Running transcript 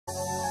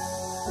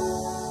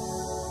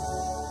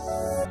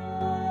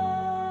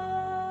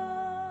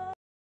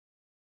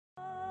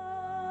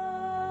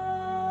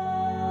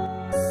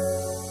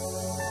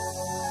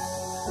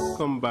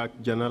Come back,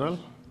 General.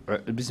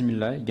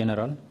 Bismillah,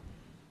 General.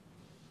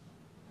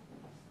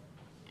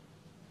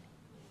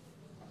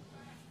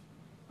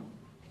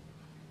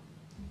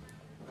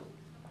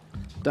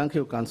 Thank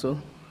you, Council.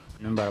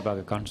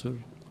 Council.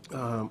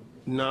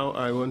 Now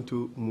I want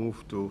to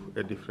move to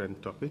a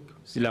different topic.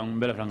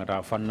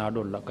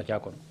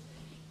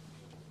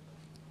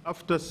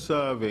 After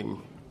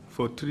serving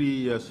for 3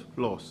 years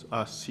plus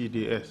as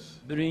CDS,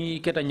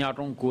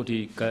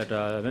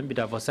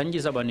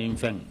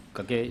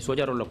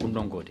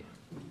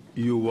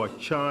 you were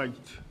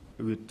charged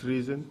with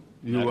treason.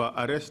 You were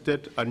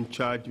arrested and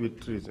charged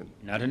with treason.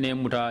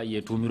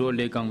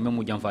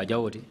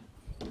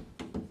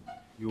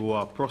 You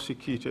were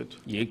prosecuted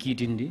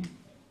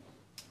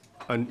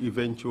and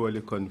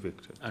eventually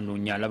convicted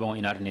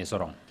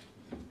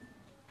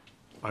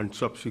and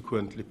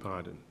subsequently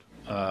pardoned.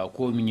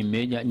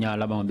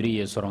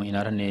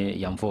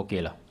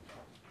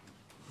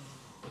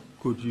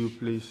 Could you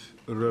please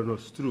run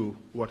us through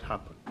what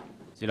happened?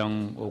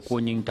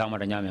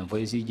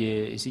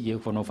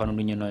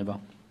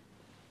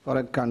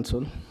 Correct,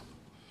 Council.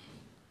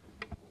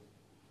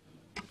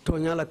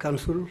 Tonyala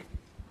Council.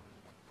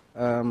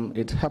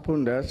 It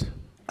happened that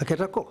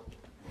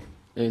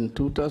in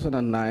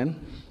 2009,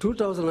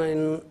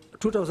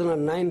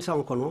 2009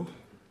 Sankono,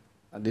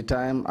 at the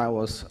time I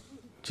was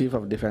Chief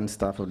of Defense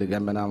Staff of the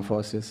Gambian Armed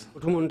Forces,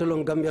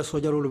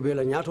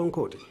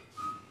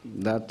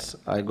 that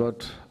I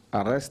got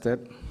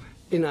arrested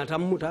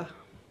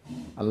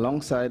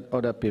alongside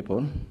other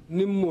people.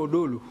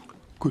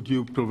 Could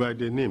you provide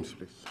their names,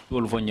 please?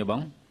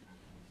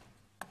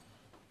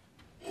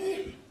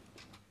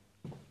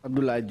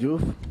 Abdullah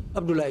Juf.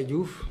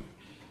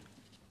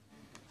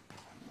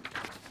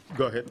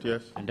 Go ahead,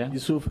 yes.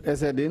 Yusuf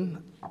Ezedin.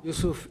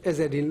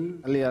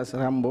 Alias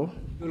Rambo.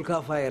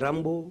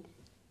 Rambo.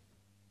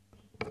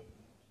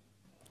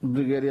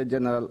 Brigadier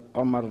General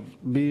Omar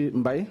B.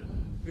 Mbai.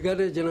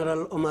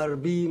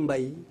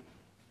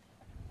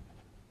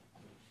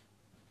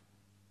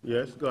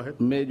 Yes, go ahead.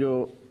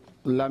 Major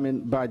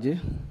Lamin Baji.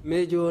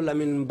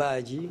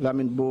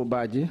 Lamin Bo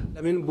Baji.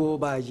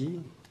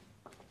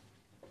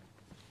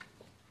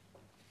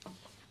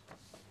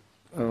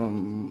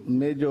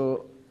 Major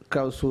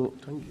Kausu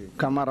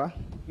Kamara.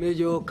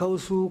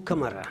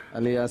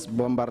 Alias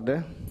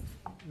Bombarde.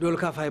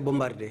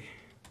 Bombarde.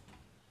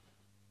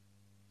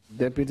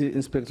 Deputy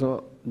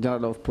Inspector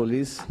General of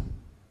Police.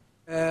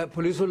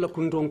 Police la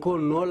kuntonko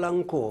no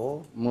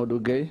lanko. Modu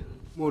Gay.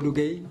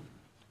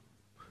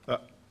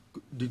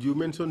 Did you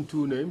mention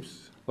two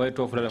names?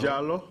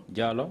 Jalo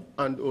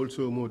and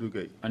also Modu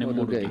Gay.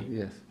 Modu Gay,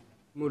 yes.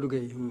 Modu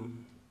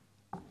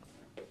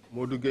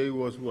Gay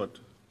was what?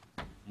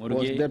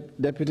 Was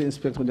Deputy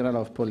Inspector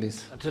General of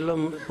Police.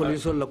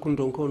 Police la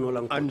kuntonko no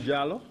lanko. And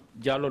Jalo?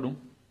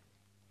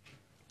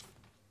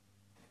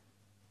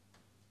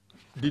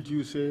 Did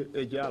you say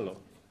a Jalo?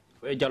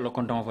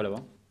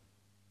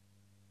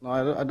 No,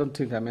 I don't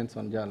think I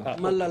mentioned Jalo.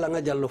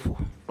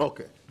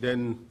 Okay,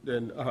 then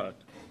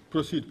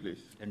proceed,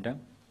 please.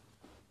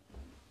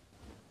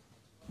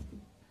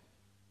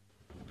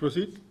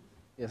 Proceed.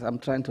 Yes, I'm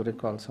trying to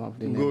recall some of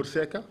the names. Ngor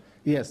Seka?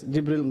 Yes,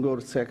 Jibril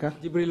Ngor Seka.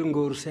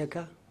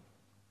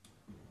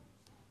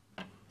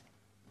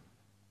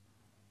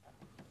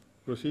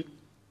 Proceed.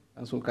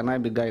 And so can I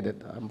be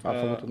guided? I've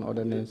forgotten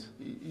other names.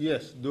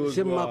 Yes, those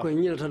I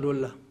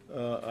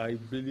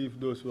believe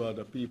those were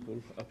the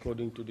people,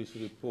 according to this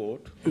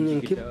report. But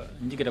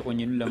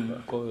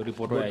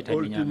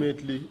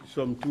ultimately,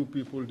 some two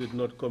people did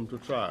not come to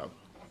trial.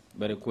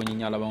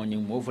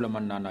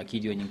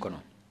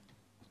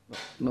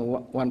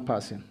 No, one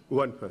person.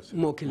 One person.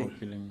 More killing.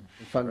 In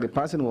fact, the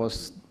person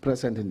was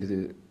present in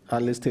the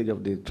early stage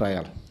of the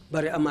trial.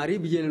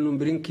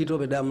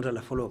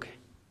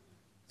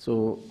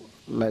 So,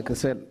 like I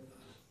said,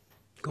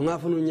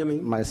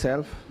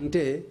 myself,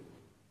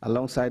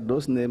 alongside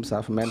those names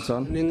I've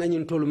mentioned,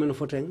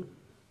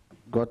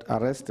 got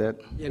arrested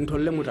in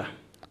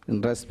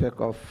respect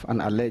of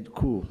an alleged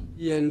coup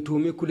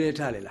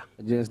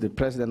against the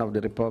President of the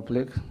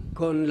Republic,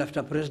 who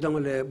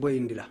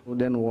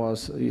then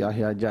was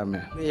Yahya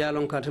Jammeh.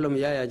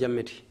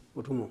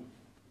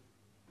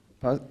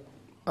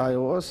 I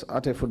was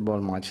at a football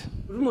match,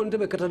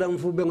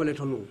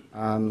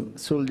 and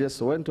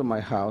soldiers went to my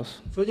house,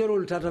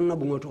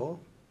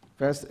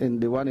 first in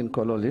the one in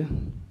Kololi.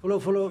 I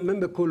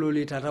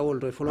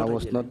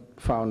was not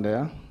found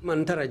there,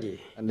 and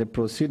they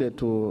proceeded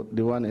to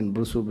the one in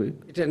Brusubi.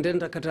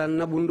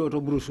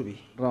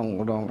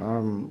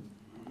 Wrong.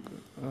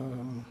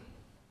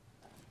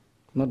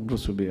 Not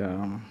Brusubi.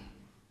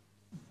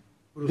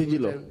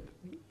 Hijilo.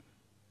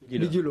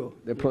 Bijilo.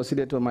 They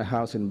proceeded to my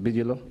house in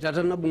Bijilo.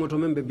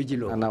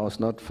 And I was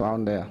not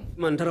found there.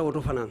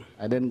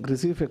 I then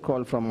received a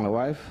call from my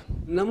wife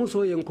in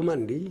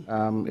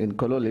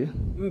Kololi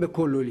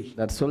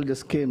that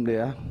soldiers came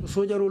there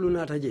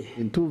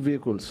in 2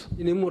 vehicles,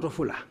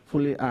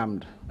 fully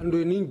armed. And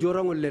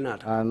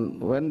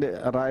when they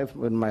arrived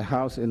in my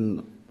house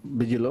in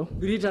Bijilo,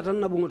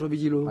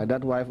 my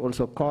that wife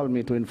also called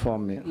me to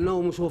inform me.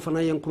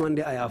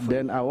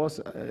 Then I was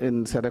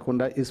in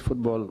Serekunda East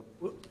Football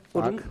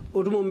Park.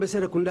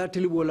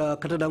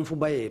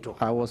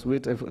 I was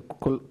with a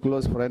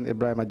close friend,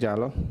 Ibrahim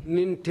Ajalo.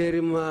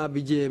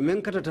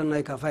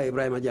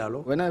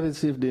 When I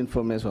received the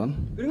information,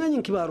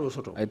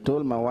 I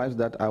told my wife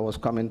that I was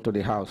coming to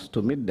the house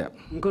to meet them.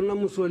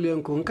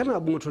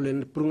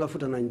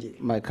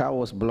 My car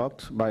was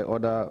blocked by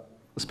other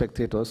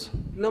spectators.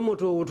 I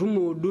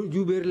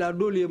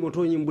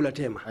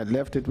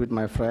left it with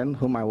my friend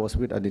whom I was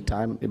with at the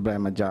time,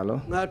 Ibrahim Ajalo.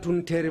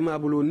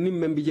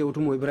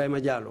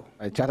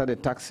 I chartered a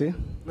taxi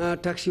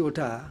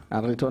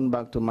and returned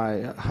back to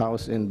my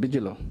house in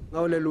Bijilo.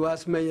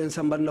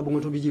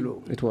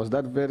 It was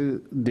that very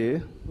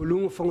day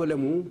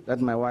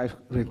that my wife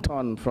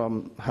returned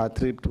from her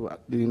trip to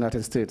the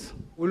United States.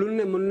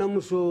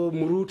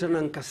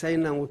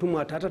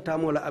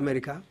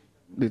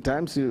 The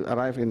time she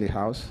arrived in the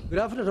house,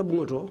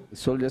 the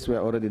soldiers were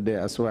already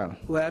there as well.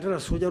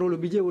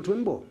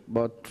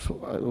 But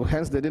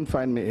hence they didn't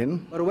find me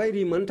in.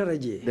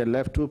 They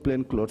left 2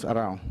 plain clothes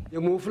around.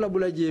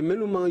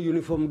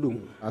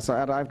 As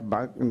I arrived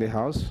back in the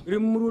house,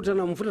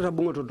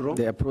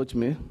 they approached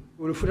me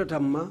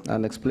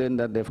and explained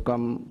that they've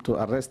come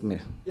to arrest me.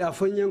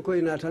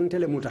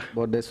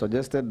 But they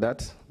suggested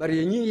that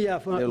they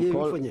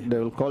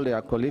will call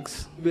their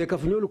colleagues so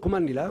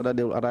that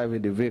they will arrive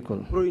with the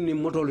vehicle.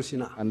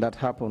 And that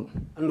happened.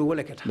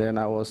 Then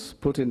I was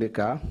put in the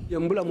car.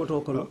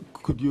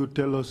 Could you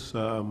tell us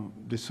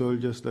the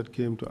soldiers that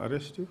came to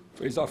arrest you?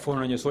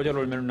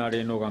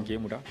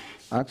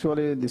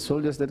 Actually, the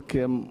soldiers that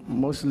came,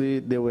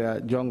 mostly they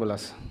were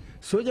junglers.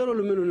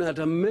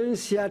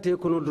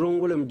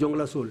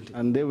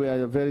 And they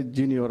were very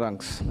junior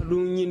ranks.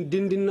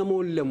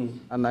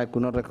 And I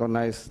could not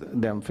recognize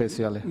them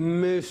facially.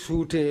 And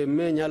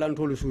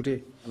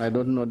I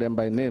don't know them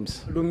by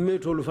names.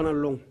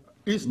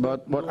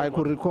 But I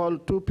could recall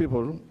 2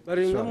 people. I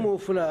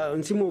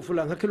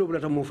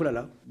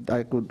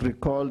could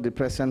recall the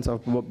presence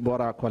of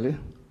Bora Akwali.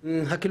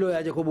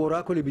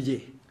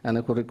 And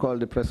I could recall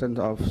the presence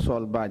of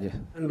Sol Baje.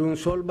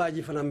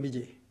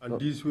 And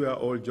these were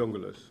all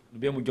junglers?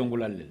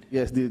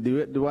 Yes,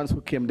 the ones who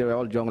came, they were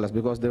all junglers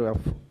because they were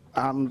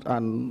armed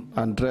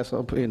and dressed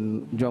up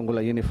in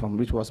jungler uniform,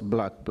 which was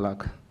black.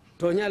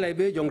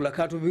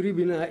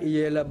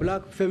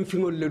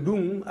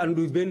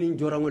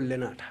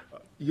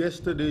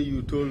 Yesterday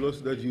you told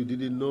us that you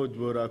didn't know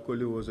Bora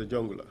Akwali was a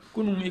jungler.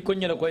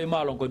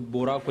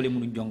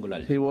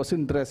 He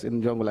wasn't dressed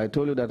in jungler. I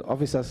told you that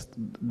officers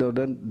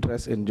don't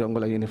dress in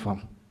jungler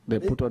uniform. They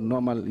put on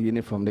normal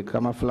uniform, the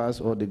camouflage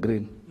or the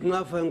green.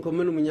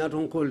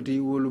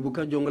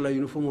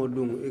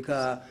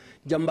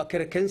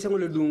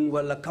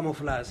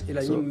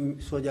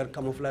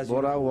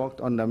 Bora worked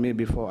under me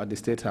before at the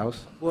State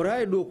House. So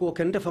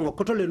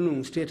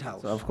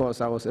of course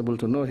I was able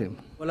to know him.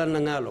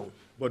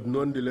 But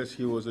nonetheless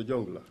he was a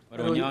jungler.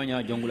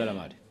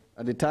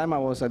 At the time I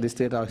was at the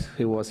State House,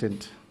 he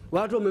wasn't.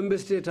 But by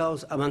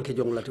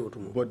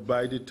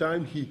the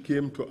time he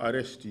came to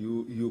arrest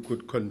you, you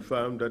could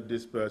confirm that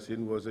this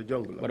person was a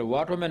jungler.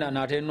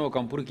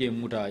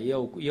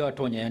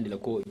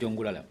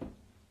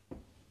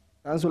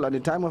 Counsel, at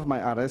the time of my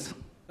arrest,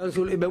 he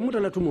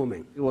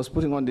was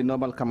putting on the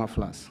normal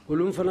camouflage.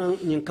 Different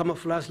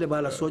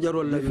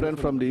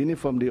from the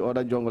uniform the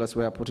other junglers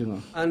were putting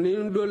on.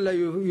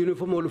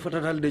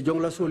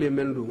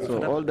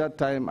 So all that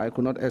time I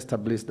could not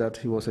establish that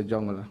he was a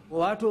jungler.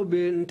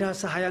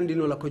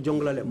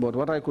 But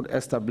what I could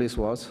establish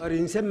was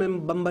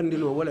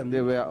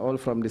they were all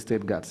from the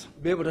state guards.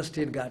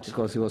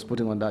 Because he was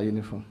putting on that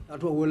uniform.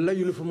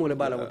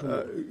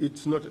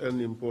 It's not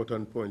an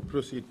important point.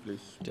 Proceed,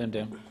 please.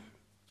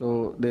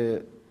 So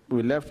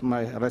we left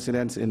my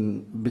residence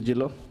in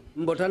Bijilo,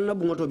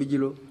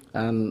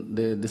 and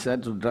they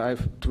decided to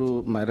drive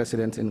through my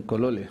residence in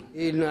Kololi.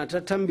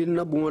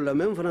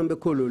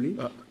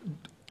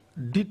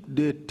 Did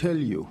they tell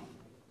you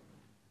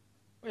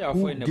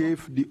who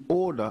gave the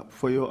order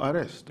for your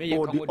arrest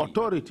or the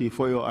authority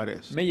for your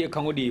arrest?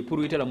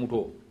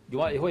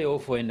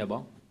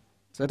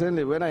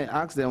 Certainly, when I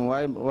asked them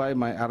why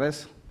my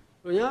arrest,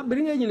 they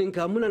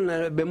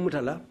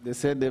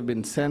said they've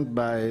been sent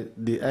by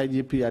the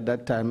IGP at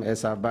that time,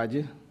 Esa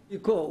Baji,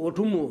 and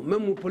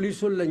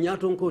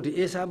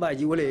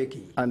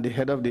the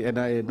head of the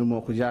NIA,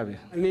 Numo Kujabi.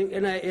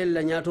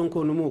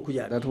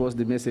 That was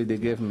the message they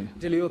gave me.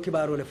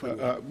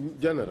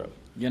 General.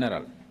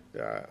 General.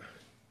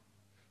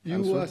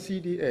 You are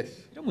CDS.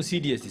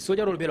 CDS.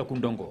 Sojarol bela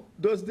kundongo.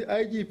 Does the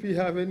IGP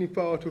have any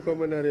power to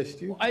come and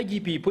arrest you?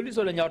 IGP police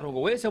ola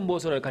nyatongo we sembo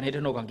so kan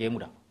heteno kan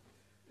kemuda.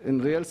 In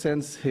real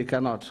sense, he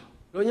cannot.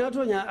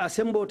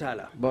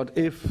 But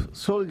if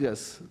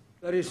soldiers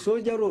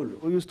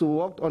who used to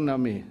work under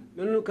me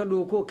were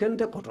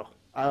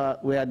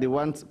the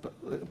ones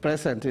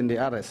present in the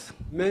arrest,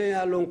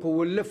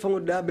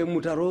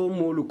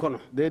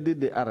 they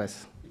did the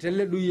arrest.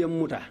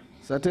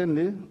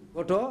 Certainly,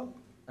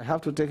 I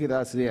have to take it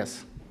as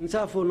yes.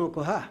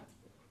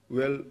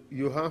 Well,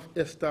 you have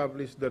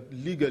established that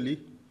legally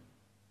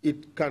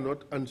it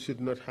cannot and should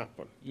not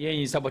happen.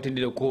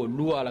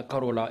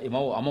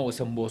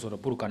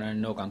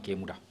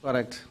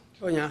 Correct.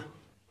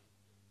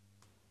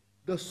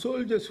 The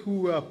soldiers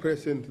who were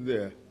present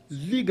there,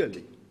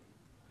 legally,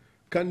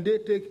 can they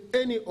take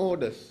any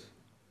orders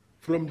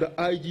from the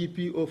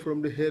IGP or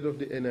from the head of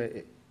the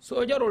NIA?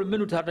 Sojarol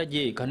menu tata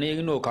je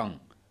kane no kan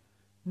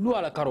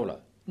luala karola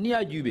ni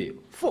ajube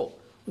fo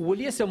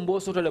woli sembo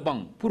soto le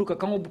bang pour ka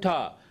kango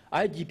buta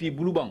IGP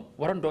bulu bang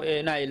waranto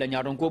NIA la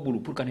nyaadon ko bulu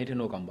pour kan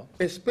heteno kamba,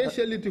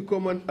 especially to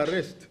come and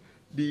arrest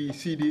the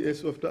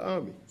CDS of the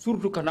army.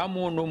 Surtout kana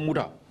mo no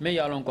muda me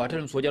yalon ko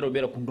atelum sojaro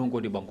bela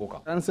kundongo di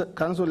bankoka.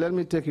 Council, let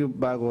me take you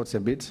backwards a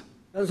bit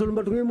so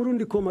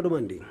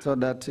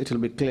that it will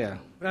be clear.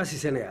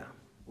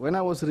 When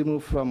I was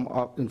removed from,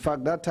 in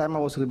fact, that time I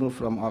was removed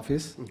from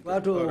office and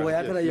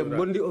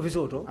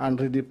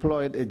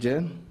redeployed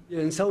again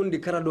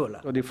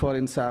to the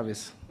foreign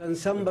service. And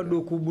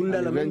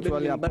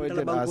eventually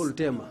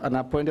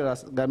appointed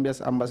as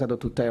Gambia's ambassador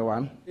to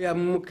Taiwan.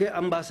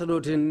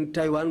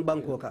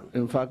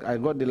 In fact, I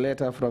got the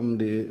letter from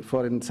the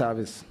foreign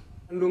service.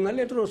 But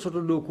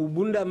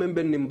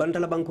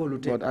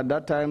at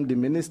that time,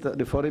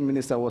 the foreign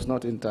minister was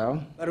not in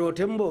town. And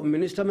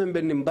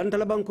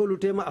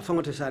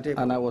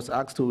I was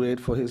asked to wait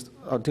for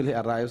until he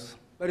arrives,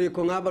 so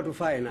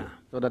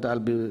that I'll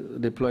be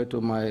deployed to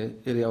my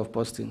area of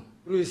posting.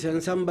 So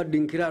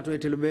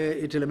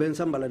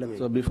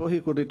before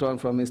he could return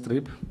from his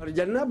trip,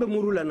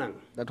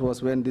 that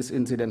was when this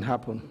incident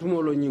happened.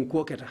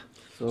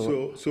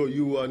 So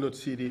you were not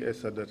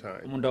CDS at the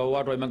time?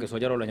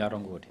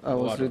 I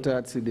was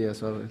retired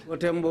CDS already.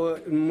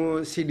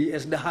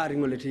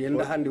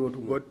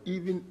 But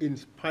even in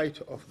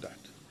spite of that,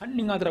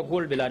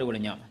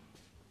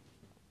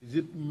 is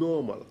it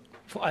normal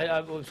for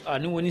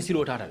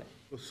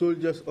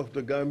soldiers of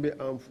the Gambia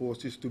Armed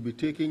Forces to be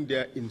taking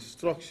their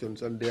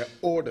instructions and their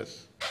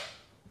orders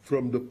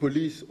from the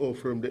police or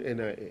from the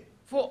NIA?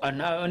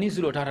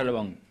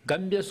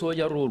 Gambia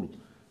soldier role.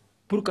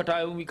 Pour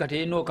kata wi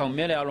kate no kam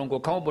mele alon ko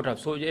kam bota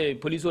so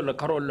police la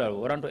karol la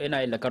waranto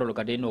NIA la karol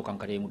kate no kam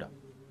kate muda.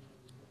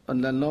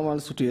 On the normal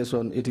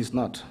situation, it is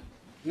not.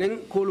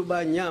 It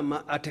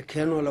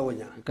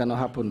cannot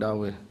happen that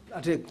way.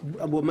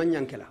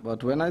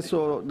 But when I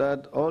saw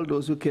that all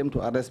those who came to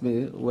arrest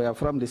me were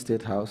from the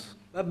State House,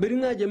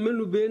 under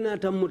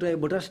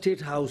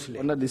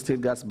the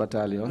State Guards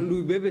Battalion,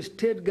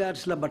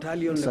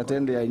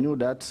 certainly I knew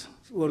that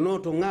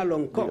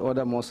the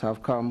order must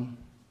have come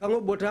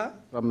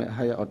from a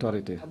higher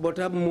authority. I've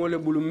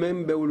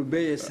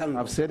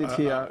said it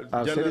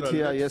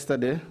here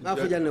yesterday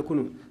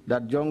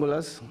that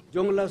junglers,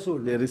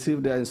 they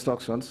received their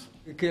instructions,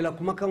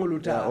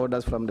 their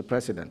orders from the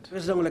president.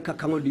 So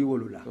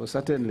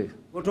certainly,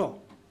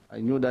 I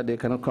knew that they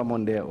cannot come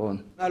on their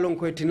own.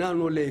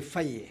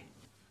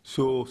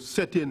 So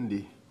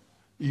certainly,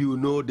 you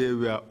know they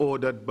were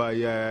ordered by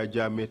Yaya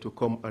Jammeh to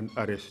come and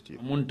arrest you.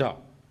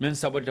 Men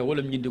sabata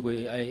wala nyindi ko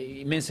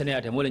men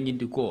senata wala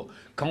nyindi ko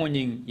kango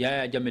nyin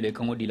Yaya Jammeh le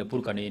kango dila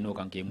pour kane no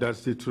kanke.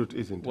 That's the truth,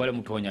 isn't it? Wala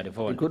mutonya de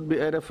fawal. It could be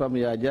either from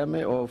Yaya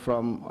Jammeh or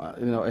from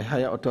a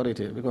higher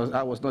authority, because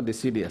I was not the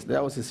CDS.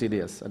 There was the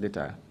CDS at the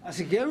time.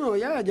 Asikeno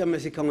Yaya Jammeh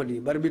si kango di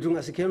barbitung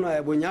asikeno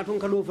ay bonyaton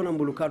kalu fana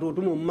mbulukato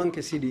tumo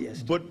manke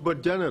CDS.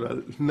 But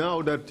General,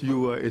 now that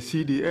you are a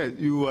CDS,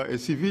 you are a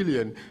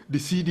civilian, the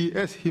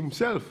CDS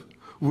himself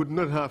would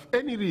not have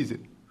any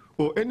reason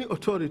or any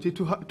authority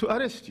to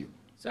arrest you.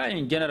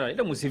 In general,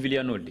 it was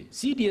civilian only.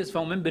 CDS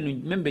found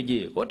member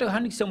J. What a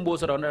hand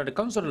symbols under the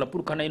council la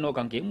pur kana no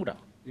kanke muda.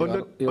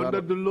 Under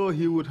the law,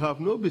 he would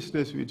have no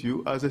business with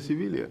you as a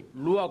civilian.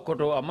 Lua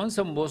koto among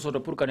some boss or the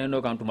pur kana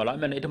no kantumala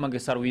and itamange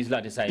service la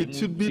decide. It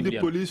should be the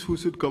police who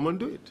should come and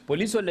do it.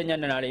 Police or lenya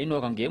na no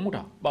kanke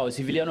muda. Ba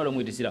civilian or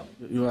mutisila.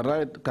 You are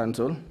right,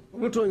 Council.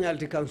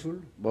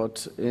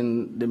 But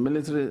in the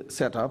military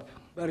setup,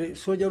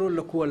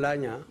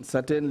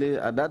 certainly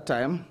at that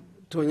time,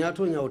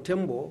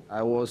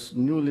 I was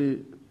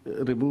newly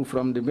removed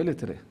from the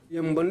military.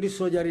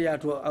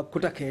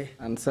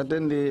 And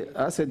certainly,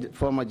 as a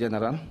former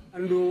general,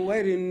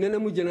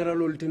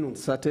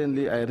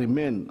 certainly I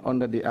remain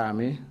under the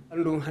army,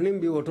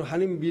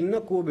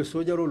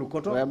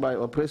 whereby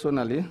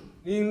operationally,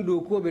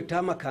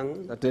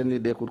 certainly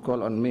they could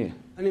call on me.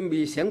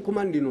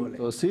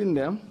 So seeing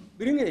them,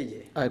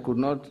 I could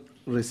not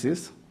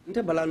resist.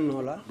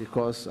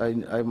 because I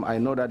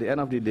know that at the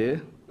end of the day,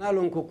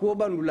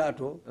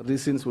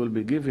 reasons will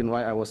be given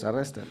why I was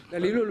arrested.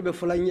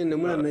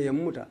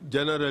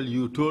 General,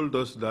 you told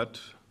us that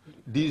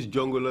these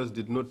junglers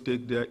did not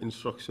take their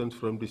instructions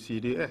from the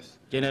CDS.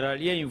 General,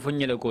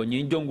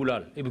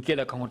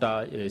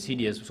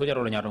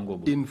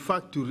 In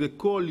fact, to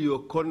recall your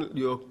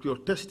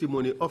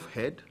testimony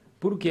offhead,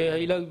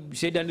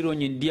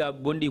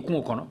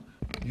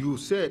 you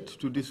said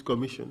to this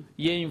commission,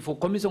 there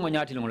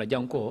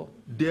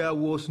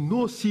was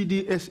no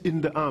CDS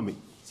in the army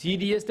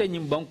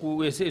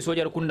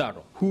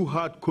who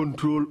had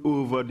control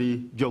over the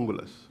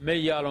junglers.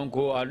 The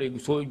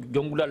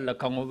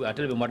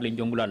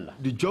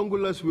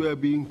junglers were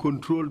being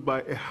controlled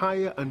by a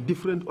higher and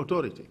different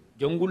authority.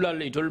 That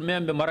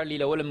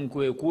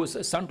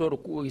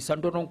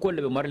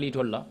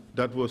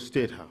was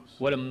State House.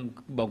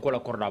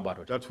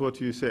 That's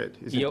what you said,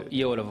 isn't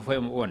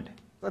it?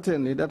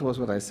 Certainly, that was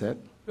what I said.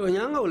 So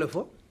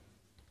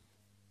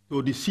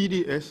the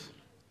CDS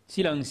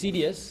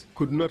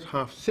could not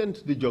have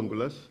sent the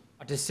junglers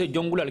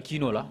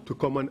to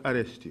come and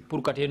arrest you.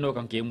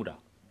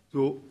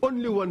 So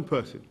only one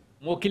person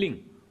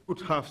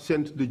could have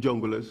sent the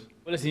junglers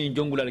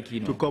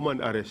to come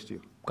and arrest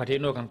you.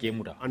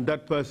 And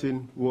that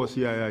person was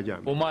Yaya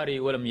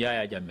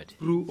Jammeh.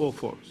 True or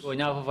false?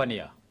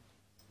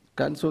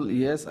 Council,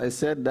 yes, I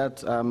said that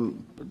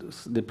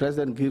the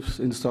president gives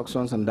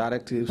instructions and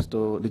directives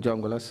to the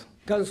junglers.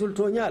 Council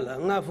Tonyala,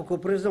 ngafoko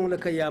president le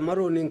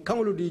kayamaro ning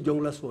kanglu di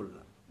jongla sol.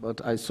 But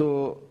I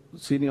saw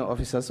senior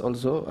officers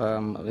also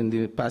in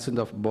the person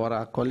of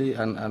Bora Koli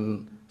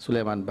and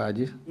Suleiman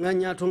Baji.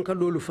 Nganya tonka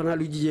dolu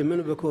fanalu jije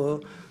menu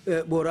beko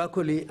Bora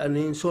Koli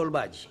and Sol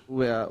Baji.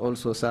 We are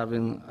also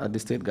serving at the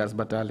State Guards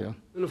Battalion.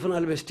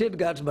 State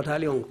Guards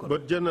Battalion.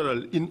 But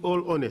General, in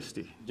all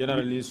honesty,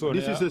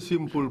 this is a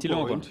simple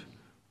point,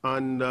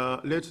 and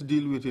let's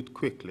deal with it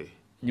quickly.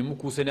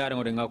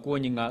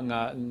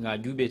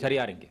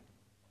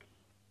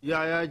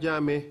 Yaya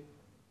Jammeh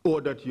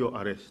ordered your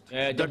arrest.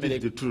 That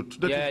is the truth.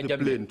 That is the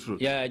plain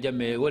truth.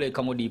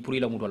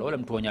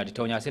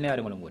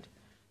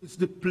 It's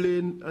the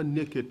plain and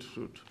naked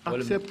truth.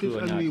 Accept it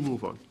and we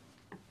move on.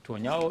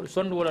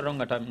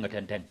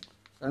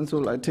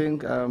 Council, I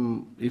think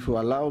if you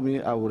allow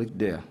me, I will reach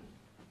there.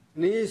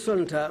 I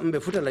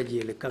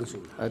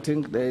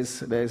think there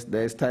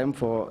is time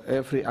for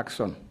every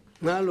action.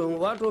 And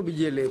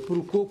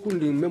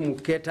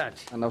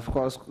of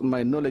course,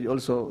 my knowledge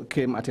also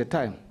came at a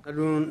time. So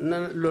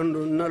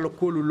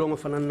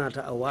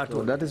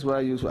that is why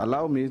you should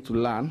allow me to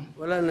learn.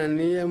 When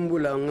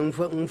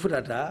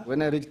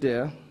I reach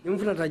there, you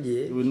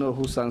will know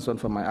who sanctioned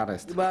for my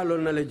arrest. Well,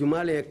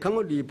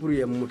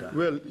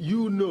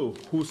 you know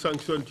who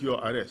sanctioned your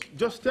arrest.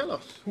 Just tell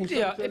us who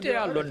sanctioned your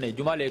arrest. You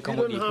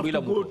don't have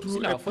to go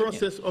through a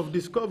process of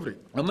discovery.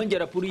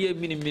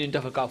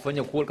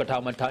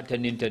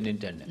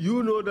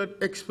 You know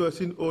that X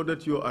person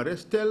ordered your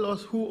arrest. Tell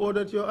us who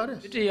ordered your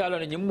arrest.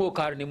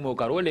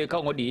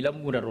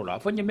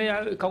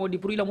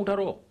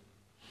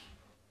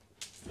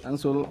 And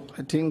so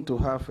I think to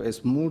have a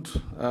smooth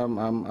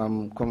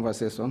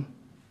conversation,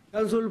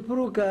 you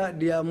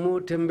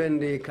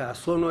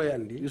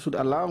should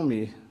allow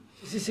me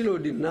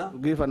to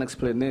give an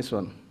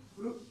explanation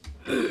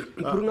so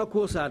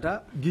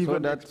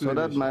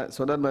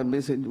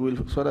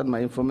that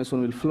my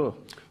information will flow.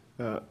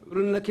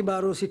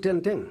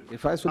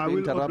 If I should be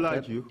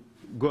interrupted, you.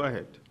 Go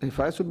ahead. If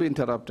I should be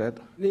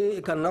interrupted,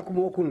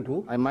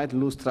 I might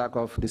lose track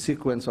of the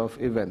sequence of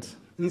events.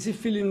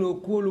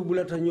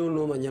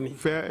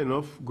 Fair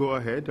enough. Go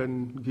ahead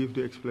and give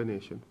the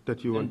explanation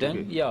that you want to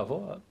give.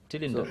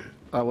 So,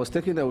 I was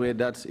taken away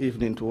that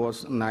evening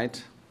towards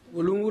night,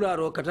 and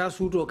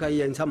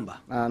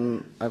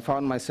I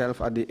found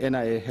myself at the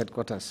NIA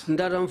headquarters,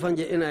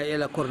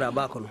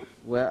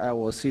 where I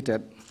was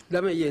seated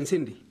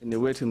in the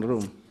waiting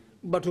room.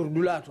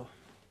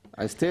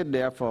 I stayed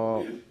there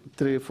for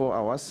 3-4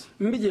 hours.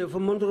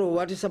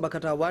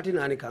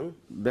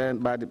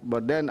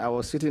 But then I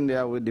was sitting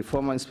there with the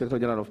former Inspector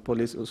General of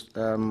Police,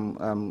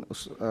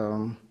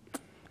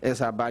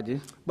 Esa Baji,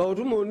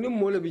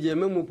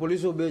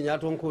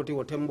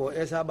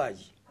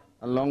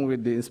 along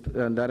with the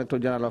Director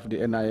General of the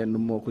NIA,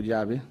 Numo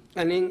Kujabi.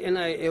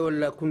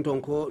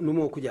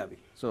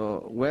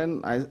 So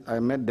when I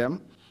met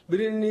them,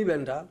 we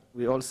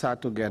all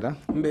sat together.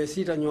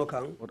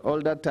 But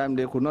all that time,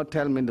 they could not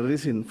tell me the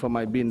reason for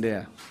my being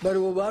there.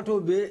 General,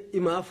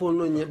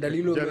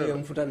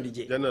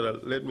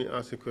 let me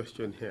ask a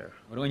question here.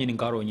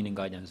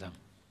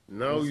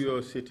 Now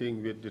you're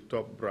sitting with the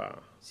top brass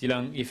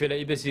of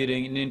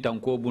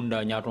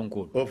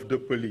the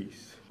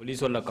police.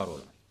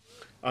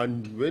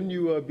 And when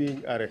you were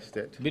being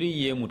arrested,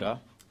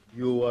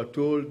 you were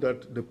told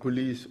that the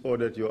police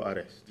ordered your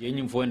arrest.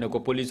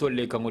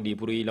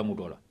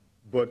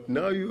 But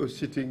now you are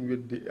sitting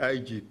with the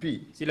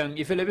IGP.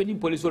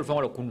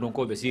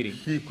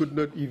 He could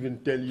not even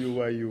tell you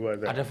why you were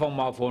there.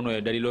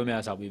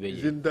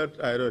 Isn't that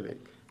ironic?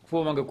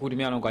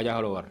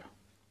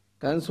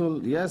 Council,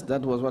 yes,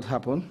 that was what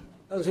happened.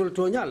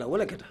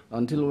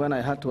 Until when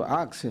I had to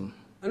ask him.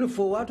 He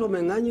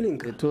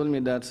told me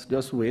that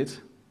just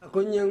wait.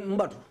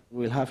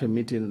 We'll have a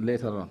meeting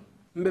later on.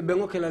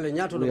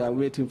 We are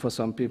waiting for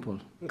some people.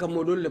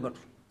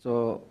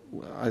 So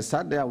I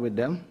sat there with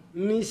them.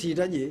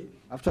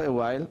 After a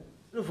while,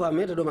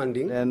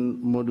 then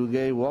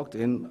Modugay walked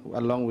in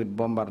along with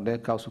Bombarde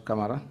Kausu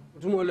Kamara.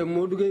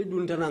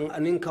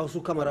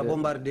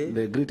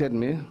 They greeted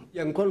me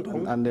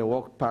and they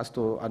walked past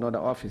to another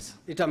office.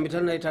 So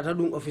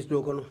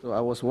I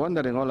was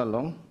wondering all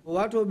along,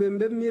 what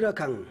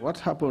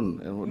happened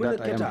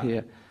that I am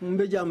here?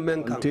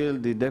 Until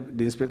the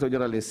Inspector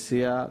General is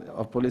here,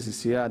 of police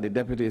is here, the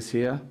deputy is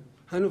here.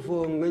 And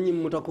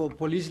even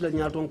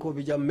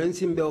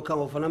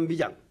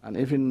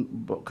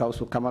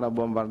Kausu Kamara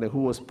Bombarde, who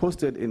was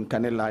posted in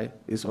Kanilai,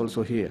 is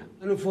also here.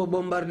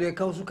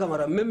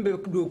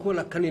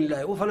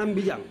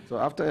 So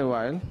after a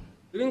while,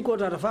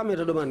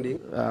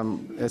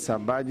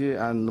 Esabaji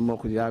and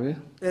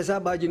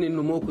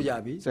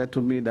Numokujabi said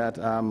to me that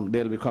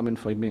they'll be coming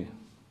for me.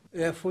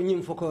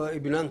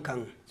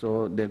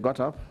 So they got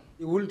up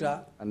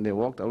and they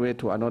walked away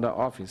to another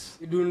office.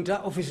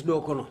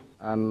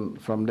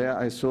 And from there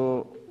I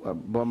saw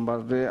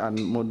Bombarde and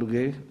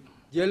Modugay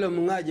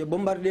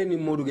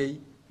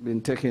been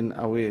taken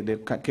away. They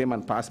came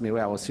and passed me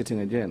where I was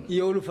sitting again.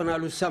 Then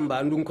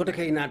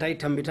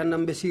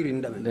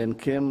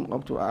came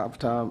up to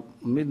after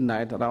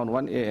midnight, around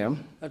 1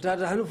 a.m. Then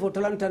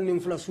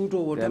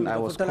I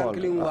was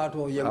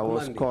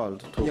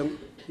called.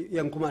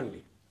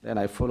 Then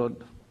I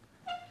followed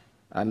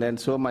and then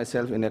saw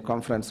myself in a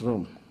conference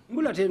room. In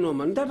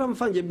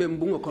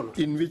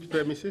which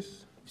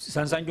premises?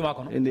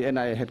 In the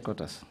NIA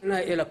headquarters.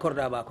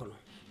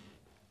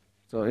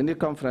 So in the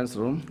conference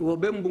room,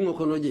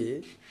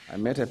 I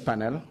met a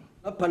panel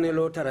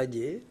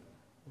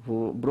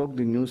who broke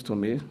the news to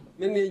me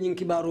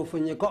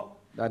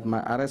that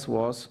my arrest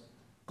was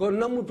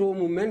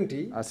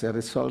as a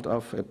result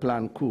of a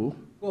planned coup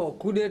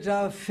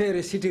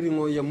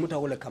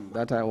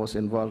that I was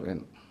involved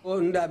in.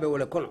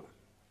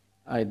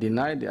 I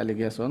denied the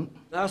allegation,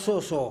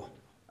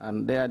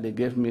 and there they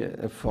gave me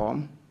a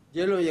form,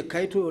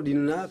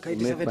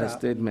 made my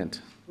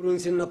statement.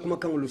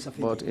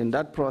 But in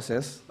that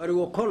process,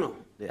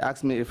 they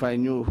asked me if I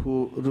knew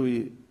who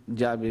Rui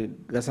Jabi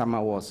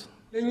Gassama was.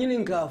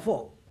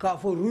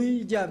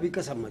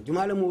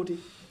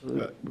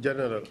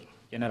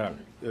 General,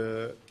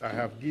 I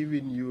have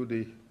given you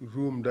the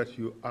room that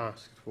you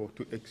asked for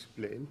to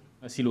explain.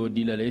 My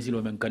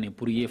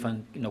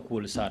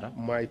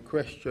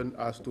question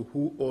as to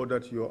who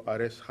ordered your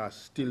arrest has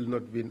still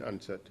not been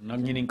answered.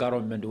 And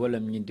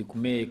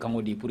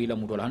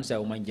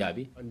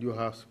you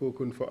have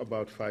spoken for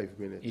about 5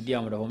 minutes.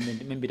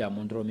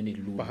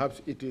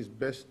 Perhaps it is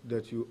best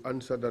that you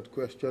answer that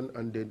question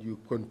and then you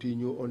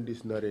continue on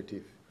this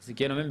narrative.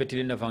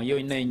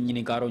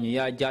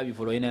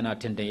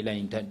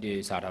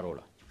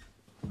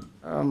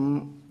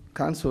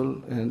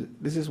 Council,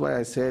 this is why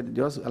I said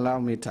just allow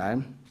me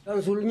time.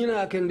 If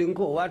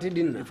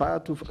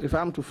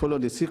I'm to follow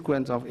the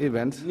sequence of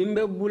events,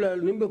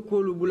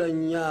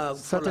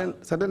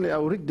 certainly I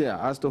will reach there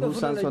as to who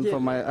sanctioned for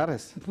my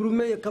arrest.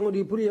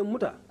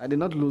 I did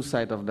not lose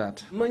sight of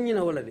that.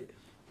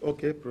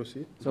 Okay,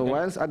 proceed. So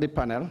whilst at the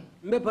panel,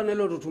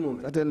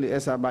 certainly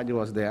Esabaji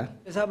was there.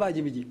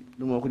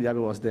 Numokujabi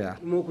was there.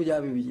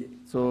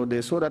 So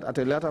they saw that at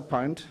a later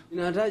point,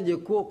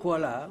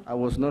 I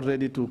was not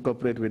ready to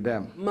cooperate with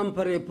them.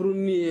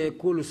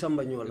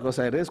 Because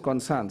I raised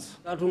concerns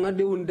that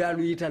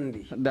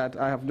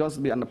I have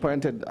just been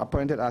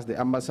appointed as the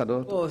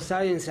ambassador to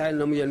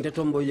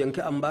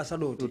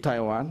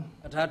Taiwan.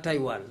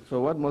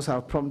 So what must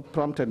have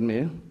prompted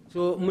me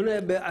to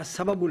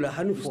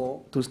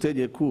stage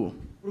a coup?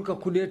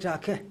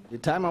 The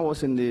time I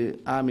was in the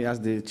army as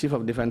the chief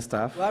of defense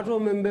staff, I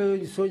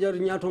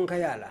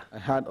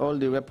had all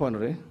the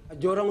weaponry and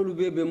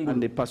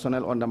the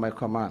personnel under my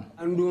command.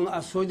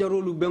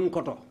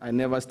 I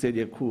never staged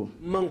a coup.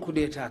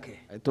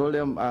 I told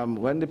them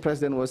when the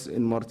president was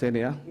in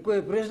Mauritania,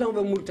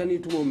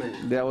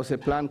 there was a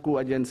planned coup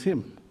against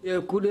him. I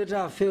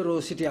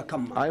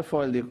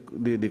foiled the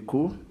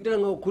coup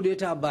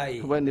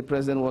when the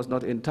president was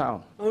not in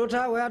town. If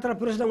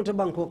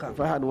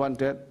I had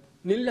wanted,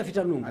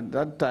 at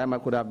that time I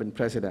could have been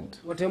president.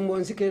 So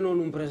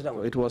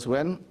it was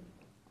when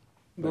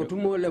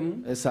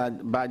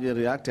Baji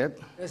reacted.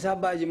 I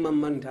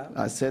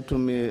said to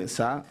me,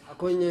 sir,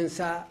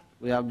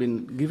 we have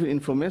been given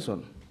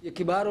information.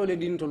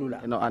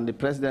 And the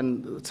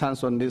president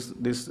sanctioned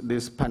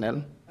this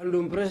panel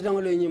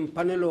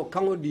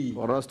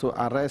for us to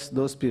arrest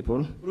those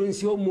people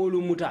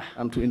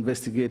and to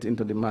investigate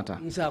into the matter.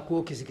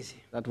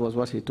 That was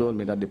what he told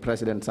me, that the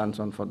president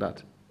sanctioned for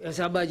that.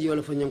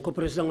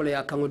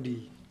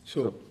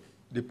 So,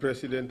 the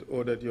president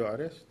ordered your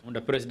arrest?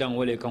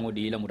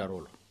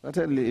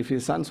 Certainly, if he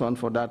sanctioned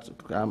for that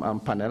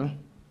panel,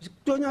 And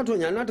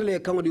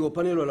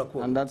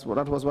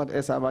that was what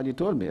Esabaji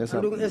told me.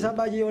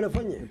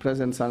 The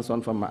president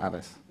sanction from my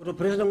arrest.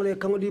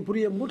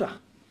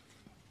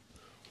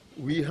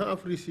 We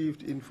have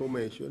received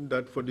information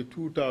that for the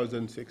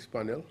 2006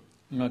 panel,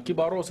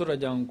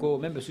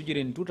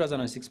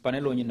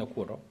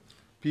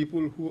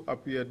 people who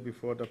appeared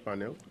before the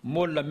panel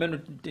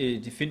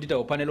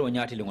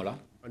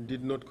and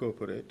did not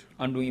cooperate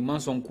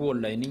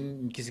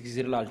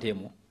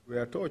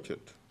were tortured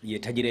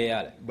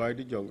by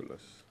the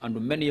junglers.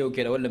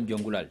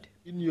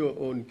 In your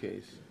own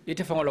case, you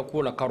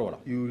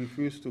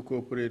refused to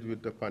cooperate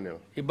with the panel.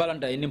 Were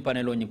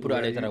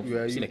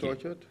you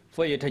tortured?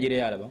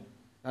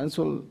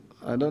 Counsel,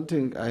 I don't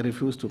think I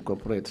refused to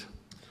cooperate.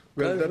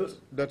 Well,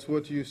 that's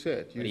what you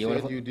said. You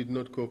said you did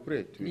not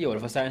cooperate. That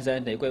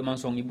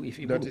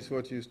is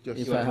what you just said.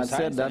 If I had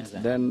said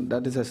that, then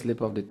that is a slip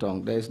of the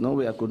tongue. There is no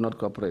way I could not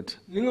cooperate.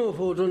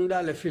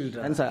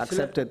 Hence, I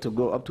accepted to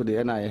go up to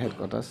the NIA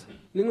headquarters.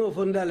 There was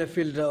nothing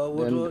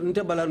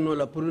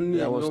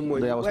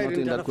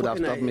that could have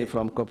stopped me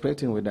from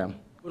cooperating with them.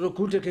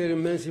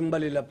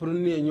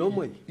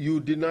 You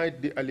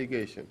denied the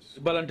allegations.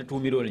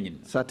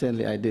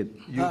 Certainly, I did.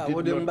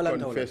 You did not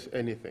confess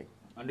anything.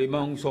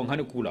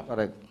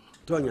 Correct.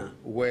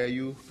 Were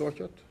you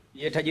tortured?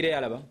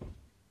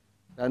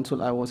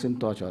 Counsel, I wasn't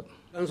tortured.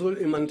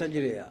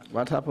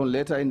 What happened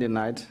later in the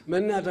night,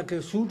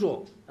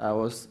 I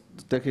was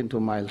taken to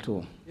mile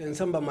 2,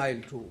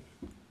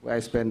 where I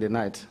spent the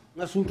night.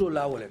 At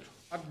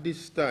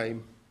this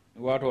time,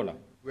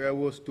 where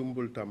was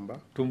Tombong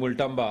Tamba?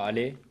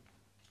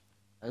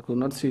 I could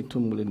not see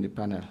Tumbul in the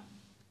panel.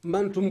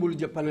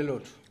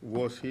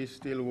 Was he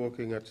still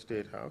working at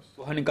State House?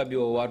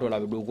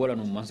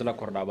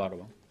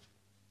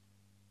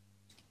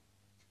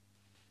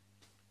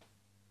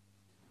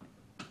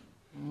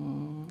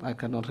 I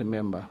cannot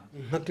remember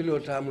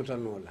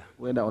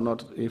whether or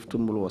not if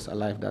Tumbul was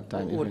alive that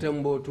time.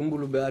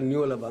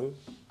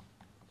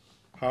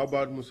 How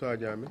about Musa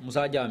Jame?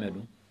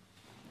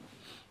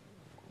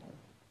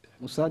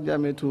 Musa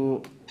Jame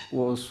too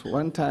was,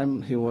 one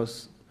time he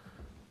was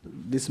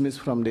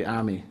dismissed from the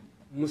army.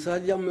 So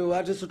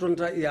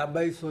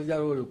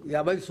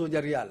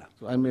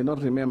I may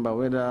not remember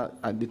whether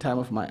at the time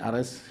of my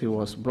arrest he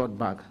was brought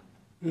back.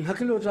 I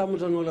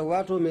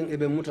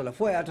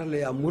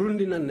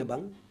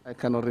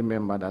cannot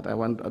remember that. I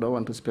don't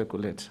want to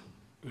speculate.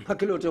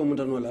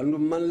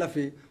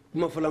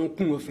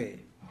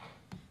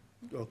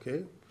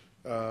 Okay.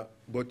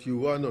 But you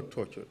were not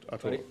tortured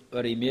at all.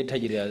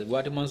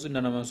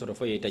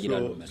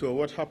 So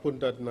what happened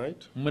that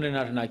night?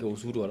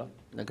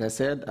 Like I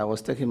said, I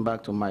was taken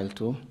back to mile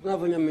 2,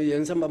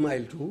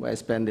 where I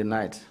spent the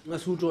night. The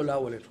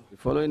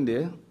following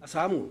day,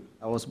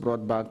 I was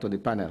brought back to the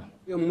panel.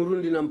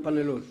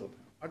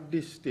 At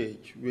this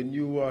stage, when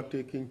you were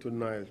taken to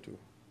Nile 2,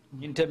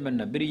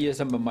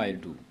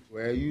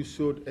 were you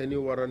showed any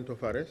warrant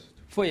of arrest?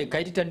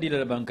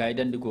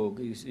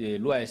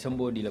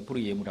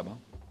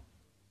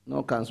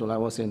 No, Counsel, I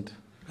wasn't.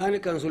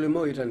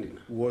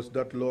 Was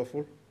that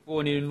lawful?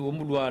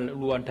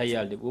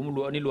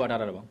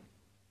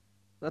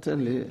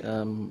 Certainly,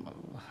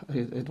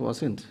 it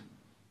wasn't.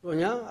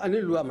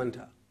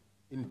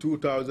 In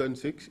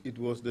 2006, it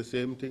was the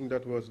same thing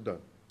that was done.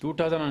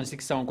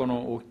 2006 there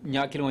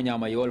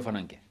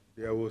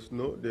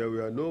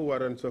were no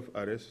warrants of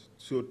arrest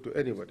showed to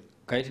anybody.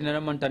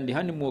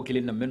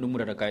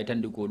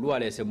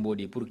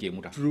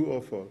 True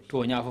or false?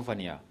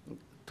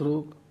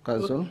 True,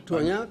 Counsel.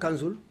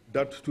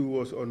 That too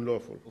was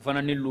unlawful.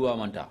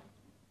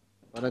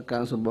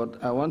 Counsel, but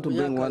I want to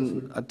bring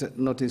one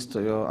notice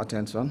to your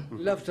attention.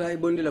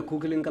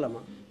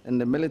 In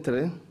the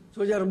military,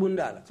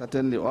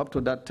 certainly up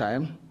to that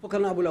time,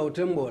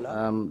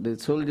 the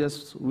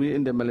soldiers, we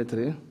in the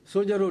military,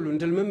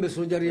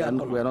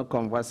 and we are not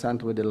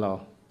conversant with the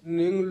law.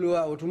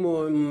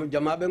 To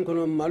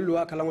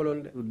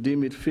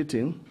deem it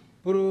fitting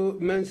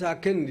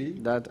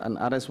that an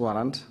arrest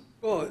warrant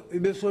must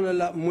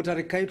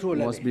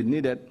be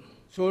needed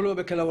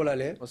for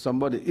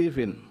somebody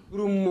even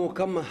who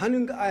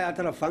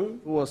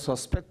was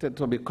suspected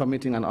to be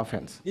committing an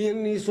offense. So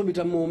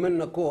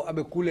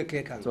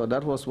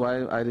that was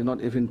why I did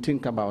not even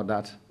think about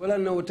that.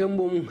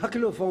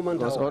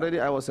 Because already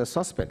I was a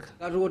suspect.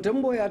 That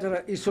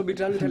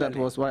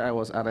was why I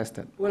was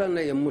arrested.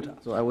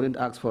 So I wouldn't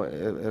ask for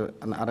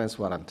an arrest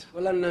warrant.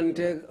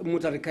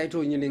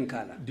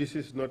 This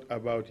is not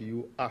about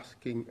you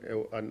asking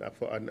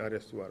for an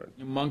arrest warrant.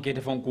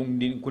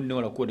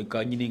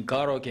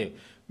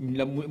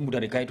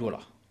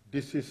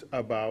 This is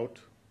about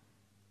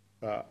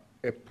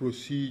a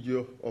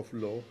procedure of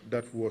law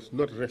that was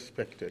not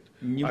respected.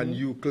 And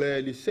you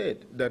clearly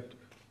said that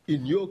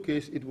in your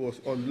case it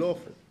was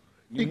unlawful.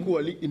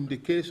 Equally, in the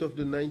case of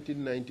the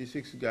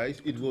 1996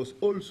 guys, it was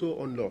also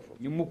unlawful.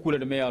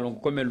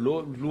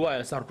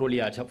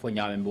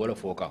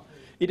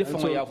 Ite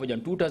fanga ya fo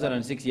jan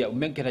 2006 ya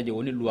men keta je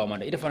woni luwa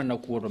manda ite fana na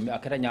ko me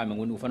akata nyame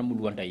ngoni ufana mu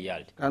luwanta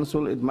yalti.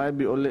 Council, it might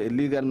be only a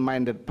legal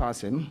minded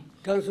person.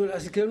 Council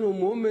asikeno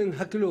momen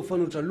hakilo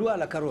fanuta luwa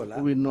la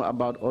karola. We know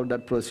about all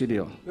that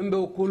procedure.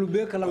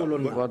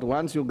 But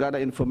once you gather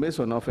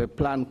information of a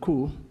planned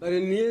coup, I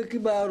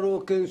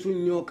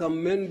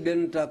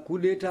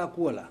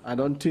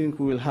don't think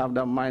we will have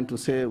that mind to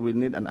say we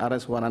need an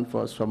arrest warrant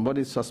for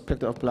somebody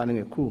suspected of planning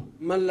a coup.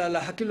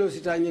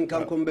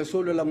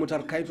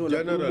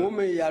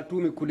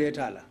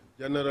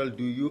 General,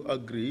 do you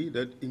agree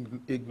that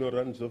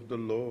ignorance of the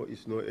law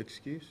is no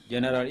excuse?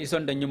 General,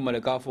 ison da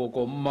nyumale ka fo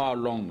ko ma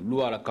long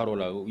luwa la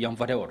karola yang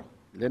fate wor.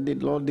 Let the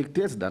law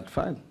dictate that,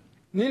 fine.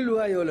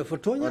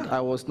 But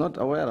I was not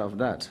aware of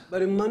that.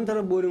 That's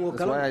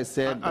why I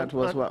said that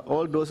was what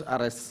all those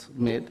arrests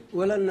made.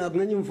 If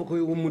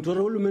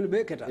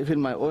in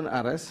my own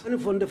arrest,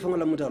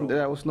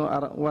 there was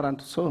no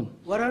warrant shown.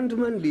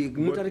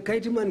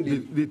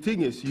 The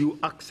thing is, you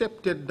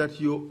accepted that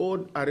your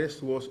own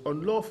arrest was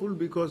unlawful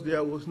because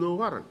there was no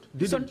warrant,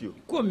 didn't you?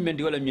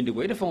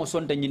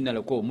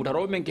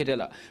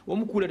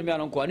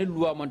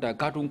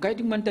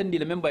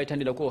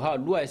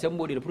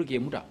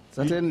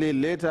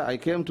 Certainly later I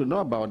came to know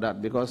about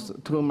that because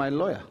through my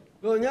lawyer.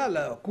 Already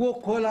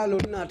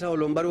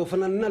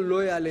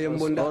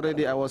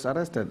I was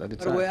arrested at the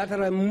time.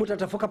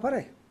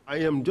 I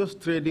am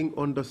just trading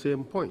on the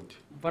same point.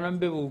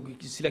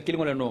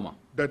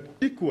 That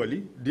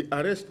equally, the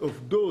arrest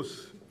of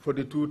those for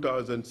the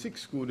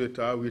 2006 coup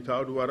d'etat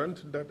without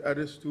warrant, that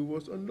arrest too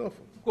was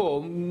unlawful.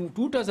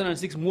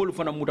 2006 molu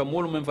fana muta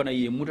molu men fana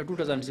ye muta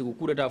 2006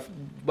 coup d'etat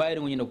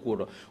bayre ngina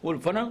ko wol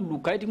fana lu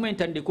kayti men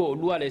tande ko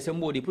lu ala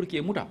sembodi pour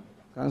que muta.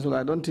 Council,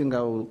 I don't think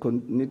I will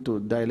need to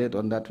dilate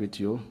on that with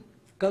you.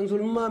 Council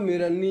ma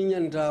mera ni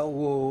nyanta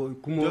wo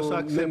kumo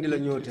mendila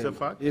nyote.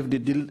 If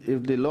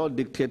the law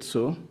dictates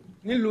so,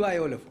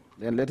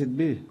 then let it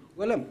be.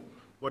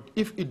 But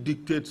if it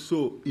dictates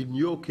so in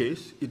your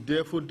case, it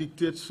therefore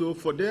dictates so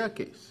for their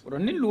case.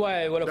 That is all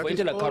I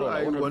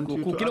want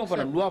you to accept.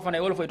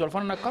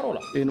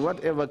 In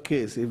whatever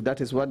case, if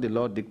that is what the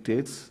law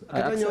dictates,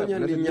 I accept.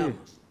 Let it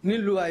be.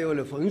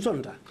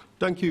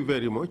 Thank you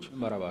very much.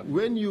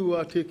 When you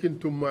were taken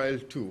to Mile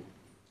 2,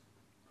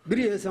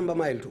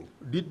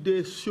 did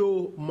they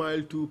show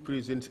Mile 2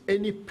 prisons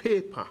any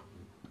paper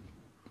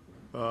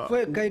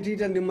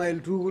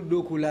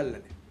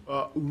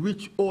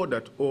which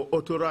ordered or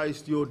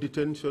authorized your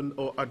detention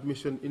or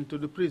admission into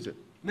the prison?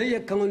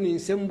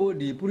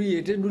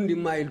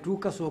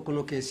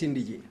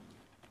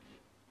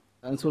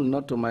 Council,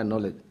 not to my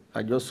knowledge.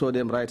 I just saw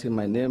them writing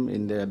my name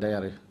in their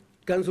diary.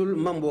 Council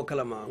mambo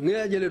kalama.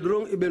 Ngea jele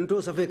drong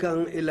ibento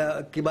safekan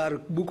ila kibar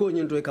buko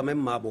nyento e kamem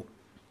mabo.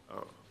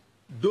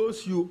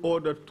 Those you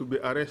ordered to be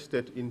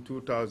arrested in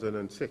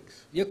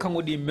 2006. Ye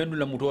kangodi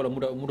mendula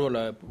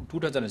mutola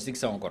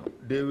 2006 encore.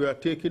 They were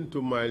taken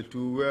to Mile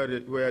 2,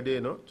 were they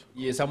not?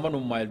 Ye samba no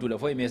Mile 2 la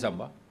foi me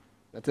samba.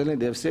 Certainly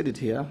they've said it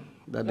here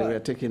that they were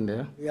taken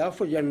there. Ya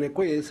fo janne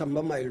ko ye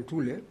samba Mile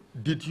 2 le.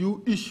 Did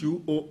you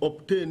issue or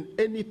obtain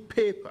any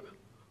paper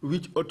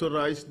which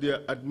authorized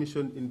their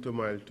admission into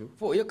Mile 2?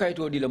 For ye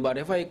kaito di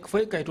lambare fay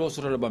kaito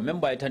sura ba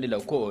memba itandi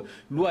la ko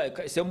loi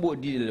sembo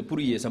di le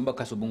pour ye samba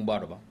kaso bungba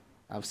ba.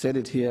 I've said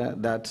it here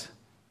that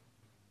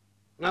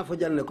we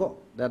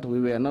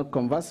were not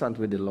conversant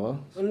with the law.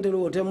 And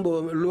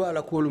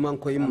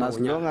as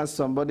long as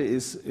somebody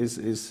is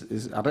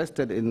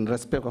arrested in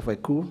respect of a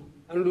coup,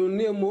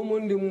 you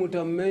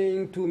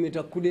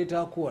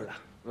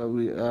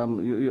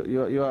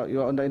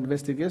are under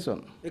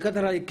investigation.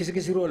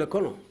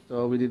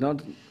 So we did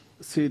not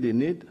see the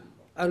need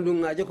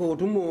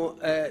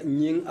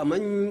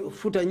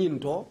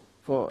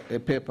for a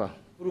paper.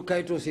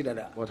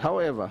 But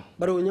however,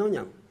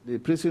 the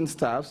prison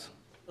staffs,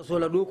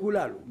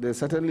 they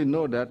certainly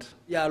know that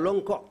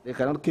they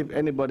cannot keep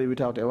anybody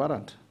without a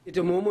warrant. And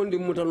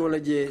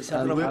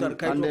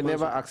they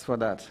never ask for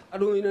that.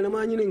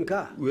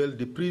 Well,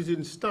 the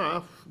prison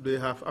staff, they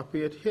have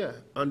appeared here,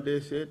 and they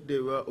said they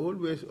were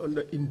always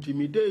under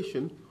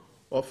intimidation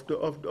of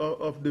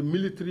the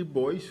military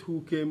boys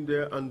who came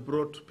there and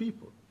brought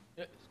people.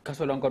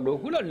 Kasolanka do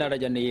kula nara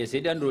janne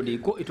yese dandro di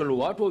ko itol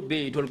wato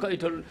be itol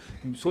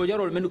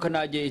sojarol menu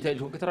kanaje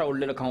itol ketara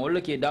olle kan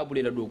olle ke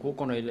dabule la do ko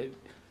kono.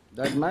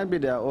 That might be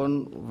their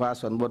own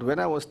version, but when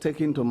I was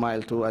taken to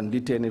Mile 2 and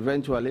detained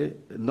eventually,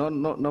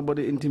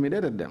 nobody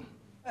intimidated them.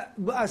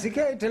 But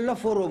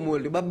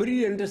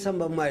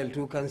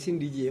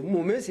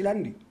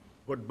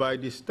by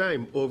this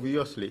time,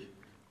 obviously,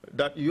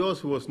 that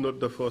yours was not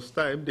the first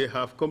time. They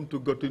have come to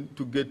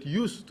get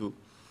used to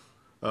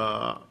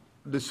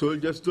the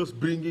soldiers just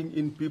bringing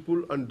in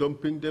people and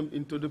dumping them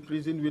into the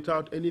prison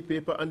without any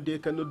paper, and they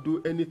cannot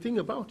do anything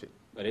about it.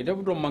 But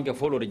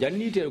follow the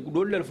Janite,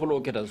 good follow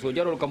Keta, so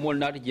Jarol Kamol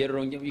Nat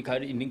Jeron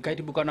in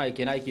Kaiti Bukana,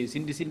 Kenai,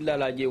 Cindy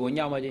Sindla,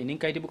 Onyama in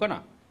Kaiti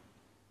Bukana.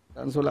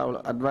 And so I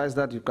will advise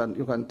that you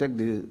can take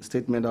the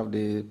statement of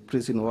the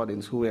prison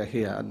wardens who were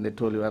here and they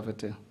told you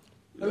everything.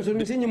 That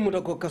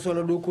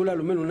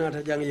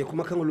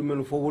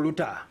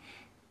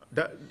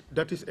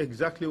is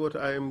exactly what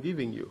I am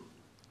giving you.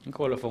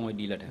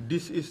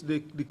 This is the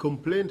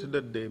complaint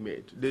that they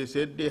made. They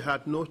said they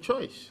had no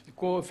choice.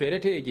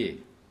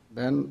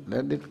 Then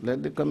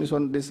let the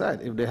commission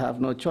decide if they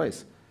have no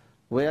choice.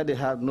 Where they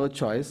have no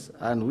choice,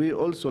 and we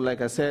also,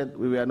 like I said,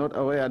 we were not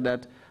aware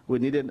that we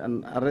needed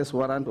an arrest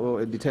warrant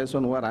or a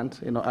detention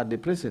warrant, at the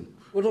prison.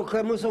 But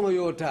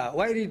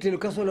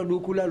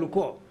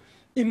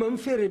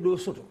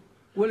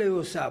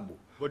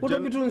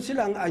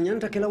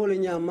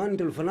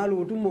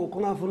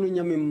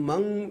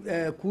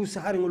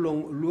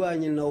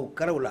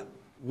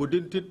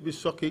wouldn't it be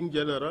shocking,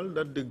 General,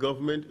 that the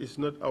government is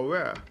not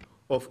aware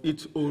of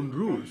its own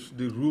rules,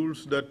 the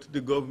rules that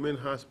the government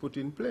has put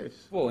in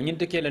place?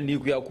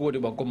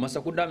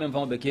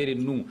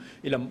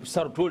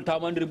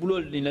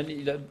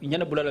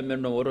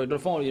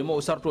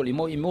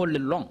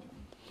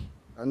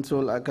 And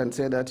so I can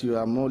say that you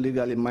are more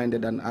legally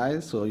minded than I,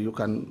 so you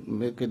can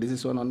make a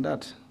decision on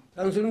that.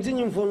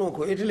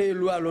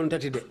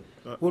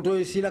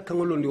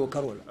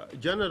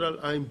 General,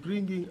 I'm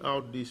bringing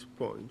out these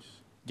points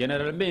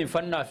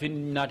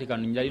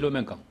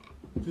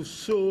to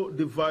show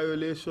the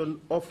violation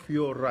of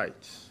your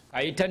rights.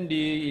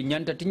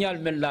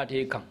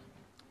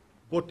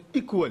 But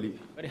equally,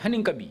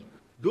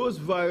 those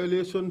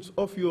violations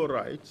of your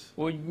rights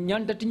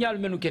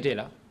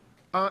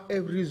are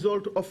a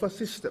result of a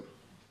system,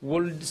 a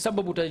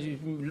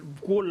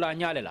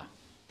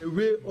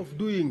way of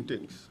doing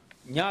things,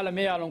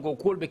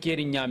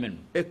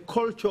 a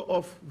culture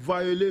of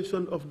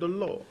violation of the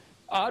law.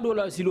 And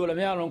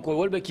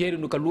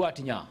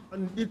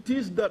it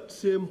is that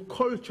same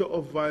culture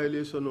of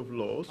violation of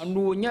laws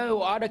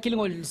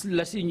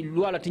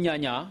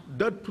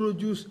that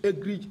produce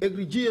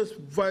egregious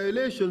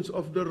violations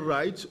of the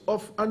rights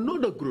of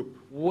another group.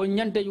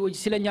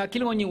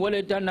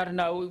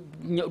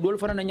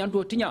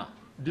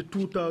 The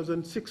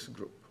 2006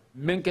 group.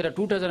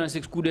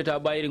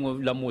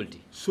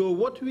 So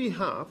what we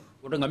have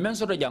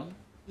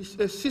is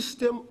a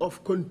system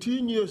of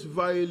continuous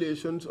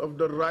violations of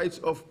the rights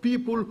of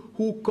people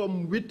who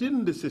come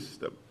within the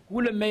system.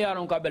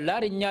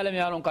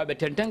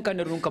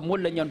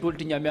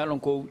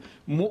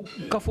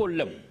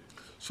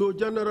 So,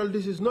 General,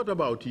 this is not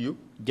about you.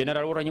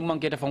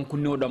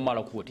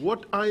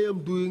 What I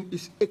am doing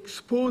is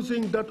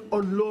exposing that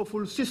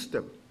unlawful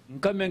system,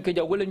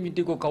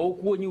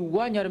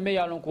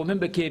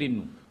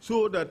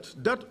 so that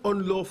that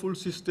unlawful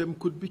system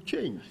could be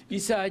changed,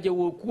 such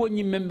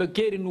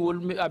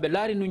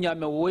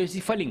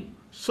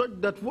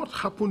that what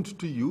happened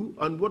to you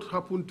and what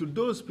happened to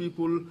those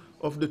people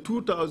of the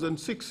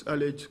 2006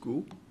 alleged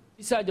coup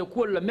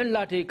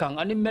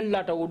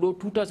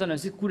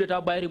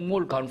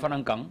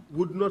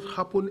would not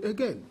happen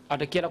again.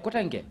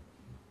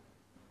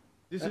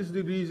 This is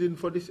the reason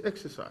for this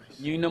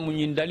exercise. We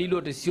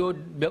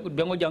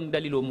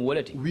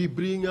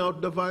bring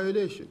out the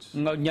violations.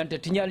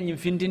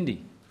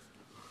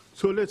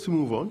 So let's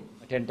move on.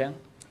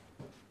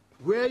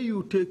 Were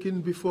you taken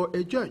before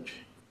a judge?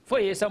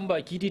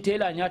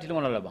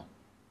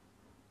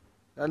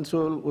 And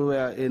so we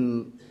were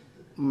in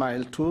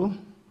mile 2.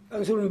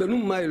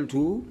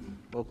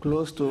 Or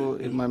close to,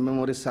 if my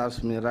memory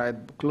serves me right,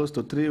 close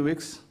to 3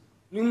 weeks.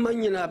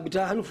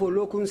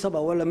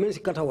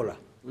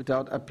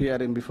 Without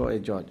appearing before a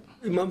judge.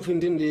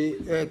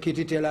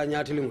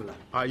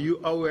 Are you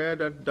aware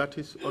that that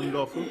is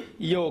unlawful?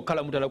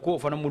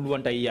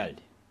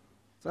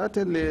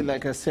 Certainly,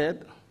 like I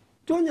said,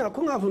 I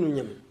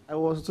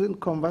wasn't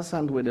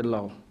conversant with the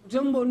law. I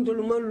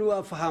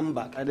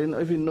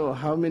didn't even know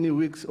how many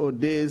weeks or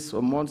days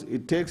or months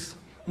it takes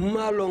for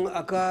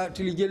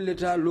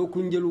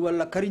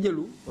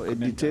a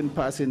detained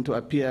person to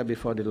appear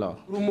before the law.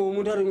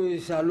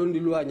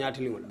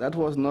 That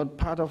was not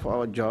part of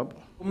our job.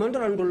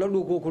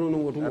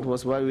 That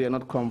was why we are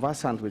not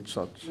conversant with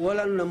such. Well,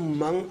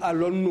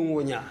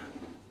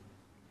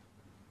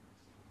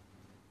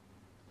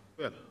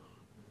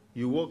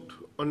 you worked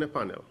on a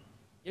panel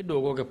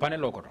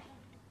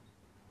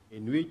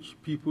in which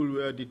people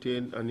were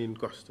detained and in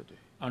custody.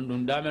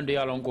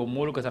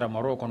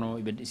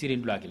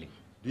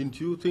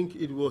 Didn't you think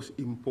it was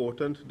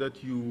important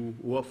that you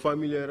were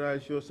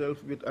familiarize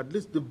yourself with at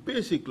least the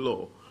basic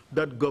law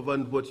that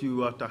governed what you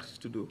were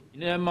tasked to do?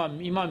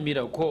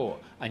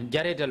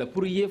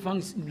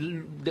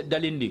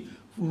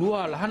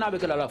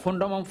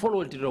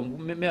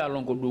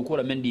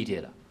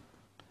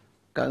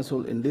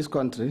 Council in this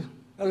country,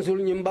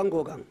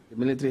 the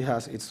military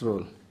has its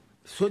role.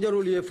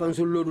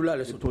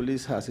 The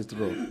police has its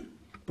role.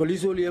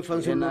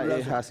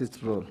 NIA has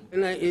its role.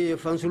 And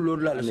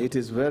it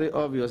is very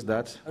obvious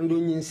that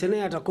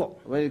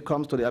when it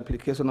comes to the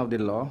application of the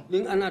law,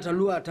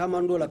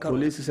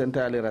 police is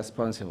entirely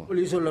responsible.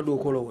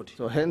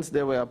 So hence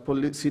there were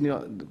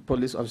senior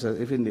police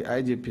officers, even the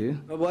IGP.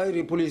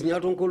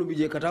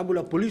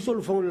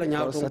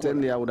 So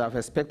certainly I would have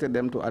expected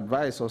them to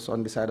advise us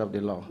on the side of the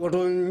law.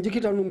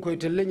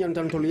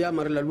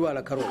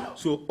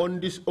 So on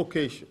this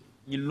occasion,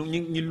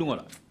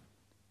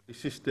 the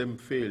system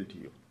failed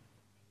you.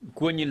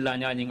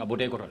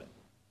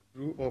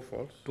 True or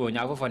false?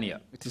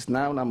 It is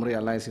now I'm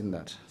realizing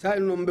that.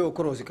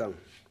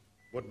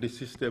 What the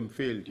system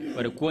failed you.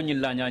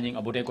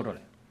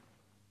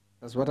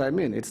 That's what I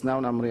mean. It's now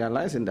I'm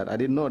realizing that. I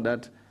didn't know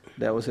that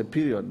there was a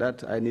period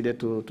that I needed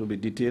to be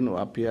detained or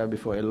appear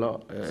before a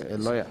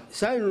lawyer.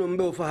 So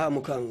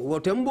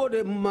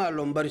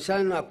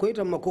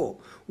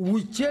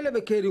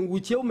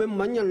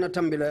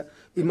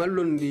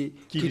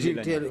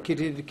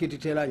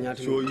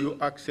you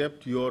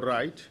accept your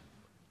right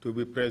to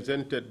be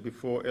presented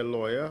before a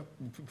lawyer,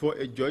 before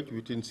a judge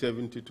within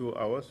 72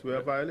 hours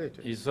were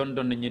violated.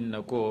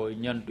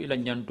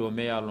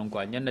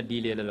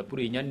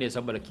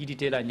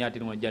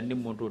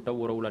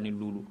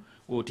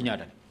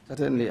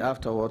 Certainly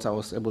afterwards I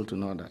was able to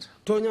know that.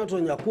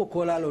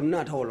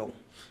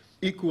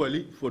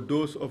 Equally, for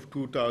those of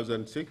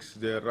 2006,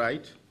 their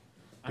right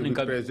to be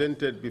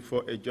presented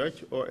before a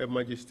judge or a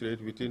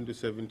magistrate within the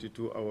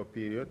 72-hour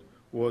period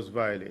was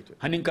violated.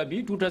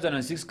 Haninkabi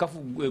 2006 kafu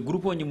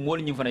grupo ni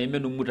moli ni fana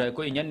yemenu muta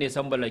ko nyanne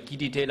sambala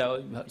kiti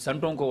tela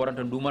santon ko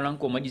waranta dumalan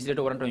ko magistrate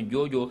waranta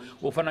jojo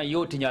o fana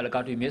yo tinyala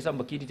katu me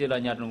samba kiti tela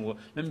nyata ngo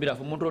membira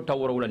fa montro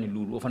tawara wala ni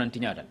lulu o fana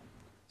tinyata.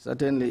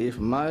 Certainly if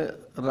my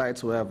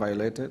rights were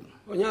violated,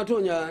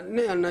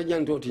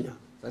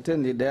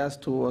 certainly theirs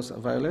too was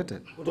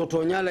violated. But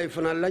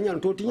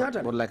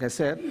like I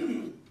said,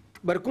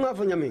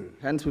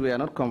 hence we were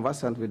not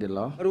conversant with the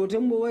law. There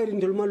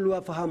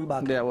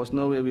was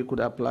no way we could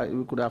have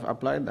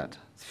applied that.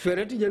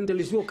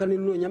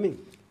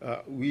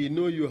 We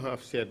know you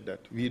have said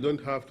that. We don't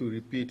have to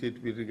repeat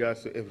it with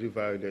regards to every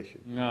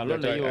violation.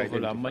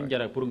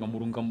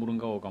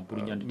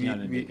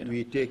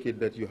 We take it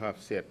that you have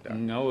said that.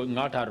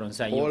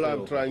 All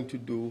I'm trying to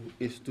do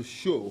is to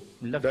show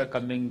that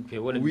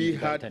we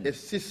had a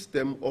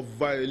system of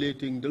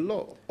violating the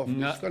law of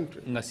this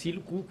country.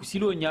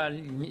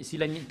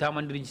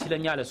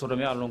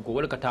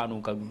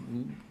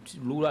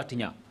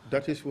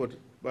 That is what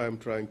I'm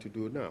trying to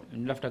do now.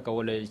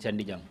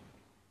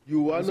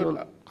 You are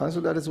not.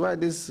 Council, that is why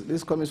this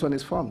commission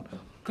is formed.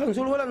 So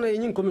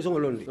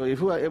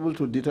if we are able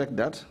to detect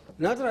that,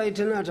 I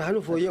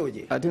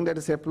think that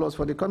is a plus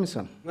for the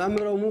commission.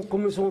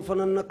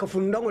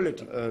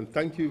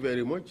 Thank you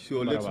very much.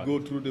 So let's go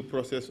through the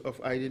process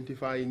of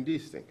identifying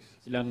these things.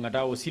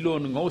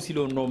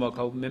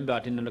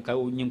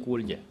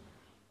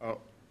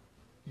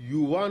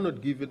 You were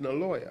not given a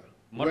lawyer.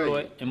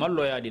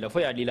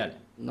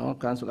 No,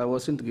 Council, I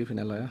wasn't given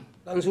a lawyer.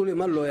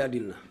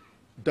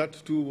 That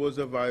too was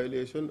a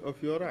violation of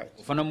your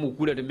rights. It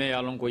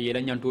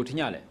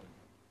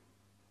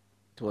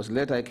was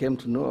later I came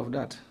to know of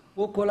that.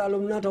 Well,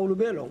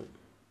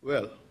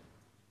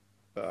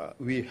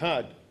 we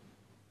had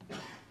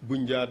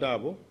Bunja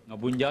Dabo,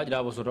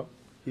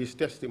 his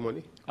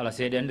testimony.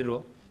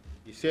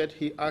 He said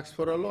he asked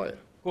for a lawyer.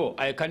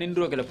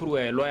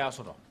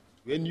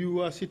 When you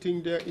were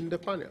sitting there in the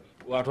panel,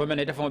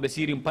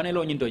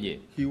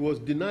 he was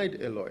denied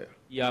a lawyer.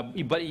 That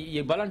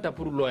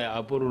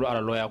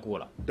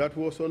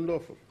was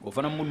unlawful.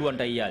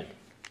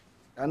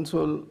 And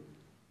so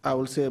I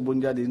will say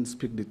Bunja didn't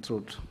speak the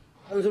truth.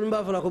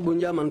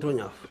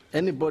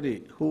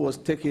 Anybody who was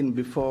taken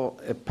before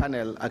a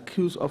panel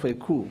accused of a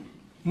coup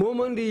do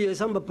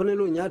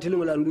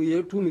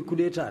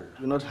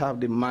not have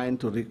the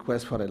mind to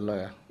request for a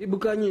lawyer. If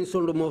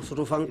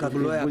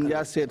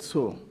Bunja said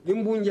so,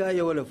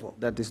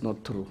 that is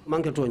not true.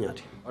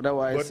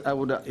 Otherwise, I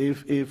would,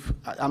 if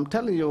I'm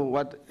telling you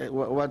what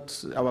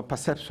our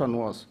perception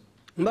was,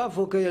 your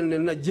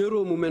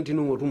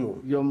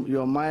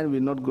mind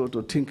will not go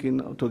to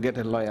thinking to get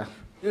a lawyer.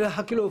 Well,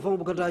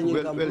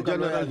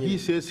 General, he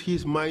says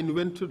his mind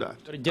went to that.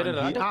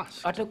 General, he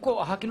asked. And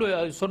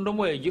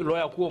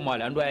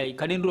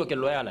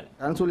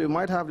so you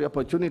might have the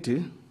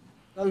opportunity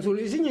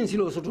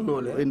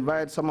to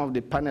invite some of the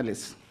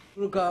panelists.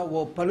 And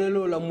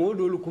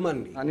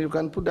you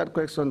can put that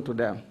question to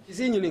them.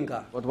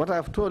 But what I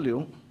have told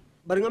you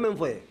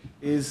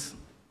is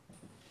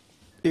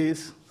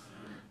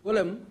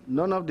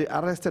none of the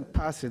arrested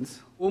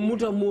persons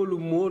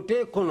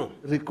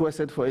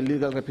requested for a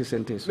legal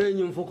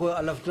representation.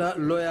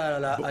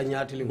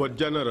 But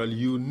General,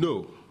 you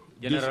know,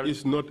 this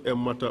is not a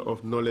matter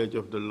of knowledge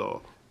of the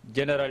law.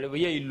 Everybody,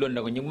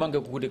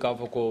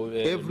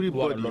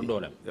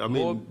 I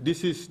mean,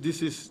 this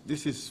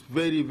is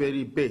very,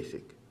 very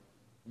basic.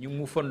 You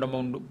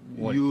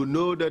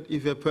know that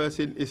if a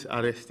person is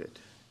arrested,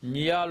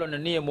 the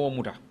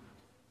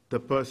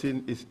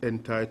person is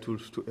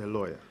entitled to a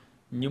lawyer.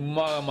 it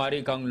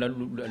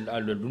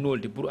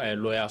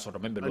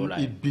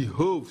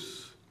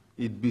behoves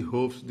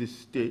the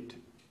state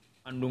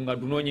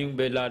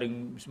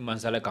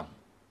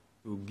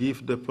to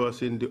give the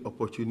person the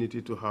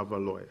opportunity to have a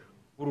lawyer.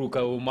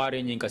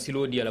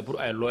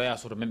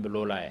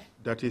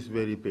 That is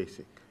very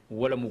basic.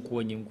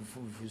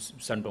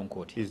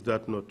 Is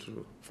that not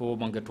true?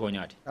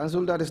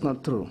 Council, that is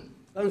not true.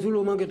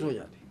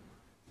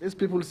 These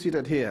people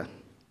seated here,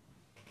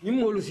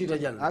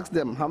 ask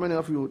them how many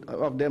of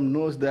them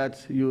knows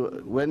that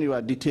when you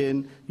are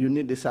detained, you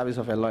need the service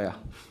of a lawyer.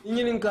 Well,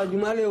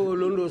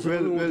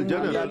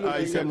 General,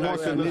 I can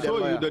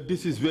show you that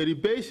this is very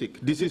basic.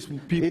 This is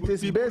it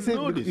is basic.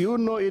 You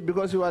know it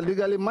because you are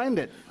legally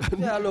minded.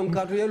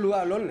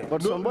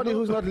 But somebody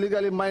who's not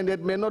legally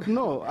minded may not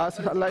know, as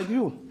like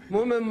you.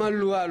 But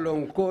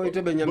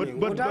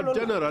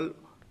General,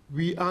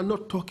 we are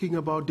not talking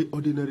about the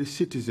ordinary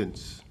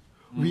citizens.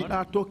 We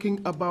are talking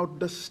about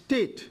the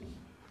state.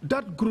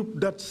 That group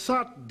that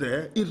sat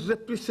there, it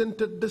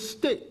represented the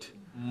state.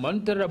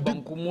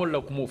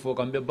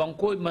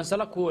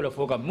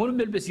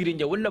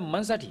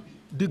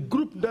 The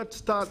group that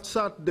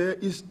sat there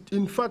is,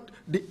 in fact,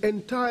 the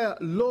entire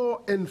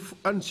law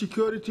and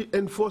security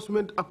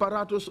enforcement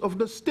apparatus of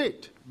the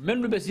state.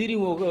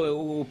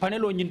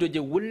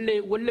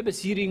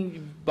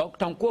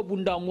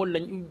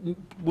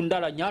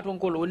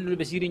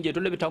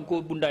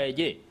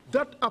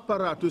 That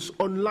apparatus,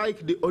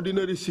 unlike the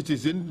ordinary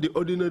citizen, the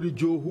ordinary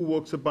Joe who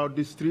walks about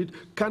the street,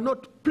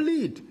 cannot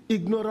plead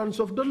ignorance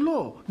of the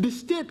law. The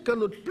state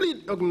cannot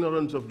plead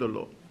ignorance of the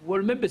law.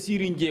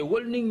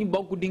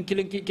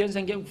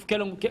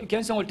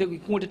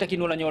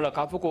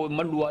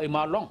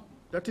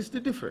 That is the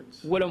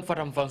difference.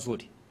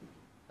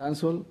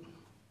 Council,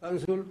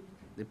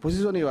 the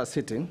position you are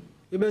sitting,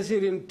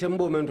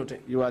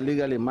 you are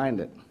legally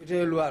minded.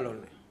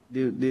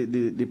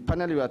 The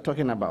panel you are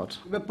talking about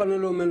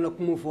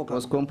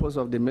was composed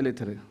of the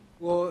military,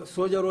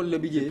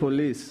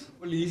 police,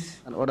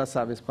 and other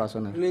service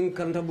personnel.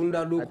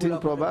 I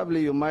think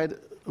probably you might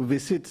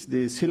visit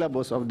the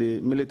syllabus of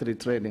the military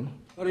training.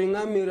 Then you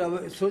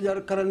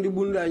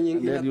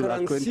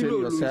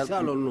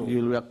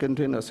will acquaint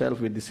yourself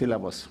with the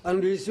syllabus.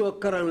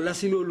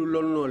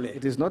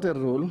 It is not a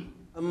rule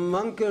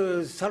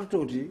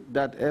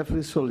that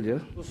every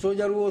soldier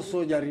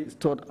is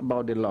taught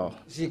about the law.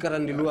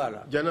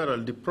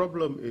 General, the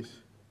problem is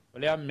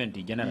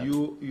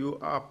you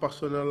are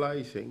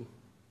personalizing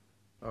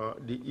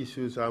the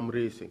issues I'm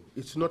raising.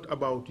 It's not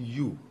about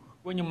you.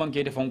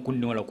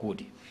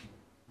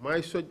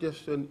 My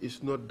suggestion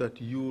is not that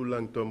you,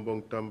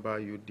 Tombong Tamba,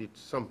 you did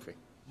something.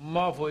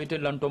 What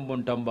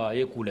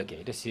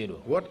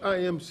I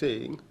am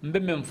saying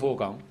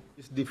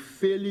is the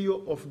failure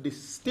of the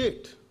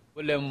state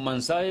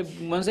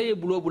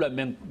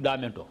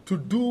to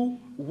do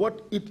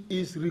what it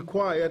is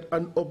required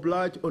and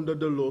obliged under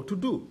the law to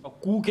do.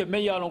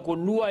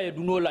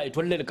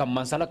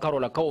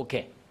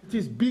 It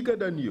is bigger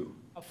than you.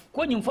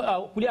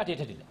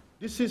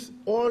 This is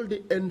all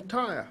the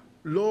entire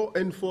law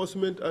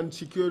enforcement and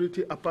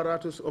security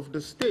apparatus of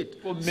the state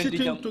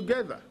sitting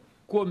together.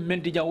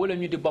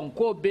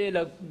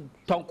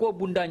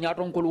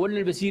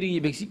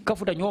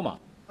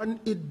 And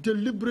it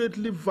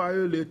deliberately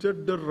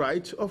violated the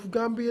rights of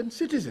Gambian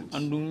citizens.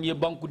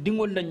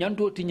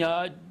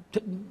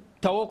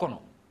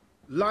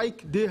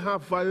 Like they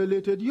have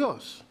violated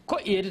yours.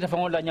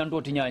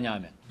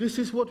 This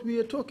is what we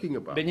are talking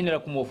about.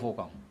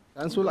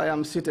 Council, I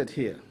am seated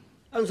here.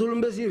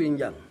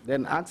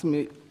 Then ask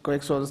me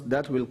questions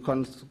that will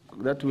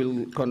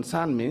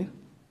concern me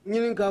as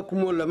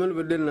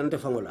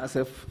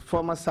a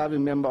former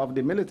serving member of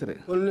the military.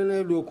 But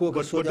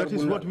that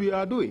is what we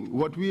are doing.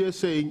 What we are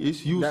saying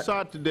is you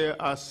sat there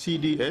as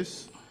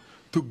CDS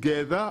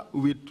together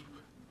with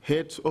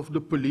heads of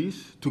the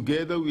police,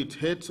 together with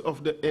heads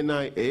of the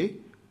NIA,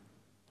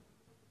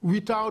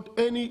 without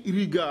any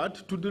regard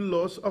to the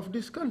laws of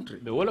this country.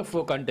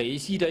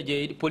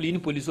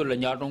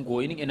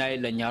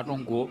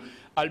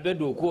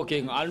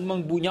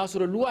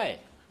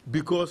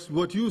 Because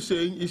what you're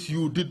saying is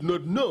you did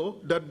not know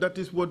that that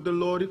is what the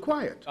law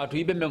required. But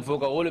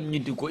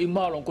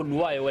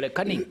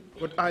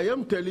I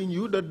am telling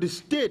you that the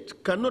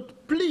state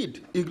cannot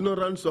plead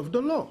ignorance of the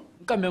law.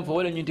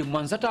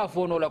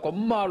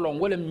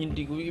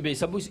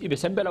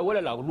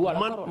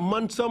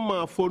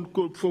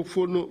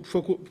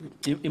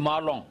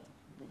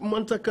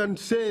 Mansa can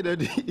say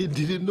that he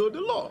didn't know the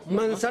law.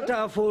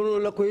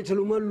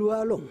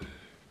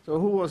 So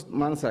who was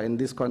Mansa in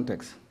this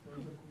context?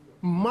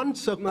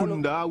 Mansa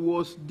Kunda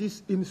was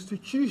this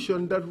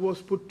institution that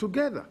was put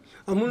together.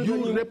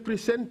 You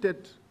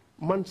represented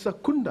Mansa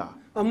Kunda.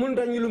 The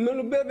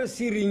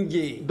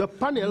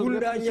panel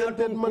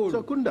represented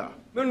Mansa Kunda.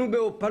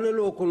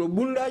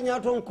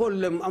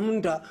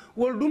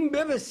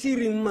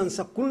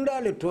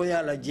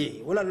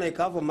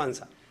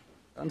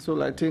 And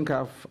so I think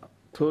I've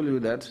told you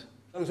that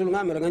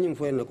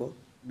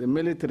The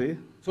military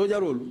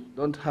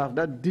don't have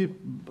that deep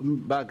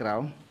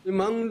background as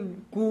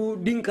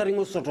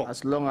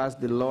long as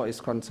the law is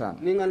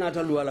concerned.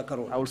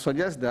 I would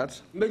suggest that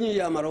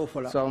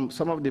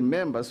some of the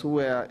members who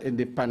were in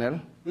the panel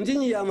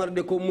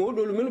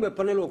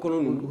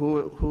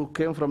who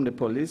came from the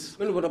police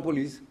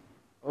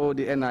or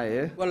the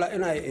NIA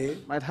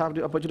might have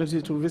the opportunity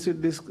to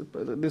visit this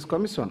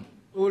commission.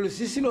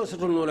 Issues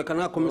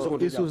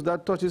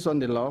that touches on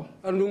the law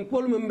and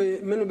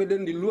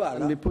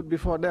be put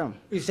before them.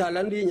 I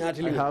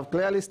have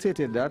clearly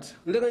stated that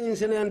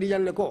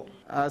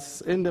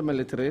as in the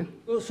military,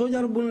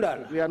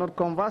 we are not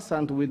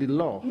conversant with the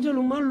law.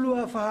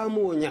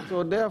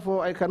 So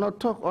therefore, I cannot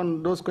talk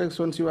on those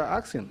questions you are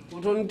asking.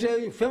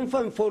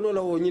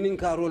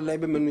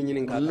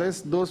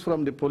 Unless those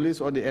from the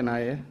police or the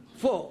NIA,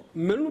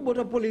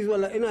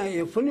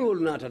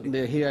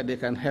 they're here, they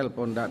can help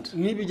on that.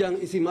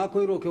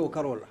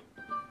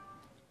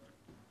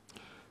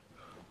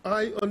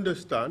 I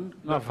understand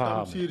that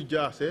Tamsir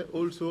Jase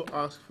also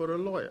asked for a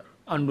lawyer.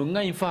 And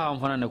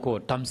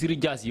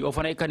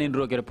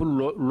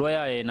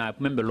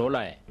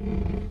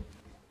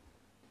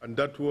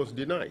that was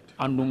denied.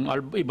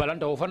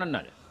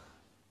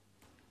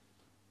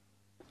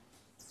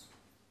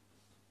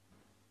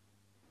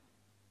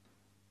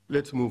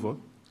 Let's move on.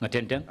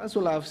 That's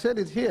all I've said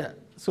it here.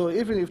 So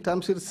even if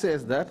Tamsir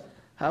says that,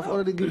 I've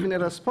already given a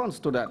response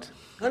to that.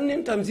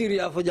 And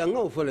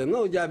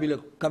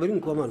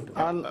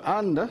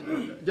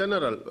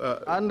General,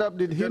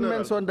 did he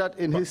mention that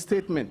in his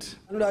statement?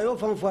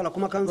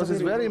 Because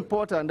it's very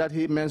important that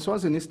he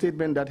mentions in his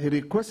statement that he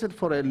requested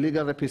for a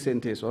legal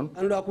representation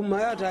and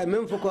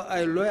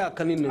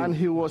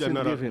he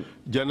wasn't given.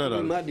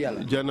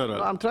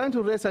 General. I'm trying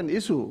to raise an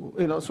issue,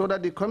 so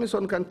that the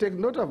commission can take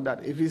note of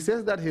that. If he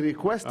says that he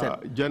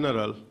requested.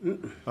 General,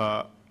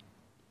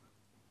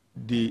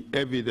 the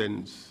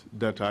evidence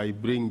that I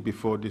bring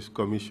before this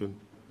commission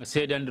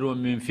should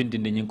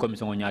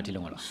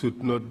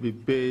not be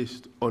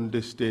based on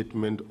the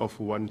statement of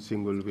one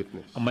single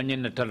witness. Okay,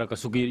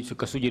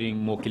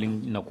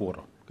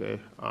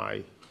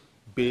 I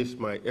base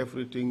my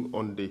everything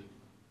on the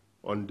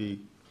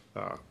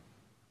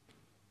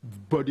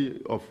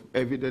body of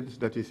evidence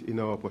that is in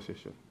our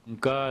possession.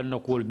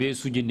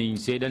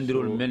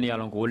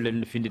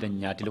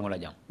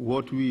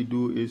 What we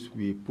do is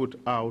we put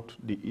out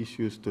the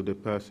issues to the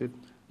person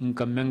and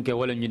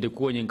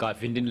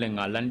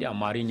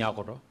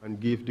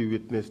give the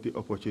witness the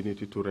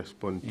opportunity to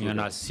respond to them.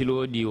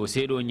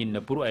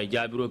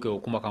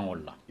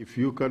 If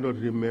you cannot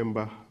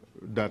remember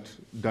that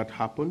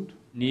happened,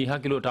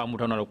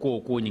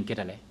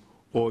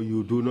 or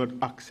you do not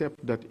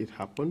accept that it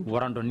happened,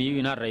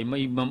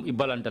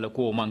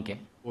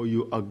 or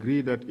you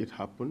agree that it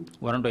happened,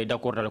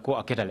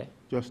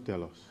 just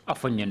tell us. All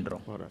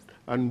right.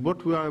 And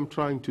what I am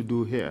trying to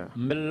do here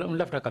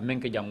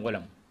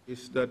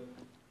is that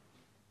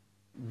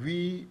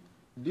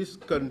this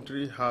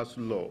country has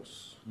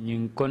laws.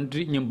 And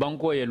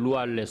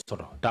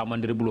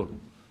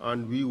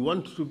we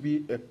want to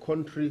be a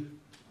country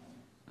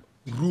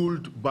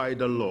ruled by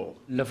the law,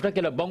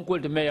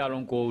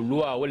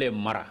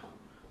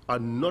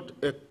 and not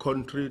a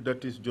country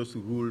that is just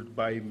ruled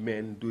by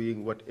men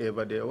doing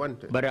whatever they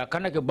wanted.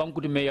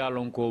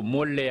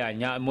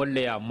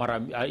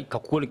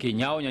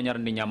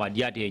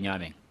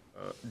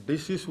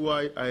 This is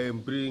why I am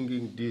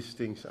bringing these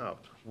things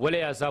out.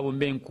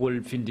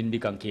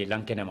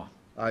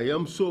 I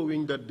am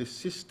showing that the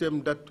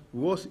system that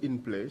was in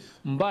place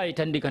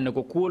violated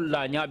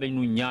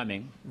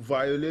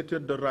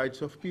the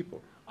rights of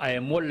people,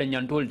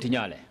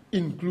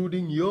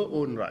 including your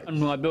own rights.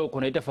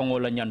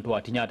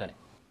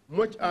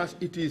 Much as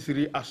it is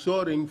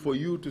reassuring for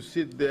you to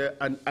sit there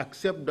and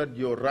accept that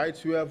your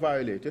rights were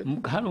violated,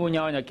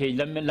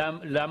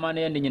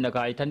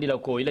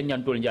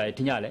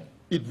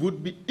 it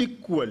would be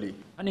equally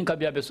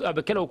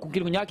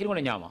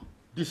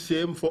the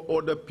same for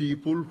other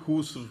people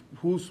whose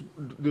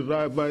the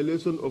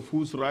violation of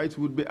whose rights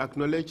would be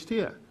acknowledged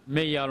here.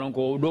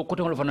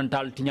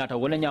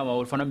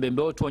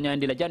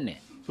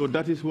 So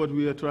that is what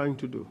we are trying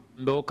to do.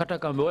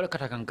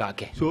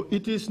 So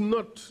it is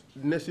not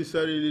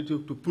necessarily to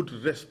put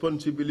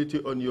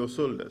responsibility on your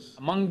shoulders.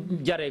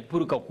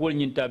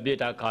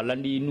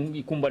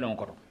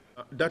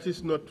 That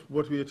is not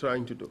what we are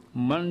trying to do.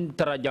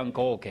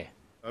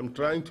 I'm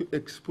trying to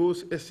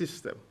expose a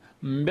system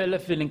of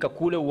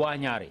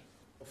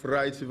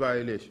rights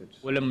violations,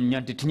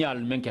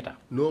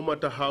 no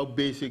matter how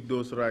basic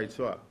those rights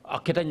are.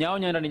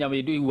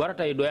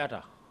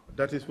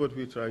 That is what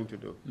we're trying to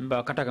do.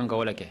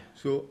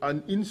 So,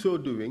 and in so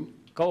doing,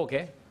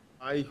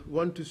 I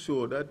want to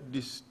show that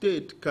the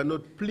state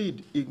cannot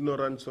plead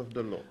ignorance of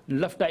the law.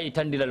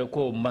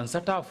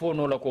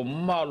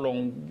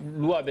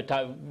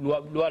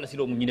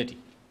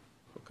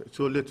 Okay,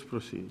 so let's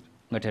proceed.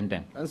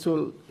 And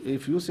so,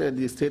 if you say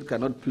the state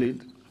cannot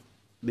plead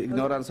the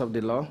ignorance of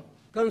the law,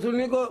 Like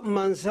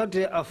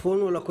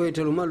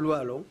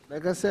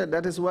I said,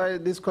 that is why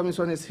this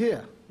commission is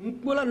here.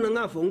 Those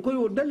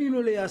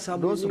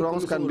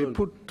wrongs can be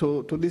put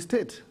to the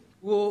state.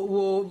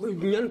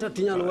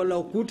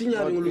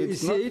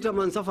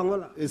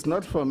 It's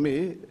not for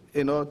me,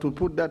 to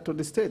put that to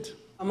the state.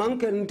 In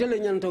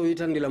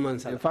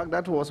fact,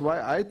 that was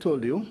why I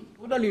told you.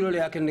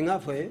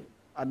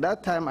 At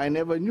that time, I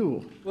never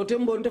knew.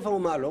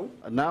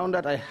 Now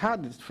that I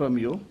heard it from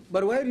you,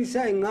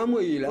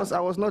 because I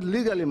was not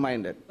legally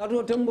minded.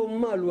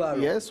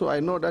 Yes, so I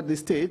know that the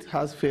state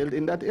has failed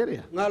in that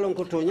area.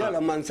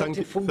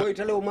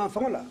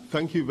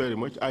 Thank you very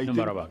much.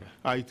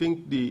 I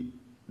think the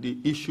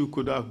issue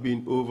could have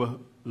been over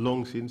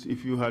long since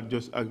if you had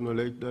just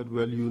acknowledged that,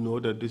 well, you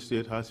know that the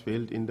state has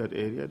failed in that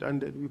area,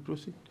 and then we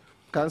proceed.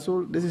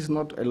 Council, this is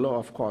not a law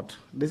of court.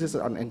 This is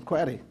an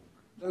inquiry.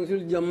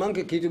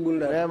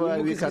 Whereby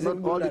we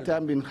cannot all the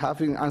time be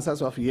having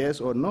answers of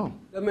yes or no.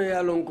 Where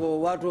I'm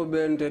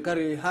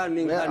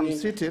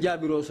sitting, they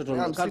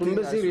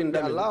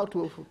are allowed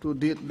to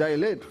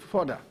dilate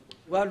further.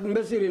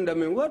 Instead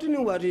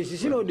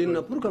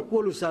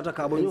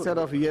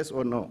of yes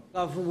or no.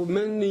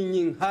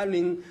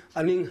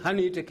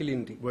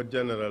 But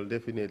General,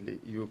 definitely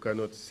you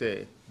cannot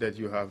say that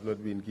you have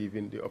not been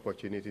given the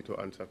opportunity to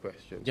answer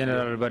questions.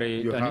 General,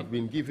 you have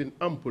been given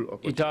ample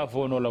opportunity.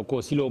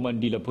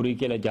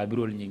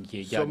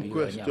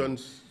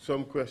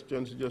 Some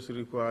questions just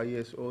require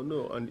yes or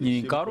no. And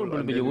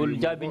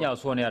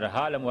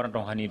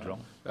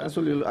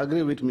so you'll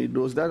agree with me,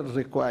 those that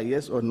require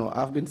yes or no,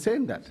 I've been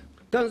saying that.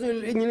 Sitting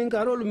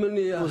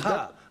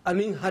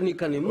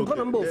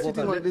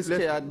on this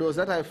chair, those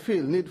that I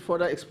feel need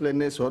further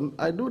explanation,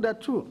 I do that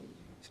too.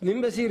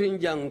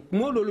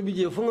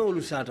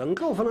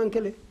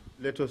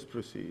 Let us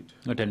proceed.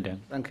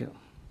 Thank you.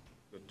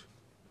 Good.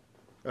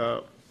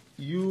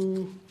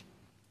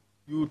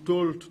 You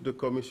told the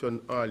commission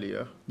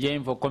earlier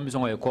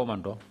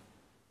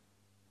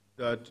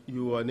that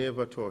you were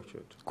never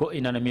tortured.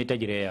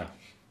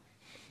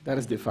 That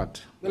is the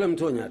fact.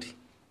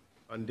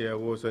 And there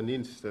was an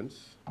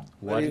instance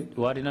where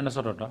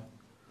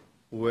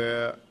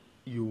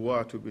you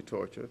were to be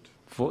tortured.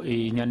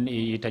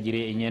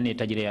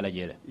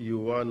 You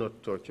were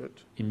not tortured,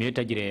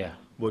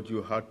 but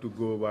you had to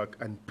go back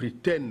and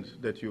pretend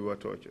that you were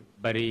tortured.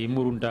 That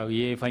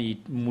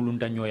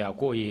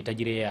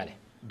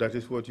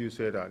is what you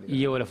said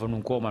earlier.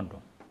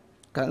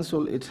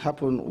 Council, it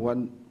happened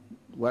one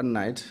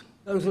night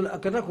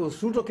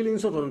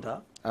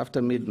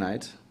after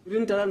midnight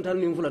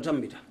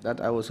that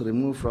I was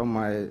removed from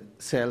my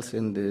cells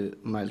in the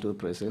Mile 2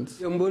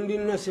 prisons,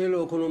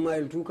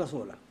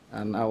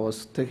 and I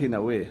was taken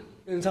away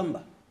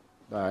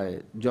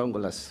by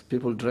junglers,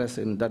 people dressed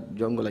in that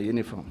jungler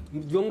uniform.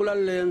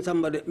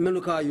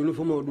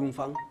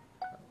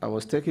 I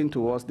was taken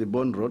towards the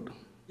Bond Road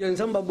in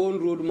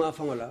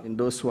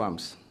those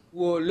swamps. I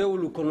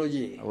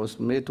was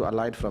made to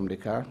alight from the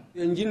car.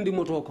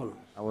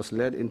 I was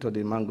led into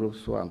the mangrove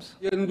swamps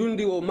and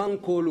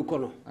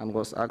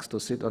was asked to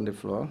sit on the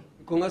floor.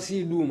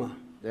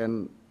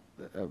 Then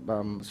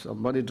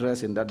somebody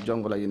dressed in that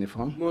jungler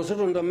uniform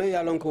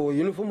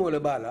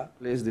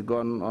placed the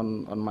gun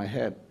on my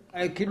head.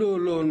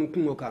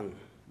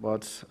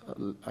 But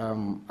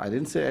I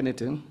didn't say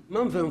anything.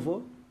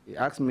 He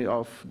asked me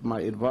of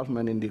my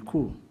involvement in the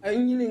coup. I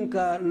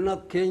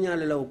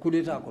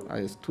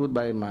stood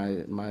by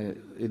my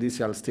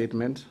initial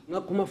statement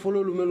that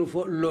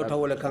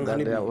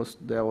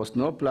there was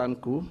no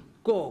planned coup,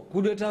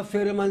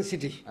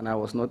 and I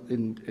was not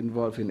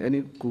involved in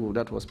any coup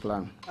that was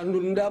planned. Of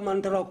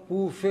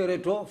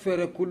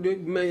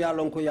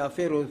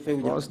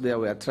course, there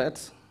were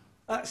threats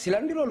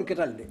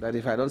that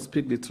if I don't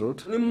speak the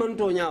truth,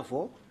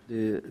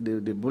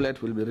 the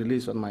bullet will be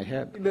released on my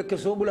head.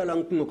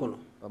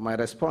 But my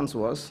response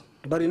was,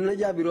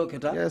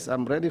 yes,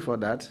 I'm ready for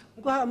that.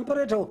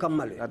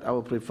 That I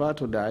would prefer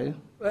to die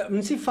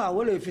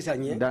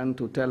than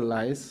to tell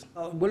lies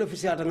of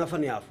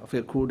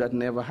a coup that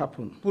never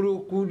happened.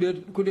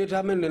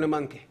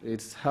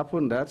 It's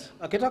happened that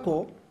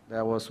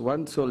there was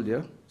one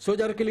soldier who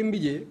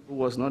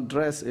was not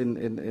dressed in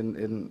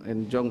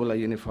jungler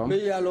uniform,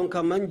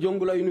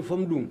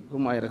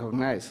 whom I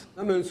recognized.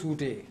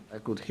 I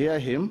could hear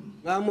him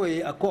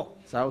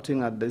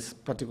shouting at this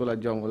particular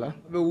jungler,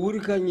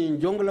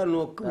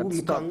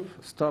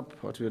 stop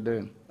what you're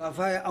doing.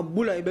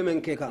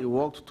 He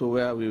walked to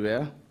where we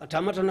were, and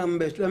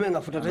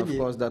of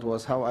course that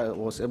was how I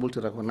was able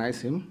to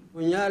recognize him.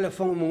 He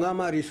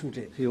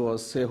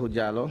was Sehu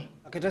Jallo.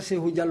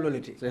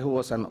 Sehu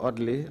was an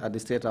orderly at the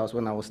State House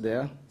when I was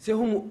there. So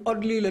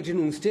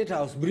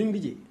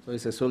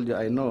he's a soldier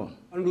I know.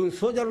 He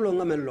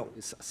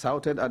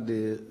shouted at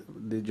the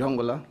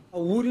jungler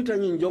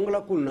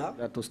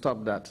that to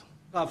stop that.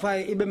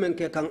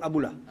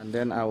 And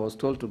then I was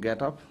told to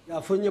get up.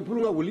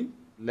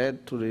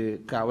 led to the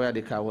car where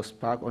the car was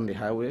parked on the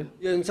highway.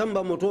 There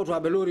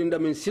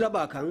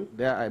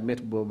I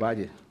met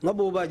Bobaji.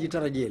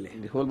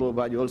 The whole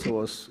Bobaji also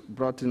was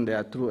brought in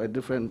there through a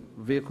different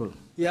vehicle.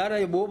 And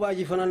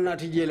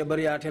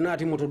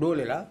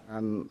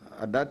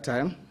at that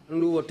time, I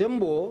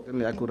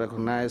could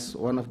recognize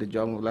one of the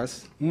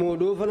junglers,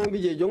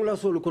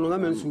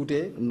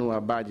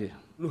 Nuhabaji.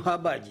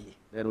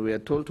 Then we were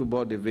told to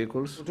board the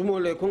vehicles.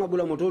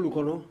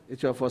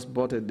 Each of us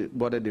boarded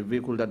the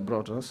vehicle that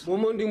brought us.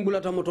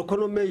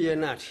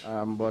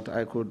 But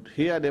I could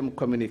hear them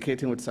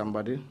communicating with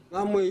somebody.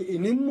 And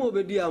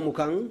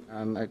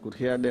I could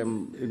hear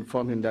them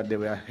informing that they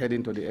were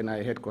heading to the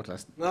NIA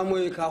headquarters. So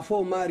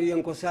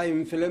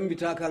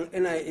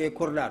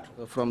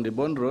from the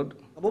Bond Road,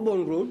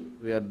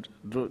 we had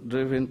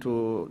driven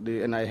to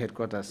the NIA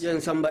headquarters. On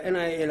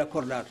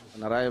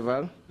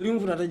arrival,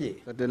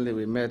 suddenly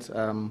we met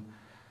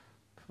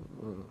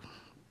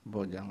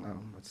Bojang,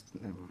 what's his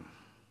name?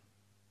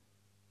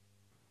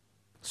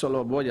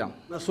 Solo Bojang.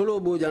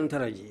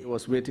 He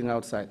was waiting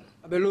outside.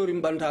 Of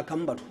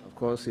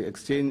course, he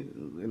exchanged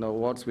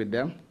words with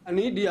them,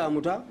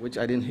 which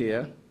I didn't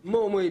hear.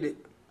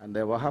 And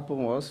then what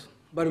happened was,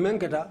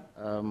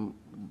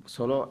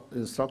 Solo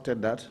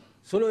instructed that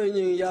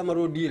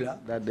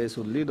they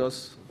should lead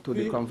us to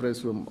the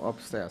conference room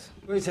upstairs.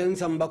 And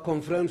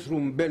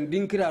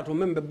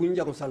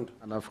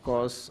of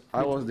course,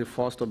 I was the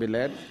first to be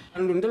led.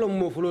 And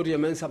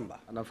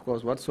of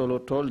course, what Solo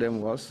told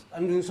them was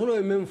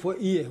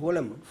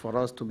for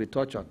us to be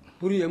tortured.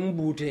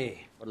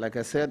 But like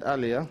I said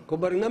earlier,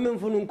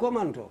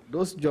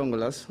 those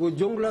junglers,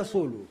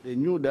 they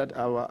knew that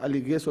our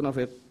allegation of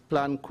a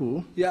planned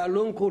coup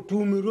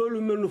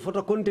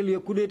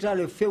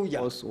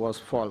was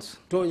false.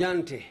 So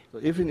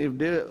even if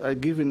they are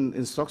given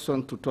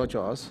instruction to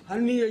torture us,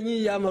 they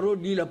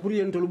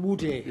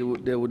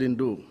wouldn't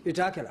do.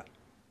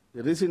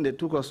 The reason they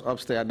took us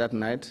upstairs that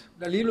night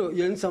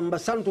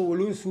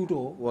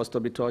was to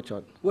be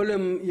tortured.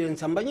 When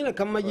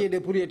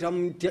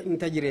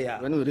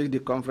we reached the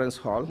conference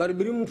hall, I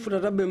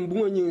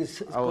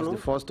was the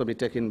first to be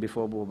taken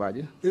before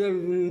Bobaji.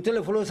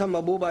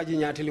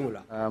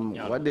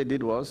 What they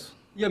did was,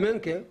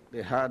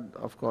 they had,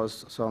 of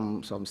course,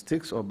 some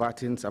sticks or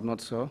batons, I'm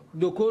not sure.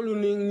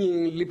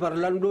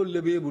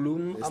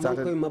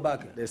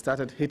 They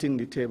started hitting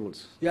the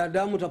tables. They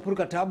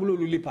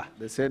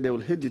said they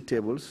will hit the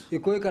tables so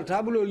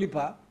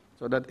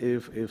that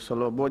if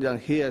Solo Bojang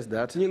hears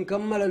that, he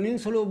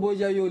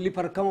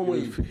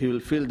will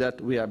feel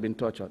that we have been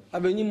tortured.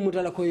 That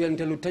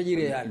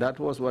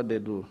was what they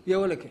do.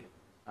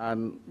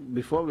 And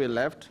before we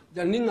left,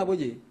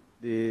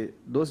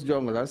 those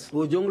junglers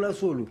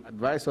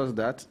advised us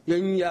that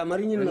when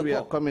we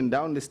are coming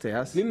down the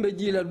stairs,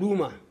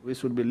 we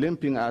should be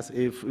limping as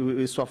if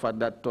we suffered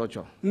that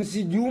torture. And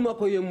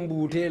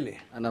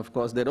of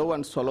course, they don't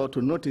want Solo to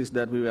notice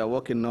that we were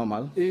walking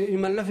normal, meaning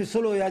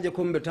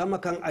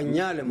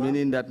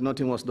that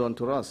nothing was done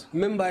to us.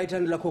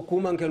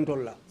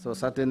 So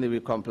certainly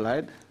we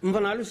complied.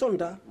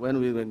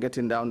 When we were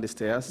getting down the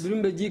stairs,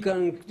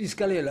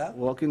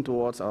 walking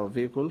towards our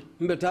vehicle,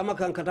 we were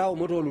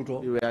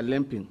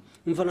limping.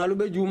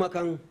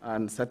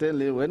 And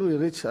certainly when we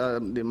reached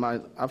the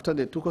mile, after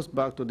they took us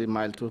back to the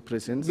Mile 2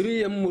 prisons,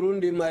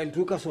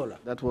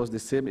 that was the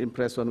same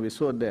impression we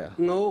saw there,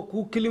 as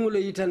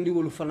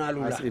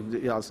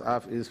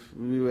if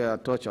we were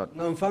tortured.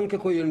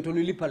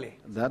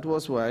 That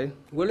was why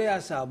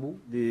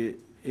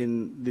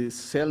in the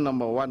cell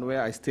number 1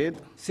 where I stayed,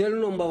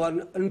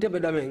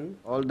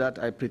 all that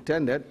I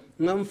pretended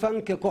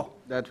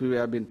that we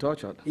were being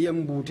tortured.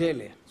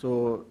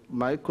 So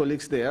my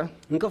colleagues there,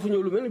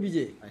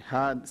 I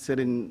had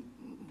certain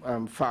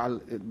file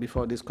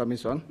before this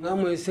commission that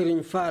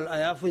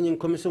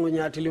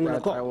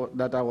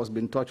I was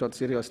being tortured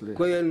seriously.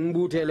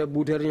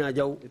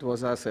 It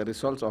was as a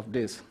result of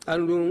this. I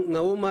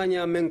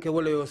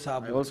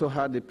also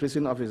had the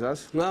prison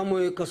officers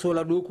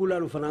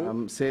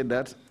say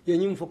that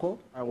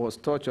I was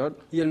tortured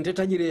to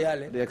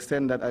the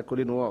extent that I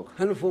couldn't walk.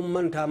 I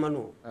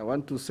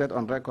want to set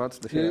on record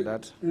here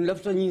that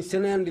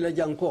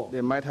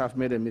they might have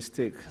made a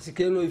mistake.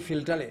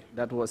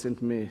 That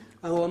wasn't me.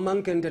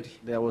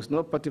 There was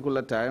no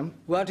particular time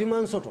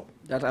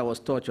that I was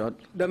tortured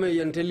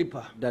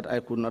that I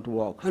could not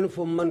walk.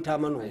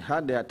 I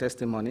had their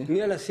testimony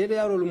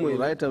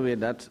right away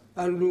that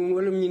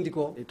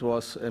it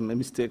was a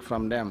mistake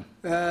from them.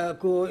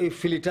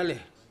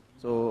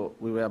 So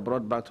we were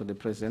brought back to the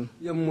prison.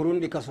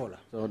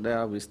 So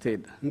there we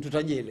stayed.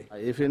 I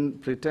even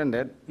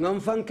pretended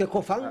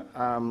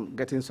I'm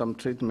getting some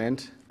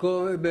treatment,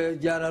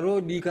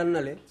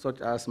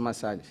 such as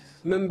massage.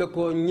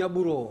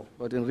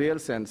 But in real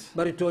sense,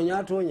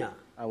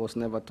 I was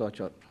never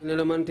tortured.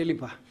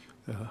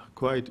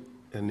 Quite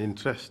an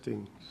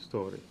interesting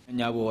story.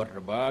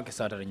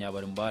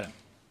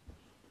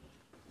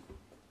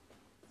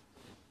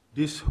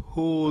 This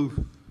whole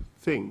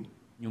thing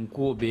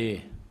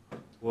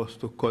was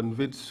to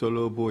convince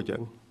Solo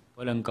Bojang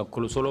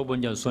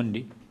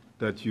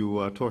that you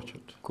were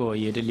tortured.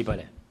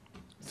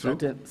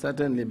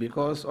 Certainly,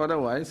 because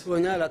otherwise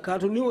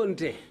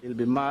he'll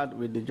be mad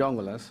with the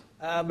junglers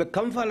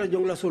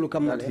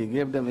that he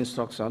gave them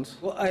instructions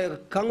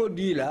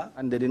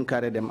and they didn't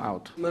carry them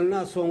out. It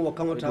was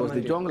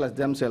the junglers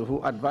themselves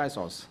who advised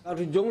us to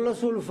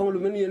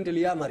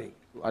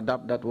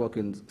adopt that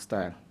working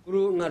style.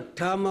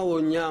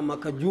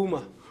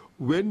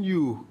 When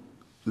you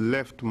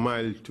left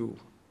Mile 2,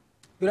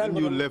 when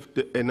you left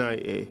the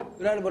NIA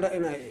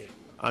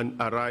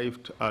and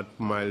arrived at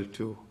Mile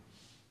 2,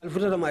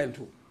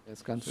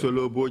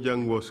 Solo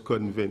Bojang was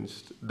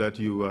convinced that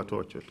you were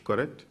tortured,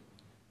 correct?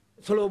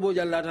 Solo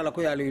Bojang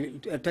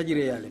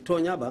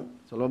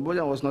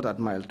was not at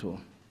Mile 2.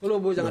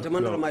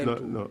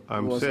 No,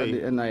 I'm saying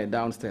at the NIA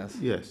downstairs.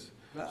 Yes.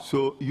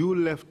 So you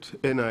left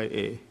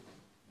NIA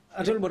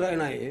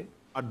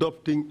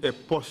adopting a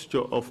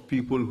posture of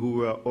people who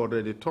were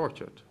already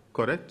tortured,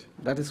 correct?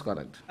 That is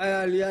correct.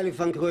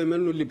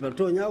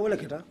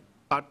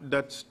 At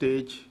that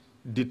stage,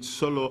 did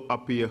Solo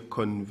appear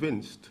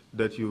convinced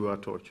that you were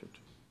tortured?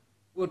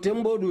 That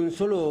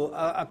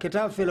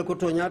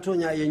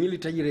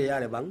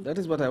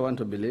is what I want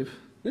to believe.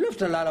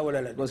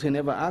 Because he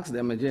never asked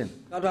them again.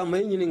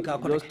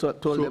 Just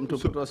told them to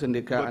put us in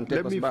the car and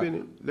take us back.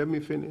 Let me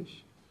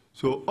finish.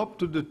 So up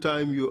to the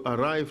time you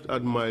arrived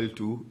at Mile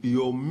 2,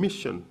 your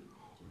mission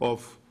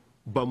of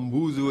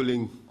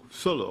bamboozling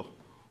Solo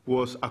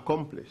was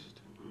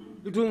accomplished.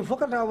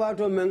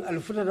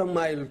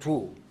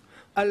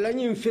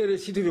 Alanyim fere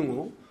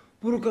sitiringo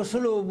pour que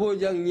Solo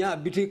Bojang nya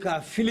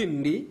bitika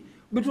filindi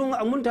bitung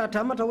amunta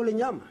tamata wole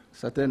nyama.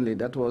 Certainly,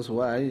 that was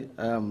why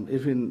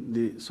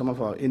even some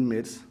of our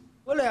inmates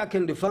wole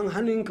akende fang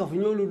hanin ka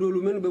nyolu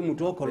dolu men be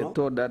mutoko they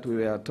thought that we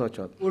were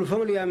tortured.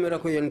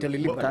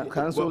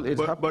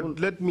 But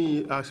let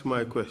me ask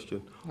my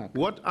question. Okay.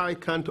 What I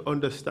can't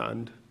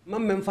understand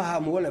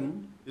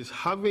is,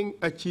 having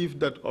achieved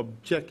that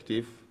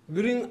objective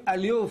bring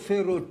Alio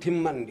Fero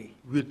Timmandi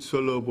with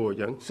Solo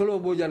Bojang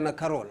na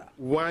Karola,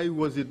 why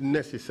was it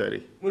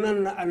necessary to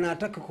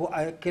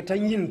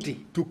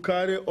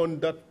carry on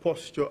that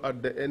posture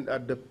at the end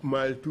at the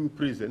Mile 2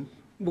 prison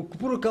to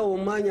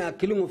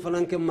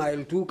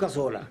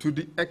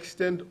the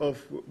extent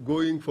of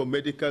going for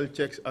medical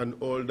checks and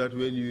all that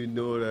when you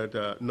know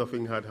that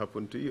nothing had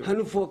happened to you?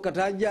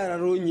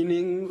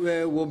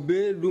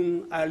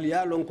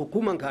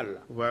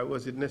 Why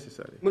was it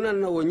necessary?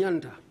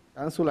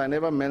 Council, I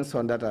never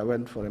mentioned that I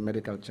went for a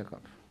medical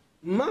checkup.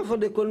 I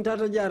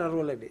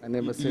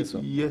never said so.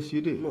 Yes, you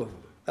did.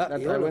 That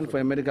I went for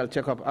a medical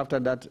checkup after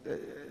that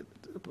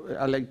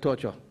alleged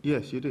torture.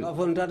 Yes, you did.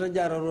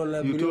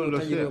 You told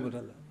us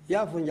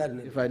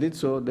If I did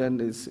so, then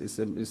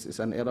it's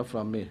an error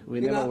from me. We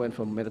never went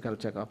for medical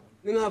checkup.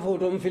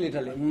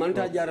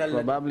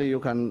 Probably you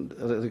can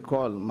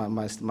recall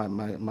my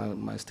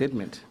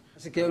statement.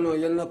 I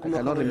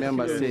cannot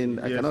remember saying.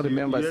 I cannot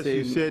remember saying.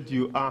 You said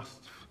you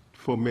asked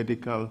for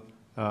medical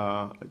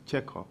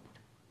checkup.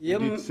 You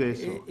did say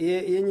so.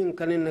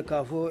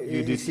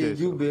 You did say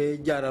so.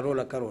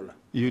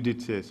 You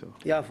did say so.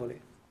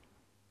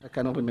 I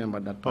cannot remember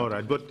that part. All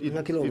right, but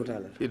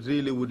it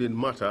really wouldn't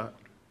matter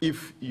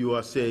if you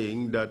are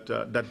saying that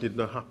that did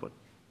not happen.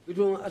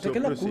 So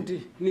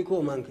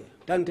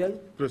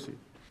proceed.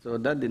 So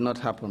that did not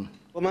happen.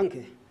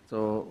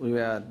 So we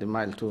were at the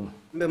Mile 2.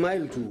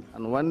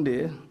 And one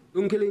day,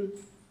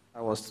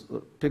 I was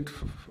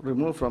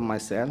removed from my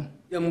cell.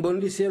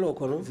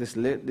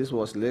 This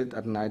was late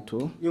at night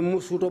too.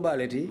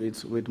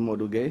 With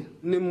Modugay.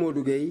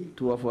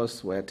 Two of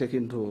us were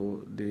taken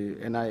to the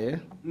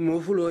NIA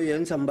with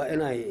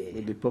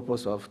the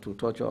purpose of to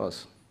torture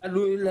us. But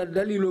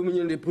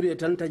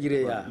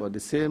the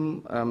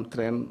same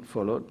trend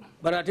followed.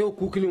 The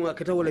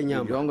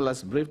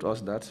junglers briefed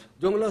us that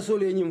they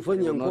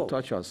will not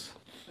touch us.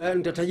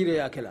 And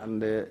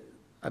they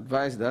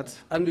advised that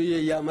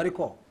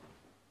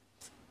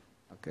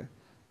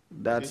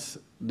that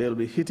they'll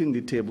be hitting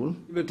the table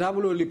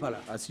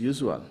as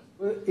usual.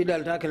 So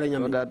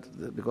that,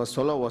 because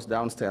Solo was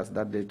downstairs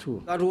that day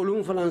too. So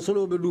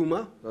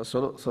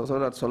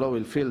that Solo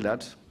will feel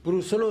that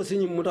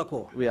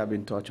we have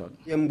been tortured.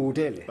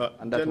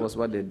 And that was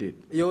what they did.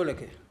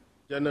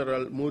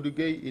 General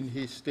Modugay, in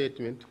his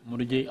statement,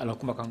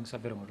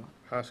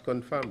 has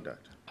confirmed that.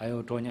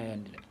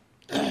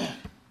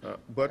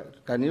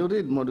 But can you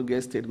read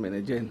Modugay's statement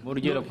again?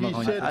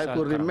 I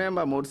could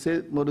remember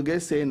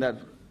Modugay saying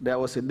that there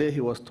was a day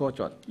he was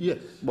tortured. Yes.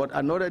 But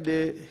another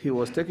day he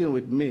was taken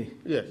with me.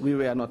 Yes. We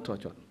were not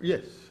tortured.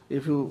 Yes.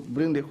 If you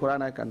bring the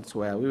Quran, I can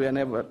swear we were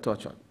never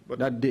tortured. But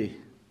that day.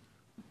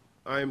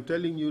 I am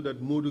telling you that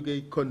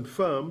Modugay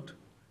confirmed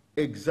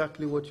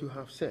exactly what you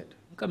have said.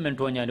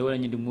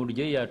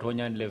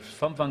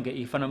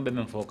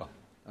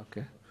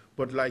 Okay.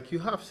 But like you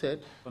have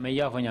said,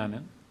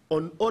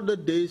 on other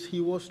days he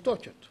was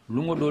tortured.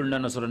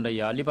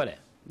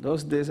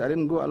 Those days I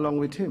didn't go along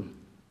with him.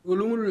 So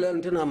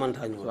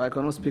I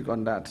cannot speak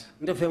on that.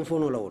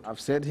 I've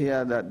said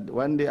here that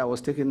one day I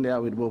was taken there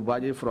with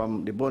Bobaji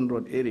from the Bond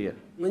Road area.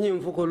 The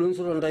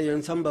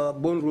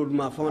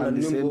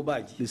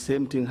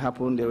same thing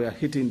happened. They were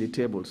hitting the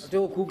tables.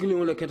 Those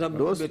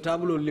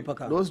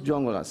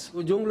junglers,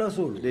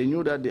 they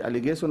knew that the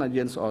allegation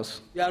against us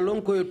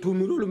was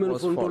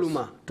false.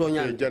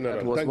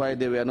 That was why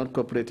they were not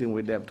cooperating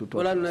with them to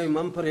talk.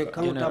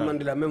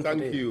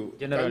 Thank you.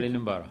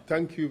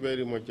 Thank you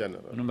very much,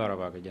 General.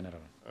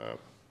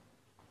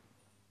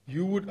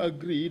 You would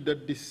agree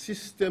that the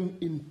system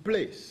in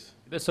place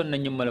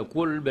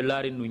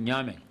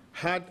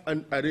had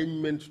an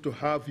arrangement to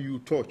have you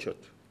tortured.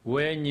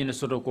 True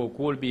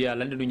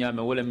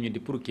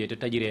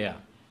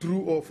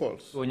or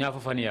false? And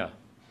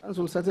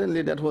so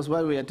certainly that was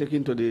why we are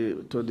taken to the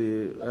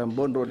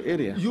Bond Road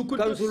area. You could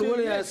just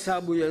say yes,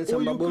 or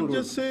you could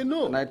just say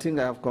no. And I think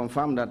I have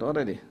confirmed that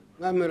already.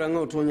 And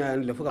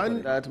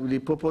that the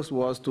purpose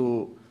was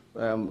to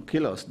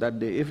kill us that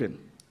day even.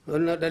 But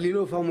it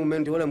was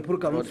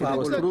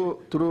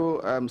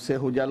through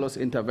Sehu Jallo's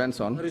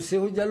intervention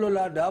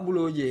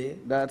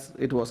that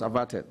it was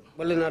averted.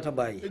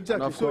 Exactly.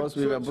 And of course,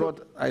 we were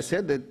brought, I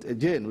said that,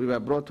 Jane, we were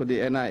brought to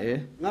the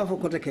NIA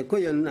with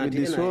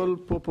the sole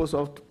purpose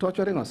of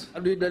torturing us. I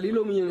think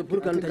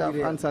I've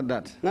answered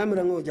that.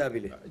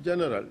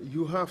 General,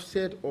 you have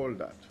said all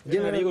that.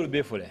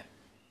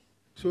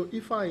 So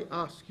if I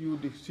ask you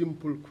the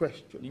simple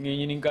question,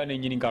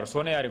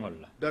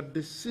 that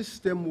the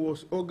system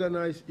was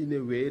organized in a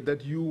way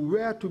that you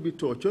were to be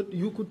tortured,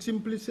 you could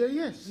simply say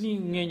yes. We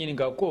did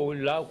not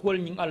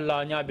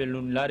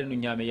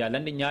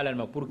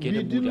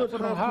have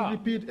to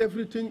repeat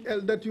everything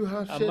else that you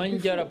have said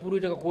before.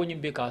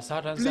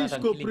 Please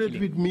cooperate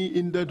with me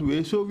in that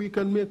way so we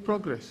can make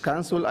progress.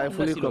 Council, I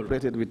fully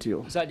cooperated with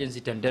you.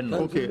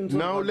 Okay,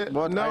 now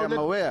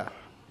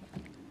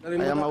I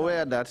am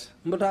aware that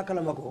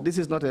this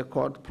is not a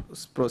court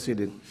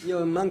proceeding.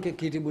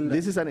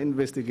 This is an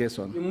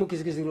investigation.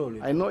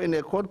 I know in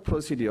a court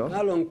procedure,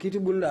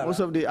 most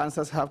of the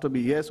answers have to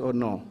be yes or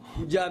no.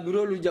 But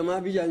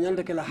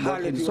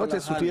in such a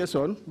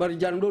situation,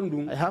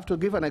 I have to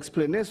give an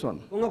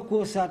explanation so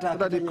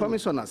that the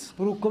commissioners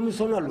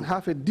can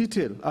have a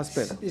detailed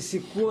aspect.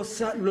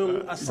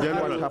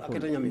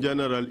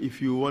 General,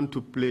 if you want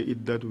to play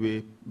it that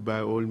way,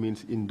 by all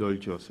means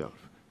indulge yourself.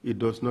 It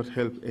does not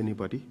help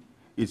anybody.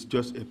 It's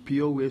just a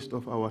pure waste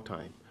of our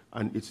time,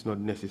 and it's not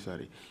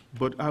necessary.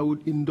 But I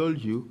would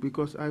indulge you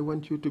because I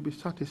want you to be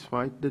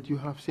satisfied that you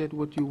have said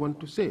what you want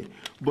to say.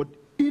 But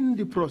in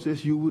the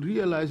process, you will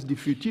realize the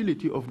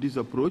futility of this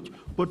approach,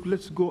 but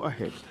let's go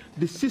ahead.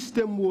 The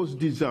system was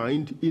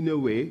designed in a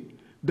way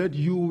that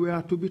you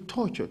were to be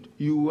tortured.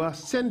 You were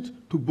sent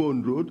to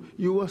Bond Road,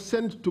 you were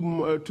sent to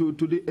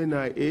the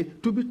NIA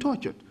to be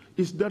tortured.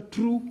 Is that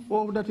true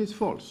or that is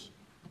false?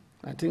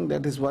 I think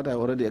that is what I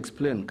already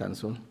explained,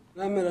 Council.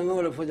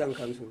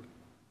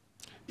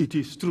 It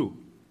is true.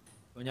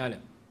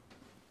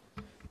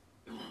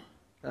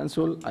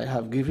 Council, I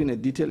have given a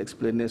detailed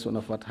explanation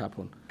of what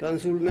happened.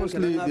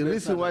 Mostly, the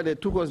reason why they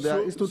took us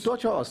there is to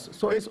torture us.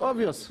 So it's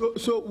obvious.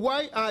 So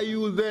why are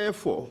you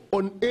therefore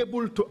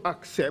unable to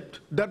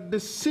accept that the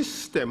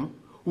system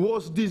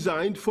was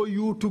designed for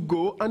you to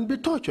go and be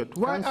tortured?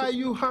 Why are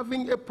you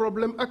having a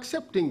problem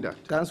accepting that?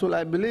 Council,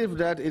 I believe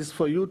that it's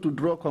for you to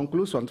draw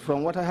conclusions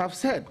from what I have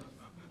said.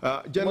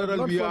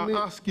 General, we are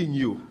asking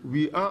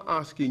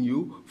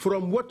you,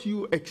 from what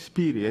you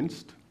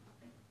experienced,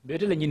 the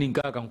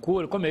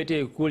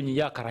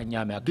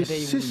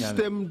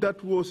system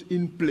that was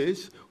in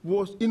place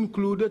was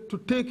included to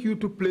take you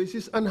to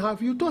places and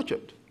have you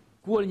tortured.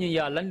 I mean,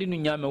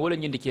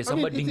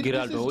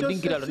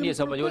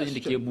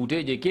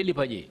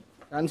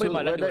 and so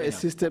whether a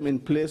system in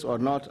place or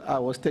not, I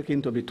was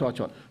taken to be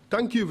tortured.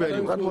 Thank you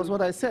very much. That was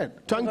what I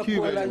said. Thank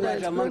you very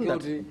much.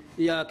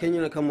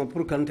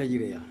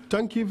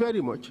 Thank you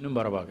very much.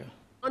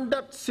 And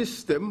that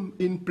system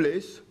in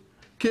place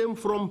came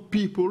from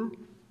people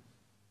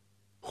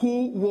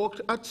who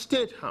worked at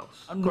State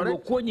House,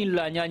 correct?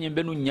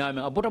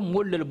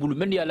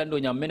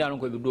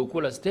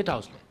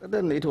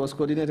 Then it was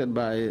coordinated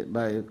by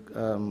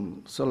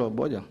Solo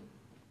Boja.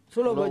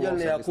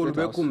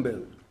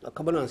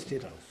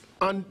 State House.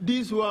 And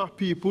these were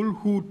people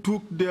who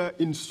took their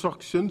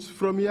instructions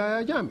from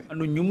Yaya Jammeh.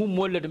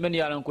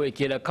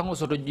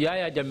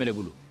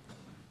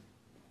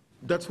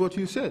 That's what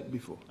you said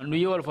before.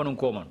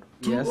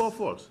 True or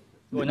false?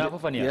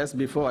 Yes,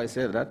 before I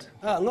said that.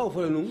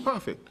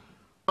 Perfect.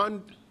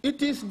 And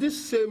it is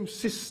this same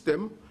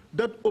system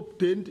that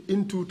obtained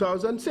in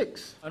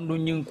 2006.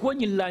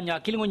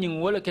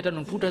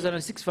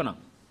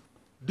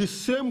 The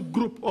same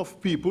group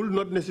of people,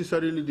 not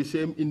necessarily the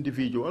same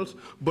individuals,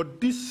 but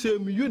this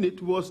same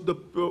unit was the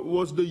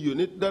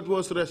unit that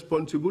was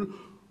responsible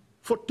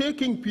for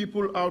taking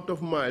people out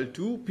of Mile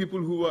 2, people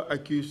who were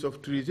accused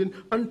of treason,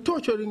 and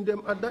torturing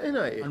them at the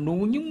NIA.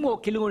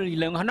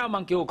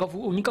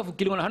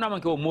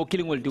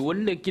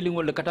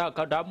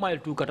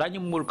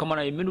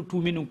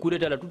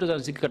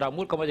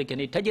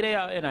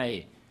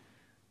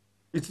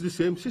 It's the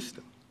same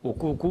system.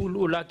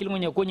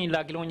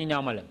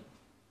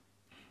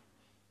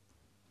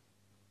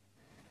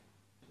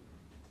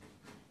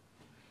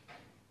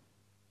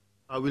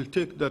 I will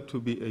take that to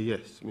be a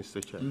yes,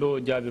 Mr. Chair. I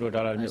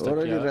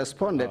already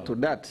responded to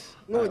that.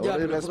 No, I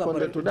already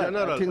responded to that.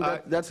 General, I think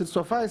that's it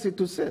suffice it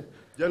to say.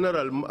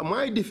 General,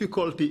 my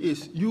difficulty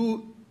is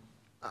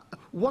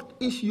what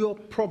is your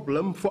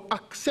problem for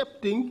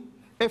accepting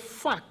a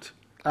fact?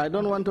 I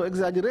don't want to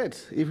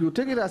exaggerate. If you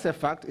take it as a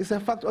fact, it's a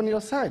fact on your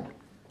side.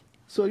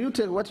 So you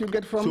take what you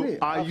get from me.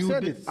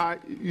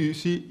 You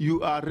see,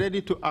 you are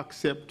ready to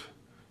accept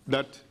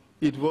that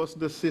it was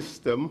the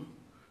system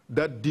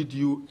that did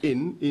you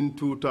in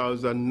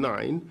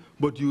 2009,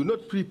 but you're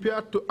not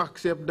prepared to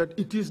accept that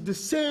it is the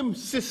same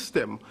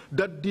system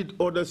that did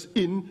others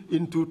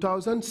in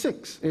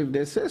 2006. If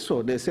they say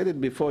so, they said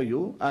it before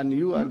you, and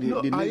you are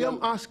the I am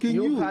asking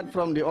you. You heard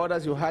from the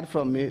others, you heard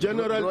from me.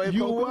 General,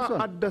 you were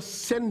at the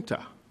center.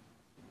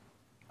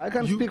 I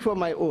can speak for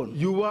my own.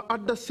 You were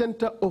at the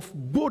center of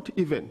both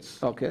events.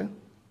 Okay.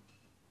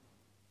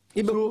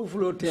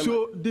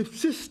 So the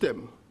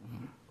system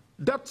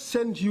that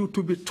sent you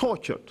to be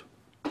tortured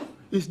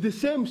is the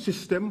same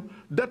system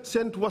that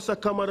sent Wassa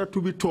Kamara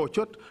to be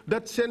tortured,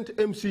 that sent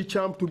MC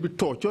Cham to be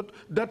tortured,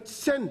 that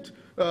sent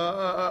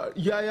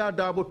Yaya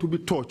Dabo to be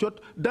tortured,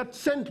 that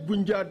sent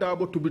Bunja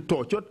Dabo to be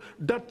tortured,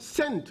 that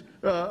sent,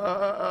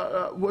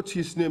 what's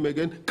his name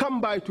again,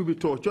 Kambai to be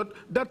tortured,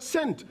 that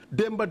sent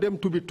Demba Dem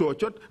to be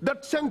tortured,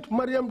 that sent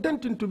Mariam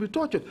Denton to be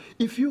tortured.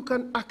 If you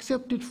can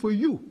accept it for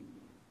you,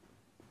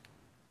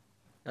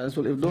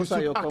 so if those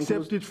are your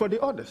accept it for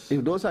the others.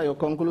 If those are your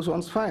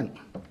conclusions, fine.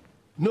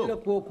 No,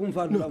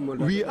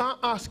 we are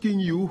asking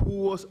you who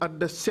was at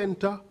the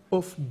center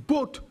of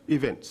both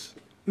events.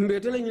 I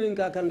did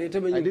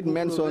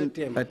mention,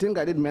 I think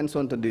I did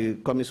mention to the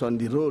commission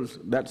the roles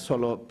that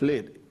Solo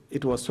played.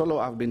 It was Solo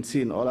I've been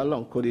seeing all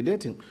along,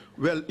 coordinating.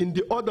 Well, in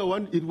the other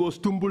one, it was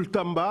Tombong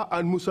Tamba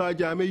and Musa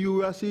Jame you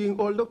were seeing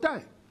all the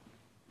time.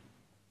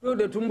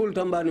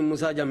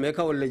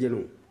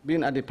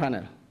 Being at the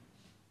panel.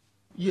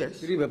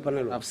 Yes.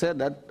 I've said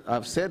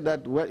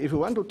that well, if you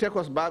want to take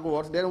us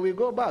backwards, then we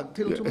go back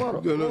till tomorrow.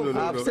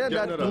 I've said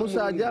that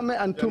Musa Jame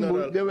and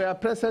Tumbul, they were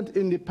present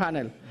in the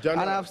panel.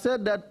 And I've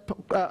said that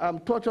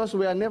tortures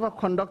were never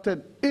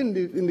conducted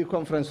in the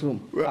conference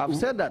room. I've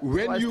said that,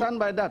 so I stand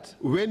by that.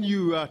 When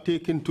you were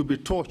taken to be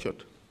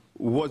tortured,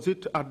 was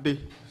it at the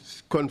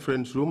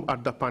conference room,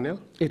 at the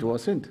panel? It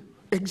wasn't.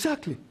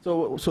 Exactly.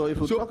 So if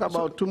we talk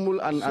about Tumul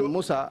and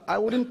Musa, I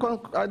wouldn't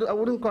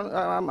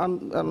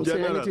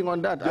say anything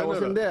on that. I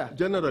wasn't there.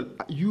 General,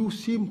 you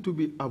seem to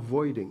be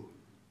avoiding.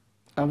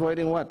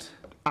 Avoiding what?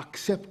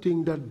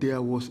 Accepting that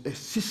there was a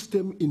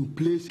system in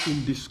place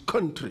in this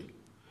country,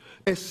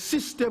 a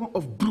system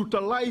of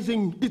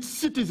brutalizing its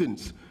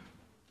citizens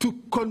to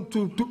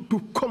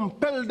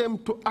compel them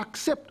to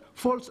accept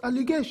false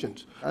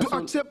allegations, to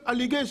accept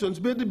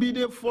allegations, whether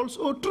they false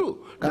or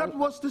true. That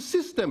was the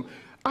system.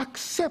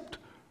 Accept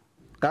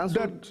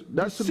that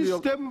the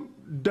system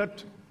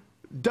that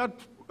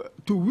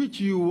to which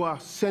you were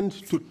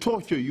sent to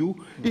torture you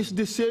is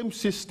the same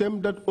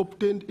system that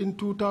obtained in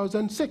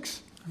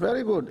 2006.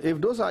 Very good.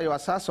 If those are your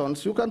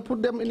assertions, you can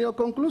put them in your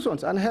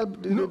conclusions and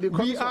help the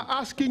we are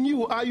asking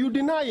you, are you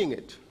denying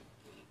it?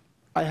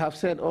 I have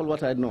said all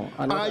what I know.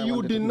 And are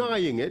you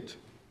denying it?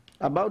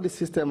 About the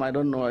system, I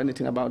don't know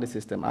anything about the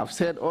system. I've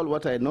said all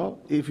what I know.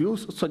 If you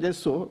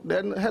suggest so,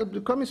 then help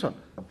the commission.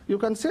 You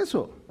can say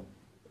so.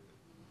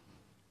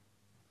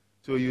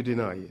 So you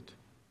deny it?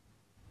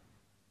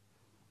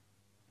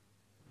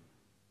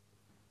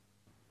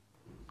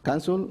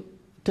 Council,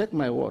 take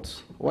my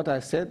words. What I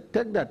said,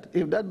 take that.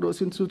 If that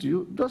doesn't suit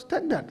you, just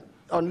take that.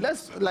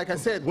 Unless, like I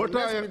said, what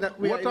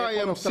I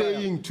am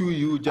saying to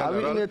you,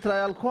 General, are we in a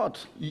trial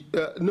court?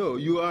 No,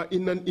 you are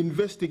in an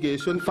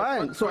investigation.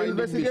 Fine. So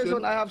investigation,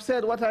 mission. I have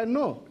said what I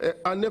know.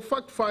 And a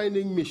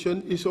fact-finding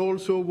mission is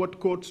also what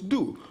courts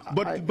do.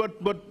 But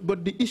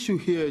the issue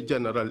here,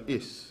 General,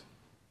 is.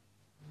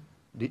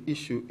 The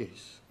issue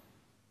is.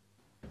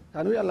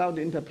 Can we allow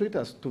the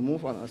interpreters to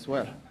move on as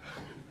well?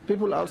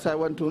 People outside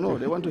want to know.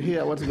 They want to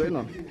hear what's going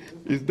on.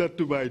 It's not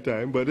to buy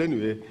time, but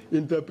anyway,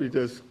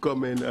 interpreters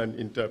come in and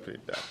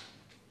interpret that.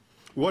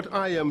 What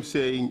I am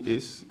saying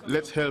is,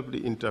 let's help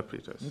the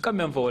interpreters.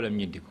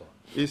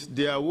 Is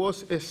there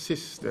was a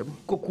system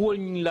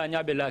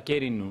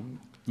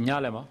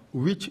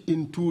which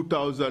in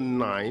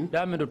 2009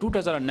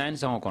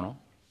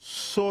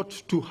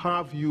 sought to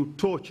have you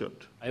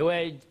tortured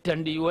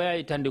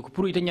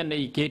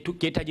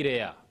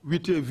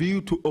with a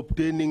view to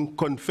obtaining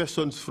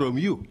confessions from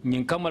you.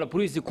 And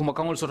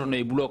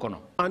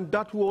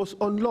that was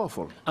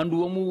unlawful.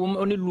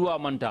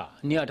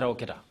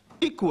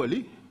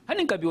 Equally,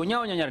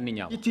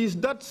 it is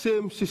that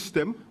same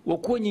system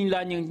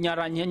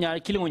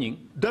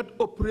that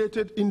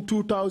operated in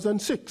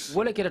 2006,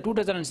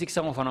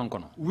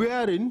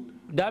 wherein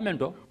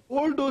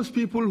all those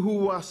people who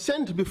were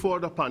sent before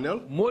the panel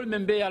were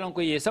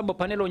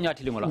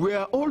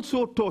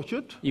also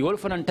tortured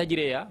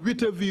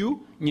with a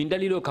view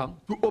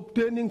to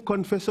obtaining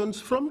confessions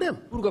from them.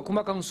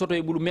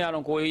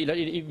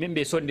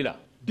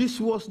 This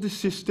was the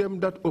system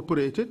that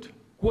operated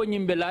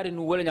And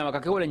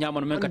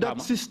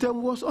that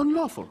system was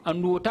unlawful.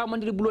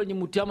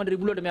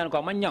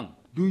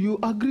 Do you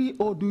agree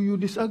or do you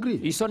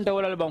disagree?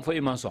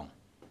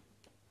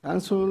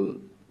 Council,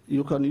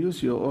 you can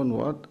use your own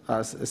word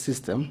as a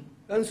system.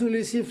 But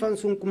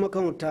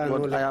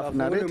I have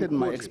narrated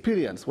my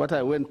experience, what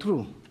I went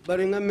through. So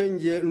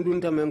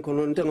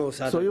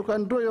you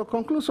can draw your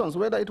conclusions,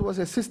 whether it was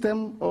a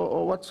system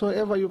or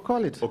whatsoever you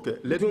call it. Okay,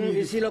 let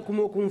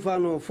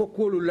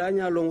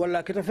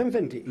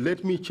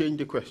me change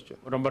the question.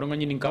 Okay.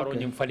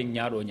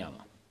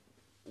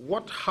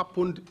 What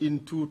happened in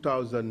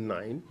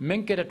 2009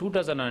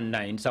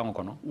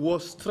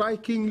 was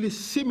strikingly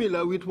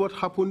similar with what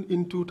happened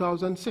in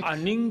 2006.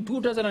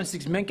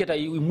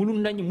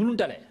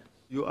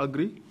 You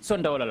agree?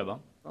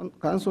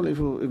 Council, if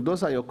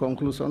those are your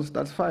conclusions,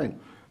 that's fine.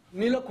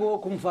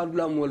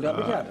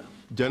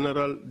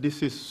 General,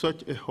 this is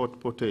such a hot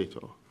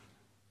potato.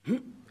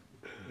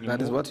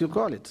 That is what you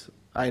call it.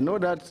 I know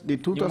that the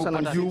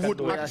 2006 you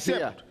would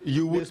accept.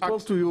 You would they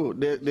spoke to you.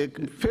 They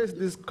faced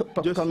this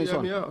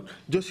commission.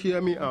 Just hear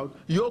me out.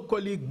 Your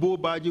colleague Bo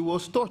Baji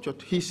was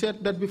tortured. He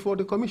said that before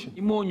the commission.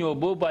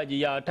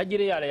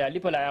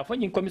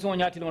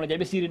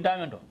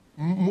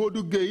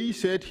 Modu Gei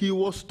said he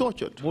was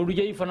tortured.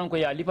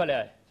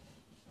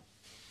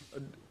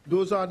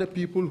 Those are the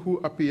people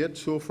who appeared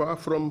so far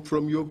from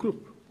your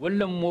group. I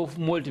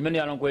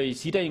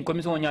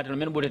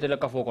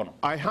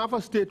have a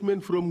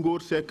statement from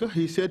Gorseka.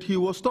 He said he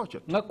was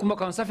tortured. You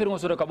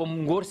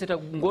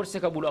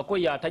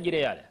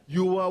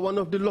are one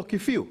of the lucky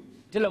few.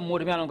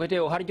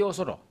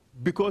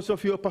 Because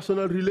of your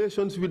personal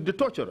relations with the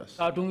torturers.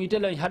 Isn't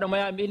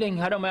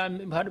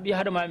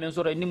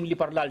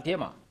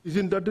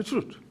that the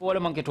truth?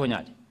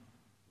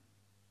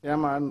 Yeah,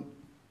 man,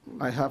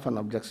 I have an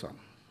objection.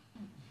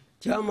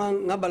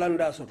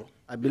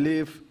 I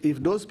believe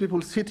if those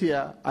people sit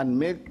here and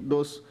make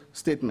those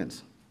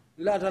statements,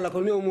 let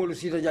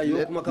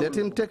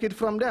him take it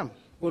from them.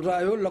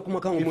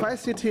 If I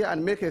sit here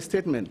and make a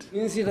statement,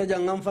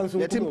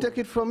 let him take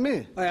it from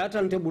me.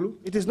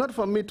 It is not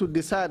for me to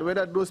decide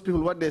whether those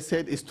people, what they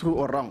said is true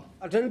or wrong.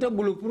 But I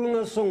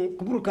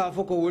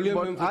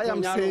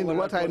am saying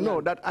what I know,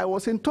 that I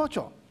was in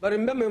torture.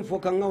 And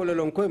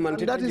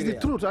that is the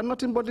truth, and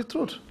nothing but the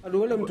truth.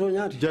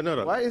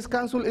 General. Why is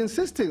council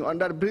insisting on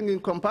that, bringing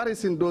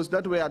comparison those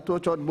that were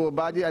tortured,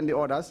 Bobaji and the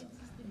others,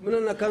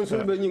 and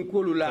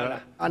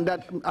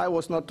that I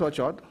was not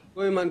tortured?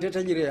 To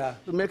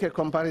make a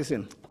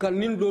comparison.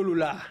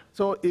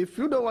 So if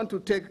you don't want to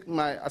take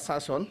my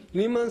assertion,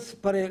 then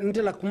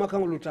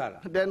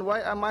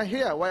why am I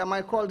here? Why am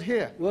I called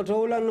here? And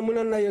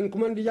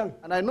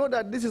I know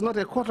that this is not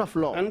a court of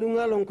law.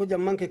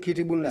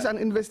 It's an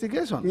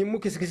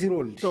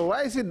investigation. So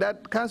why is it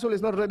that council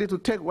is not ready to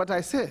take what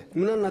I say?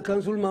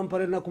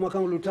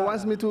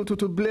 Wants me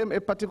to blame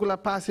a particular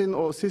person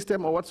or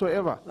system or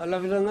whatsoever. That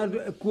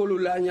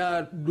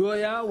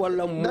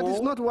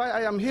is not why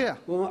I am here.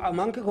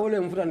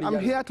 I'm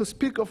here to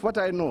speak of what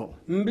I know.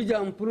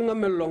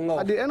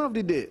 At the end of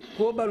the day,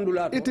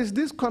 it is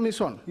this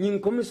commission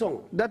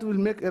that will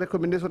make a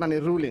recommendation and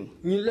a ruling.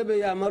 You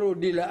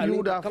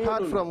would have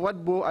heard from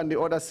what Bo and the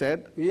others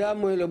said.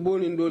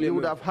 You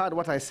would have heard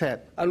what I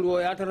said. Then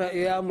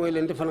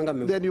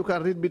you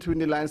can read between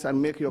the lines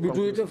and make your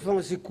conclusion.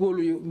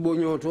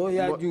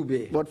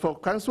 But for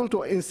council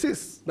to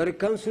insist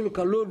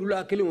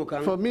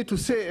for me to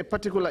say a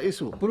particular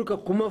issue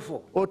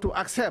or to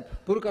accept,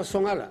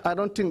 I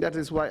don't think that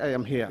is why I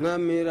am here.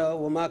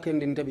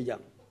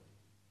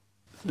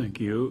 Thank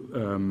you.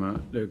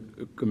 The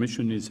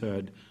commission has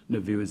heard the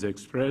views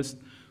expressed.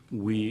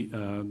 We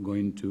are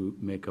going to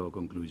make our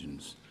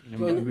conclusions.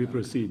 We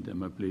proceed,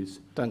 Emma, please.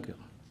 Thank you.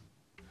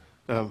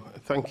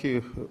 Thank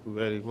you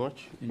very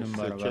much,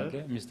 Mr.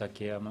 Chair. Mr.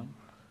 Chairman.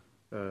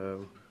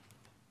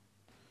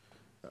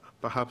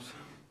 Perhaps,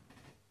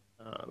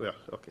 well,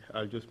 okay,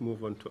 I'll just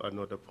move on to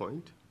another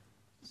point.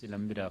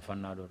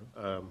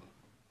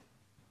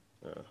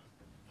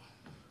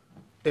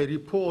 A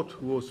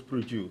report was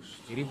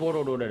produced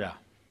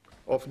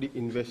of the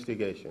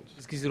investigations.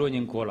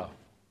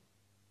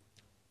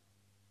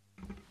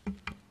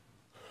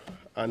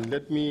 And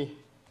let me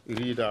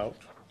read out.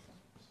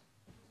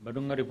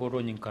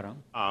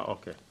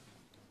 Okay.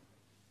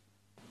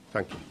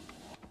 Thank you.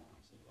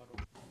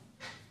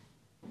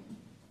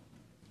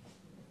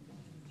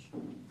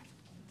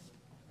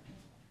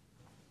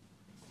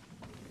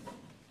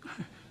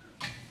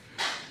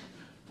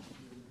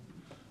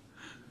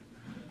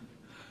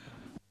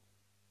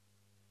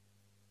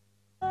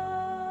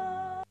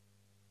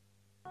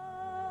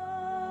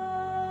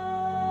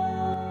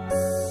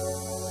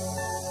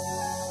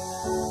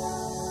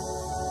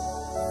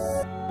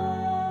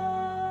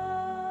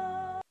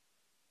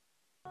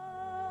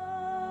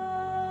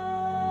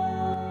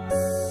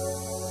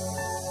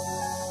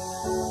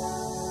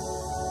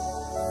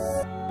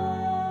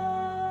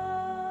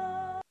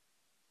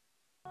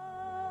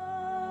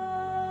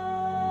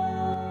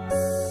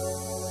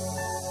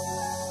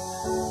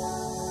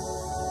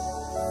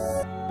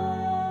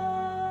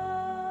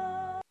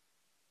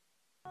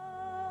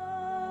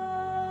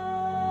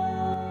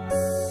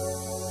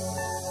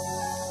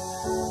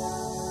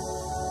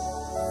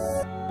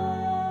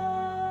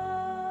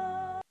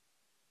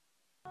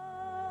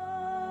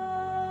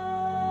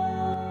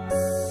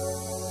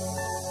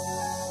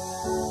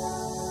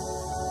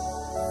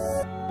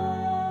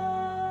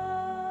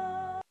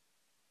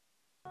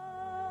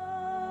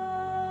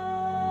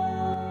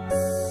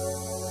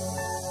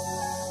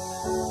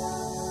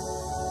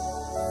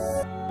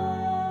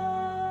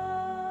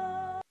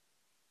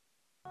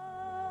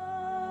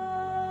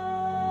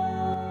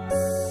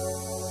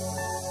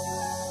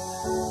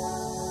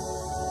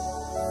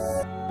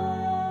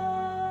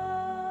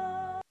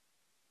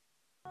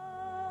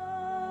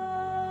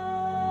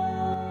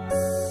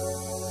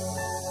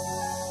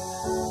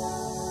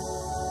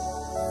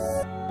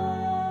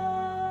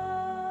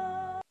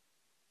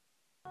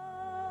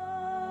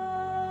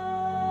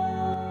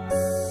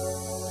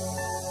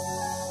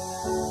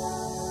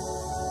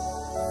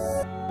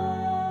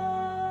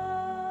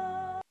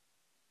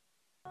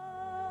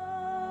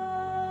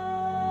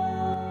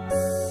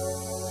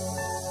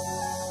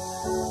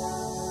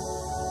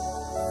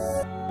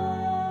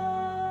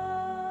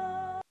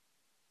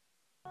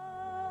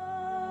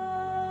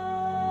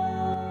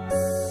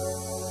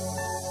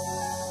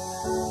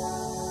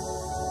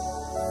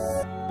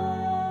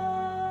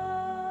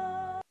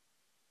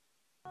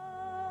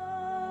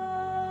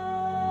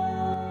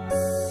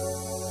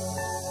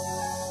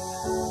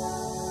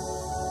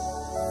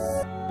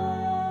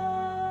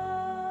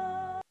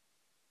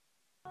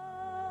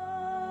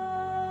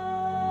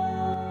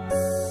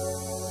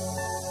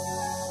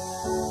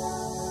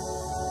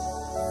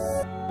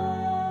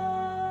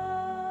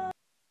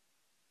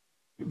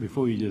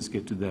 Before you just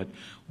get to that,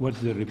 what's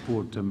the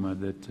report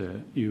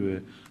that you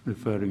were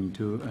referring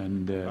to,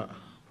 and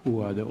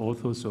who are the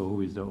authors, or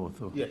who is the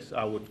author? Yes,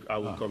 I would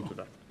come to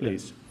that.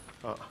 Please.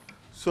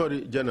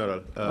 Sorry,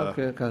 General.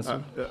 Okay,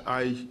 Council.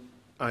 I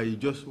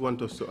just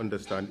want us to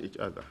understand each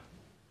other.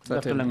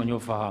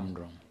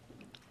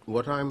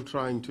 What I'm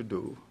trying to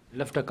do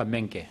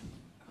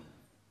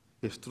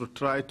is to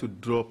try to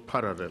draw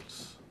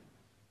parallels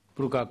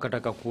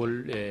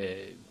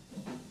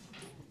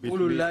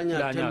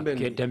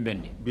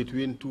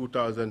between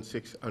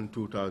 2006 and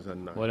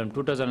 2009. Well,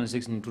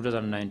 2006 and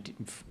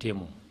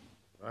 2019,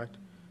 right?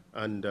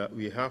 And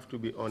we have to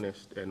be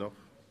honest enough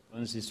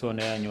and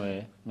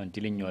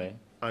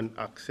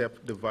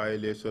accept the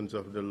violations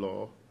of the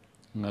law,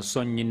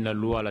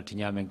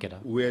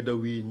 whether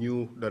we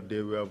knew that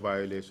they were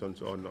violations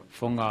or not.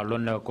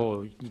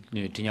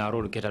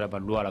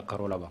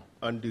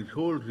 And the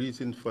whole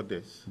reason for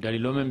this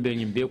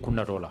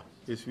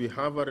is we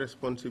have a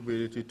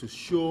responsibility to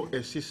show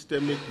a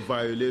systemic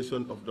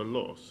violation of the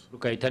laws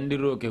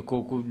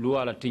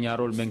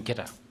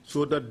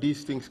so that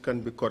these things can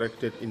be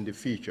corrected in the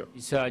future.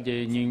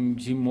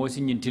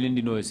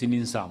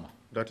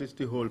 That is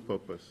the whole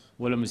purpose.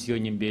 We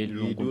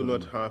do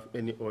not have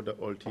any other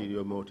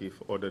ulterior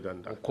motive other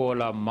than that.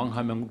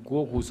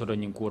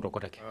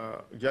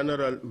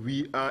 General,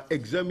 we are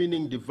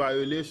examining the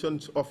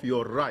violations of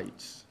your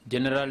rights.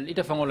 General,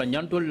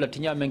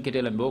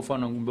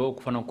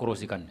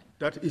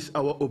 that is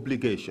our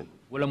obligation.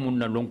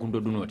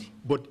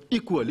 But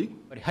equally,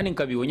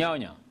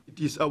 it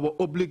is our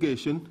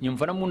obligation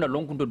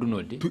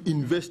to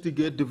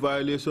investigate the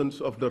violations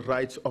of the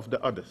rights of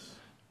the others.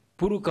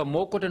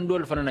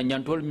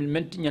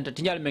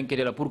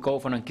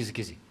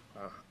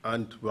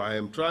 And I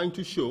am trying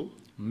to show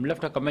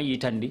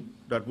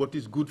that what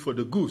is good for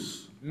the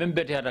goose, in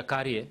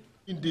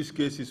this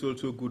case, is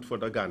also good for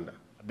the gander.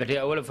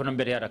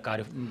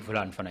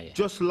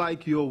 Just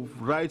like your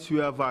rights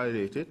were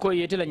violated,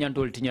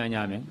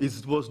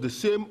 it was the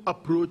same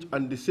approach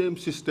and the same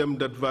system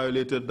that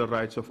violated the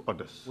rights of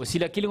others. This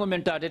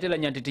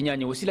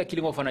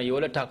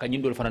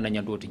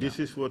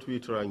is what we're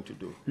trying to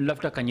do.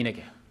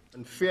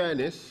 And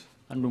fairness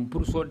and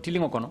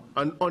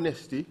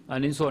honesty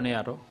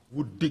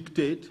would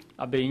dictate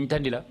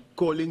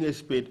calling a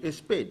spade a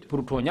spade.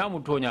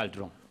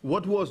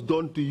 What was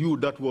done to you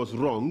that was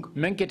wrong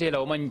and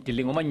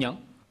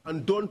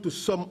done to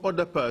some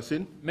other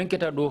person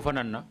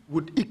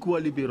would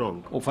equally be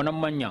wrong.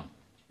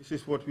 This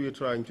is what we are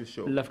trying to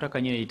show.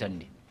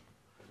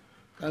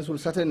 Council,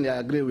 certainly I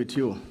agree with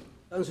you.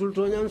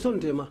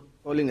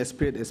 Calling a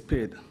spade a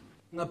spade.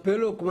 But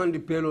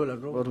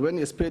when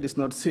a spade is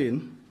not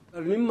seen,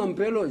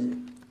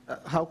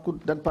 how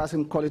could that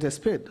person call it a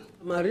spade?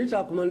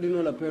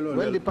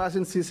 When the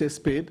person sees a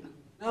spade,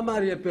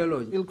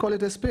 he'll call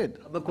it a spade.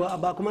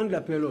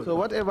 So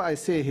whatever I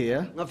say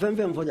here,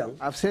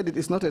 I've said it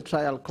is not a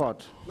trial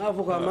court.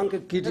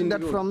 Take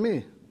that from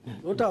me.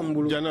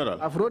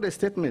 General, I've wrote a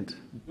statement.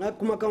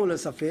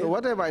 So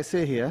whatever I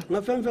say here,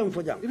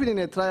 even in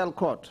a trial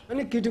court,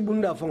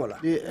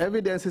 the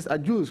evidence is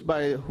adduced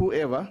by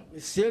whoever.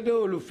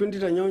 Certainly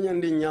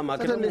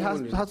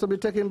has to be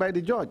taken by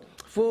the judge.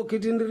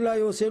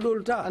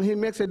 And he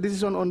makes a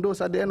decision on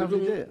those at the end of the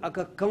day.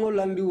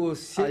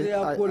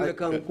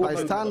 I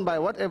stand by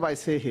whatever I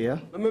say here,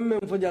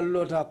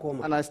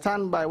 and I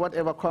stand by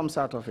whatever comes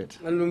out of it.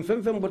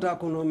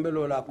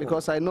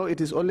 Because I know it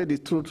is only the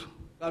truth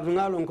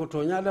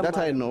that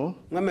I know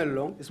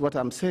is what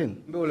I'm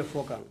saying.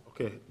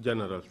 Okay,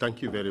 General,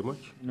 thank you very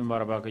much.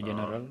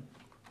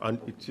 And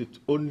it's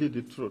only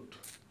the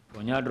truth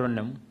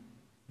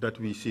that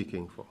we're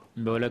seeking for.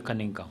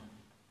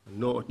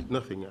 No,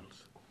 nothing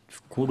else.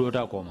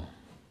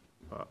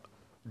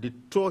 The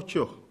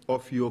torture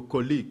of your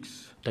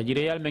colleagues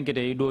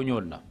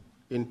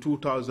in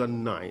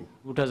 2009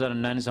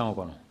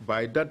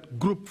 by that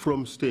group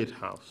from State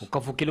House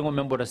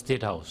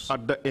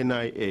at the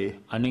NIA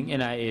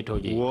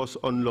was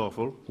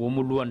unlawful,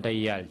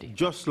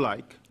 just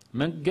like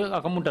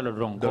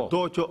the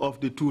torture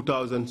of the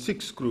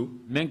 2006 crew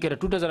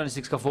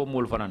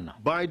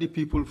by the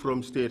people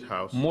from State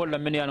House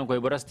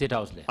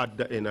at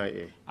the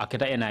NIA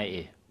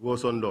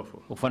was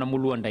unlawful.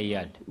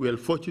 Well,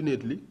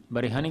 fortunately,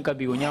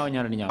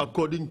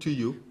 according to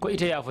you,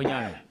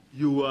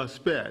 you were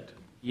spared.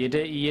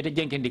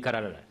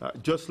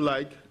 Just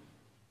like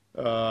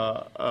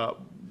Ja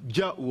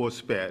was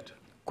spared.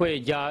 So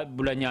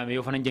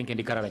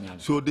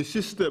the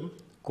system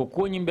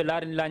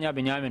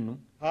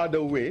had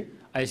a way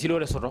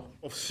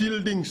of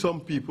shielding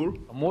some people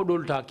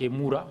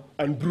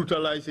and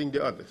brutalizing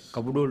the others.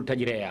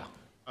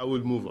 I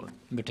will move on.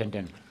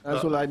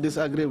 So I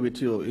disagree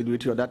with you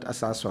that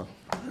assertion.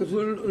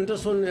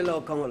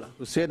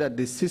 To say that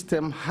the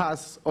system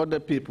has other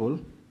people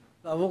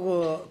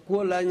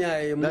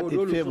that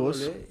it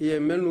favors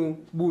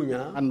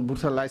and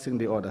brutalizing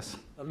the others.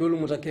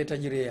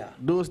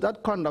 Those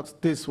that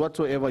conduct this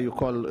whatsoever you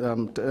call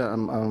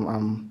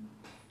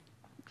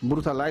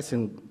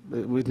brutalizing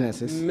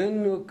witnesses,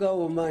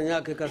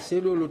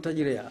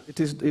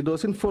 it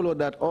doesn't follow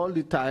that all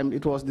the time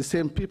it was the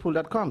same people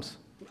that comes.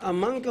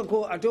 Probably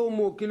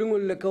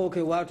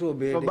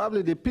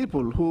the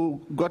people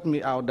who got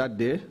me out that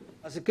day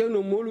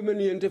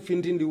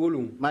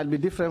might be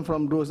different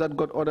from those that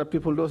got other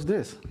people those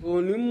days.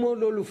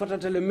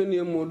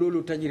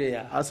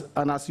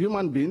 As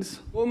human beings,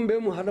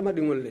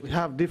 we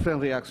have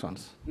different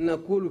reactions.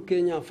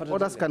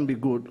 Others can be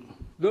good,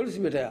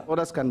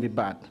 others can be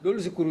bad.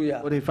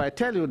 But if I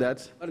tell you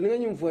that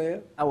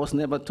I was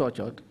never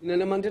tortured,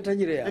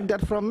 take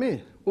that from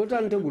me. I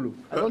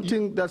don't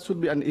think that should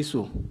be an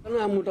issue.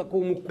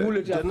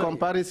 The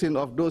comparison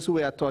of those who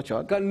were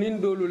tortured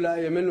and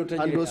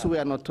those who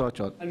were not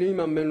tortured.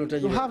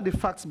 You have the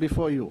facts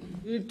before you.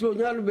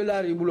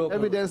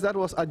 Evidence that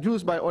was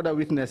adduced by other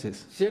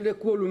witnesses.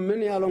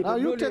 Now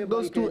you take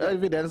those two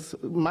evidence,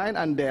 mine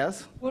and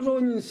theirs, and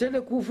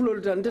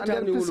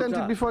then present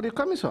it before the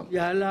commission.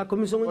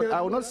 But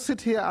I will not sit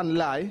here and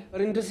lie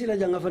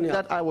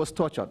that I was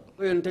tortured,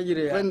 when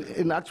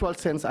in actual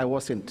sense I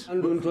wasn't.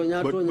 But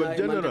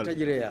General,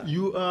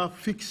 you are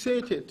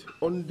fixated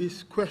on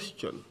this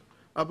question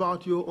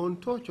about your own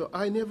torture.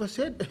 I never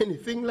said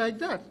anything like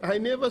that. I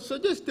never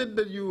suggested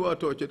that you were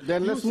tortured.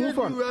 Then let's move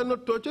on. You were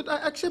not tortured. I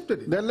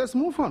accepted it. Then let's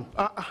move on.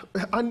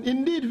 And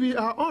indeed, we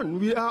are on.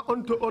 We are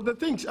on to other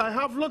things. I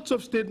have lots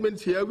of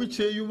statements here which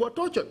say you were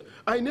tortured.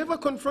 I never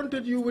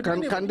confronted you with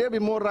anyone. Can they be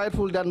more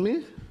rightful than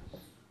me?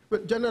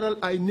 But General,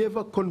 I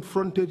never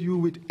confronted you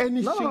with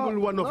any single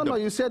one of them. No,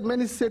 you said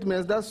many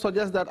statements that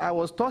suggest that I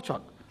was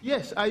tortured.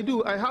 Yes, I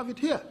do. I have it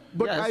here.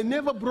 But yes, I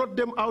never brought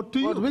them out to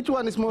you. But which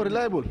one is more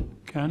reliable?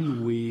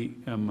 Can we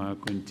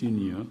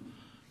continue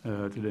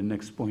to the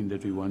next point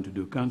that we want to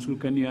do? Council,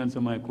 can you answer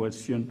my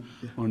question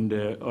on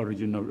the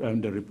origin of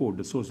the report,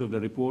 the source of the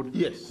report?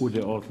 Yes. Who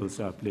the authors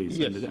are, please,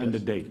 yes, and the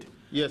date?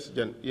 Yes,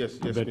 yes,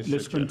 but Mr.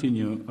 let's Chair.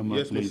 Continue,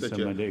 yes, please, Mr.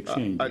 Chair. The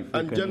exchange.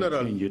 And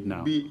General,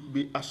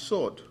 be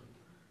assured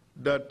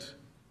that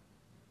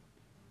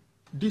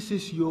this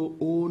is your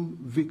own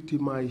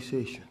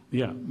victimization.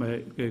 Yeah,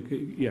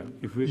 yeah.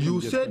 If we you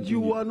said continue.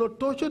 You were not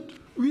tortured.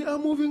 We are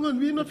moving on.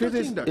 We are not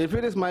touching that. If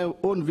it is my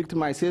own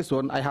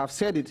victimization, I have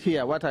said it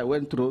here, what I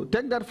went through.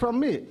 Take that from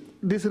me.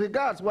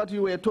 Disregards what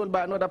you were told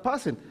by another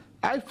person.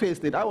 I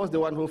faced it. I was the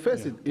one who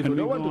faced it. If you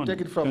don't want to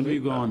take it from me. Can we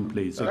go on,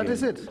 please? That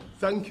is it.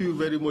 Thank you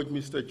very much,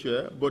 Mr.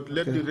 Chair. But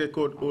let the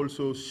record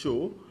also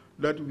show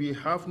that we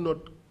have not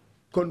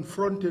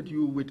confronted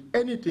you with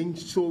anything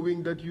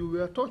showing that you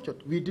were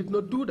tortured. We did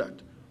not do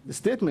that. The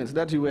statements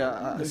that you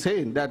were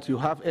saying that you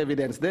have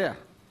evidence there.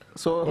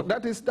 So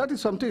that is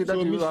something that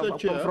you have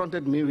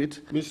confronted me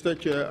with. Mr.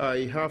 Chair,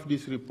 I have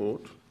this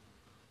report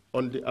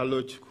on the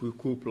alleged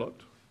coup plot.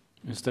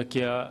 Mr.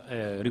 Chair,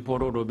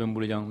 report odo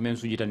bembulujang men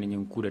sujita ni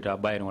coup d'etat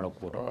bayern wala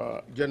coup.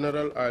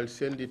 General, I'll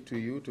send it to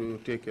you to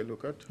take a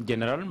look at.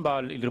 General,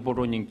 ba report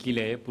o nyin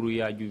kile pour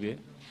ya jube.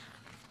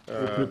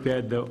 We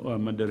prepared the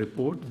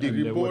report. The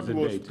report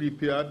was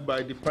prepared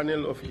by the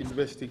panel of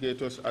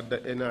investigators at the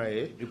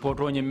NIA. Report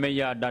on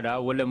meya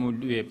dada wala mu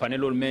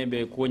panel me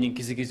be ko nyin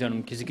kisikis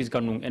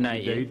kanung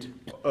NIA.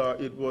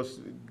 It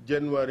was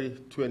January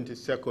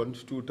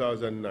 22nd,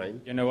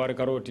 2009. January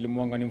karo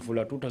tilimuanga ni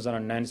mfula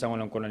 2009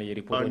 sangolan kono ni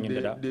report on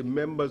dada. The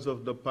members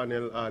of the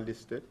panel are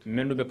listed.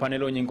 Mendu be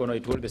panel on kono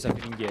itol be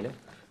safingele.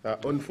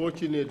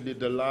 Unfortunately,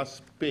 the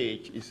last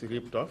page is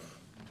ripped off.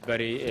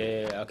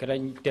 It's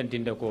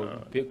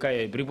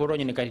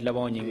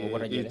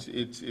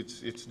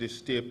the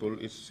staple,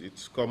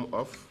 it's come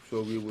off,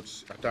 so we would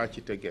attach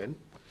it again.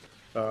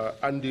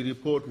 And the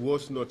report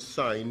was not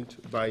signed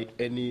by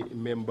any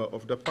member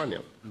of the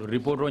panel. The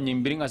report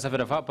bring us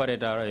panel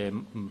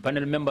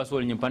members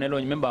panel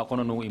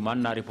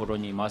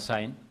member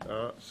sign.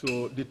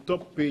 So the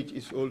top page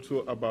is also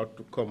about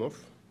to come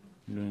off.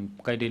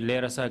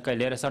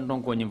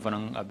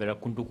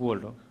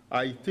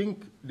 I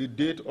think the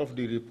date of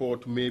the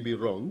report may be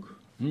wrong.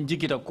 You see,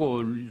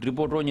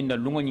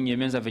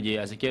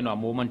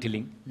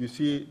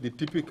 the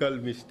typical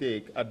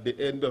mistake at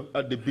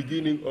the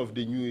beginning of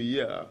the new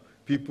year,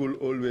 people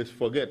always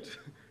forget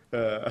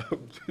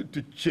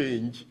to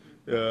change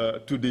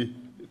to the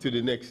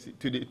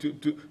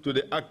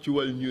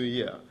actual new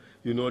year.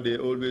 You know, they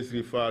always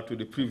refer to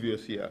the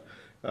previous year.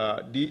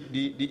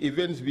 The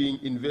events being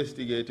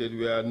investigated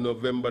were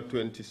November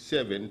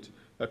 27th,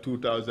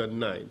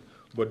 2009,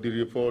 but the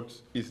report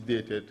is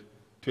dated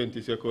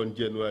 22nd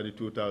January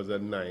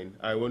 2009.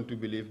 I want to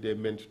believe they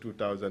meant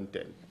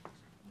 2010.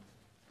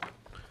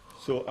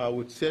 So I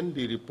would send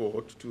the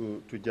report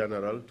to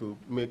General to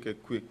make a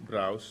quick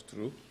browse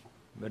through.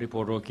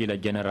 Report kila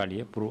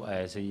general pro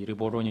say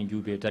report on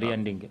jube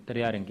tariarenge.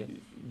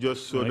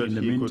 Just so that in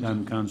the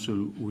meantime,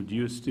 Council, would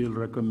you still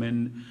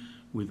recommend,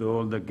 with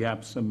all the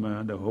gaps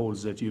and the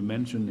holes that you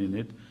mentioned in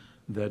it,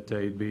 that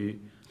it be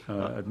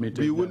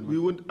admitted? We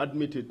wouldn't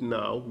admit it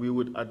now. We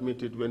would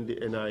admit it when the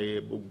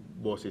NIA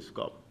bosses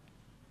come.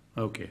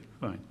 Okay,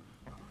 fine.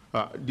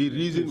 The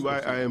reason why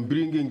I am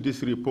bringing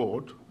this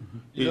report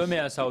is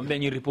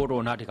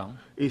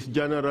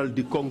General,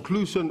 the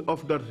conclusion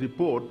of that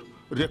report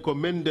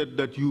recommended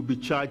that you be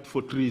charged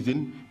for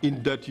treason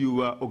in that you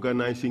were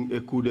organizing a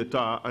coup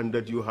d'etat and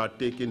that you had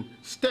taken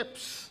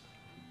steps.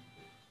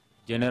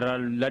 General,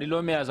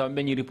 ladilo me asa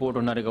mbenyi report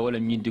on narega wala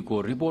nyindi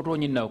ko report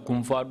on nyina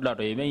kumfa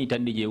dulato e menyi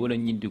tandije wala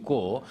nyindi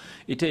ko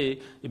ite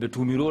ibe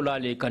tumiro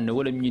lale kan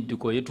wala nyindi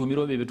ko e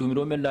tumiro be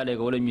tumiro men lale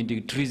wala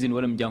nyindi treason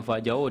wala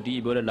mjamfa jawoti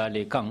ibe wala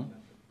lale kan.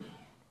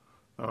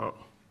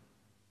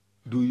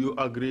 Do you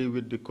agree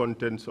with the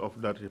contents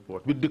of that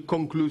report, with the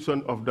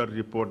conclusion of that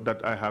report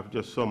that I have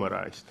just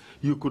summarized?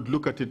 You could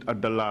look at it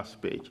at the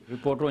last page.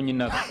 Report on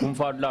nyina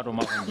kumfa dulato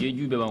ma je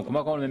jube ban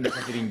kuma ko men be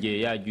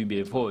katirinje ya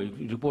jube fo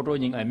report on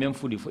nyina men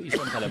fudi fo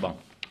ison taliban.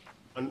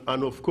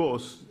 And of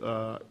course,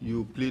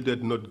 you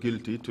pleaded not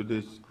guilty to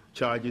these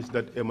charges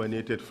that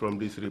emanated from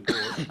this report.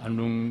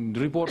 And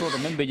report on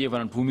membe je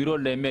van tumiro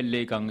le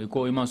melle kan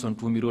ko imanson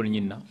tumiro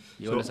nyina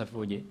yola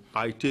safoje.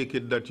 I take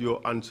it that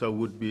your answer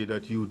would be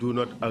that you do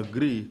not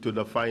agree to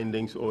the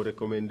findings or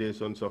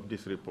recommendations of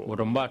this report.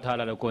 Wodomba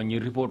tala ko ni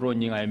report on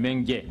nyinga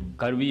menje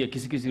karwi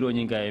kisikisiro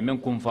nyinga men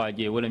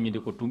kumfaje wala nyinde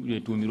ko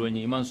tumiro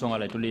nyi imanson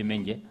ala to le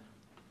menje.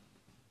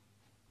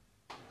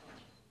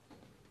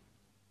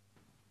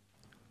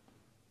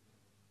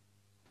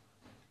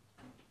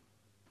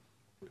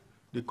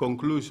 The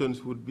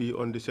conclusions would be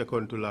on the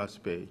second to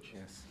last page.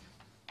 Yes.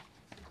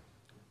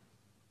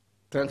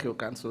 Thank you,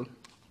 Council.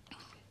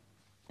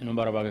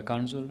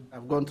 Council.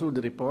 I've gone through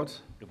the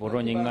report,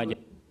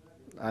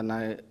 and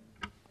I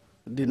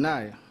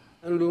deny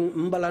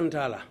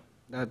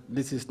that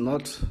this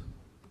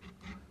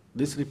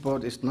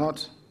report is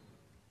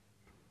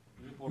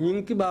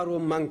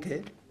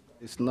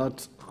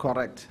not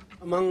correct,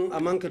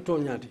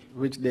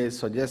 which they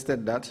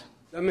suggested that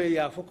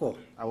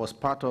I was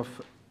part of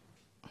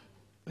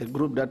a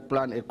group that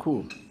planned a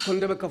coup. So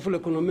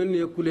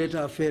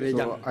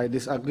I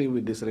disagree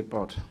with this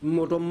report.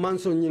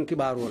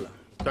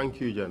 Thank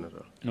you,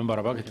 General.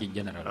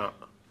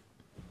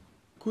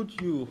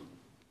 Could you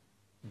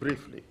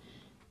briefly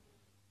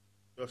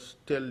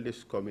just tell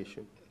this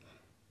commission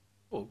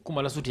what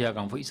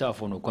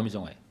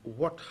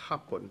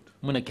happened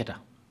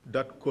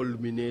that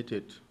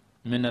culminated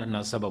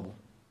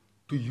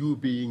to you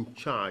being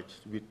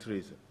charged with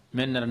treason?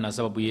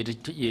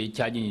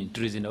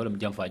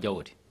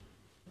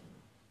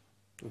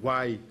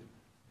 Why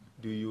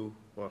do you,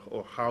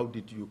 or how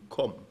did you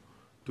come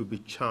to be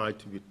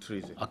charged with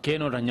treason?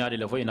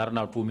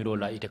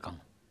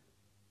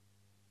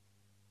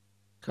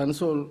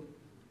 Council,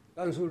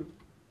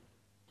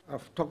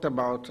 I've talked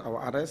about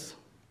our arrest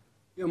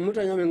in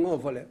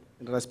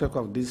respect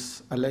of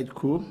this alleged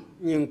coup.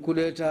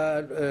 It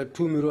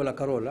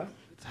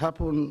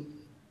happened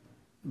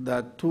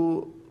that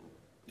two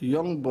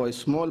young boys,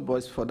 small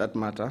boys for that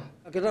matter,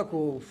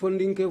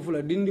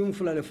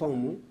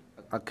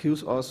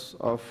 accused us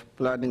of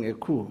planning a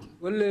coup.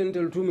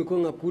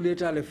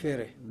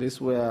 These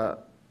were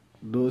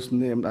those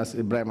named as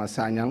Ibrahim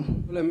Asanyang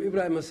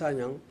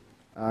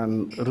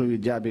and Rui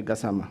Jabi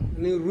Gassama,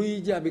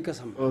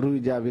 or Rui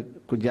Jabi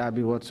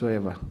Kujabi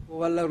whatsoever.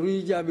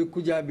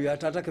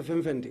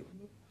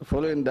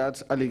 Following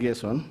that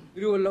allegation,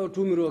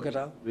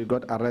 we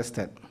got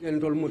arrested,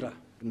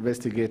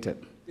 investigated.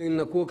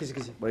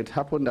 But it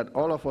happened that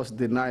all of us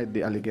denied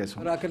the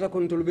allegation. But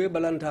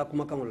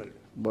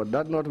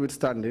that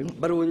notwithstanding,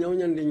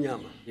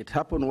 it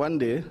happened one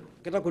day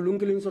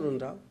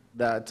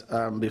that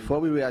before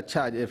we were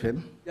charged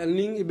even, I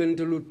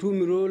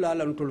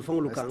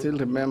still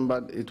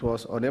remember it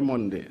was on a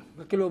Monday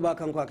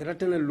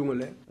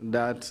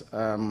that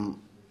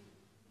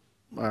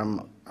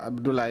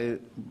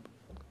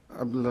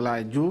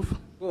Abdullah Juf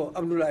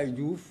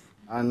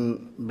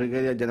and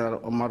Brigadier General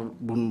Omar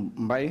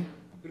Bunbai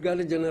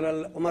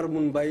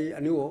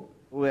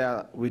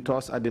were with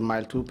us at the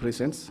Mile 2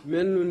 prisons,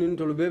 were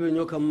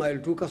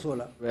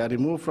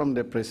removed from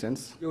the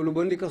prisons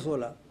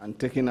and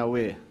taken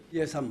away.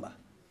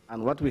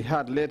 And what we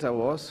heard later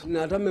was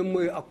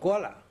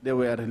they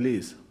were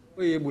released.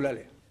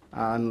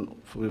 And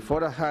we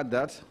further heard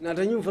that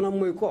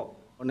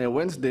on a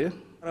Wednesday,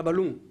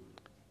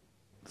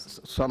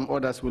 some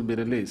others will be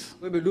released.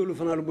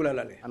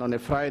 And on a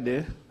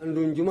Friday,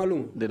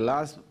 the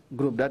last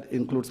group that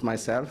includes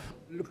myself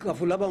will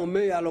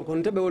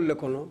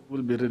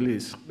be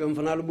released.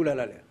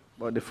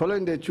 But the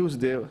following day,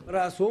 Tuesday,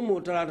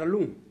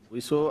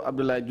 we saw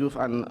Abdullah Juf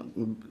and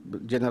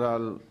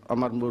General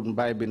Omar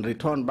Mumbai being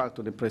returned back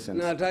to the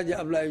prisons.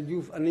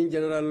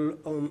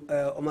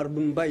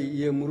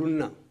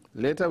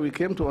 Later we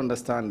came to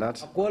understand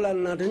that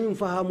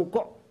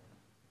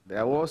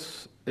there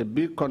was a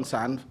big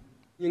concern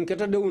from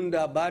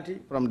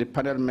the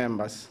panel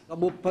members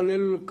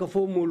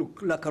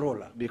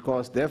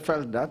because they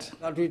felt that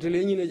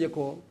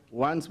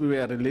once we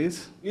were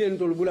released,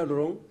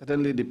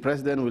 certainly the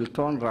president will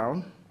turn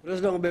around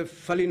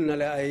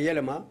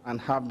and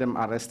have them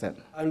arrested.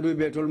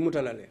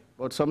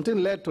 But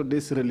something led to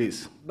this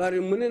release.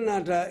 The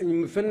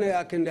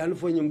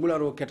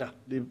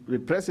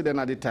president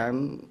at the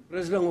time,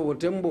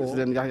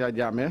 President Yahya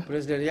Jammeh,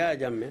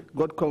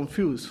 got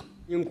confused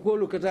with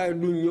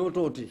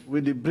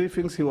the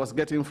briefings he was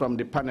getting from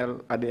the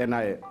panel at the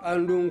NIA.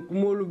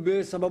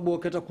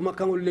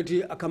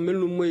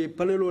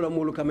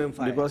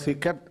 Because he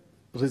kept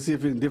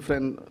receiving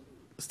different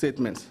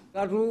statements.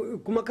 To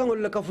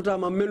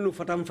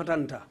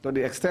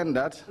the extent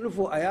that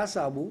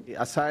he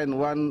assigned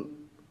one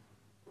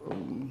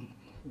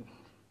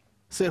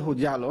Sehu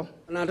Jallo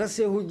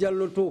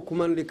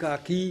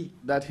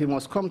that he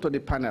must come to the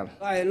panel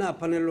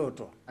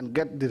and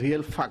get the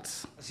real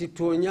facts. And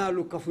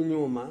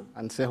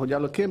Sehu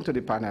Jallo came to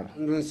the panel.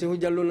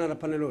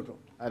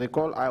 I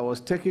recall I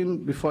was taken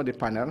before the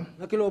panel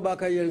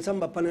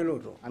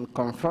and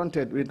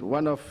confronted with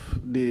one of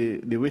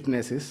the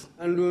witnesses,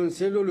 Ibrahim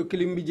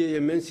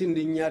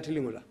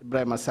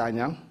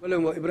Sanyang.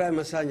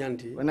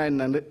 When I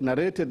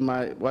narrated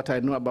what I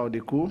knew about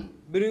the coup,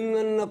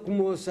 and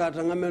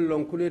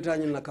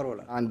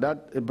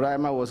that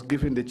Ibrahim was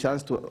given the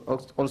chance to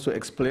also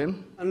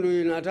explain,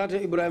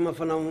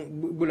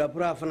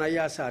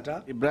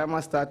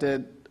 Ibrahim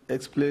started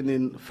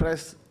explaining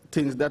fresh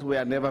things that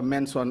were never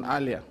mentioned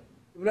earlier.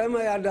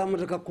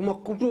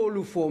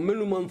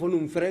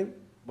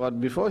 But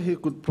before he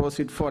could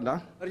proceed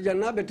further,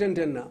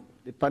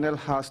 the panel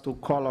has to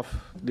call off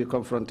the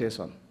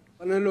confrontation.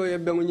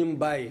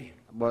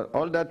 But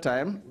all that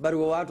time,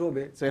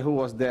 Sehu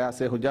was there,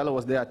 Sehu Jallo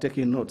was there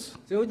taking notes.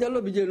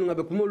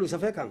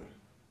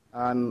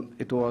 And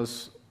it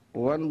was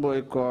one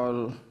boy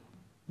called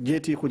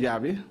JT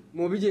Kujabi.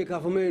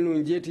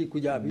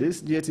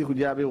 This JT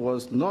Kujabi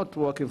was not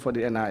working for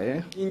the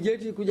NIA. He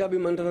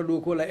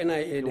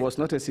was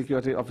not a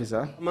security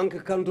officer.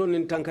 But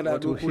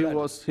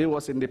he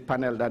was in the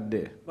panel that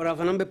day.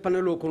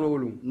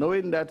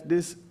 Knowing that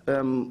this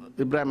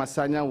Ibrahim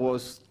Sanyang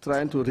was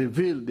trying to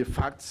reveal the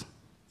facts,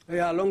 which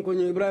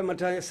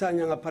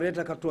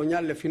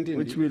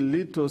will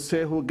lead to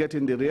Sehu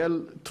getting the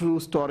real true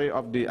story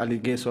of the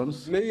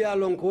allegations. And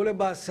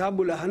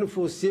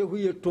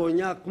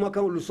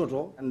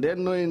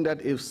then knowing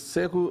that if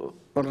Sehu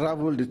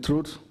unraveled the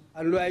truth,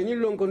 I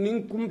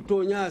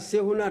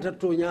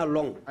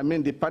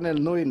mean the panel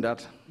knowing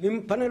that,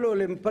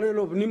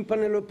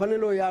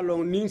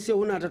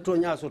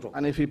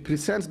 and if he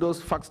presents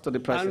those facts to the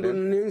president,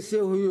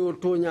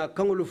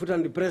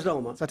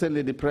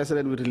 certainly the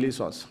president will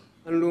release us.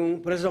 And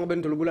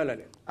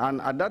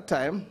at that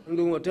time,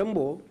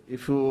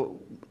 if you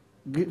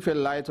give a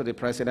lie to the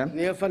president,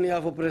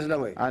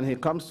 and he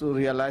comes to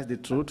realize the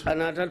truth,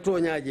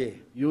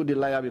 you, the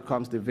liar,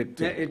 becomes the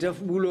victim.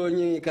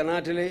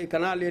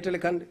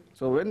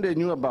 So when they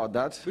knew about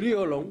that,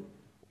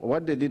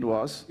 what they did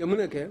was,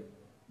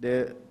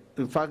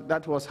 in fact,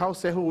 that was how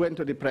Sehu went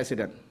to the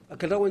president and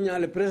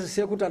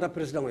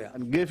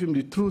gave him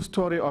the true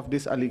story of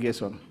this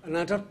allegation. And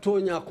the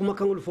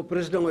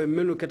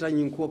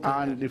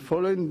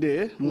following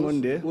day,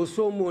 Monday,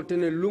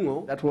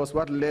 that was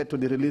what led to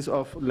the release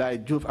of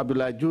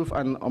Abdullah Juf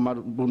and Omar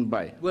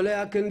Bunbai.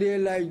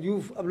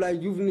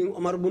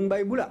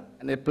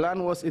 And a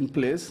plan was in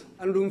place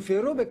so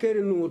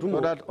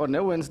that on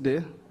a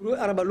Wednesday,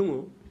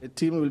 a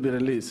team will be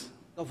released.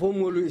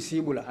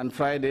 And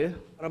Friday,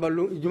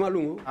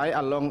 I,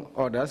 along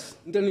others,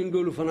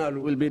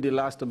 will be the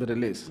last to be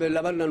released. But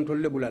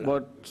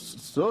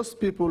those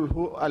people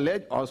who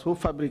allege us, who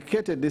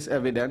fabricated this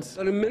evidence,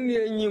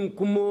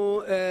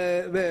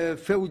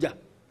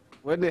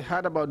 when they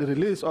heard about the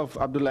release of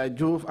Abdullah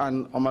Juf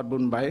and Omar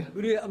Bunbai,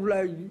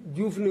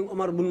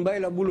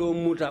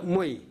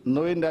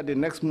 knowing that the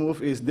next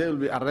move is they will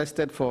be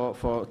arrested for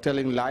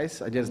telling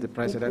lies against the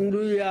president,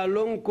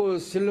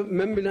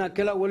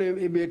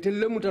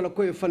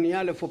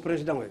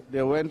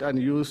 they went and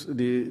used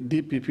the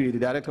DPP, the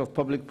Director of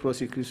Public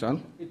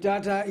Prosecution.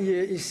 General,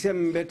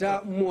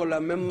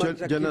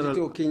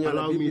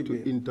 allow me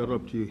to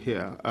interrupt you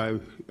here. I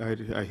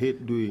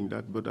hate doing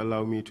that, but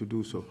allow me to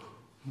do so.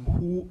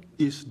 Who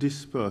is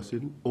this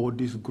person or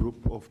this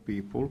group of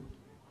people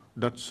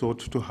that sought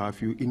to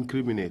have you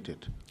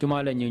incriminated? That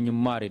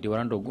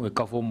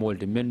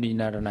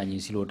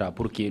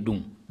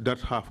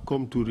have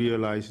come to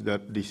realize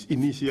that this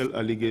initial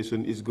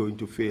allegation is going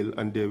to fail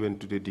and they went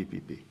to the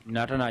DPP.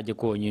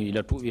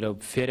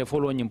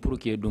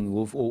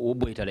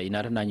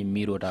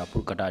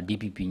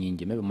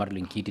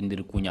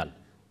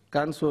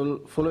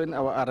 Council, following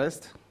our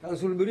arrest,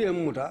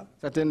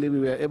 certainly we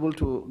were able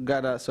to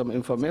gather some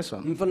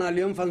information.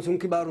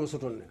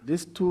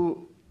 These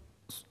two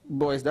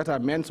boys that are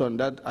mentioned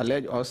that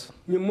allege us,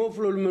 we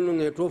were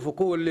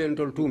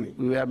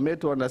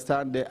made to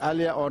understand they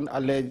earlier on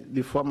alleged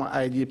the former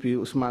IGP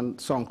Usman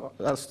Sonko,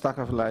 stuck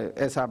of like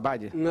Esa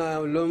Baji. He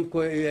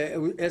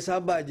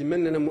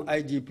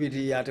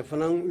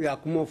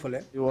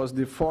was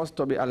the first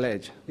to be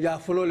alleged.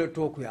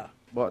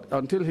 But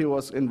until he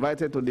was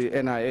invited to the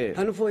NIA,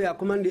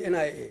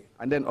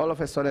 and then all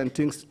of a sudden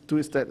things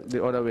twisted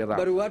the other way around.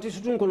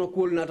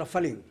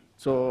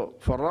 So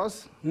for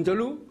us,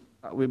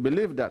 we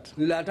believe that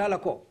he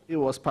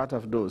was part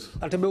of those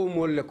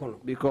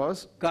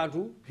because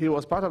he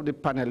was part of the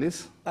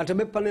panelists that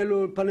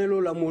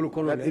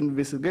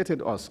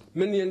investigated us.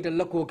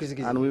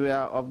 And we were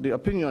of the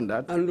opinion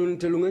that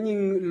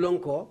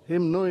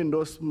him knowing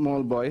those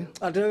small boys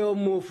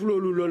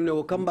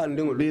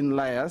being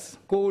liars,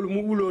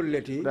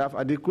 they have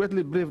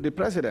adequately briefed the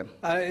president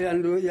about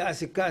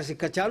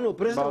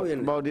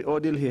the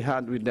ordeal he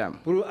had with them.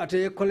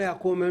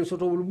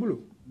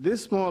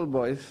 These small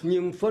boys,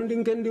 in fact,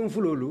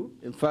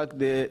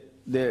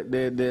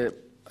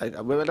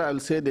 whether I'll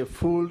say they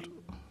fooled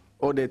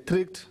or they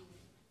tricked,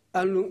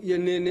 even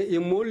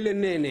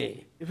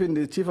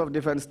the chief of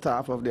defense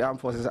staff of the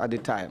armed forces at the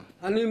time,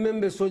 who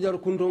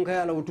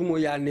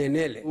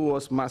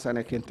was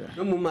Masane Kinte.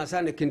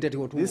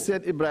 He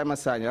said Ibrahim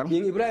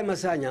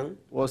Asanyang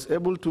was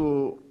able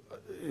to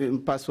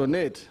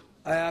impersonate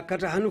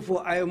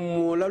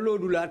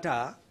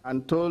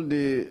and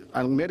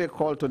made a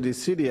call to the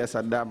CDS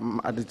at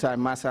the time,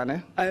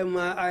 Masane,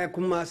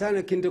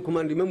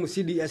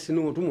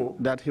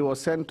 that he was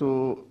sent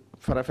to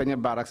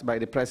Farafenye Barracks by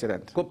the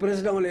president. In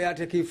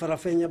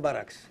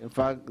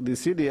fact, the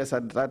CDS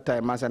at that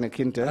time, Masane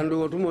Kinte,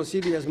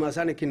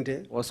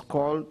 was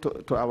called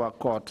to our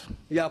court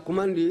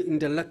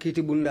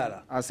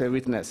as a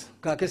witness.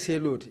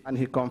 And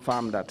he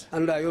confirmed that.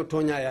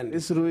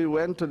 This Rui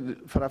went to the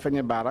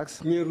Farafenye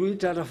Barracks and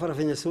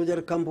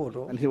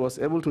he was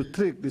able to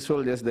trick the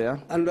soldiers there.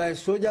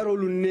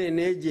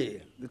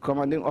 The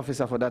commanding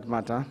officer for that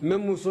matter,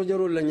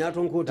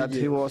 that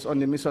he was on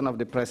the mission of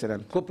the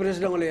president.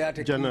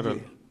 General,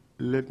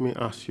 let me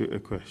ask you a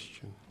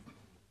question.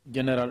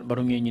 General,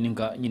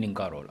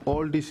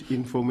 all this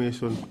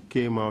information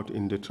came out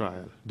in the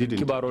trial,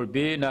 didn't it?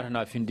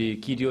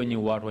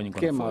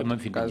 Came out,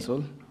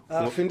 Counsel.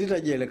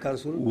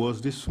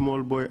 Was this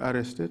small boy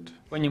arrested?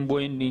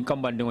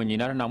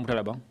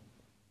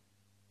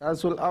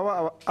 Counsel,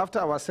 after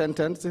our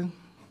sentencing,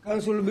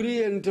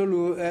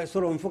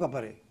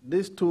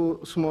 these two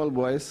small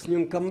boys,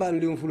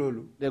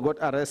 they got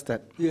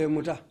arrested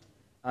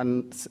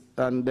and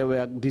they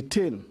were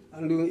detained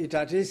in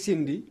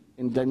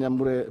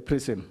Janjambure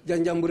prison.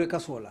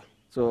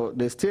 So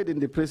they stayed in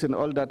the prison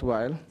all that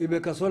while. We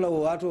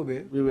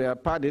were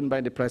pardoned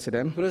by the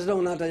president. All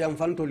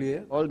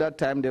that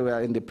time they were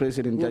in the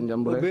prison in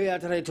Janjambure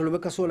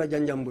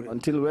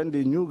until when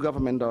the new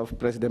government of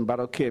President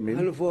Barrow came in,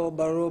 they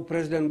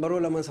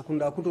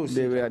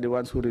were the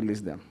ones who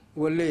released them.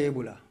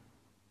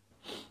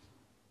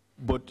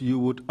 But you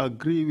would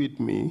agree with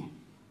me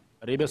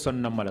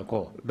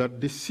that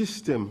the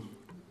system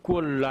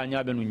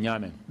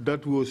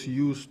that was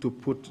used to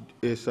put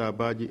Esa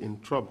Baji in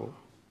trouble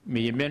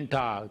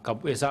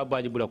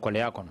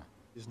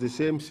is the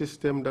same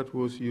system that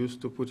was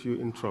used to put you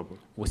in trouble.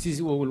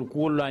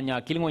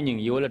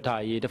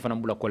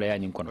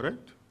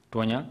 Correct?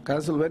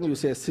 Counsel, when you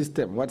say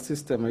system, what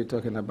system are you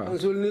talking about?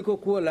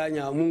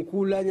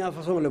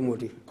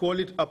 Call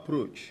it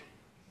approach.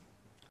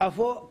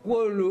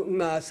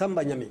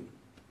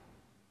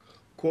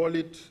 Call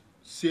it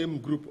same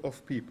group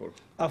of people.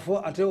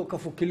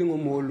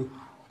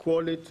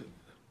 Call it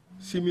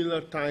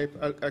similar type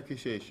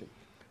accusation.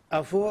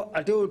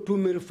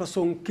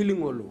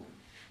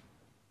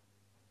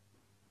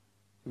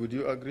 Would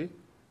you agree?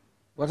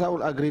 What I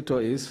will agree to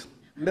is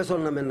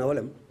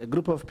a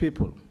group of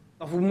people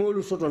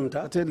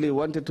certainly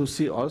wanted to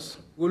see us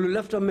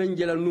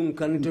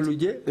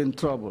in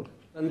trouble.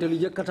 And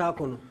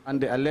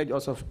they allege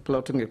us of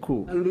plotting a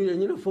coup,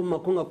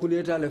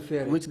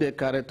 which they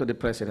carried to the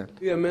president.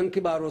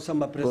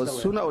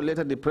 Because sooner or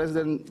later the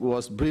president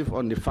was briefed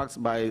on the facts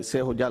by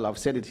Sehu Jallo. I've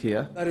said it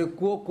here.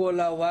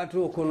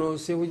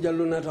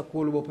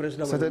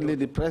 Certainly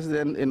the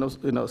president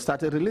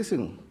started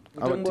releasing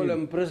our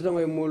team.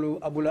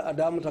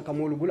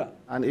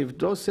 And if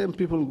those same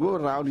people go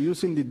around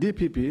using the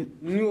DPP,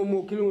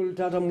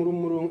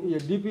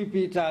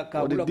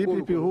 or the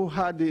DPP who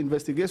had the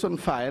investigation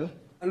file,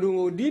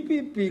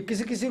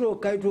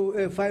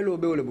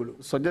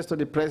 suggest to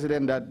the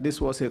president that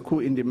this was a coup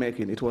in the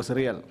making, it was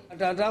real. What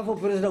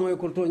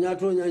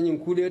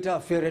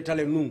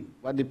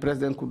the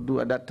president could do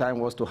at that time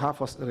was to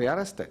have us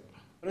rearrested.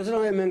 And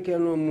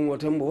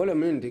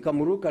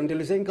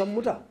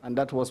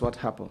that was what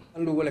happened.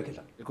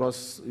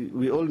 Because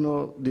we all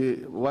know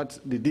what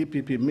the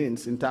DPP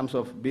means in terms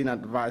of being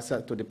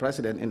advisor to the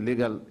president in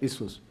legal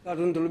issues.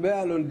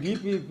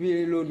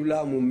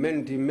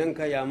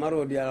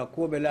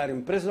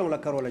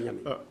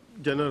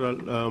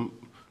 General,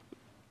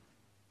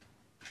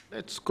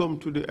 Let's come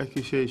to the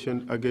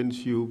accusation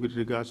against you with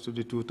regards to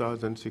the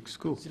 2006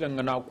 coup.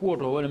 Silangana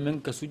kuoto wala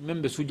menka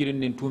membe sujirin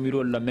nin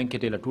tumiro la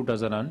menkete la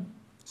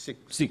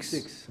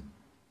 2006.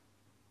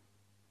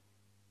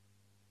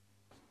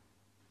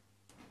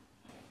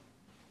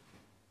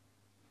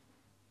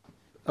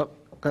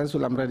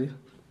 Council, I'm ready.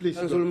 Please.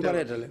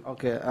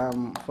 Okay,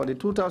 for the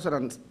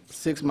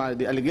 2006,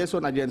 the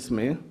allegation against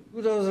me,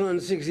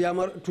 2006,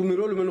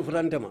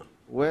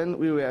 when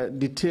we were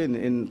detained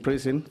in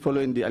prison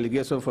following the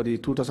allegation for the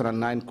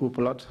 2009 coup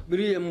plot, on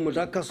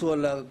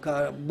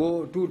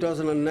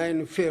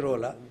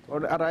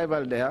the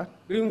arrival there,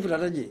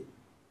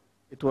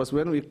 it was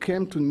when we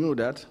came to know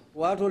that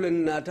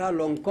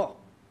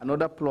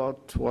another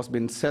plot was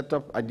being set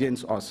up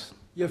against us.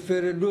 That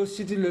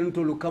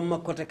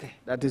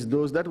is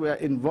those that were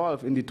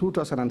involved in the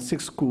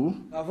 2006 coup,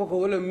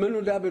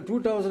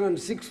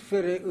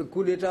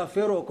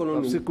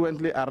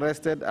 subsequently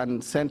arrested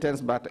and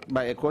sentenced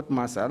by a court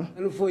martial.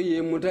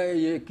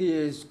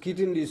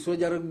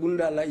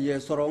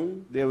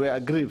 They were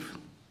aggrieved.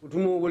 At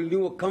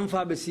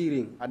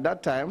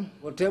that time,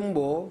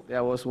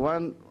 there was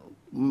one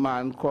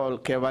man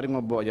called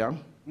Kevaringo Bojang.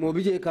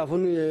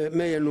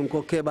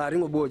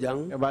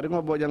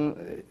 Kevaringo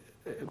Bojang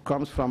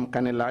comes from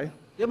Kanilai.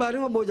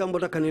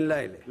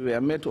 We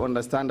were made to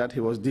understand that he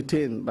was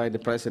detained by the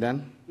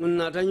president in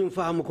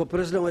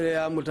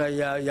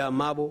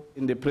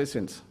the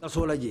prisons.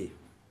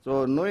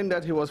 So knowing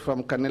that he was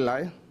from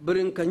Kanilai,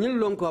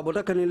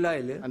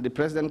 and the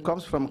president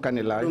comes from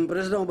Kanilai,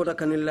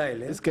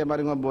 this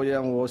Kebaringo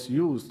Bojang was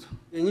used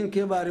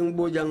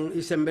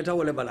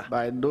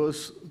by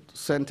those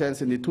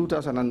sentenced in the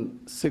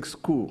 2006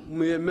 coup,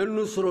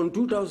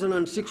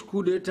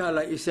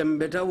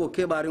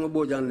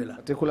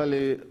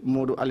 particularly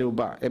Modu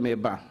Aliuba,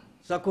 Emeba.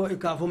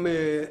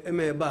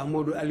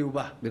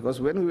 Because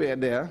when we were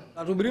there,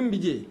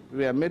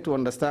 we were made to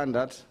understand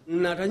that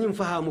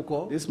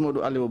this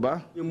Modu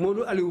Aliuba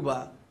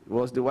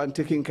was the one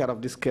taking care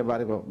of this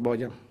Kebaringo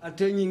Bojang.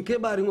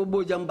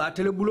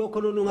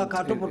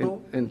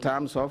 In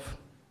terms of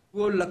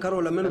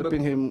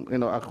helping him,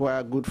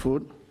 acquire good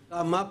food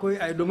and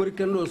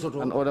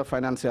other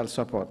financial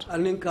support. So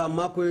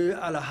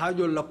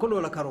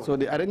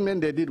the arrangement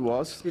they did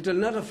was, they knew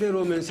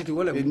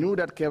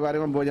that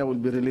Kebaringo Bojang will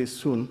be released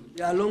soon.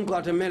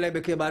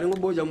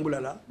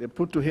 They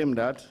put to him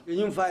that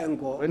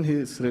when he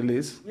is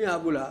released,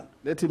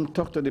 let him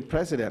talk to the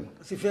president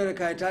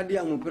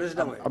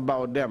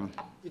about them,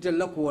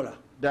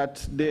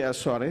 that they are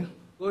sorry,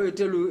 and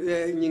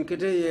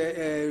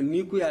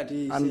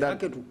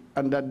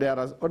that there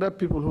are other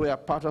people who are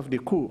part of the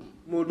coup.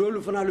 The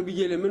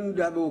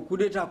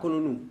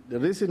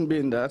reason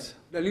being that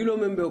they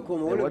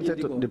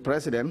wanted the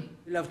president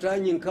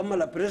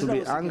to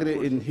be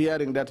angry in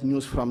hearing that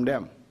news from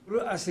them.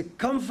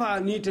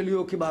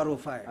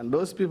 And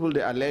those people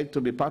they alleged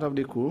to be part of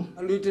the coup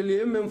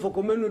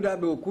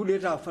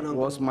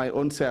was my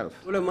own self.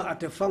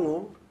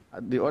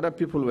 The other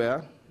people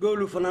were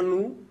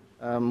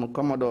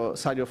Commodore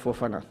Sajo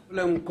Fofana,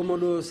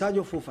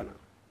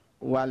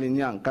 Wali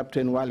Nyang,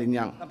 Captain Wali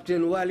Nyang,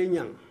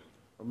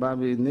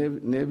 Babi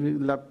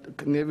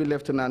Navy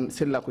Lieutenant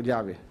Silla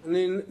Kujabi,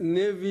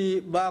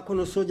 Navy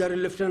Bakono Sojari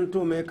Lieutenant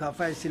Tome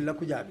Kafai Silla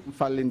Kujabi,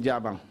 Mfalin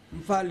Jabang,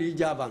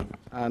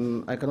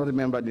 and I cannot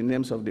remember the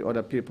names of the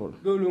other people.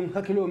 So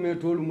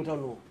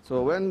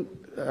when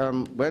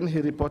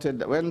he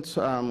reported, when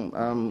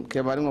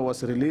Kebaringo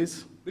was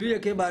released,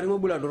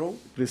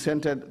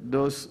 presented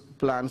those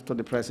plans to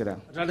the president.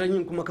 At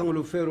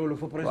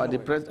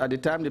the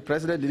time, the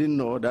president didn't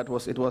know that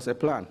it was a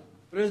plan.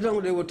 So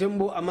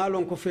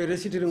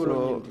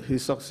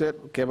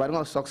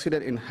Kebaringo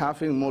succeeded in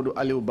having Modu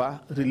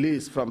Aliuba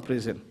released from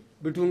prison.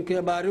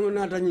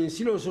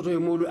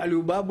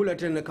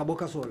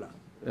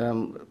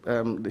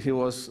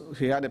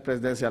 He had a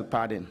presidential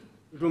pardon.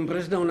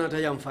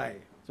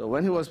 So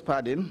when he was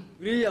pardoned,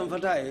 he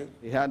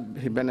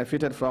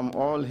benefited from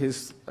all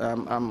his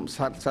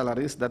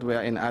salaries that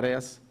were in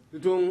arrears. He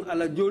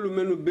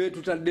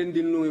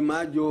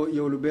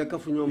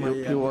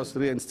was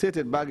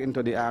reinstated back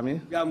into the army,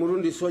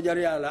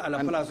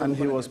 and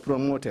he was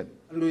promoted.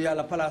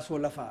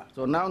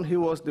 So now he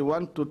was the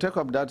one to take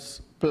up that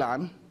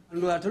plan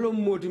of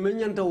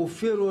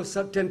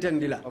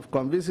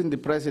convincing the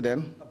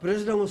president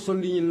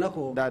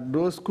that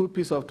those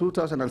coups of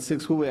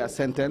 2006 who were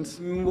sentenced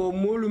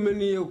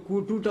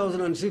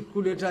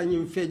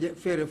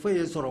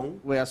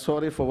were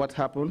sorry for what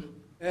happened.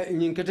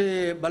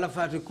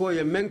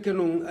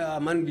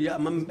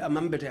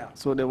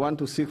 So they want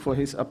to seek for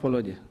his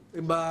apology.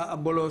 And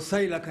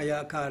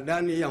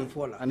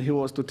he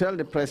was to tell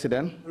the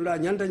president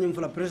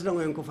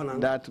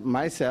that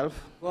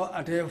myself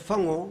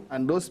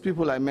and those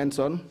people I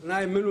mentioned,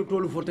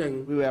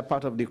 we were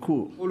part of the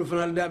coup.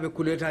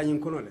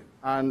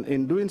 And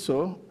in doing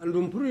so,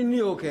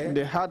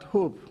 they had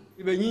hope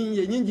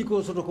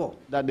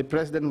that the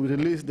president will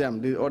release them,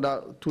 the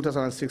other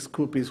 2006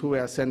 coups who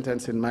were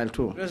sentenced in mile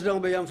 2.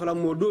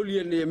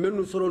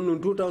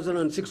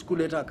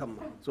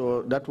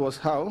 So that was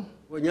how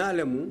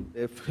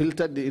they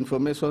filtered the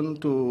information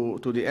to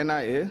the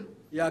NIA.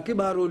 That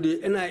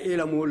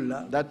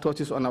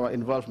touches on our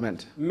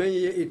involvement. And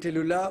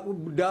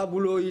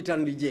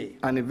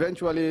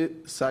eventually,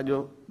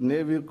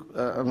 Navy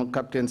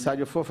Captain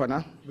Sergio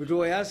Fofana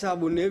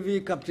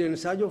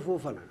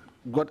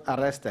got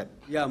arrested.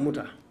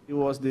 He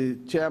was the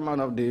chairman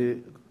of the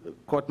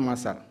court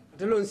martial.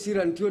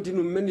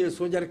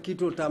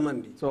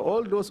 So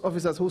all those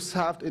officers who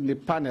served in the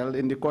panel,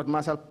 in the court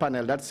martial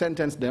panel, that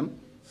sentenced them,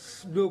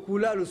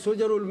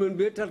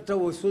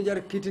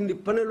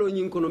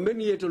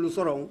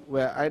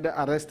 were either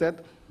arrested,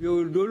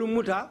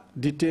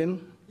 detained,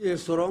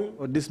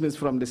 or dismissed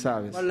from the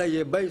service.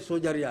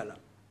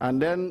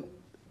 And then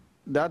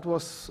that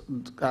was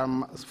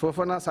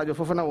Sergio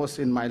Fofana was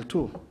in mile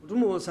 2.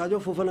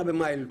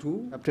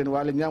 Captain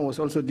Wali Nyang was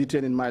also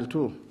detained in mile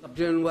 2.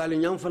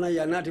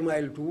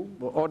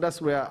 But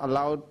others were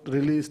allowed,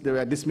 released, they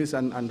were dismissed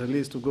and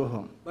released to go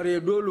home.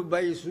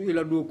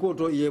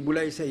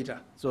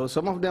 So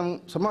some of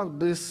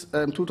these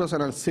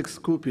 2006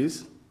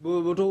 coups,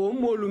 whilst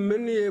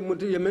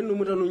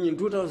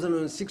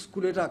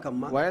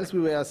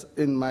we were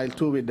in mile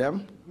 2 with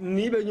them,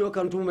 we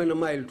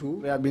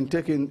have been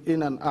taken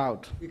in and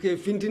out.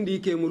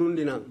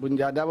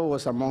 Bunjadabo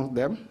was among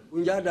them.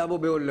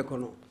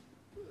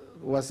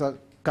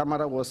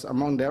 Kamara was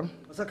among them.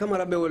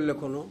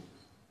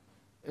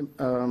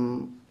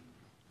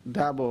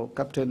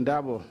 Captain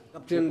Dabo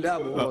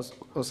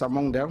was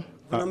among them.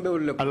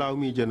 Allow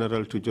me,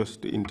 General, to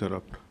just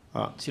interrupt.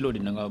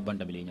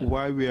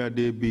 Why were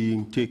they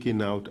being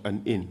taken out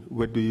and in?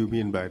 What do you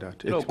mean by that?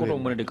 They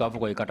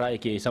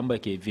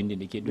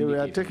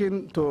were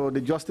taken to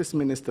the Justice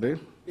Ministry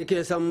and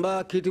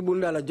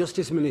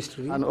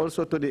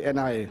also to the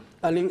NIA,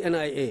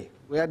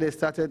 where they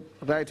started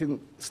writing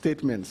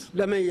statements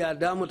to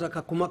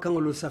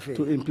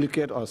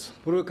implicate us.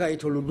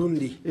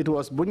 It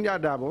was Bunja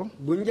Dabo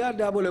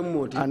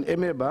and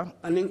Emeba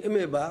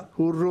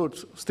who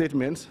wrote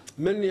statements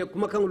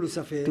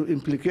to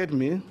implicate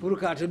me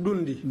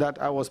that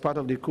I was part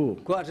of the coup.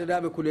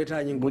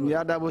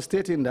 Bunja Dabo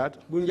stating that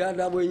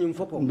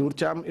Nur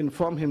Cham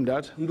informed him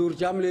that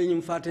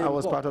I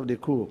was part of the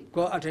coup.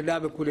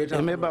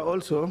 Emeba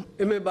also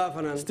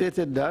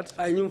stated that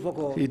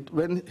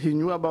when he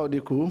knew about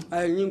the coup,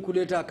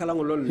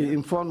 he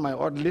informed my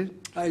orderly,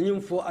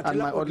 and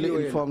my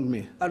orderly informed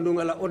me.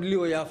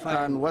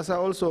 And Wasa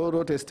also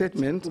wrote a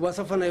statement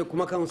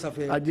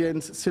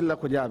against Silla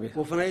Kujabi.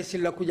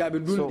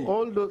 So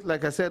all those,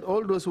 like I said,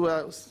 all those who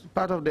are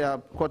part of their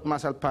court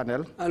martial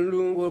panel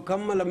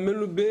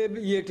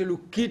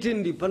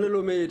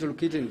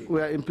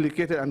were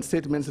implicated and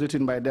statements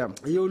written by them.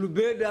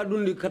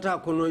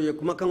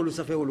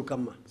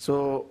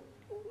 So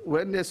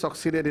when they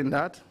succeeded in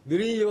that, and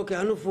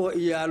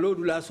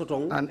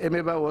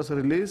Emeba was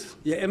released,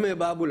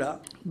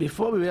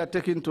 before we were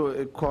taken to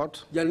a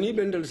court,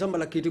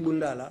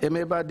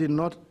 Emeba did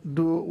not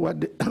do what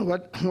they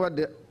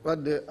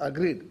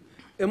agreed,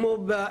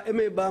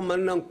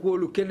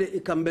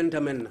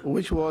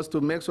 which was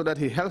to make sure that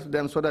he helped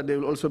them so that they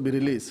will also be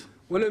released.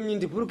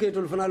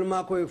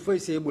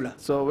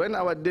 So when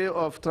our day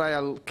of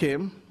trial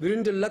came,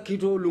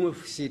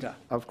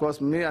 of course,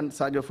 me and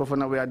Sergio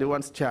Fofana were the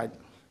ones charged.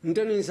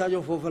 During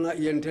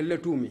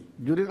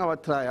our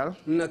trial,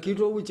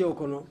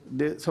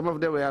 some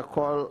of them were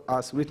called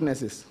as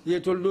witnesses.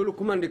 In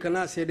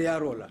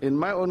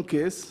my own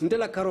case,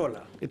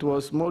 it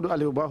was Modu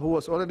Aliuba, who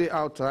was already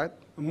outside,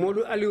 and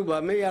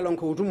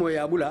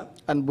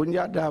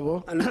Bunja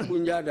Dabo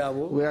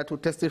were to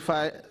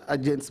testify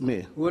against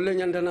me,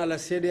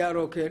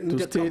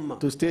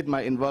 to state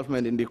my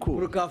involvement in the coup.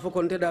 And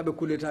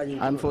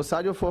for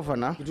Sergio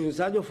Fofana,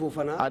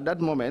 at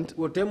that moment,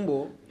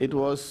 it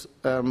was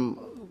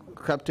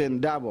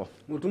Captain Dabo.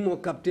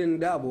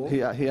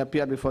 He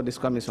appeared before this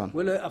commission.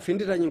 Yaya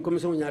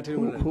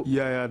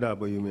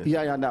Dabo, you mean?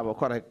 Yaya Dabo,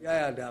 correct.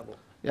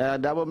 Yaya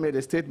Dabo made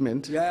a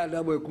statement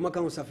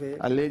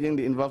alleging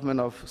the involvement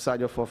of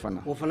Sergio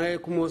Fofana.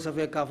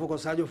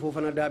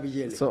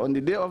 So on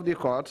the day of the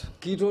court,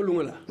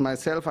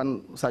 myself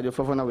and Sergio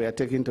Fofana were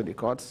taken to the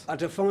courts.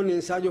 Yaya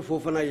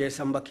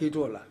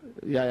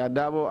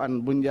Dabo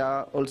and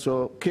Bunja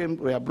also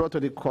were brought to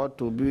the court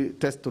to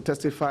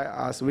testify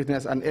as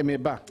witness, and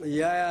Emeba.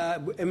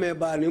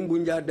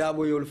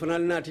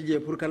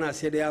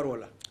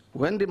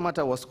 When the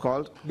matter was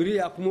called,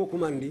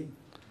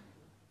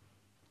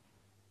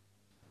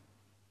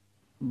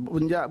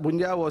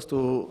 Bunja was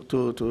to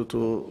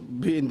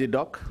be in the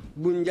dock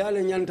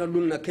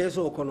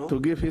to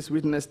give his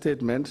witness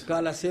statement.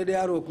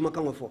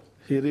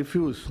 He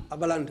refused.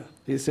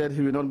 He said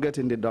he will not get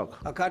in the dock.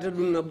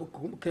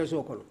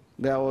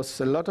 There was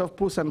a lot of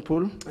push and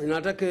pull,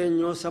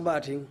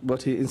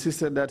 but he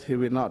insisted that he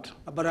will not,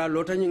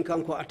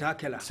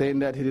 saying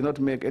that he did not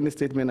make any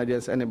statement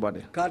against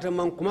anybody.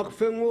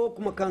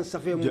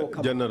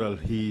 General,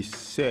 he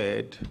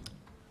said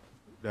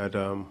that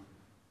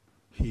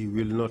he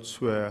will not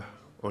swear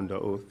on the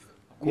oath.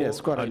 Yes,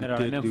 correct. And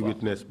take the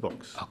witness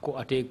box.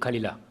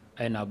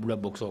 And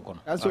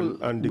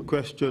the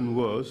question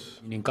was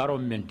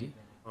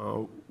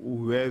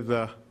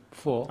whether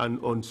an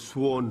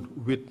unsworn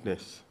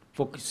witness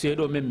who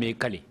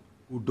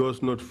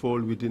does not fall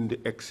within the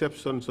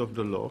exceptions of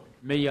the law,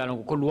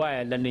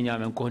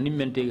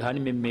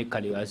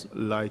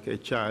 like a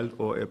child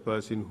or a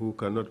person who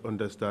cannot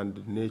understand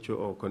the nature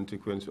or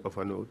consequence of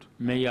an oath,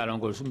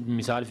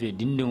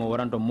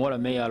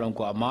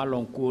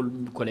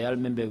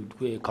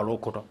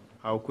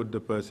 how could the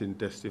person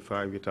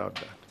testify without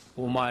that?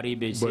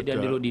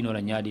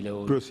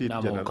 Proceed,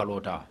 General.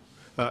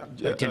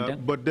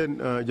 But then,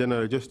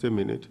 General, just a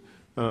minute.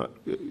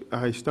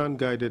 I stand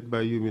guided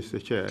by you,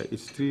 Mr. Chair.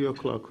 It's 3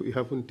 o'clock. We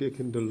haven't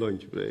taken the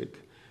lunch break.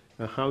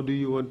 How do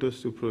you want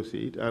us to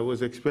proceed? I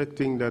was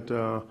expecting that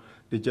the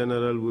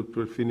General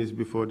would finish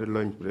before the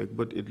lunch break,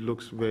 but it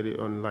looks very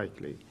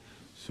unlikely.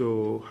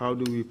 So how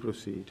do we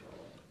proceed?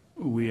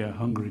 We are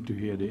hungry to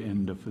hear the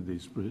end of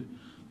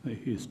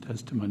his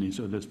testimony,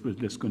 so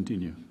let's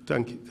continue.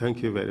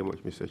 Thank you very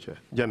much, Mr. Chair.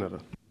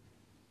 General.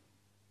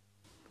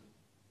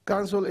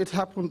 Counsel, it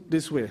happened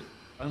this way.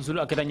 When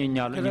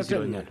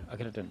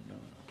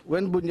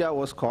Bunja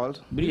was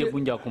called,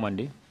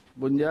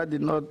 Bunja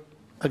did not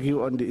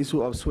argue on the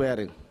issue of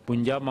swearing.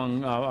 Bunja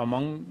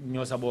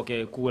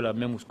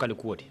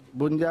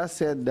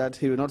said that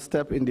he will not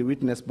step in the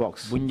witness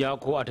box. He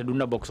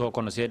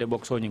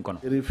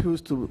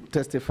refused to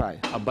testify.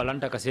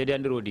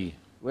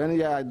 When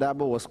Yaya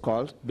Dabo was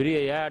called,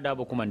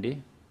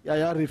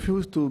 Yaya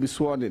refused to be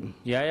sworn in.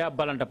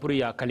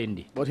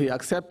 But he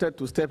accepted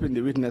to step in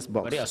the witness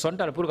box.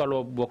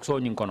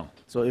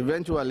 So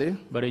eventually,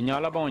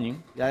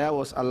 Yaya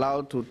was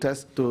allowed to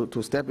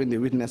step in the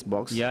witness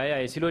box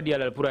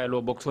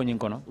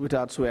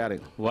without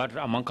swearing.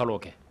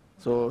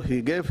 So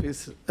he gave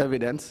his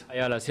evidence,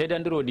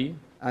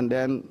 and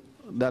then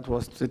that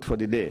was it for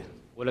the day.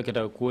 But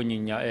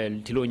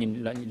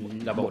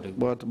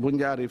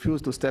Bunja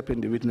refused to step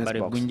in the witness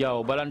box.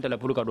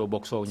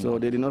 So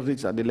they did not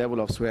reach at the level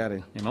of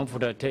swearing.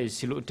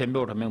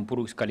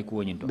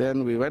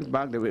 Then we went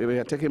back, we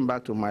were taken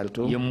back to mile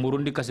 2. A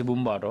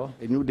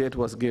new date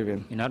was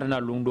given. We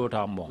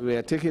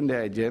were taken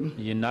there again.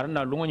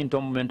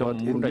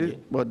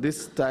 But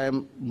this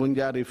time,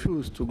 Bunja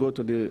refused to go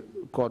to the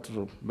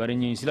courtroom.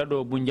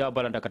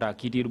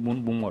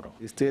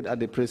 He stayed at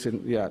the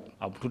prison yard.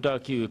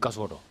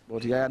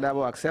 But Yaya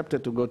Dabo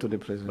accepted to go to the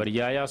prison.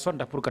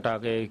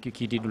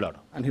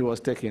 And he was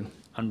taken.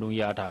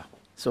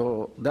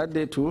 So that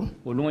day too,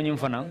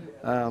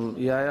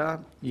 Yaya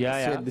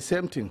said the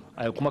same thing.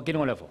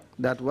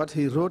 That what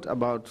he wrote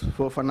about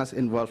Fofana's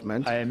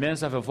involvement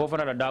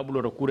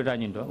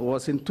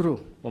wasn't true.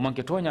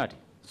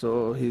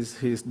 So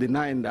he's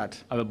denying that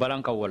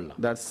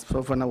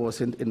Fofana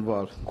wasn't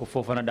involved. But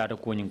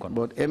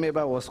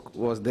Emeba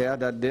was there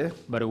that day.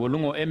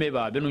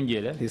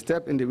 He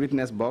stepped in the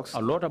witness box.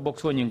 And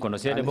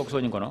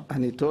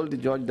he told the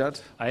judge that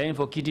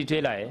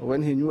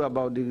when he knew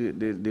about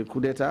the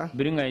coup d'etat,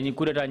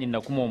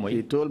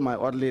 he told my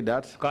orderly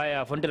that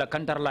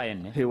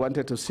he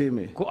wanted to see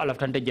me.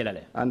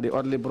 And the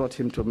orderly brought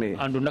him to me.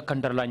 And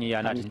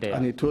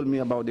he told me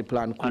about the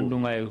plan coup.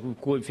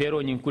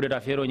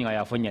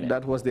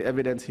 That was the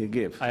evidence he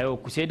gave.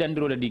 But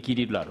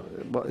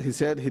he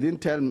said he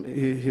didn't tell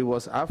me, he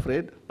was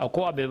afraid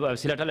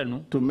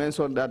to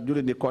mention that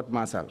during the court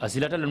martial. Because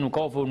he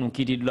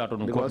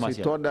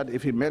thought that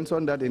if he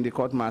mentioned that in the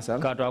court martial,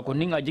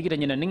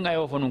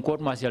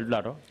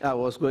 I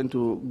was going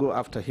to go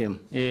after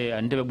him.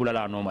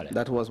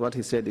 That was what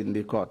he said in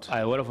the court.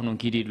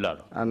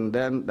 And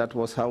then that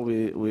was how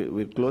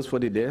we closed for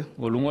the day.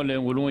 And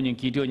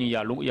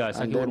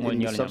then in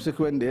the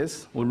subsequent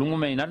days,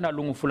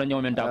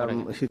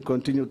 he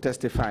continued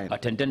testifying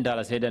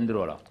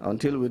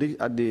until we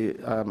reached at the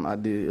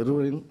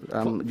ruling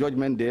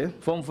judgment day.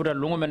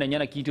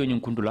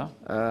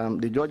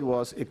 The judge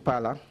was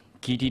Ikpala.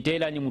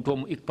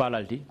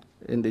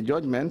 In the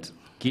judgment,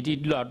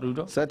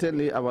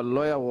 certainly our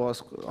lawyer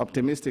was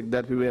optimistic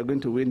that we were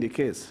going to win the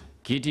case.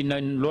 Our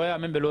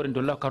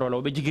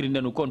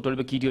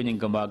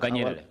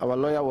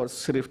lawyer was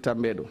Sirif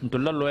Tambedu.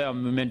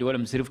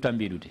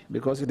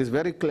 Because it is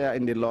very clear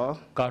in the law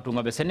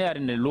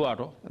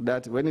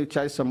that when you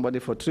charge somebody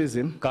for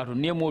treason,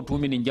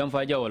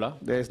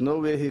 there is no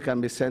way he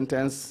can be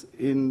sentenced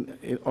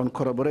on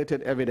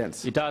corroborated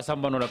evidence.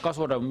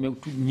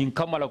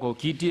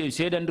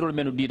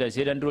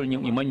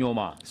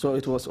 So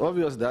it was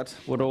obvious that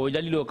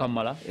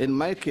in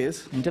my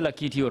case,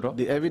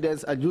 the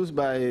evidence adduced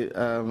by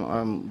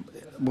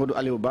Modu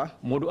Aliuba.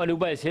 Modu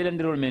Aliuba is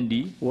sedandirol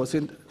mendi.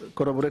 Wasn't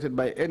corroborated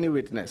by any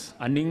witness.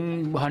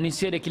 Aning hani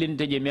sede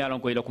kilinte je me alon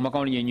ko ila kuma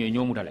kawni nyo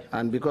nyomutale.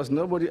 And because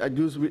nobody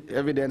adduced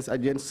evidence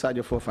against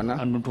Sergeant Fofana.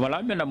 And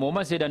tumala mena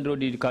moma sedandiro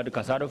di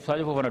kasado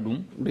Sergeant Fofana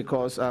dum.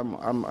 Because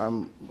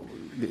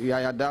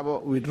Yaya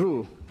Dabo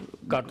withdrew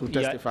to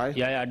testify.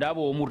 Yaya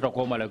Dabo umurta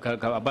ko mala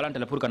balanta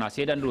la purka na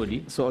sedandiro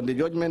di. So on the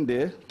judgment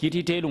day,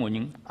 kiti telu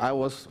ngonying. I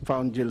was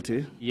found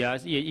guilty.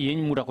 Yes,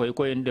 yen muta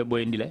ko ende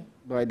boyendile.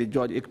 By the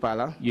judge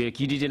Ikpala. Ye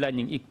kiti tela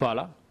nying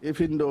Ikpala.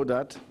 Even though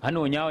that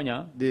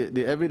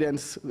the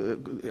evidence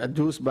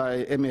adduced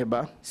by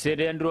Emeba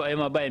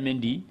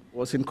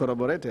wasn't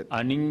corroborated,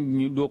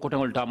 he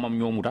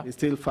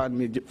still found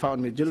me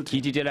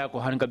guilty.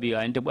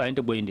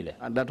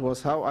 And that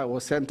was how I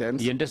was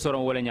sentenced, even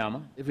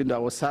though I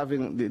was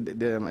serving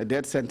a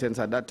death sentence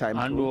at that time.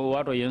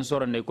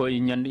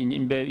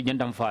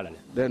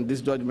 Then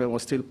this judgment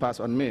was still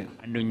passed on me.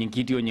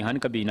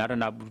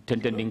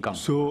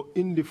 So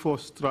in the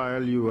first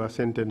trial you were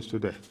sentenced to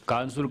death?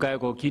 Correct.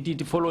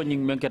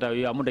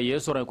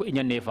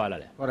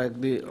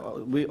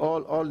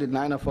 All the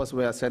 9 of us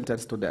were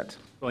sentenced to death.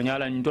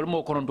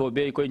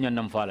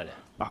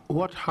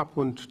 What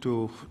happened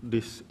to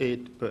this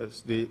 8th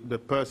person, the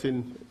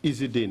person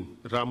Izidin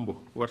Rambo?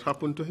 What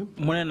happened to him?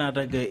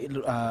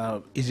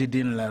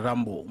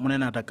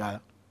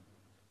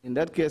 In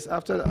that case,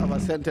 after our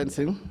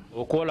sentencing,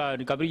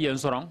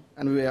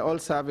 and we were all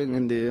serving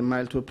in the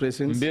Mile 2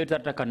 prisons,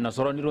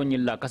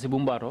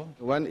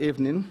 one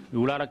evening,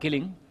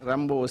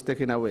 Rambo was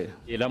taken away.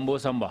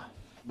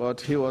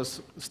 But he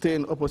was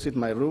staying opposite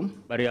my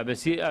room. And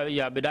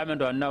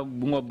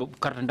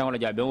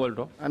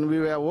we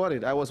were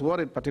worried. I was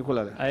worried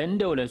particularly.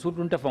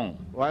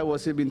 Why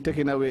was he being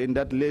taken away in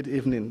that late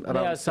evening,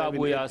 around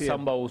 7, 8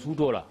 p.m.?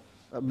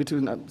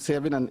 Between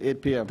 7 and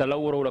 8 p.m.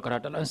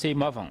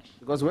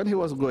 Because when he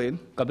was going,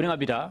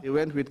 he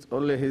went with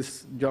only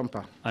his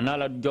jumper.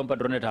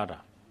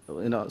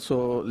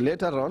 So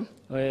later on,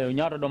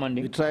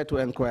 we tried to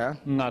inquire.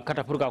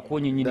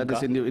 That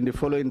is in the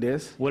following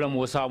days.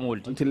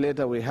 Until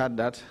later we heard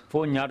that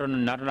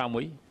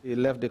he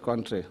left the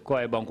country.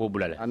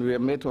 And we were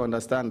made to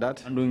understand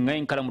that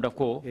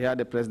he had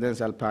a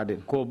presidential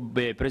pardon.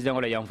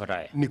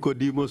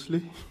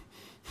 Nicodemusly?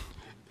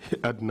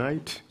 At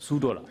night? So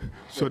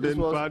then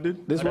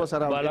pardon? This was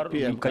around 8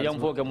 p.m.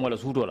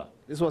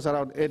 This was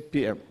around 8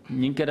 p.m.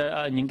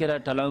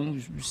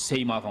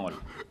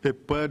 A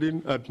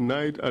pardon at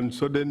night, and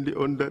suddenly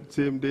on that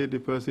same day the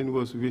person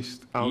was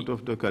whisked out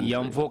of the country.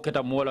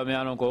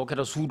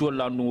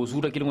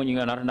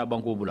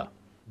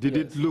 Did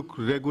it look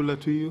regular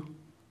to you?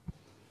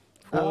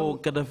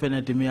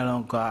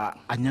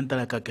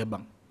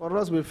 For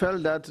us, we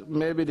felt that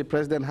maybe the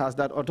president has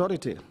that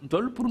authority. And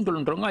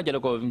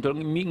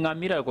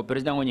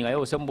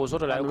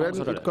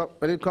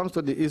when it comes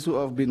to the issue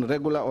of being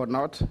regular or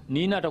not,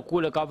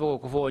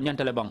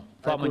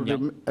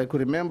 I could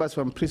remember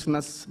some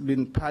prisoners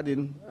being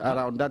pardoned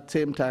around that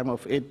same time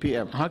of 8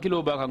 p.m. It had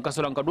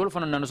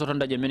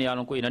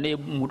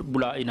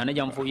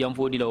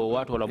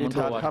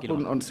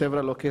happened on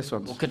several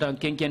occasions.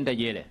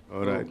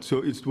 All right,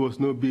 so it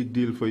was no big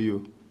deal for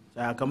you?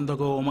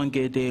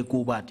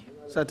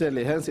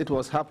 Certainly, hence it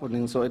was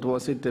happening, so it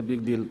wasn't a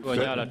big deal.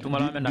 The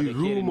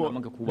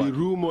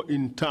rumor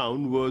in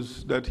town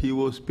was that he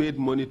was paid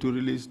money to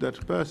release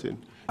that person.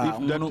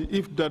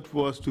 If that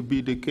was to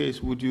be the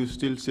case, would you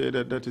still say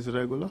that that is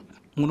regular?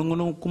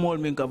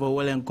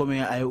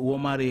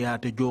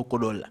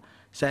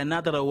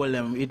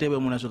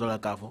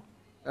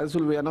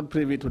 Actually, we are not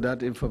privy to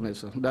that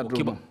information, that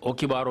rumor.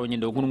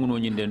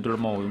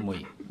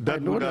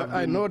 That would have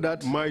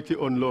been mighty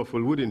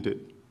unlawful, wouldn't it?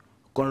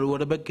 Council,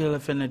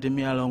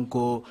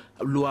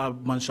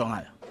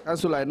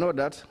 I know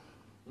that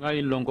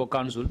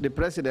the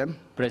president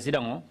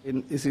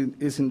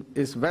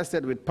is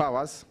vested with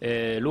powers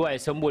to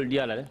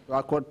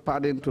accord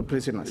pardon to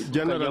prisoners.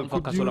 General,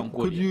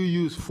 could you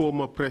use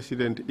former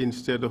president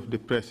instead of the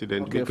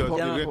president? Okay, because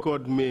the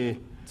record may...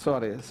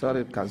 Sorry,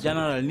 Council.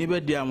 General, nibe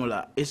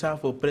diamula isa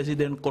for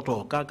President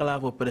Koto, kakala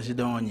for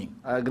President Onying.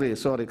 I agree.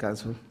 Sorry,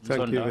 Council.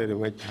 Thank you very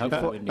much.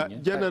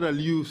 General,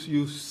 you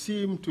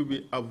seem to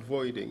be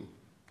avoiding.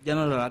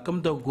 General,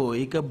 come to go.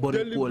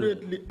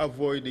 Deliberately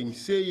avoiding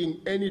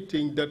saying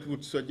anything that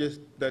would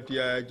suggest that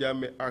Yaya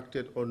Jammeh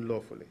acted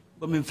unlawfully.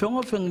 That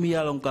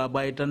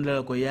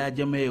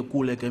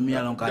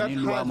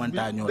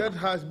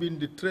has been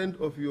the trend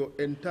of your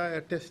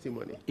entire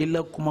testimony.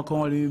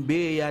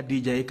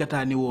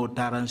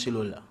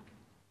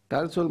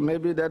 Council,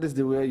 maybe that is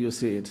the way you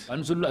see it. But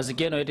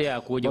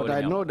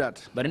I know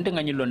that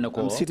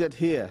I'm seated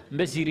here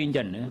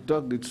to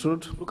talk the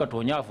truth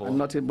and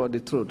nothing but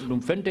the truth. I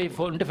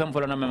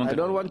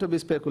don't want to be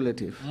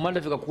speculative. In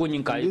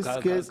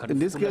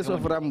this case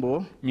of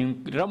Rambo,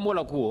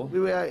 we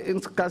were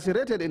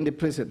incarcerated in the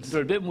prison.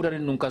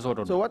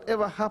 So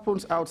whatever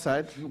happens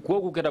outside,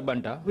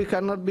 we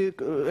cannot be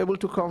able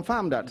to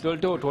confirm that.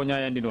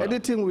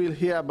 Anything we'll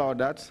hear about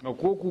that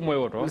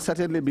will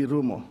certainly be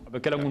rumor.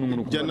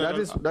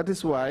 That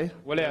is why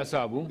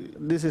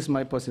this is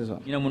my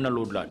position.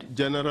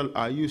 General,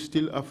 are you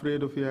still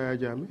afraid of Yaya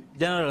Jammeh?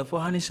 General, for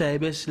Hanisa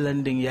Ebes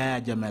landing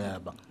Yaya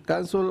Jammeh.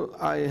 Council,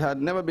 I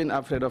had never been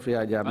afraid of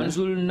Yaya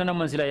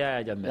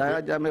Jammeh.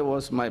 Yaya Jammeh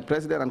was my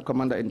president and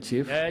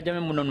commander-in-chief. And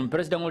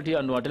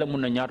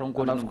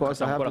of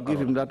course, I have to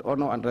give him that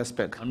honor and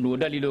respect. And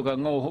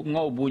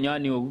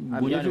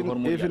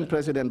even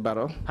President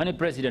Barrow,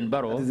 it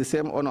is the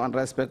same honor and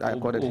respect I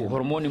accorded him.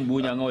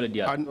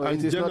 And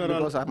it is not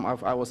because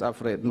I was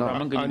afraid, no.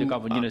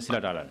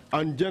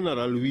 And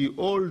General, we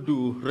all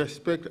do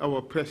respect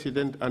our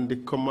president and the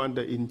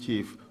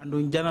commander-in-chief,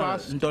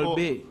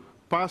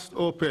 past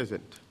or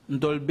present.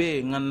 But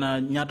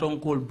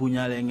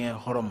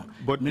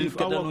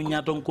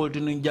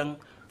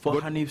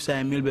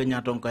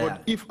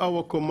if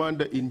our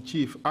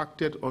commander-in-chief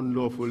acted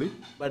unlawfully,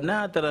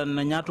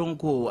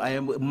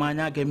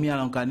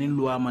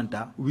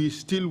 we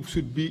still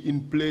should be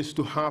in place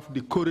to have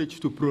the courage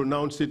to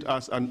pronounce it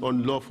as an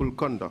unlawful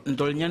conduct.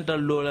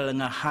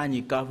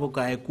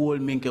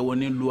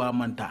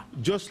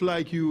 Just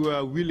like you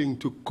were willing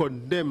to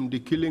condemn the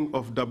killing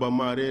of Daba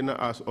Marena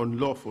as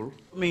unlawful,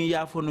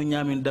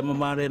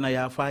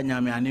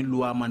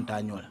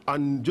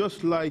 and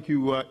just like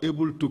you were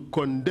able to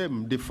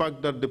condemn the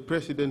fact that the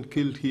president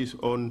killed his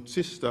own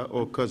sister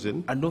or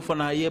cousin. Point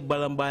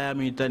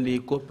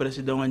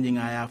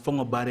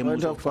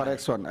of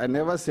correction, I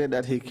never said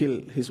that he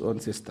killed his own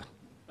sister.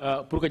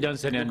 You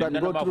can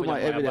go through my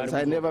evidence,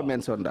 I never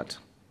mentioned that.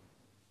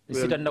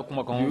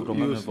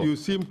 Well, you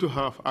seem to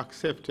have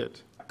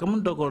accepted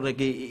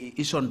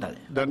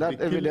that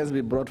evidence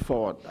be brought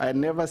forward. I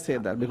never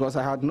said that because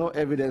I had no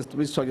evidence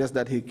which suggests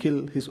that he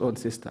killed his own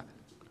sister.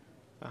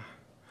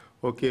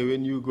 Okay,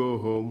 when you go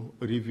home,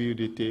 review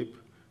the tape,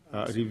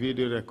 review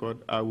the record.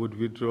 I would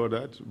withdraw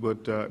that,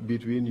 but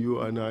between you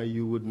and I,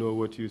 you would know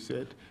what you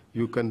said.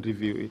 You can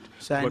review it.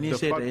 But the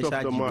fact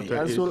of the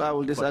matter is, I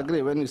will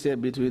disagree when you say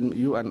between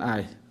you and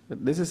I.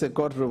 This is a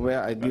courtroom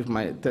where I give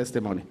my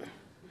testimony.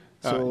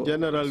 So,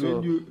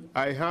 General,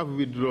 I have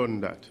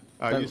withdrawn that.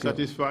 Are you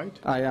satisfied?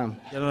 I am.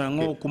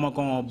 Okay.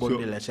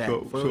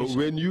 So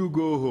when you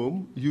go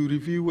home, you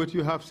review what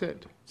you have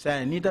said.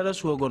 And the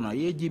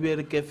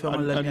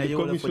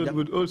commission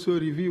would also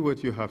review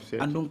what you have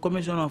said. But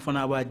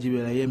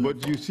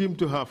you seem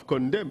to have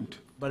condemned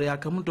the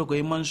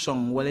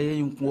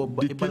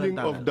killing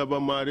of Daba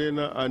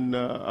Marena and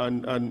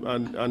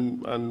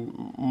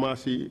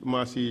Mercy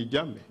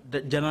Jammeh.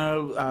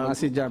 General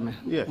Mercy Jammeh.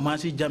 Yes.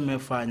 Mercy Jammeh.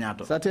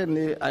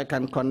 Certainly, I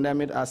can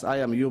condemn it as I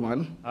am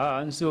human. But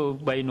I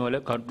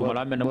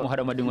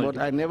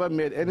never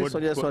made any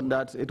suggestion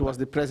that it was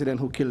the president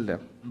who killed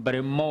them.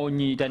 Certainly,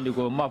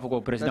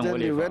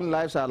 when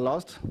lives are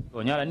lost,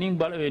 one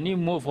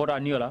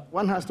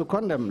has to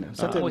condemn them.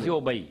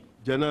 Certainly.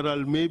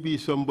 General, maybe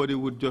somebody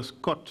would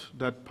just cut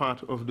that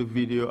part of the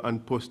video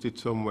and post it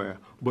somewhere.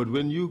 But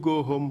when you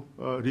go home,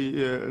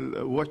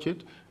 watch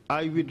it,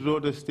 I withdraw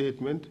the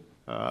statement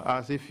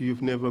as if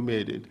you've never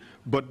made it.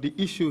 But the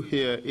issue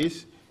here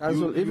is...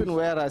 even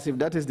whereas if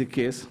that is the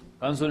case,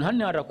 it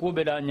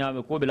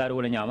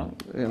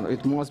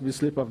must be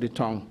slip of the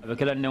tongue.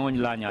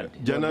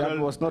 General, that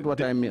was not what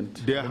I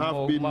meant. There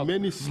have been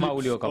many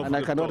slips of and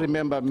I cannot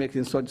remember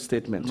making such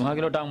statements. There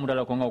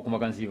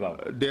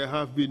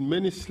have been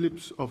many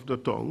slips of the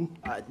tongue.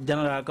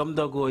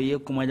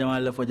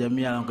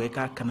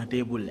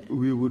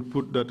 We would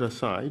put that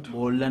aside.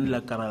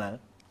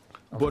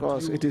 Of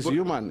course, it is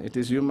human. It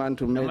is human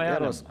to make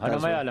errors. I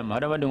agree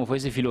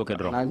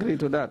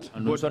to that.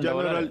 But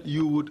General,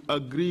 you would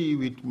agree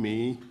with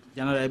me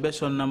that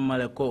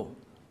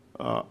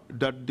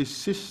the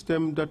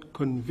system that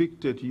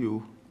convicted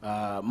you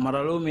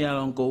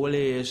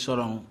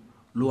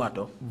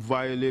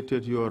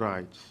violated your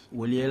rights.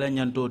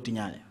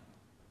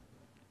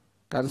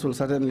 Council,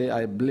 certainly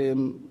I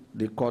blame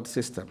the court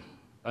system.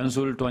 I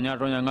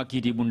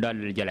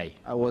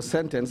was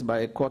sentenced by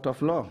a court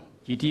of law.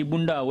 So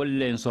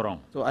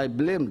I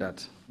blame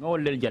that.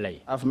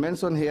 I've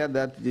mentioned here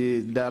that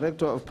the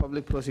Director of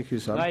Public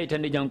Prosecution, or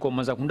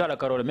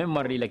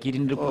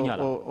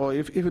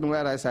even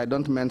whereas I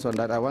don't mention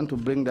that, I want to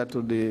bring that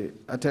to the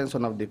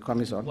attention of the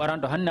Commission,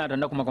 that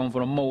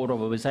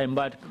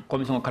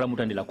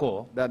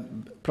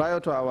prior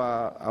to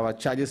our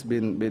charges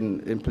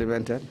being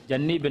implemented,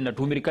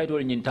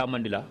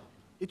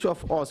 Each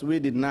of us, we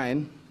the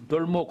 9,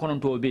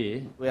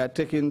 we are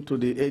taken to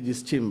the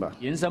Aegis chamber.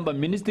 The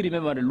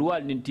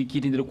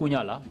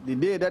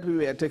day that we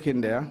were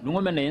taken there,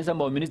 that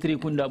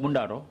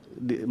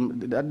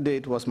day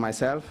it was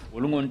myself,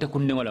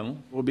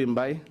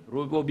 Obimbai,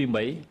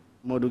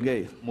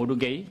 Modugay.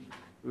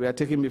 We are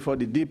taken before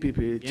the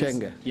DPP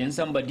Chenge.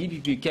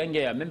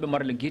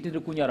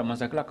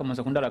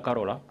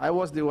 I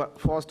was the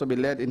first to be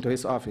led into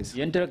his office.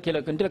 In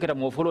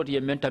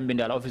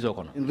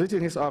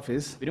reaching his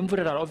office, he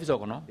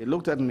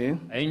looked at me.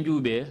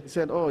 He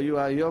said, "Oh, you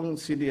are young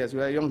CDS,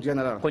 you are a young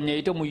general. Oh,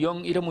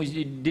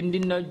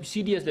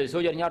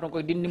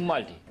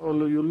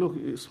 you look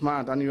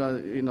smart and you are,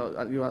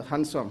 you are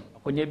handsome."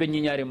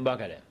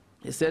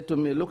 He said to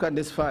me, "Look at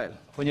this file.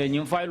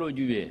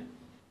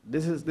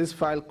 This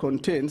file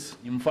contains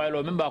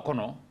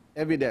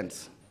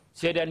evidence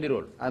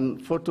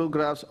and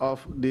photographs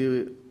of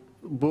the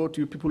boat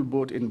you people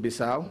bought in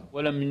Bissau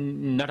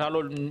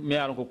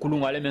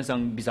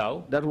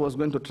that was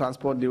going to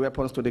transport the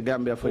weapons to the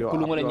Gambia for your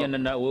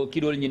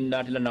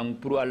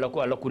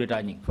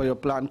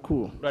planned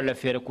coup."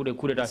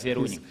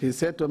 He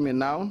said to me,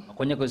 "Now,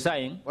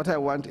 what I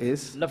want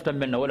is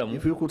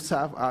if you could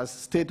serve as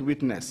state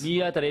witness. If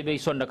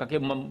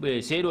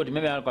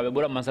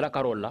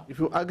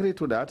you agree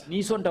to that,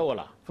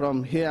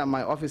 from here,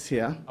 my office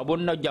here,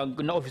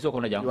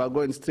 you are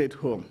going straight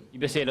home. You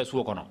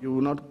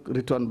will not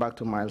return back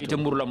to Milton."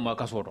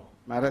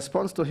 My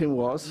response to him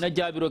was, "I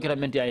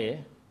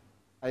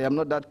am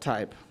not that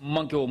type."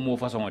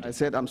 I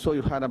said, "I'm sure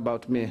you heard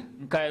about me.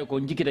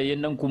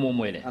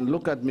 And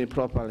look at me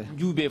properly.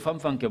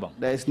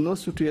 There is no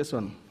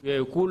situation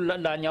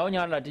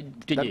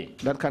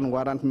that can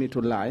warrant me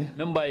to lie,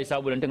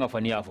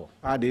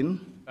 pardon,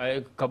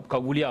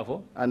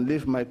 and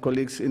leave my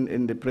colleagues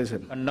in the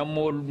prison." I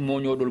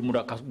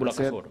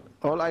said,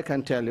 "All I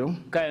can tell you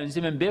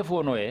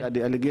that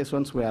the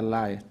allegations were a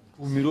lie."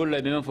 I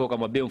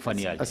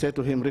said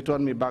to him,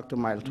 "Return me back to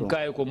Milton."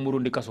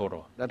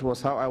 That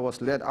was how I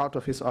was led out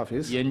of his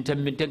office. Then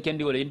Modugay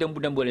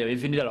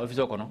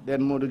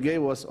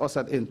was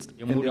ushered in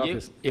the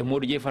office.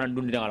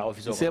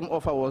 The same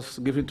offer was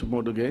given to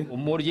Modugay,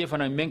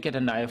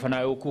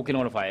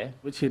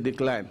 which he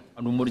declined.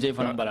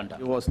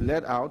 He was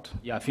led out.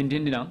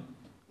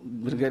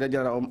 Brigadier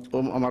General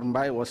Omar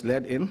Mbai was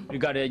led in.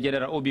 Brigadier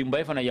General Obi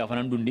Mbai fana ya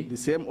fana dundi. The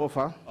same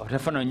offer,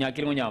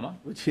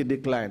 which he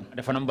declined.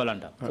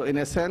 So in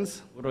a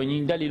sense,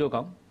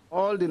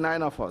 all the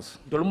 9 of us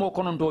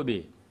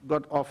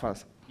got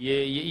offers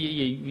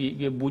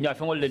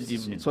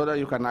so that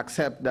you can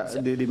accept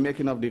the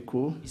making of the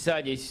coup,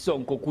 serve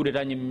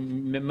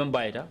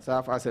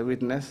as a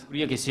witness,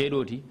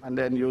 and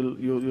then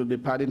you'll be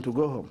pardoned to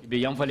go home,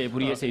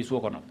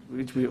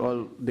 which we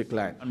all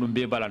declined.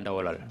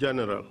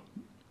 General,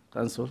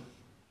 Counsel,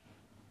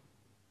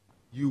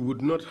 you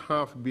would not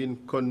have been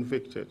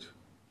convicted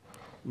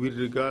with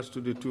regards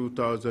to the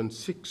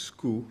 2006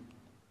 coup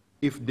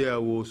if there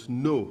was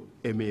no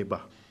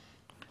Emeba.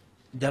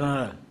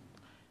 General,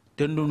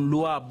 tendun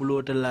loi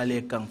bulote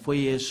lale kang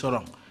foye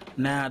sorong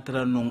na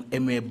atra nung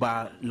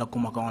Emeba la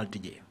kumakang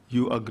altije.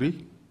 You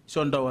agree?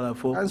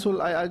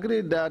 Counsel, I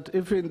agree that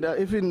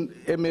even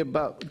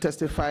Emeba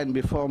testified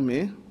before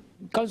me,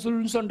 the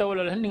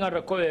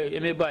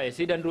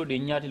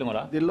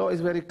law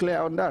is very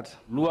clear on that.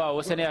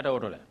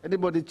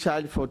 Anybody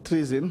charged for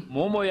treason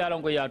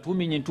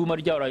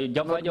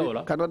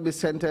cannot be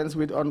sentenced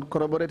with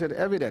uncorroborated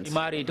evidence.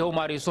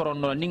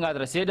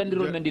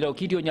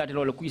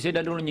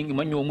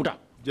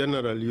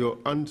 General, your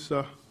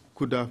answer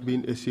could have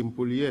been a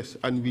simple yes,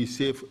 and we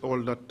save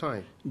all that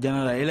time.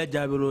 General,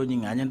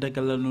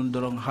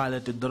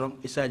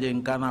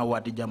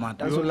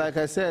 so like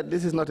I said,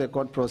 this is not a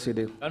court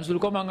proceeding. This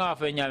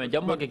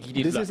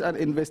is an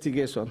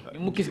investigation.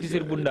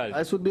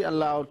 I should be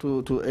allowed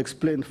to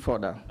explain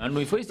further. And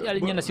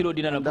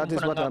that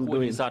is what I'm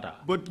doing.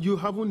 But you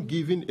haven't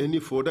given any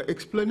further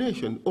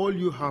explanation. All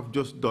you have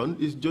just done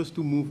is just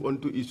to move on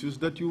to issues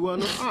that you were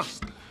not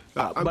asked.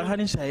 But let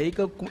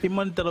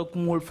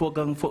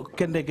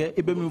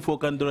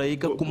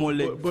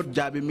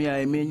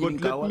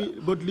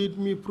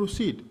me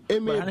proceed.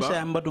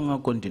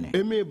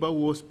 Emeba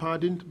was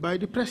pardoned by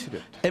the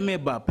president.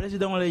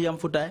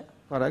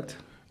 Correct.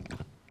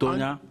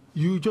 And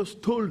you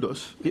just told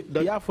us that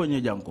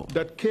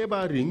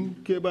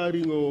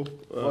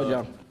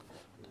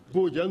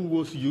Bojang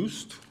was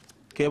used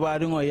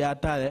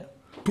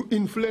to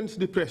influence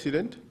the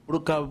president,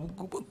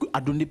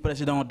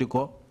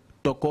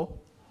 to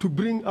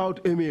bring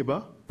out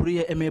Emeba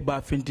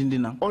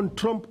on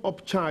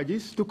trump-up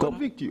charges to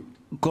convict you.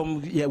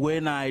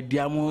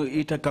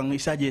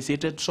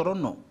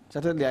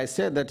 Certainly, I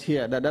said that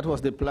here, that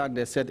was the plan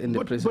they set in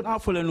the prison.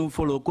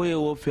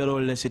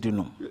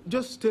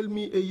 Just tell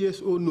me a yes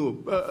or no.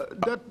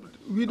 That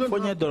we don't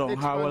have to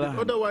expand it.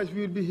 Otherwise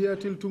we'll be here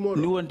till tomorrow.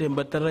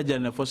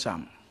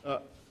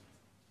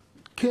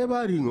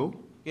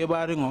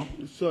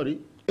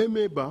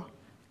 Emeba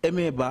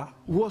Emeba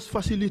was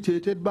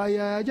facilitated by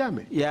Yaya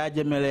Jammeh. Yaya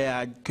Jammeh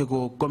ya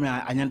keko kome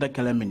anyanta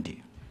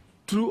kalaminti.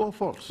 True or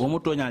false? I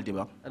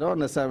don't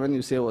understand when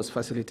you say it was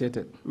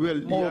facilitated. Well,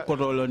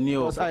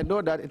 because I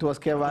know that it was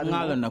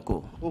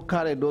Kebaringo who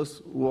carried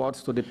those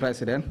words to the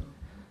president.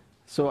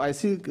 So I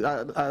see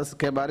as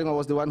Kebaringo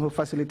was the one who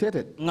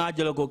facilitated. By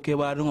talking to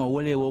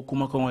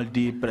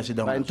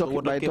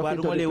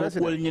the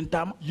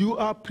president. You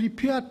are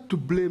prepared to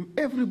blame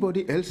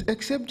everybody else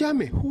except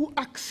Jammeh, who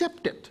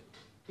accepted.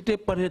 Who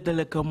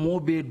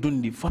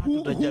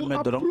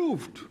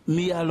approved?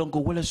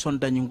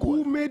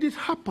 Who made it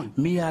happen?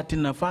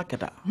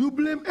 You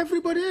blame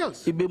everybody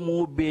else except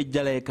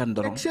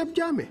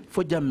Jammeh.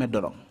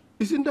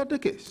 Isn't that the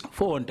case?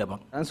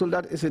 And so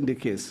that isn't the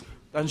case.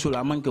 When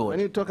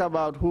you talk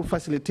about who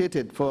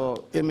facilitated for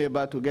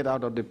Emeba to get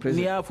out of the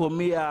prison, it's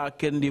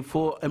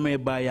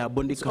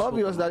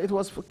obvious that it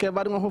was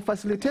Kebaringo who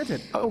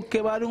facilitated. And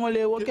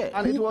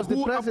it was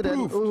the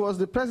president who was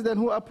the president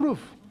who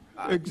approved.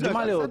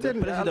 Exactly.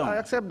 I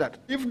accept that.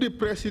 If the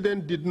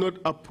president did not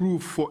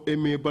approve for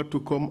Emeba to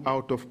come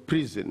out of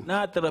prison,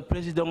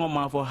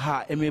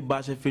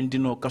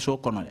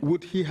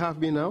 would he have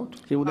been out?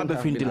 He wouldn't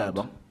have been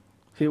out.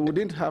 He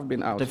wouldn't have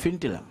been out.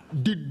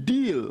 The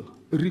deal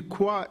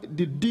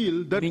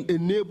that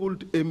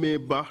enabled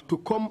Emeba to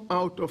come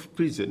out of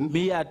prison,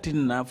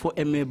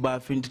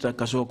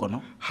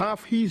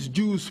 have his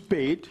dues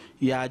paid,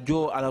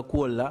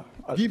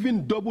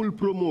 given double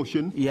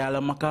promotion,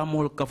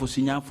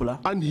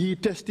 and he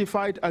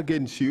testified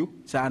against you,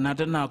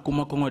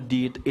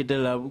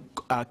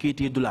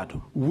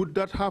 would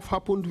that have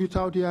happened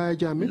without Yaya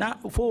Jammeh?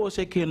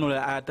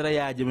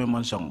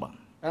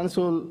 And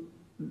so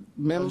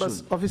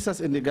members, officers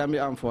in the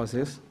Gambia Armed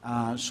Forces,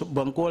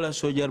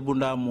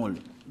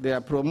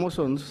 their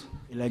promotions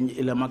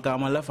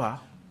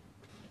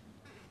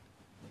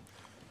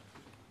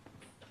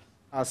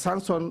are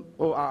sanctioned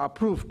or are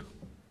approved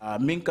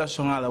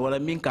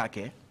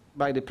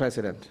by the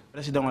president.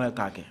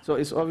 So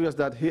it's obvious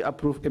that he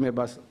approved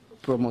Emeba's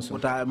promotion.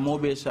 But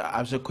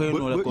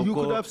you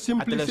could have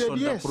simply said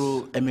yes.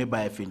 You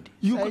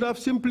could have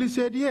simply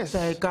said yes.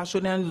 So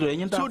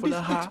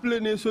this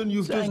explanation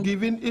you've just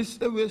given is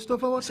a waste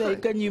of our time.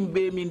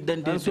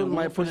 And so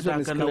my position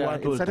is clear.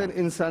 In certain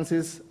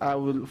instances, I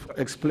will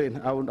explain.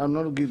 I'm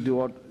not give the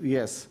word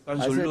yes. I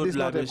said this is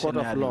not a court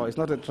of law. It's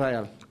not a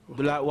trial.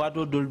 So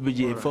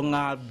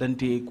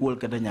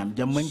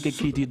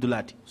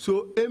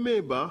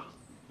Emeba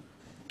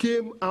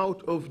came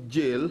out of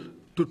jail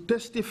to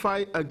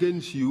testify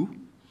against you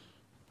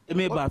on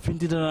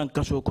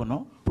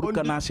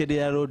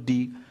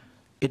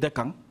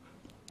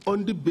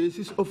the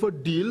basis of a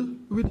deal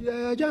with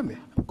Yaya Jammeh.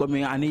 On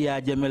the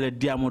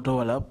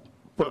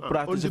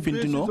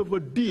basis of a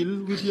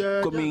deal with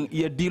Yaya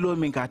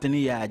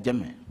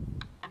Jammeh.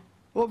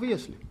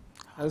 Obviously.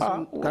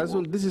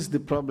 Council, this is the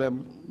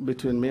problem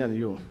between me and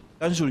you.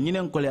 I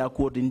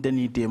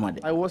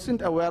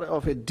wasn't aware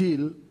of a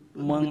deal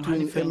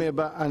between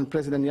Emeba and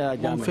President Yaya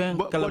Jammeh.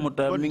 But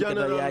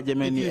General,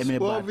 it is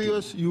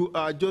obvious you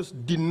are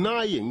just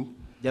denying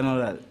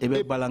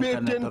a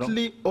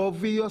patently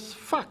obvious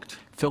fact.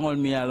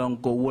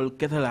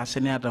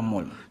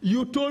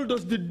 You told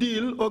us the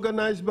deal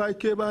organized by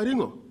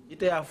Kebaringo.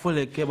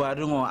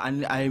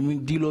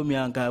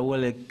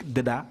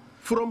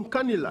 From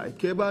Kanilai,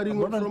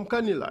 Kebaringo from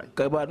Kanilai.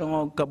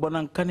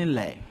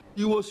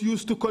 He was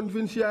used to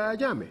convince Yaya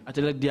Jammeh.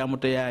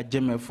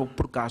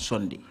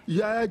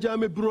 Yaya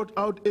Jammeh brought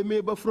out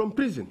Emeba from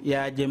prison.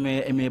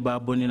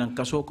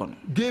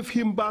 Gave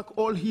him back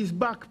all his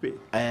back pay.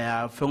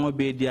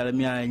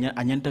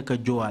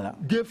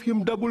 Gave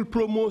him double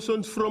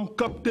promotions from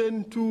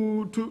captain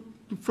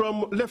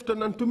from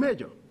lieutenant to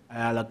major.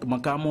 You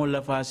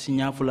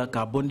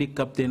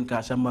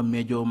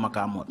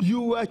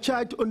were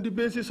charged on the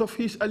basis of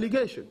his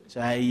allegation.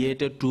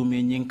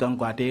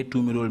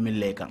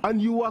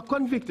 And you were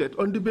convicted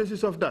on the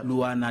basis of that.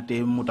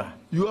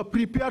 You are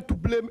prepared to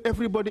blame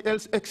everybody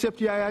else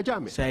except Yaya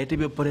Jammeh.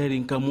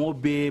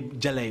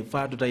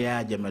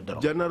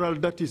 General,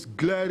 that is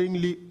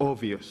glaringly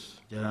obvious.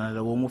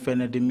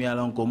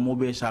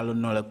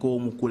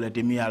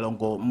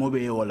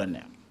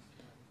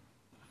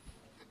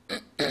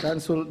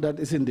 Council, that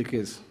isn't the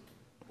case.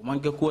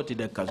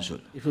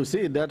 If you see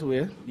it that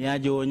way,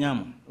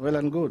 well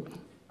and good.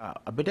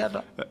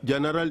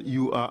 General,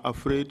 you are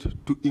afraid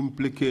to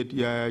implicate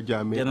Yaya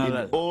Jammeh in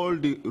all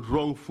the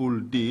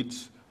wrongful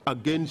deeds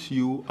against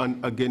you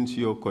and against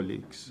your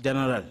colleagues.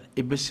 General,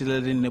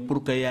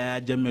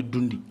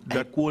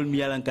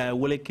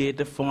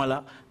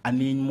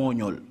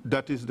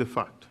 that is the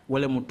fact.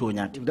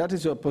 If that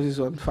is your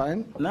position,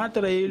 fine. That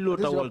is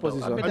your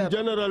position. And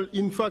General,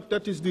 in fact,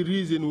 that is the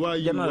reason why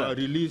you were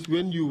released,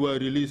 when you were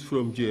released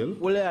from jail.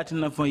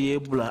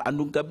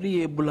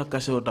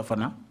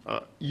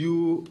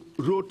 You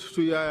wrote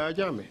to Yaya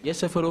Jammeh.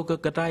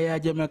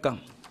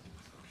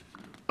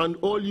 And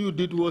all you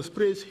did was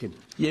praise him.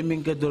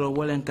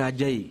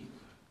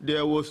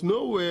 There was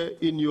nowhere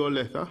in your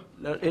letter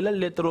where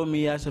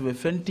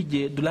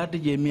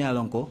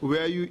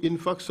you in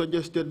fact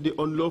suggested the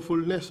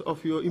unlawfulness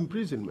of your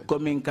imprisonment. I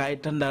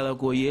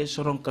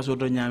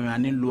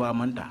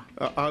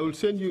will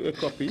send you a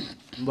copy.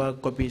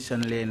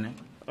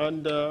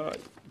 And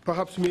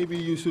perhaps maybe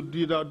you should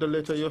read out the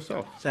letter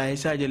yourself.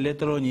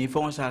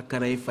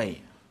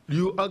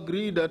 You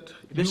agree that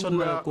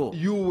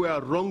you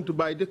were wronged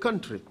by the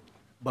country.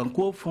 You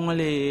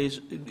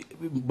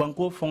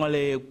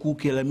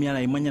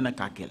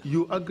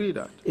agree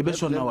that?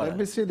 Let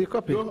me see the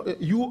copy.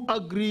 You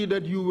agree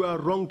that you were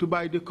wronged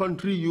by the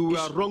country, you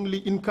were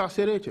wrongly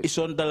incarcerated. I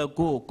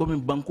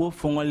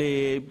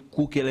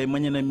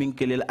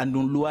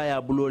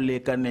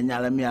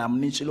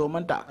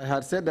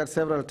had said that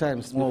several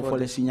times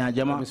before.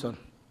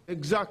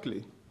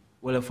 Exactly.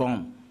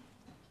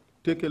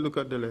 Take a look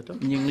at the letter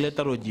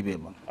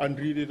and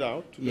read it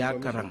out to the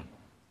commission.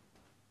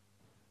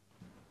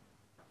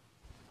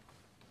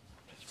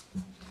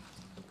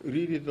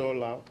 Read it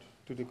all out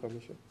to the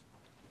commission.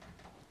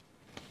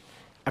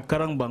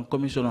 Akarang bang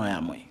komisioner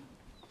ya moy.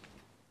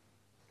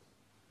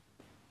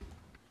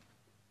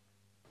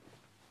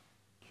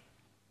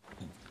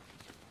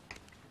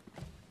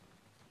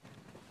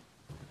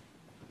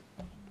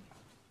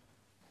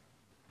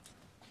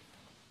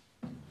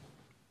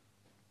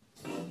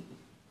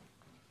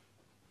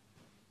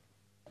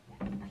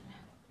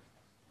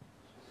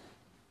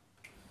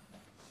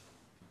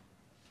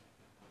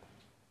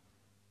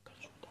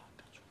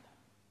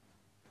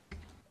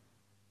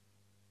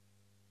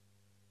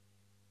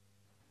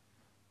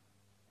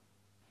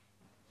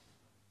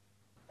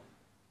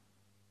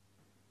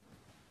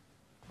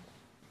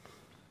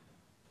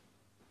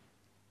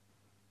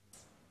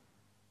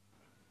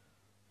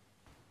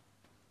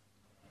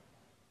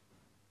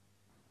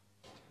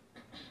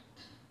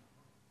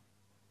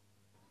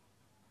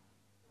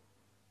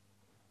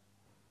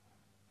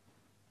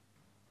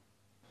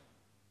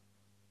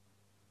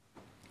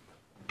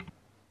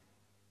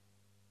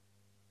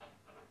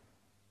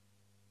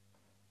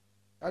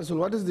 Council,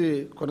 what is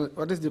the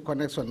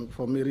connection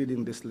for me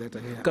reading this letter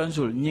here?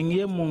 Council,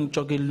 nyingi mung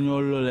chokil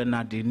nyolo le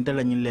nati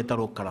ntela nyin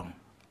letter o karang.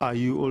 Are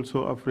you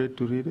also afraid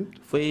to read it?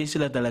 Foi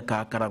sila tala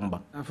ka karang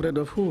ba. Afraid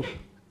of who?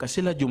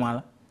 Kasila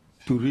jumala.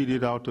 To read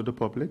it out to the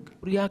public?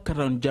 Priya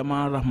karang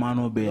jama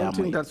rahmano be I don't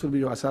think that should be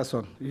your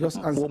assassin. You just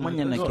answer.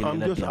 No, I'm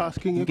just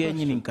asking a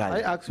question.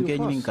 I ask you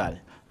first.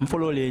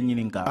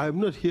 I'm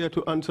not here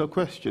to answer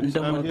questions.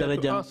 I'm here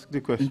to ask the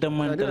question.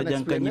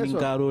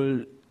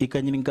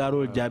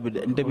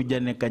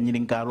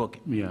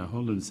 Yeah,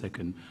 hold on a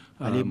second.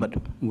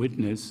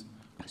 Witness,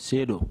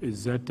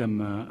 is that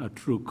a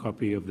true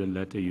copy of the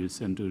letter you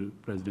sent to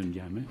President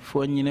Jammeh?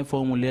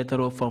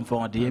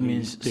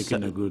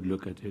 Taking a good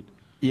look at it.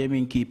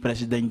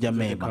 President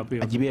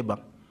Jammeh.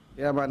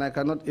 Yeah, but I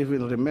cannot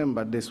even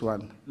remember this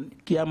one.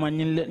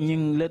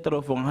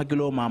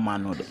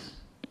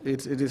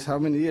 It is how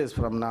many years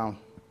from now?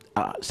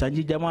 It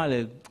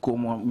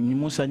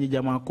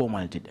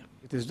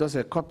is just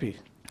a copy.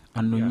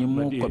 Yeah,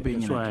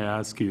 that's why I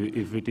ask you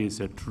if it is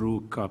a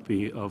true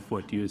copy of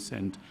what you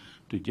sent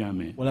to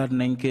Jammeh.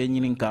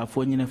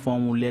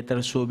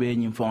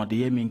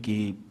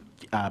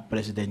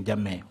 President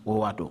Jammeh.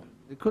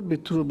 It could be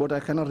true, but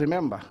I cannot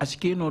remember. It's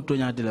close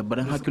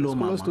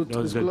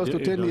to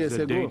 10 years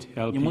ago.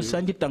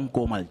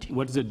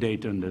 What's the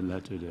date on the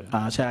letter there?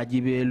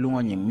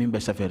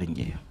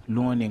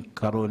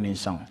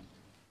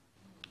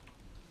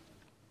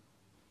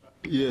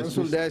 Yes,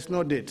 there is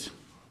no date.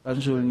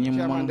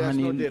 Chairman, there is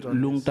no date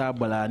on this. That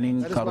is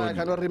why I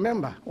cannot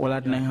remember. Well,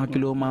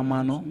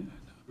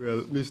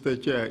 Mr.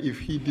 Chair, if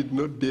he did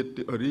not date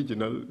the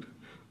original,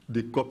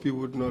 the copy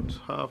would not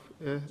have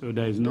a... So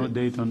there is no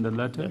date on the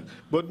letter?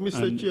 But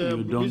Mr. Chair,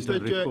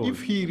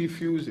 if he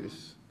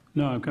refuses...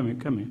 No, come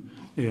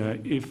here. Yeah,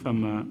 if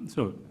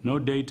so no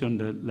date on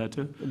the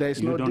letter. There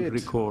is no don't date.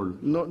 Recall.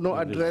 No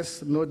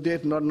address, no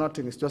date, no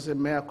nothing. It's just a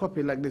mere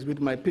copy like this with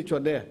my picture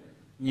there.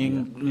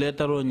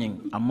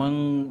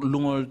 Among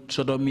lungol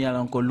sodomia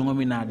ko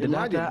lungomina the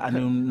data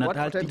and what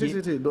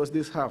authenticity does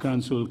this have?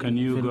 Council, can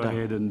you go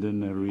ahead and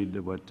then read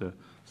what is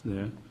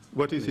there?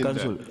 What is in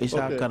Council, there? Please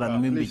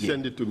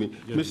send it to me.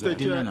 Mr.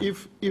 Chair,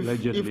 if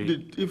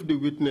the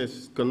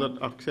witness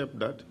cannot accept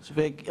that,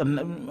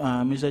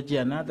 Mr.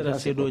 Chair,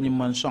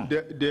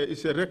 there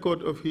is a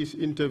record of his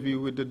interview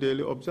with the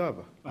Daily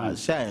Observer. But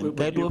send it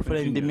at once.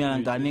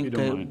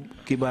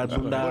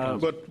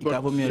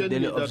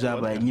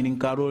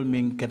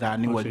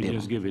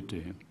 Just give it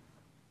to him.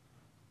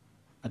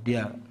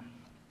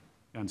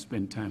 Can't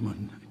spend time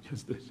on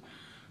just this.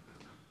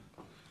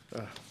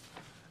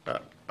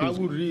 I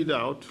will read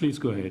out. Please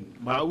go ahead.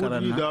 I will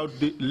read out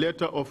the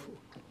letter of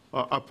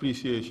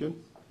appreciation.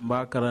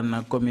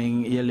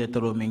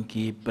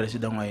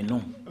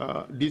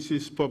 This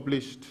is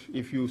published.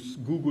 If you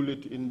Google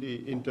it in the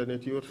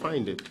internet, you will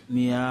find it.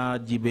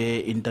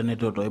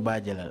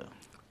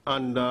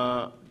 And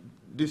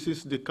this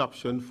is the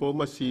caption: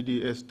 former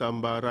CDS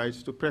Tamba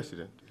writes to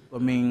President.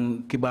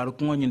 Coming kibaru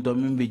ko nyin to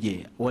min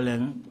bije wala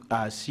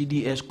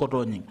CDS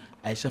koto nyin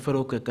ay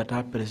safaro ke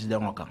kata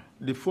president okam.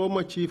 The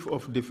former Chief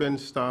of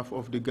Defense Staff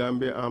of the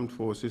Gambia Armed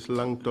Forces,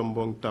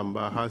 Tombong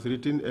Tamba, has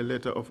written a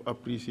letter of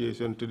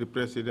appreciation to the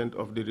President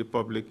of the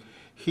Republic,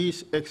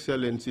 His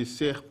Excellency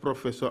Sheikh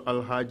Professor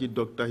Alhaji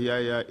Dr.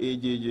 Yaya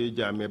AJJ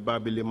Jame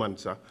Babili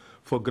Mansa,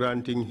 for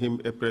granting him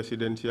a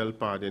presidential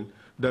pardon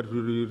that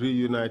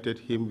reunited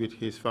him with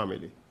his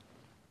family.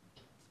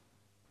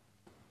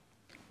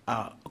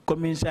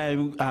 Commissaire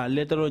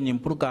letter on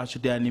pour ka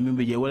soutien ni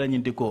mimbe wala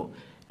nyinti ko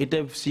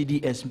ite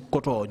CDS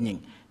koto nyin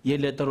ye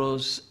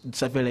letteros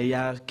safele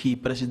ya ki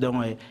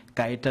president e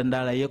ka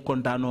itandala ye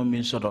kontano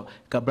min soto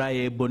kabra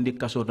ye bondi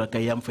kasota ka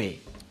yamfe.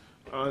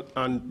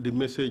 And the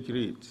message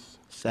reads,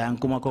 sayang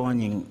kuma ko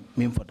nyin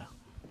min fota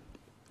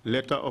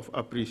letter of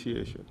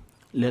appreciation.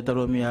 Letter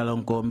mi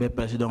alon ko mbe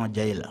president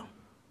jaila.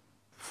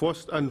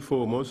 First and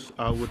foremost,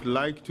 I would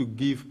like to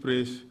give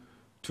praise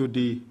to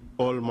the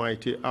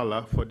Almighty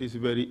Allah for this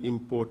very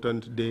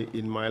important day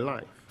in my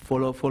life.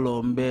 Follow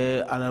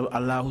mbe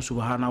Allah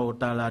subhanahu wa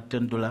ta'ala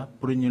tendula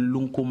pour ñin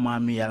lunku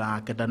mami yala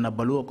ketana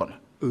balu kono.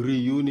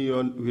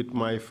 Reunion with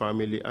my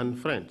family and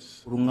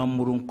friends.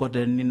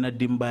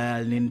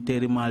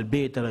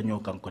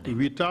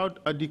 Without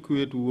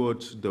adequate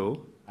words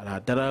though,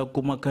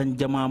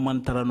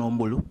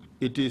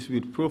 it is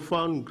with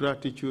profound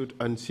gratitude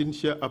and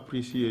sincere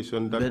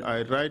appreciation that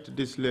I write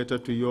this letter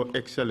to Your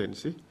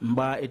Excellency.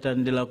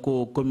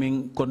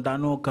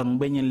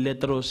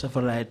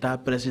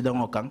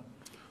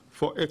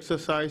 For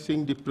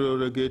exercising the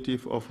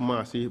prerogative of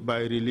mercy by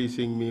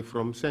releasing me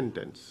from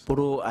sentence.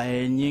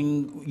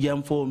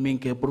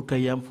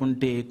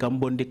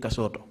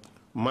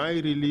 My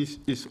release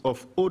is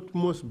of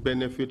utmost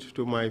benefit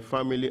to my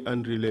family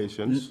and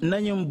relations.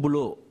 And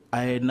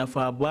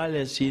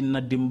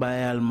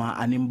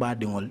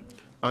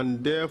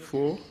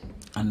therefore,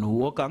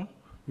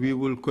 we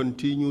will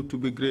continue to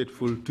be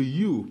grateful to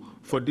you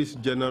for this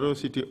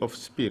generosity of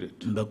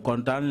spirit.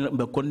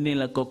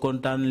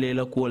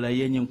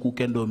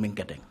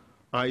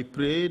 I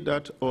pray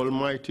that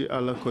Almighty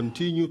Allah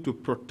continue to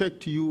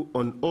protect you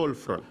on all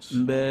fronts.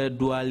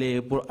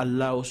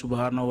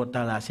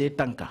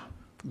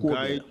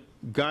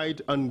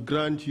 Guide and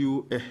grant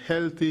you a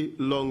healthy,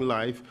 long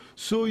life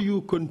so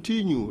you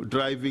continue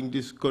driving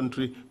this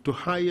country to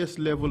highest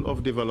level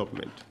of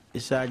development.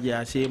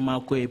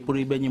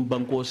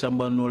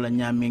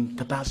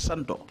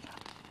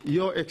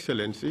 Your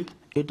Excellency,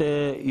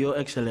 Your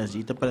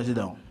Excellency, the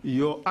President,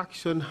 your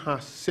action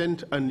has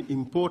sent an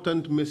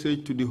important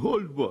message to the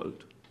whole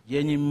world.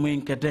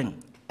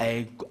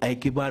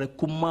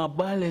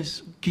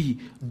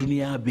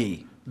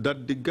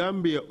 That the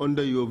Gambia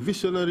under your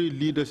visionary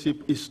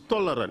leadership is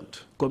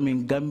tolerant.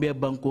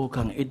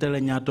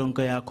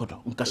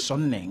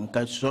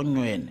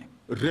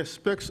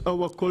 Respects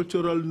our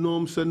cultural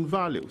norms and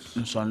values.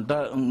 As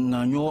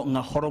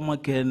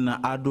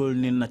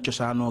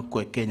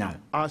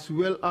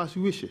well as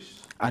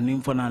wishes.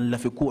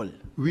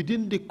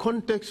 Within the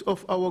context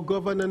of our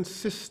governance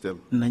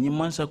system.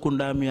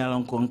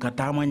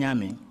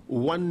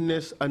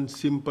 Oneness and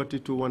sympathy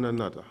to one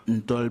another.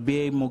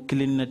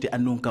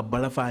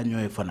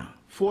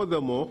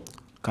 Furthermore,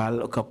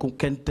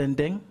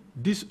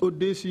 this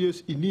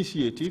audacious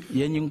initiative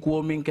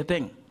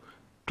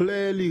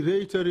clearly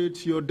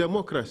reiterates your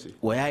democracy,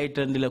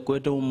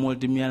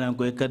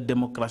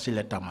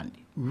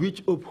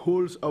 which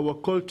upholds our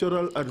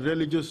cultural and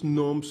religious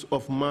norms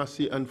of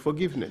mercy and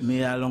forgiveness.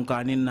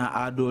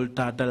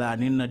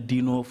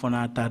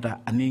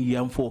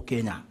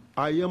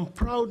 I am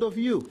proud of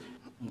you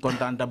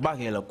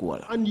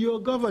and your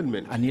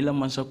government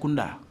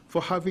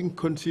for having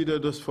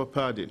considered us for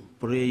pardon.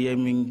 And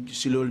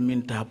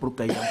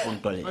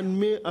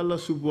may Allah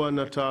subhanahu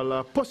wa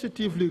ta'ala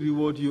positively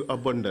reward you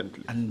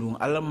abundantly.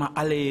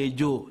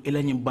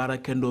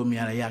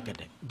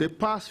 The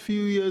past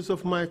few years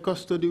of my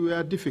custody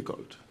were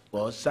difficult.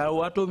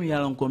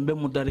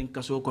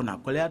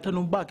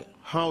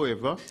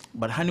 However,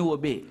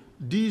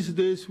 these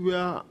days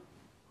were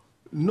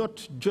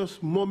not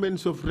just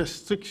moments of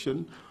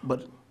restriction,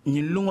 but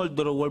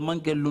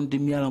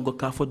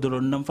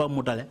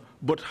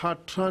had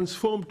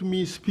transformed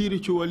me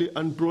spiritually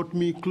and brought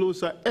me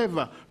closer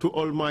ever to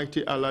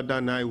Almighty Allah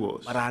than I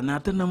was.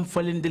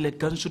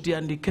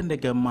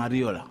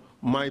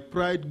 My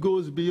pride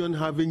goes beyond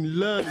having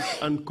learned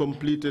and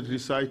completed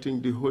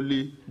reciting the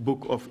holy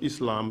book of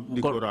Islam,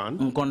 the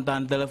Quran.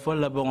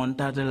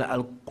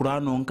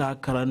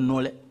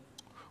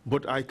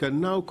 But I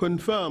can now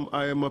confirm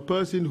I am a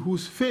person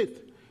whose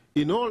faith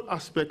in all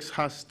aspects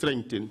has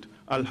strengthened.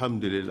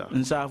 Alhamdulillah.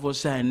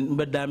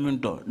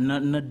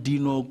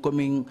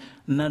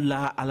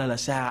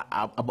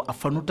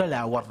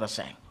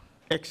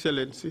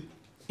 Excellency,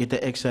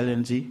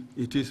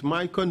 it is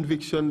my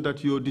conviction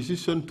that your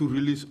decision to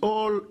release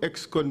all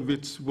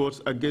ex-convicts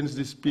was against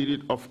the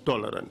spirit of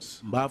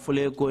tolerance.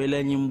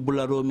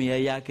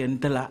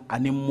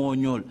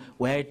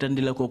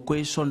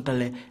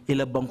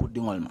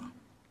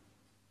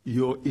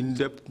 your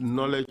in-depth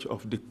knowledge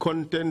of the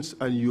contents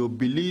and your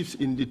beliefs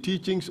in the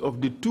teachings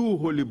of the two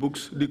holy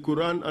books, the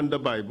Quran and the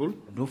Bible.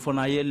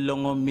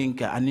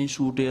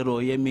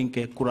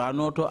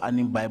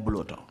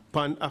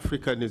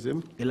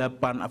 Pan-Africanism.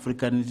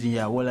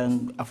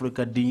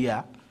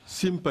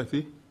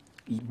 Sympathy.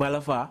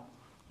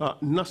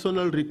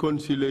 National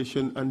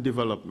reconciliation and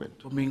development.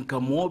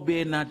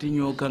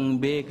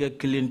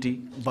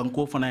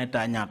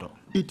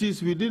 It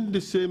is within the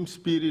same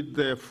spirit,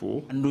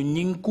 therefore,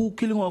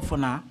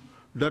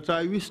 that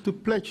I wish to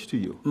pledge to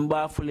you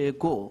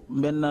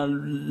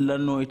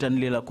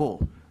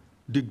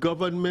the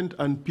government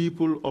and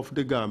people of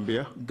the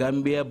Gambia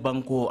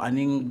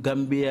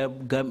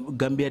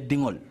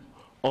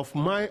of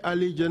my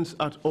allegiance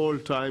at all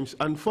times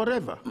and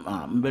forever.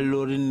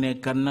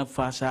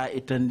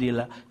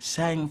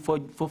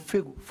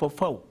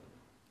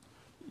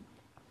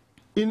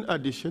 In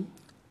addition,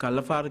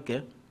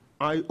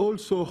 I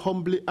also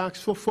humbly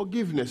ask for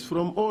forgiveness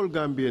from all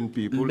Gambian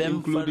people,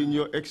 including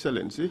Your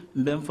Excellency,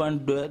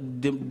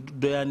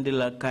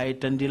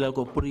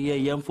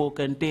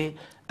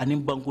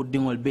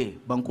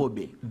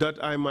 that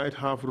I might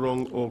have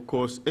wronged or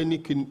caused any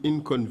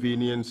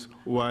inconvenience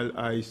while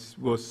I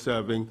was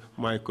serving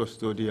my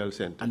custodial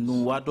sentence.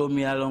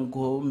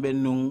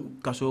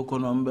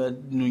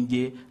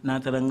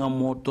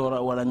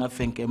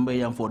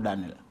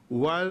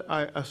 While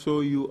I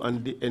assure you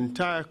and the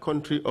entire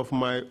country of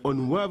my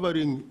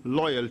unwavering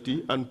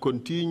loyalty and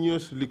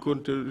continuous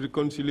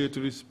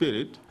reconciliatory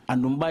spirit, I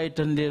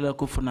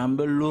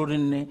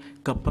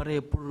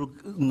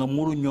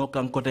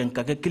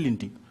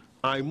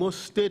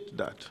must state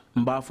that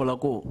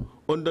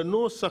under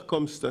no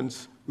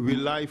circumstance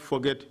will I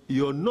forget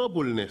your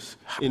nobleness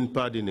in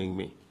pardoning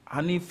me.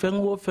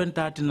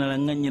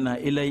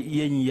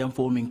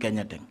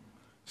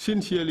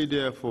 Sincerely,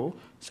 therefore,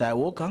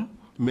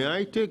 may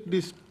I take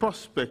this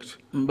prospect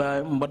to,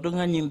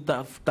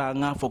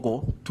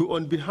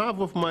 on behalf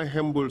of my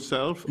humble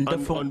self and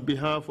on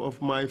behalf of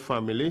my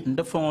family,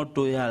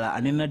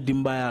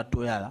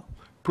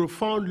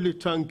 profoundly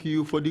thank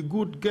you for the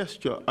good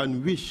gesture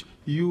and wish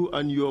you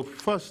and your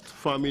first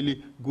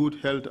family good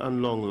health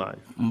and long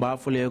life.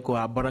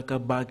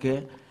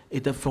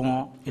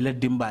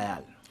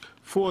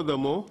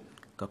 Furthermore,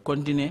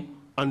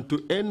 and to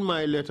end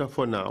my letter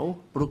for now,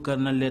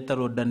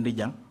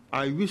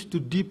 I wish to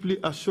deeply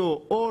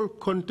assure all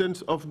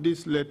contents of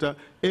this letter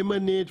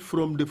emanate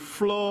from the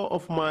floor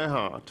of my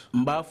heart.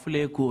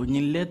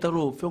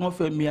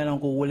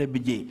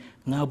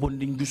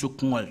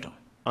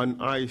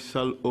 And I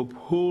shall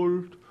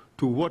uphold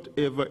to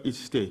whatever is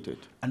stated.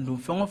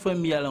 Inshallah.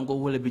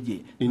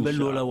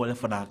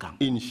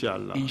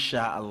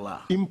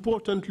 Inshallah.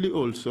 Importantly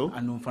also,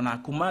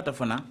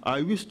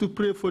 I wish to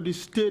pray for the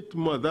state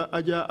mother,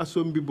 Aja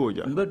Asombi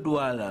Boja,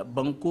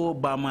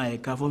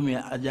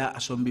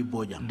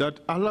 that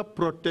Allah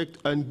protect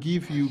and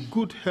give you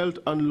good health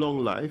and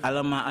long life.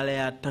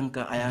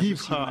 Give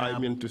her, I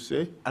mean to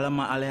say,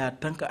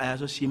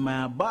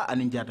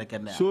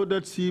 so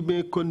that she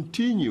may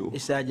continue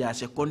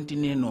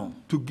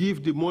to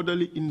give the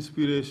motherly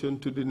inspiration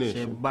to the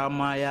nation.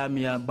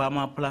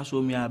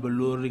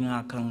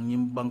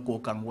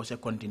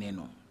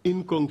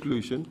 In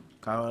conclusion,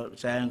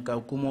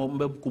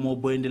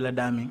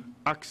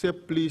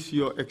 accept please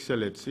Your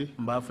Excellency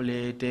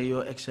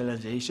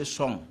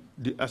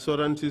the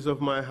assurances of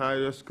my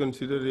highest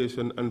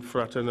consideration and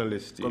fraternal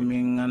esteem.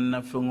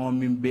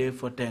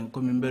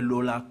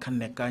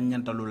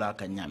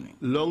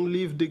 Long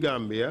live the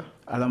Gambia.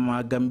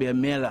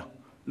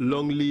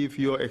 Long live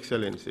Your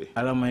Excellency.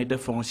 I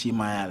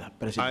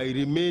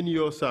remain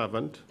your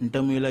servant,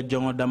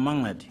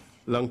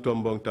 Lang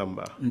Tombong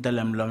Tamba,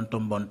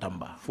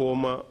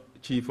 former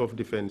Chief of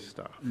Defense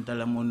Staff.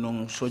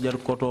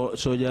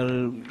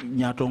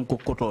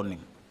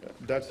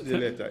 That's the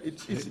letter.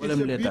 It's a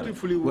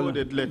beautifully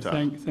worded letter.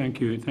 Thank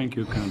you,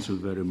 Council,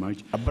 very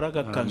much.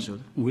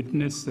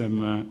 Witness,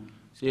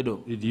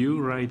 did you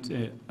write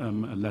a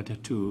letter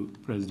to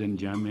President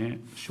Jammeh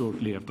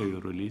shortly after your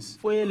release?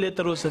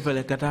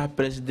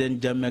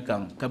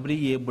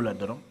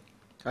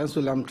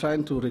 Council, I'm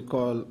trying to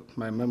recall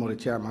my memory,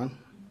 Chairman.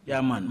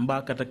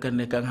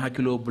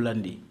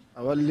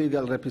 Our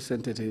legal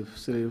representative,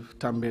 Sirif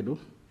Tambedu,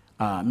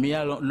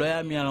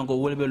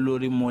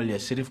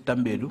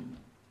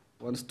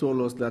 once told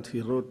us that he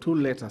wrote 2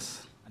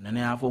 letters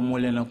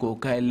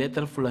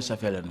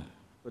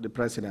to the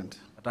President.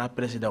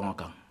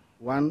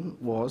 One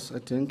was, I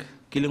think,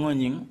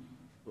 to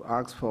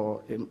ask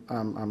for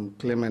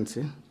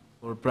clemency.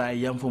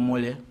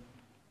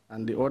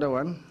 And the other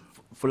one,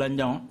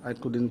 I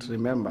couldn't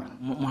remember.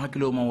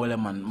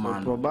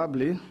 So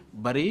probably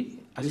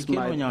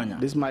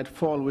This might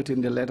fall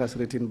within the letters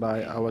written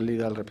by our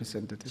legal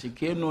representative.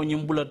 He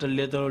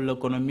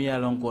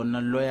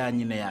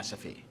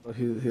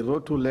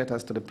wrote 2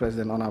 letters to the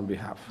president on our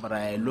behalf.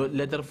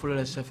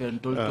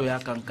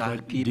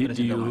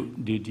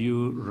 Did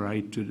you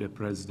write to the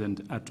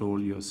president at all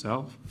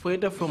yourself? I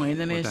just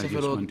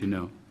want to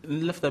know.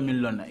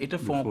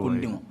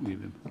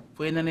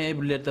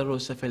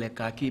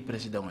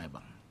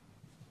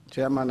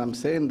 Chairman, I'm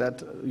saying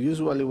that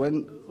usually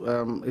when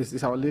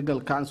it's our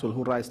legal counsel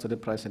who writes to the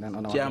president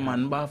on our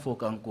Chairman, behalf.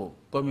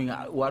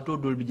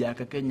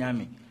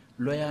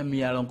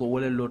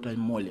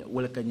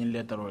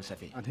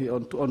 And he,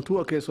 on 2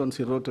 occasions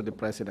he wrote to the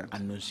president.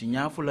 But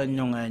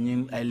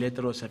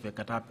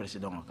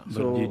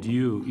did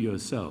you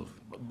yourself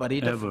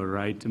ever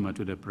write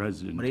to the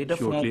president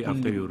shortly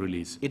after your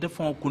release?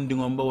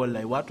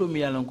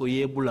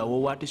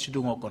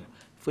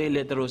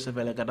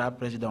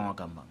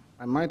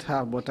 I might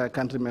have, but I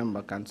can't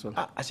remember, counsel.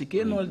 Does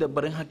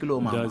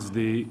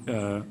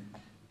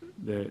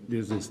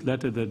there's this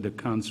letter that the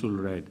council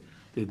read,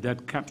 did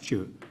that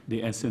capture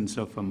the essence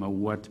of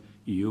what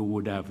you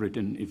would have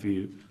written if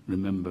you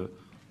remember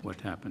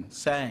what happened?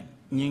 Saying,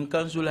 "Ning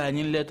council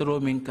ning letter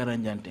min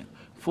karanjante.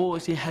 Fo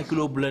si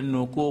hakilo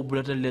blano ko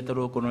bulata letter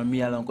economy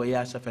alonko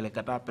ya safele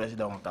kata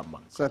president kamba."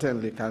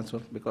 Certainly,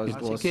 counsel, because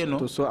it was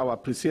to show our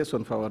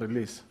appreciation for our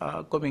release.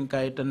 Coming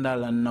kai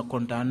tandala na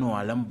kontano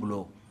alam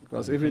bulo.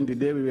 Because even the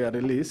day we were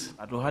released,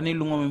 we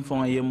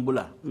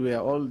were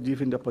all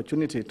given the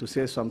opportunity to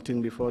say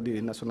something before the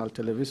national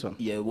television.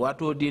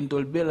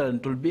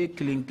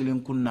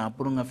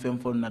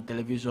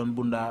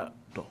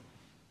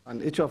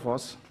 And each of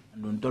us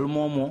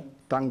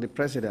thanked the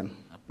president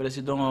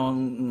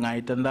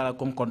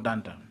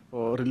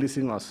for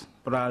releasing us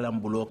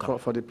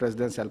for the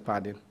presidential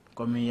pardon.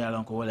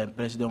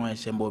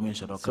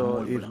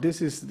 So if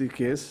this is the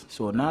case,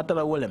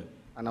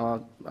 and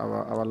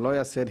our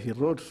lawyer said he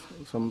wrote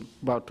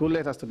about 2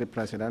 letters to the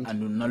president.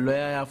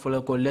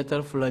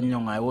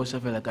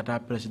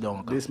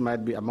 This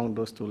might be among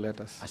those 2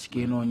 letters. Thank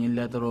you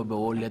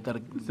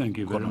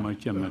very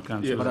much,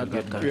 Council.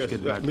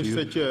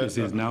 Mr. Chair, this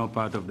is now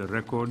part of the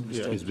record.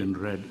 It's been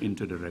read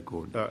into the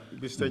record.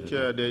 Mr.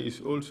 Chair, there is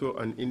also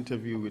an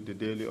interview with the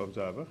Daily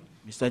Observer.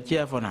 Mr.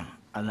 Chair,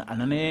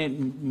 anane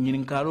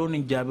nyininkaro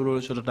ni jabiro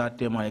sotota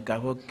tema ka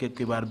ko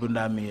kibar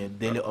bunda mi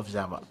Daily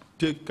Observer.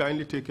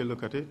 Kindly take a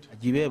look at it.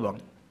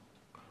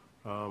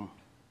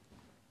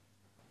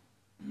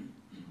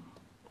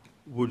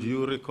 Would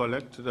you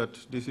recollect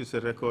that this is a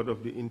record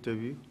of the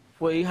interview?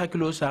 Foi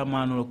hakilo sa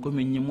mano ko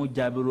min nyimu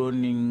jabiro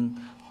ning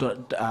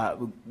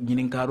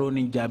nyininkaro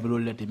ni jabiro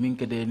leti min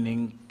kede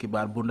ning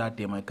kibar bunda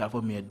tema ka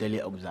fo mi Daily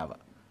Observer.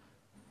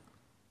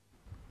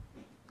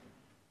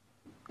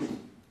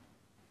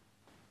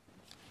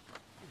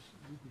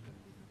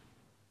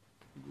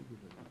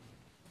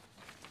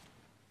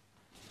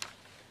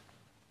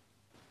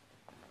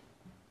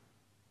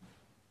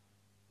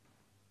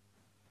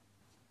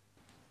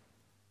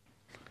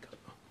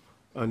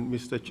 And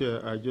Mr.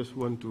 Chair, I just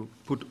want to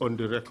put on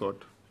the record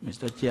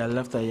Mr. Chair,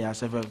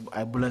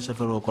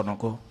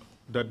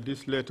 that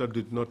this letter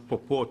did not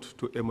purport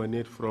to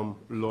emanate from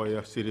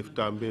lawyer Sirif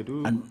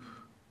Tambedu. And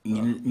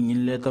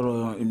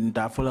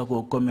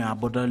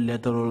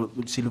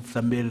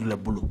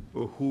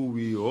who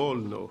we all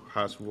know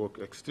has worked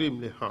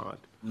extremely hard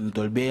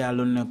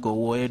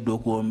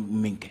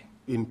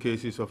in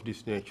cases of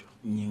this nature,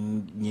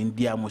 and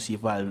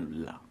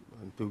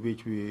to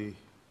which we are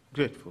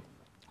grateful.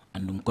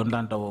 And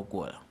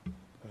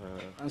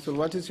so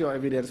what is your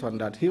evidence on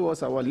that? He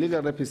was our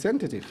legal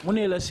representative.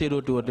 My evidence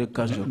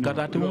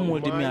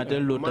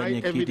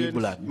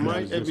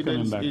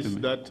is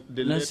that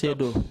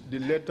the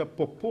letter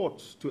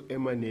purports to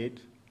emanate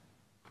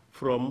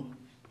from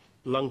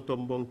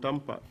Tombong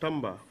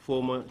Tamba,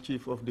 former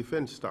Chief of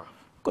Defense Staff.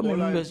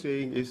 All I'm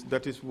saying is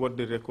that is what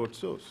the record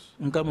shows.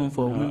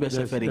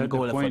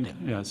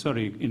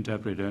 Sorry,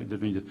 interpreter.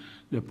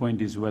 The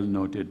point is well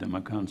noted,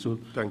 Council.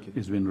 Thank you.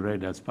 It's been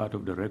read as part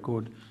of the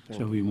record.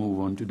 So we move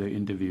on to the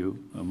interview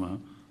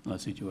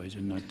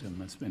situation, not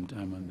spend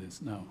time on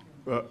this now.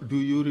 Do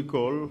you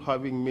recall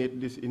having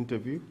made this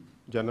interview,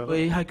 General?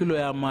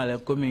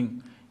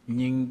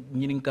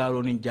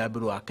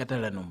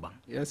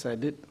 Yes, I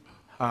did.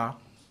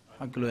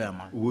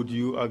 Would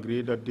you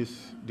agree that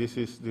this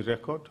is the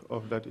record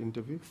of that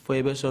interview?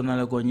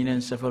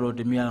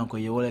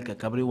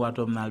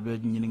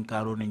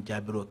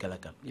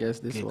 Yes,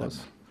 this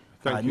was.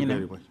 Thank you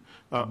very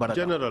much.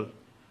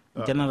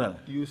 General,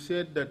 you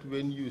said that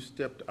when you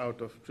stepped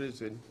out of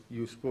prison,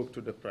 you spoke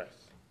to the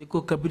press. And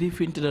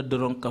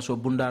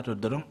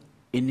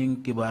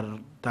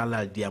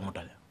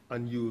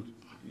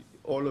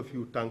all of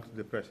you thanked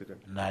the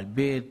president.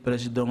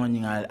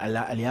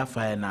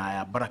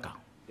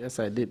 Yes,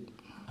 I did.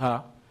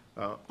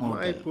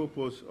 My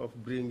purpose of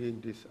bringing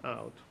this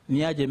out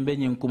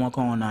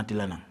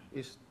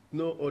is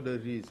no other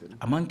reason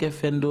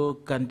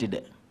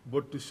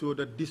but to show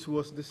that this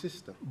was the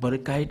system.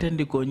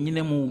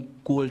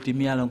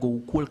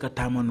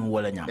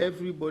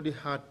 Everybody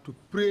had to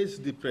praise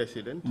the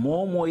president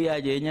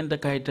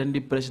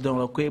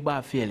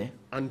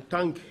and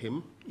thank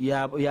him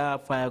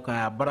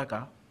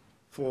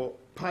for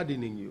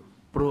pardoning you,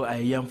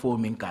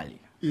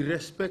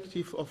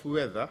 irrespective of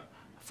whether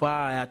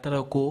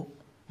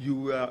you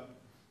were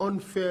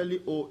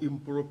unfairly or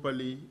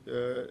improperly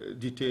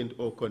detained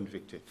or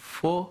convicted.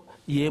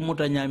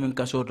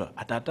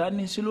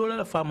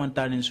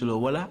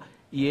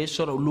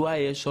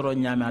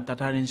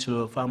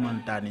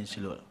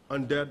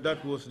 And there,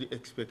 that was the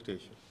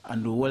expectation.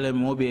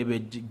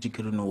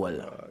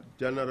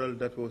 General,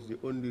 that was the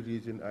only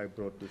reason I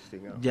brought this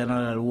thing out. You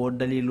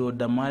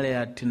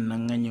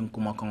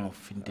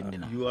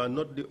are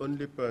not the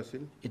only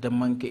person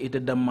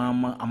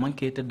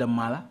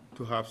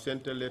to have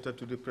sent a letter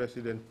to the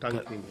president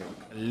thanking him.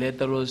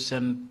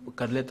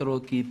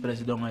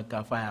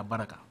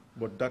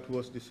 But that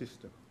was the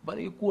system.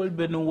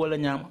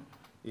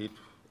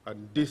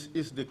 And this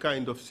is the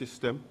kind of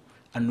system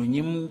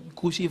the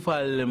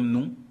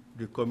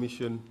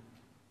commission,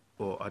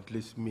 or at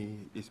least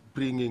me, is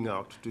bringing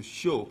out to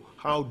show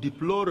how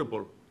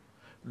deplorable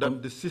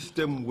that the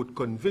system would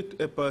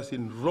convict a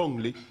person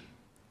wrongly,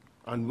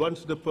 and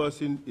once the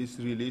person is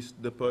released,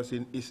 the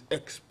person is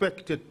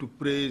expected to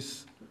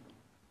praise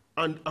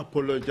and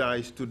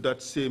apologize to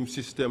that same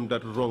system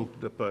that wronged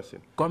the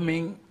person.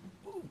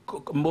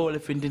 Mbole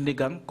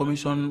fintindikan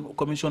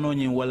commission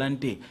onyi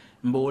walante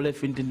mbole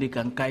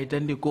fintindikan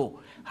kaitandi ko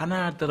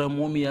hana tara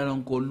momi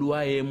yalan ko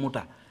luaye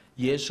muta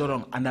ye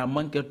sorong ana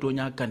manke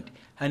tonya kanti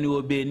hani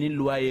obe ni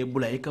luaye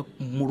bula eka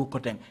muru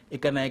koten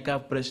ekana eka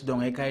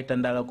president eka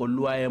itandala ko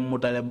luaye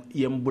muta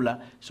yembula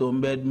so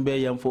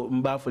mbe yamfo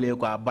mbafule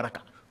ko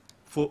baraka.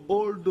 For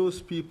all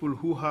those people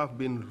who have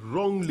been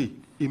wrongly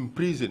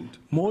imprisoned,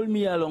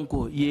 molmi yalan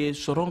ko ye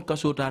sorong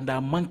kasota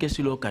anda manke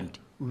silo kanti,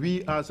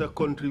 we as a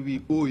country,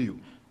 we owe you.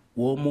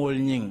 Wo mol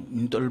nying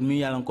ntol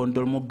mi yalan ko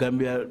ntol mo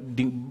Gambia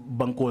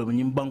banko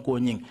nyim banko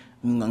nying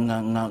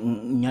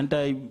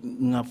nyanta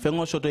nga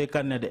fengo soto e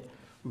kanede.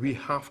 We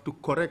have to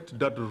correct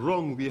that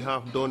wrong we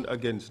have done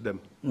against them.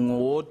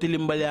 Wo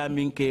tilimbale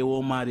aminke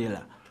wo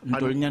marila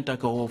ntol nyanta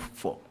ka wo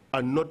fo.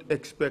 And not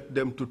expect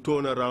them to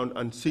turn around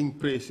and sing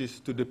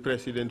praises to the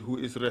president who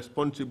is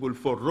responsible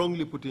for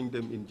wrongly putting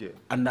them in jail.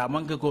 And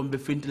amanke ko be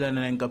fintila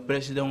nanka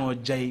president o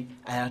jay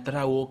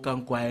ayatra wo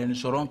kanko ay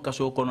soron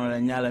kaso kono la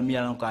nyala mi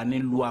yalan ko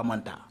anin loi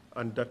manta.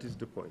 And that is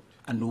the point.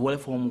 And wala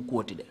fo mu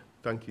koti de.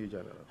 Thank you,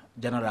 General.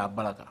 General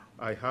Balaka.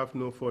 I have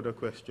no further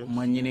questions.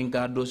 Man nyinin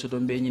ka do soto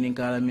be nyinin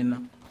ka la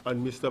minna.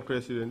 And Mr.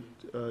 President,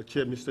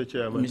 Mr.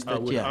 Chairman, I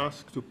would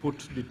ask to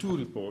put the two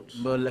reports.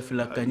 You know, at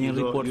the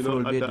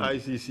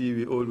ICC,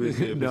 we always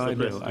say, Mr.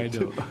 President. I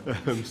know.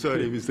 I'm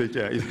sorry, Mr.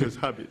 Chair, it's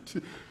just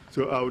habit.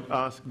 So I would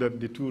ask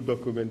that the two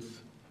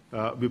documents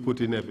be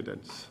put in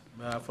evidence.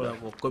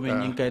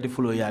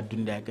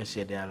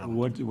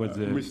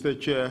 Mr.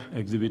 Chair,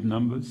 exhibit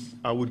numbers?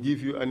 I would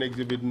give you an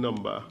exhibit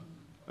number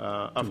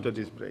after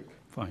this break.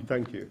 Fine.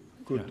 Thank you.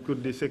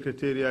 Could the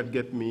Secretariat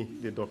get me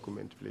the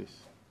document,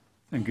 please?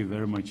 Thank you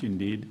very much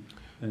indeed.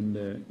 And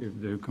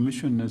if the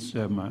commissioners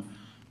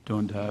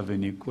don't have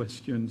any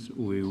questions,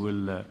 we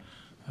will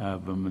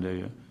have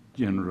the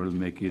General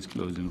make his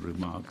closing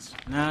remarks.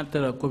 But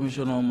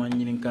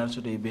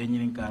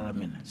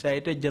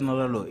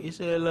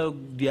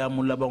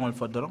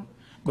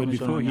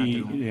before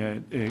he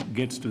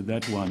gets to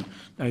that one,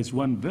 there is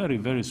one very,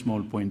 very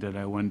small point that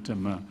I want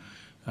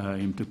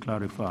him to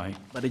clarify.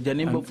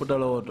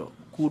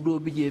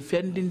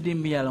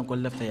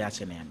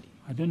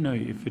 I don't know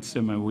if it's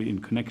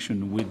in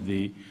connection with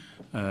the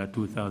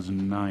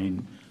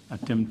 2009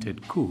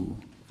 attempted coup.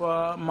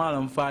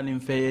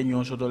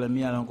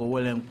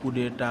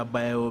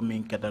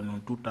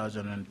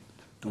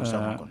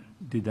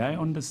 Did I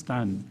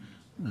understand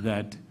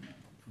that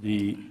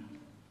the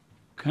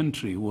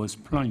country was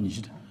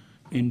plunged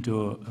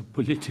into a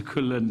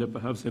political and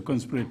perhaps a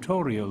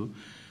conspiratorial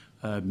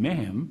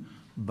mayhem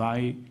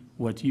by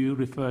what you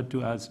referred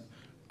to as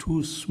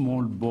two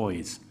small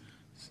boys,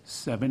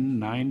 7,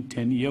 9,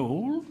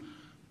 10-year-old,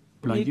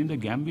 plunging the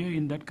Gambia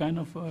in that kind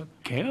of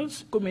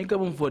chaos?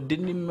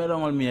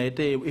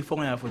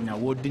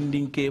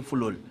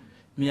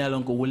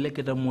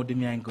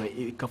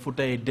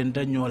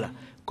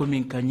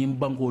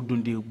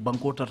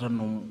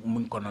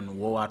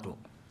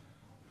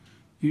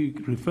 You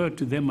referred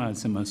to them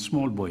as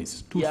small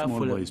boys,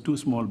 two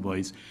small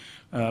boys.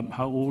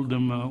 How old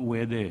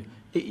were they?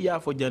 They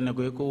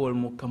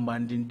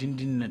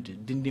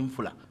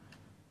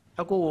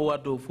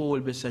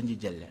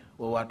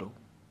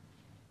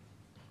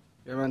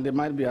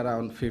might be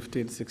around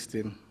 15,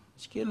 16.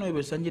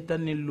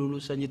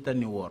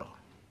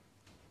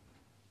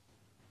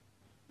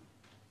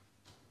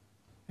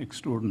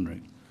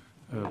 Extraordinary.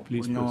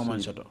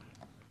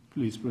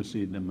 Please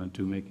proceed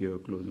to make your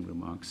closing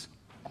remarks.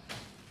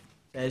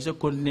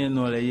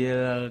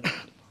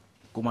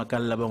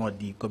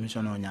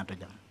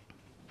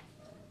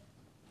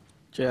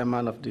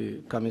 Chairman of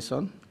the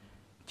Commission.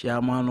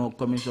 Chairman of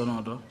commission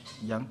auto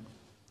jang.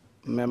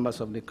 Members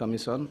of the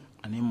commission.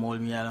 Ani mol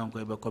mi yalan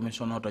ko be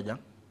commission auto jang.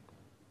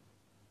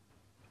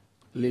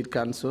 Lead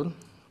counsel.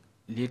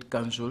 Lead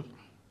counsel.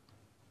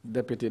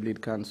 Deputy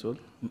lead counsel.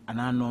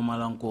 Ana no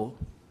malanko.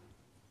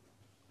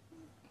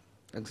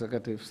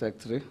 Executive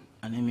secretary.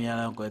 Ani mi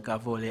yalan ko ka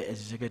fole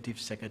executive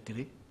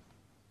secretary.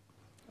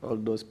 All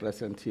those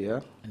present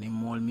here. Ani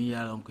mol mi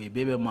yalan ko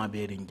bebe ma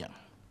berin jang.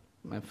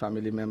 My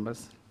family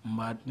members.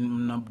 Mba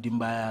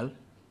dimbayal.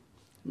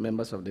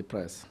 Members of the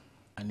press.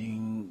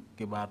 Ani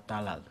kibar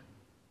talal.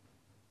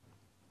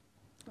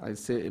 I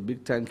say a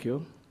big thank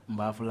you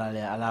mba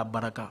fulale ala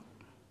baraka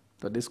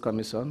to this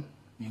commission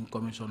min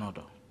commission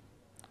auto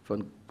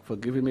for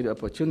giving me the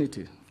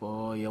opportunity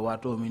for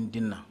yewato min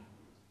dinna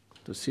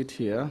to sit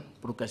here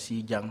pour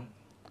kasi jang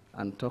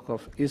and talk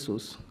of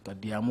issues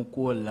kadiamu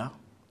kuola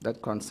that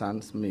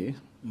concerns me.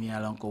 Mi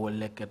alan ko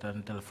wolle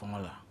ketan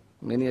telephone la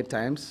Many a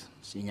times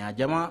sinya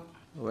jama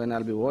when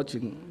I'll be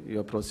watching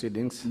your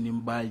proceedings,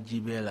 nimbal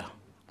jibela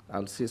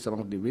I'll see some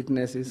of the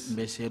witnesses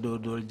besedo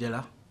dol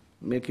jela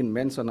making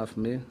mention of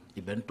me,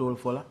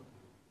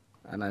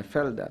 and I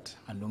felt that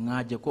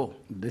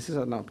this is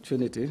an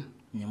opportunity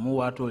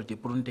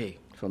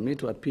for me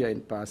to appear in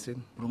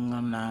person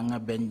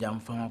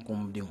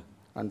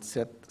and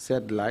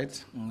shed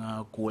light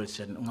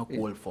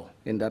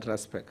in that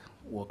respect.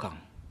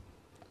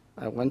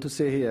 I want to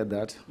say here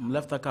that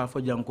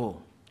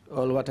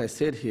all what I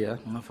said here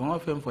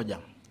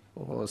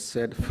was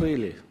said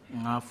freely,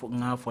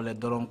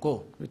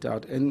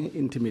 without any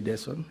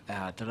intimidation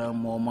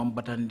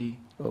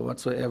or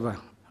whatsoever.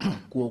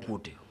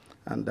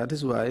 And that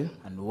is why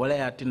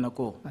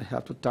I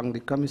have to thank the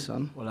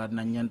commission for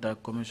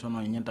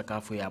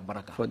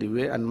the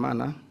way and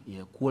manner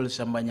in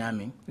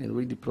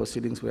which the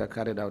proceedings were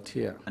carried out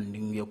here.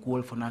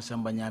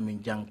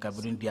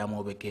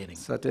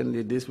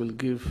 Certainly this will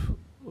give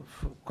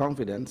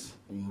confidence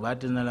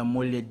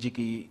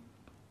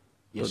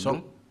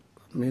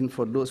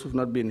for those who have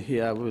not been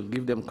here, we will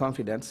give them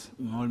confidence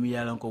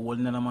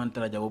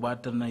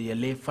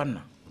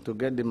to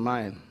get the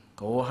mind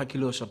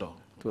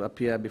to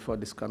appear before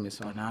this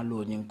commission.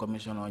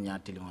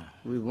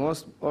 We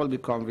must all be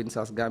convinced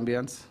as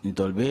Gambians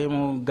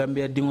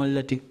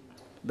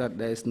that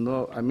there is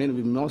no,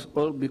 we must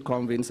all be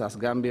convinced as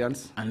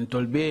Gambians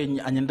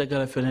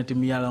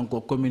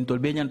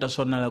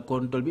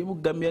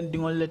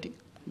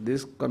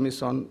this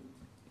commission,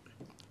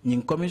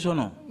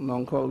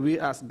 we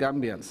as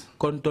Gambians,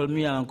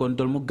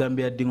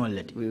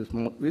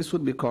 we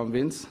should be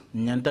convinced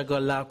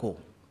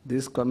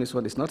this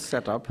commission is not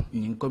set up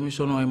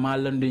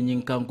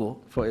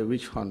for a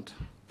witch hunt,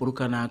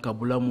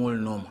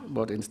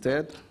 but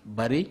instead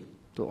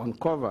to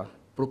uncover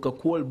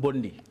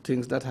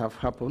things that have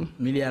happened,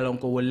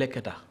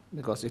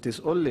 because it is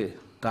only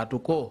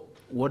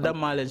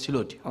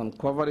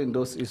uncovering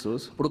those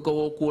issues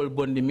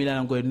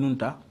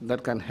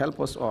that can help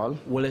us all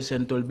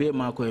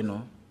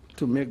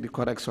to make the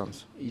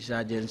corrections. And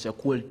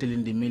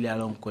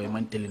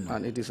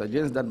it is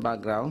against that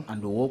background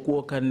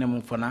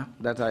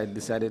that I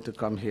decided to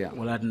come here.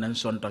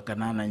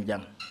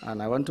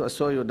 And I want to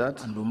assure you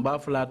that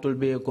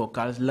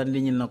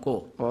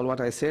all what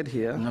I said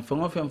here,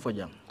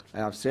 I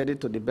have said it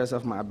to the best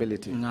of my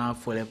ability.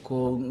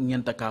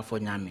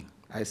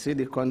 I see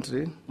the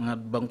country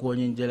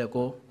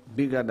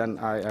bigger than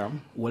I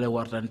am,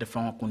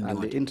 and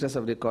the interest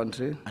of the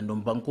country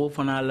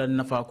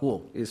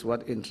is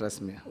what interests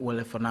me.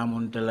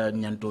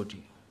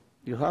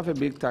 You have a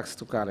big task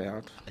to carry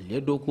out,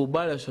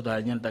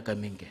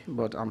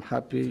 but I'm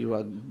happy you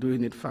are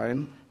doing it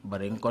fine.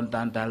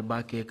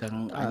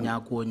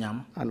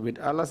 And with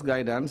Allah's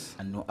guidance,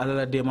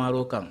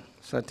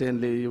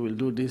 certainly you will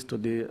do this to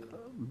the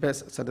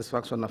best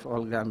satisfaction of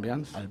all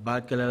Gambians.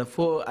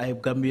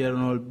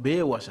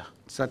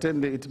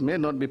 Certainly it may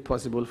not be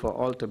possible for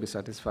all to be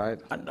satisfied,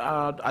 but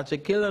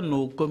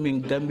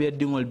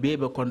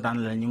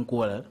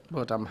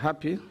I'm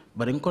happy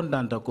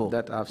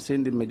that I've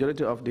seen the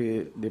majority of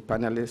the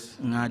panelists,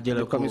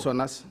 the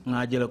commissioners,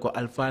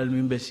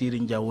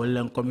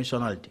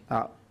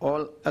 are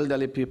all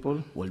elderly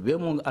people.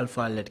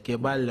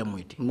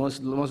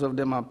 Most of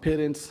them are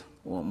parents,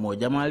 and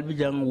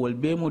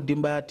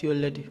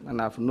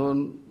I've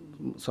known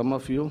some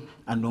of you,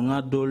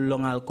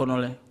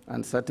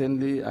 and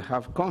certainly I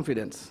have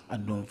confidence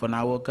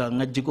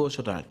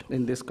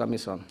in this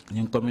commission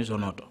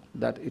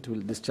that it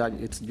will discharge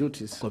its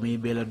duties.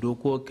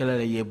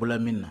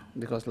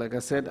 Because like I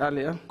said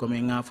earlier, I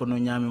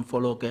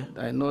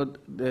know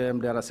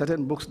there are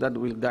certain books that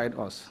will guide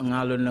us. And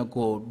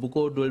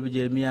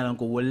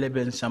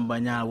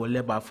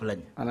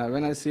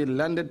when I see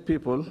landed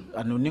people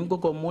in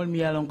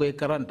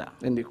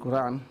the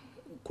Quran,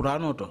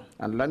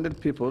 and landed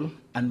people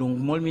in the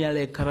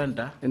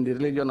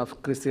religion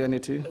of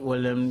Christianity,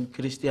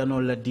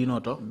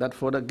 that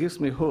further gives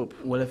me hope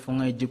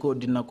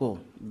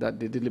that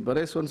the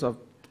deliberations of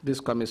this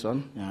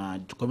commission,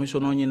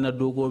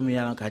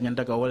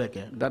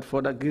 that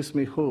further gives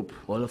me hope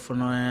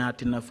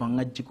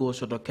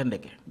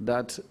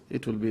that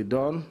it will be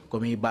done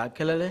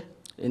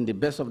in the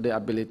best of their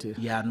ability,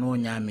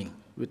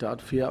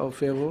 without fear or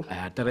favor,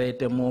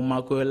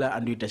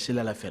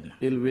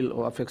 ill will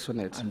or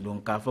affectionate.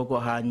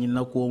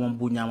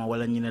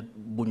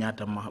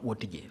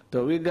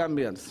 So we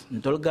Gambians,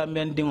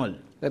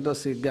 let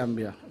us see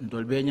Gambia.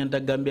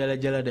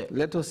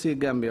 Let us see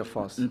Gambia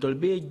first. The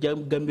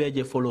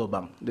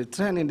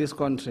trend in this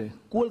country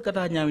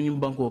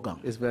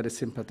is very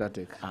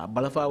sympathetic.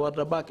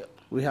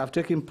 We have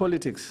taken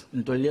politics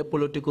to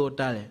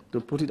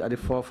put it at the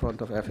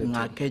forefront of everything.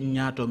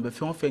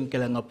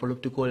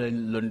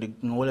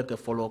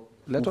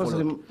 Let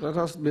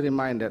us be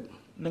reminded.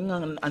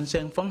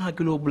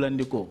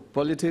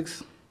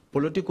 Politics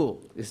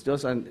is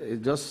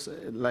just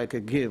like a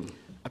game.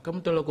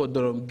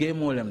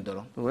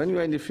 When you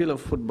are in the field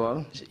of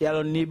football,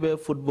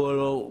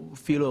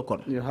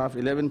 you have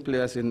 11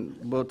 players in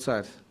both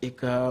sides. At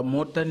the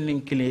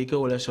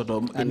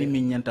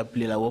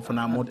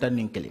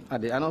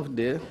end of the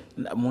day,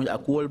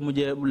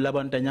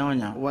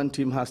 one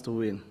team has to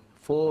win.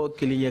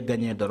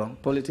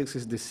 Politics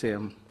is the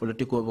same.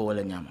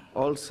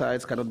 All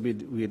sides cannot be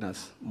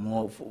winners.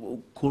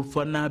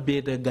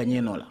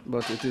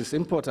 But it is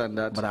important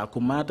that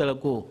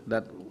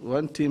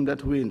one team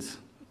that wins,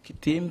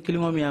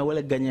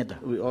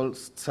 we all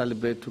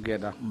celebrate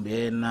together.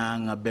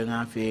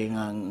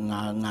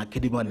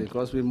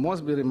 Because we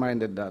must be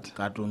reminded that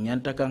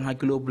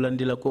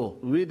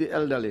we the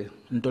elderly,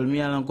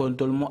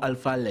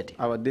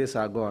 our days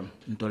are gone.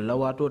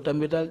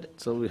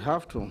 So we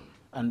have to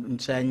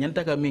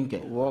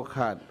work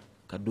hard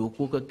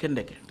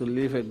to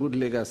leave a good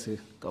legacy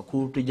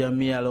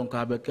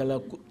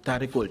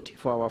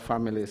for our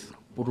families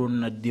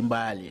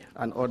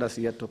and others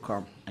yet to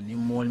come.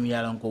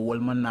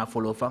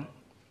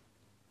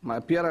 My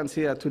appearance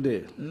here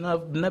today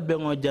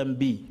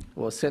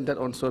was centered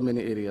on so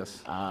many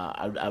areas.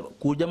 I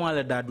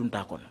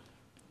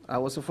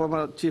was a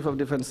former Chief of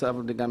Defense Staff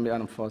of the Gambian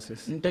Armed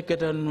Forces.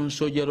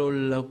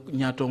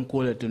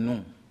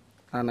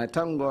 And I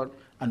thank God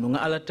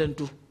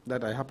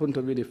that I happened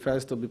to be the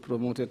first to be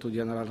promoted to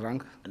general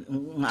rank. It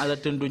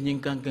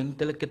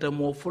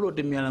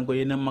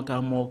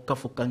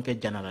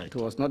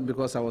was not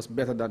because I was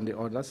better than the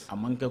others.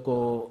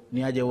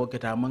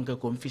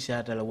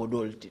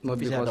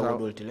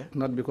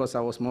 Not because I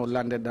was more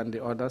landed than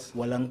the others.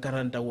 But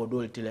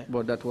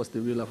that was the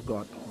will of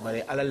God.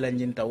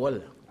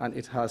 And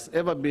it has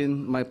ever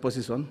been my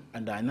position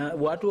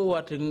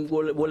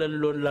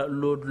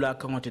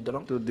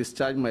to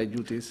discharge my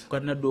duties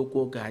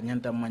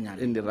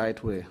in the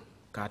right way.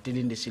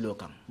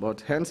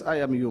 But hence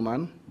I am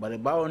human,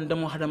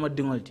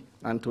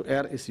 and to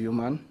err is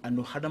human.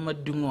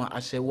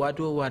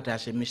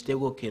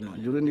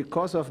 During the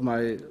course of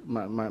my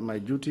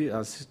duty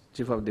as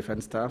Chief of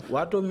Defense Staff,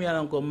 I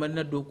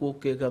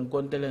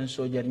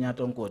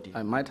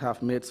might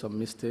have made some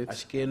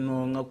mistakes.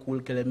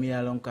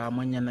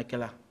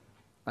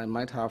 I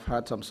might have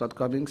had some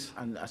shortcomings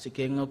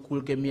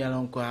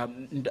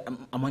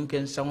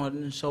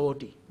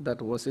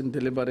that wasn't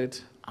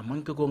deliberate,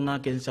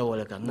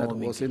 that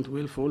wasn't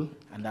willful.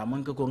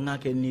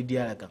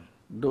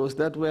 Those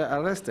that were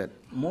arrested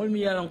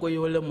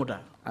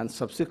and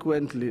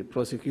subsequently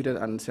prosecuted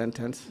and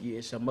sentenced,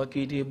 I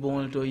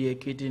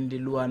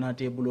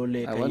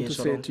want to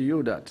say to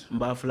you that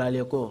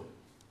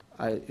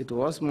it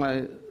was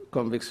my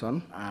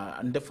conviction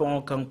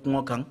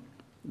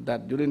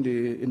that during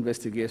the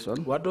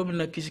investigation,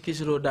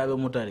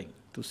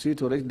 to see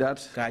to it that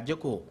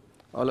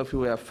all of you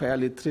were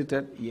fairly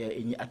treated.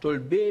 In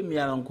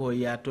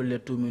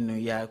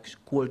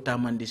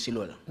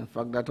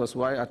fact, that was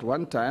why at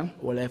one time,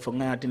 when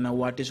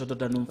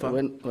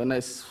I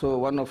saw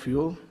one of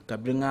you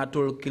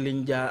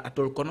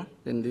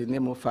in the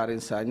name of Faring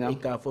Sanyang,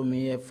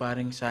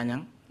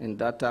 in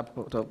that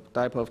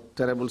type of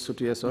terrible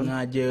situation,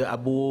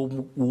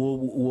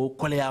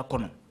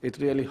 it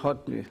really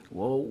hurt me,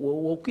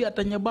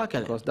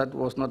 because that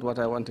was not what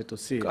I wanted to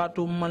see.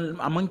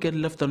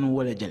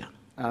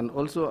 And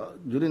also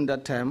during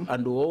that time,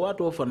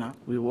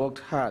 we worked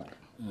hard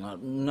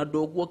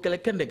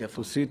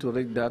to see to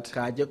it that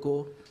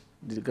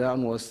the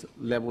ground was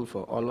level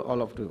for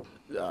all of you.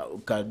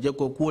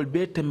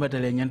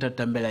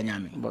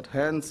 But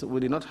hence, we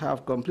did not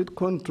have complete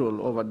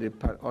control over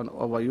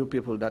you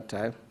people that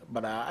time.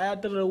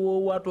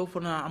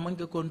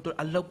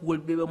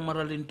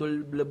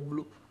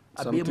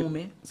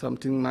 Some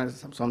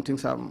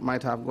things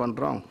might have gone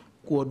wrong.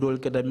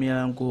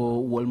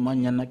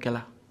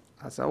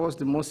 As I was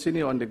the most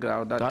senior on the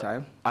ground that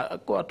time, I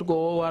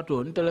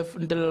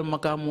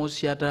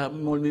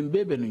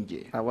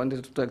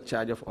wanted to take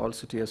charge of all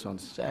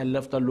situations. I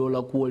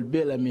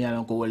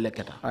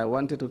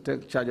wanted to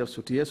take charge of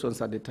situations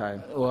at the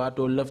time. But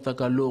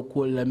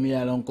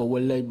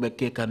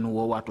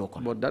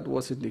that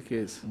wasn't the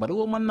case.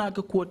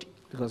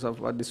 because of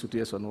what the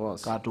situation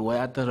was.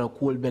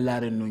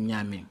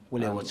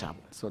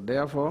 So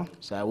therefore,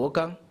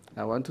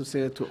 I want to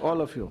say to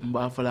all of you,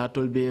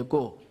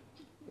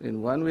 in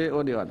one way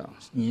or the other,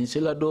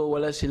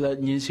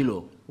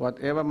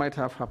 whatever might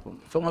have happened,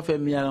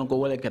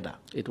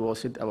 it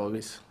wasn't our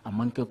wish.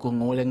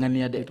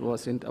 It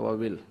wasn't our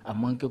will.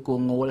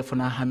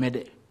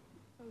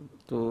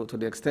 To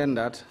the extent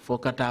that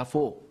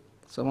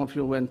some of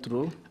you went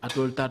through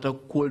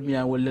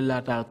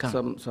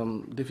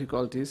some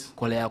difficulties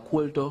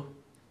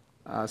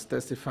as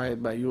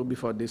testified by you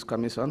before this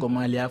commission.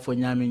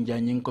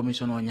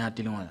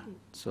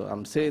 So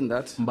I'm saying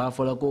that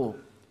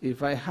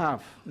if I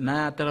have,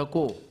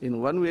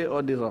 in one way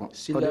or the other,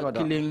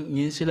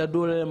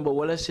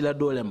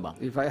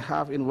 if I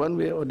have in one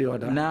way or the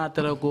other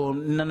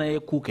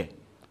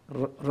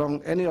wrong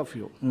any of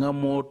you,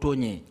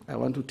 I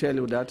want to tell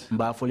you that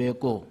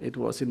it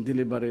wasn't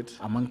deliberate, it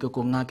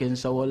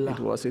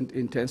wasn't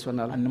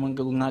intentional.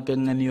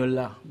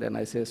 Then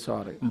I say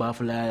sorry.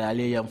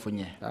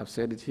 I've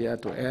said it here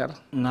to air.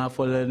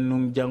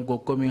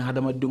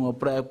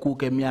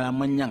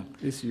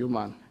 It's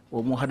human. I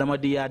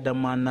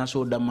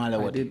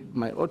did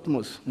my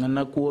utmost to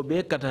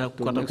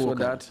make sure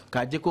that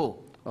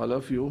all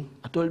of you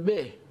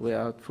we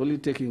are fully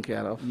taken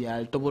care of. We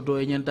are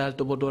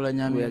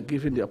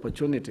given the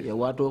opportunity.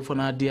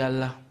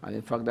 And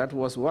in fact, that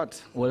was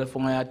what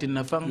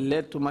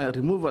led to my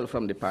removal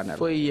from the panel.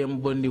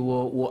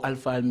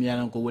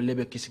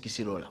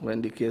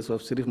 When the case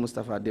of Sheriff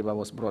Mustafa Diba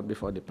was brought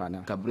before the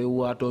panel.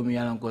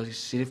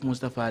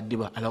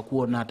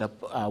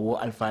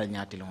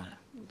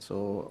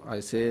 So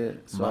I say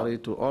sorry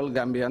to all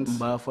Gambians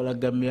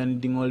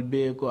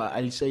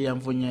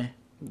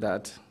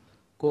that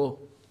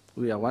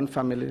we are one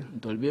family.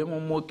 But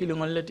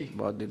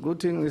the good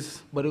thing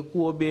is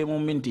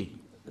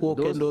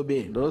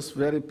those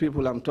very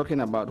people I'm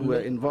talking about who were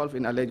involved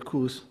in alleged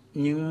coups,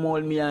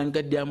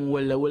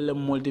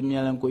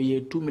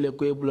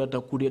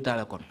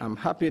 I'm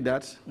happy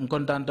that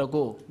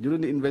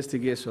during the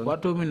investigation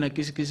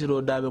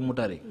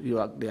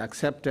they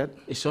accepted.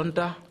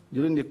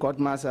 During the court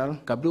martial,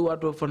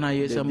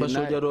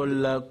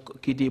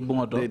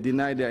 they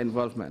denied their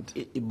involvement.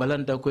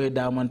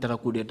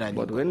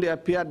 But when they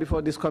appeared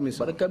before this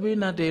commission,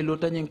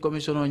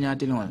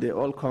 they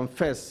all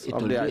confessed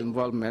of their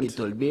involvement,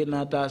 that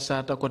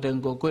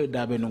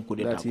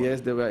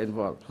yes, they were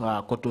involved. So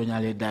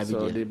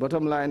the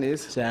bottom line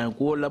is,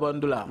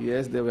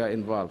 yes, they were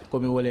involved.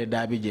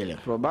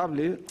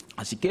 Probably,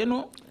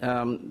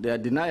 their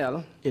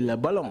denial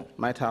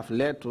might have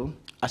led to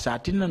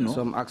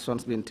some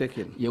actions being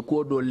taken.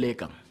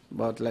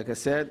 But like I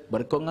said,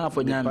 the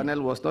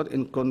panel was not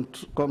in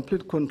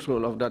complete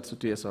control of that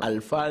situation.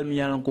 And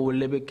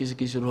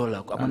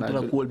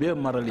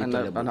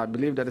I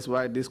believe that is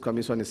why this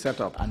commission is set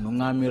up, to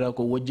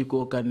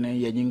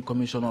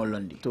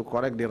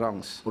correct the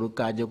wrongs. And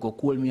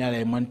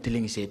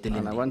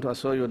I want to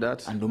assure you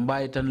that we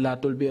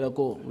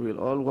will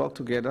all work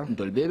together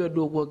to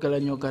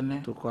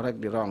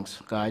correct the wrongs.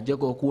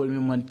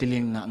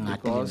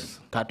 Because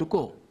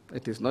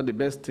it is not the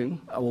best thing.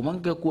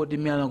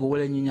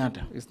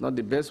 It's not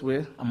the best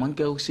way that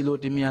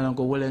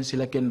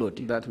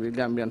we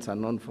Gambians are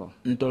known for.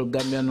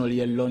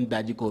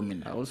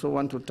 I also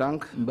want to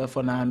thank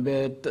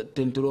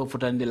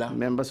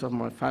members of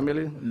my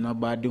family,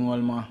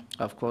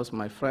 of course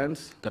my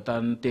friends,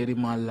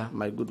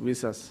 my good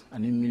wishes.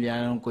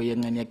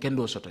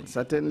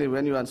 Certainly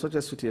when you are in such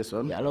a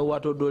situation,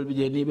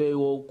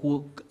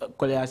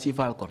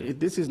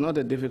 this is not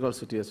a difficult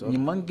situation.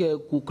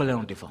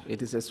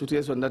 It is a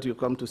situation that you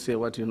come to say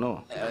what you know.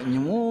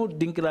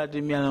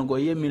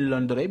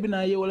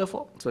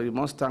 So you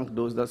must thank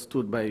those that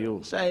stood by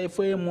you.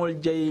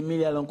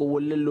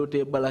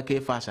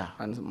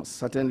 And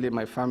certainly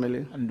my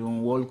family and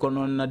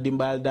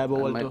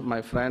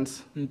my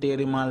friends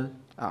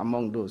are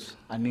among those.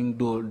 I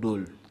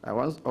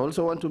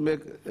also want to make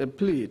a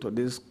plea to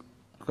this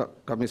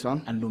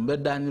commission.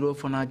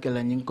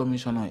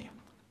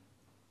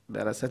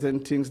 There are certain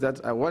things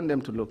that I want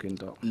them to look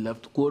into.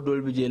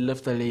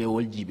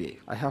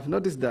 I have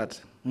noticed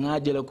that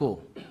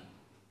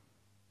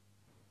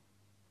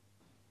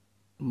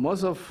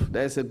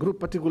there's a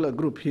particular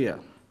group here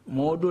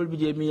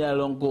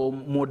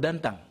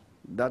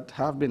that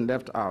have been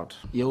left out.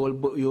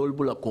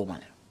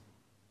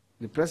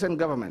 The present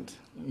government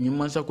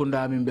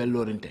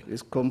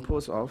is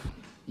composed of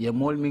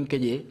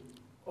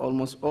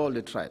almost all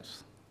the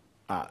tribes.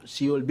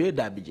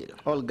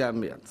 All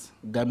Gambians.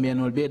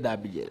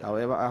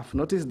 However, I've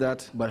noticed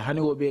that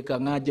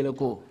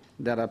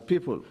there are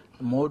people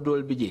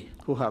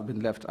who have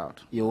been left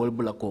out.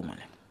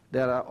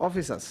 There are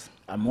officers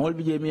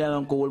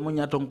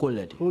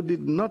who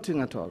did nothing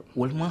at all.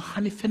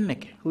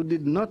 Who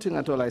did nothing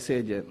at all, I say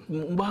again.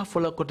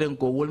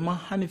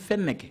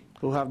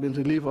 Who have been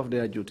relieved of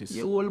their duties.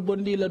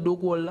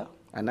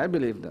 And I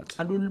believe that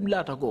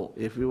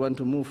if we want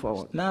to move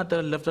forward,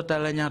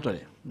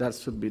 that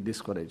should be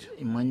discouraged.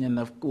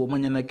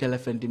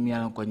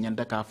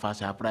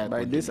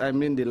 By this I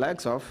mean the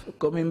likes of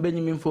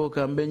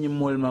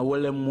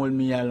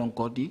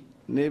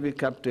Navy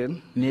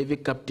Captain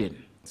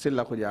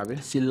Silla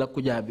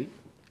Kujabi,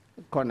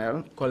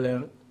 Colonel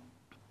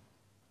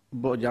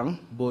Bojang,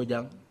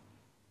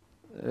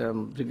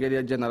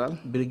 Brigadier General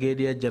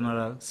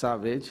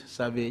Savage.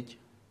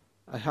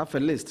 I have a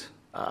list.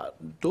 I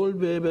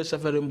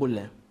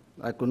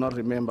could not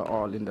remember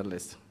all in the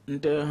list.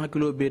 These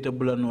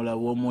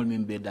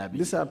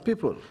are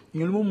people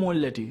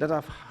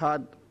that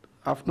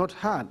have not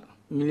had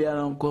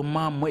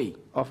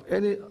of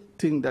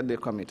anything that they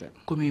committed.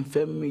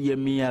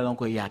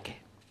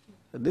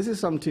 This is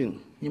something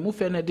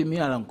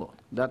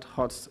that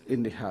hurts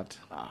in the heart.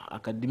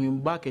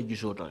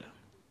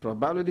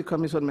 Probably the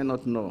commission may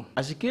not know.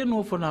 All these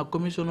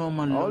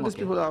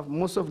people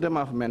most of them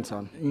have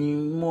mentioned.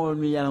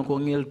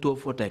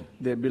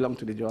 They belong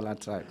to the Jola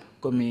tribe.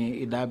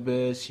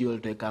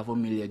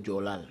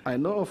 I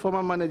know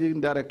former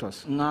managing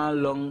directors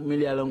were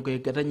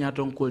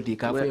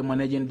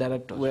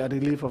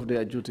relieved of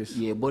their duties.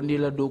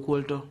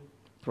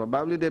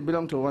 Probably they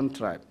belong to one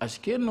tribe. And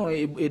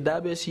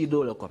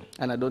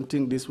I don't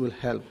think this will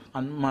help.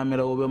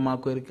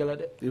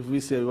 If we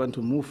say we want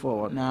to move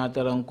forward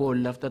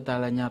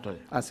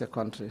as a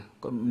country.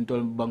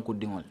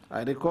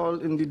 I recall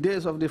in the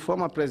days of the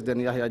former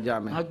president Yahya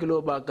Jammeh.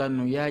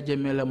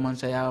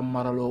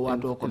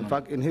 In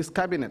fact, in his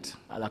cabinet,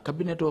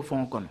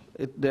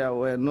 there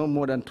were no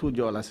more than 2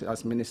 Jolas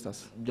as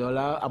ministers. In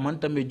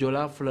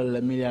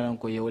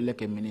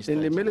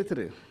the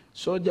military,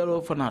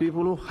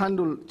 people who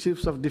handle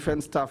chiefs of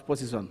defense staff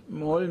position.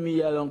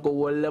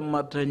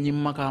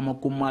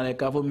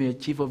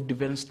 Chief of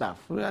defense staff.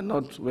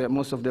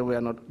 Most of them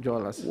were not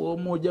Jolas.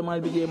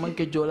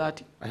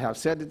 I have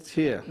said it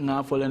here.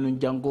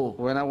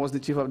 When I was the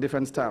chief of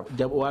defense staff,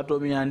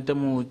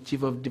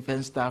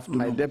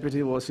 my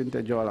deputy was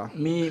Sinte Jola.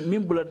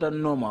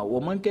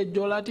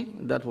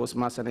 That was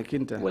Masane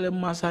Kinte.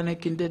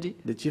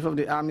 The chief of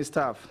the army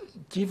staff,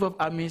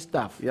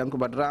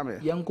 Yankuba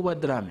Drame,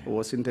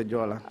 was Sinte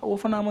Jola.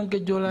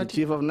 The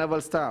chief of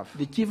naval staff,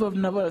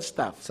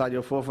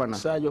 Sajo Fofana,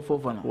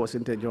 was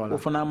Sinte Jola.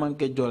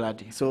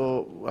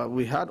 So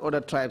we had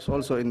other tribes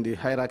also in the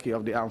hierarchy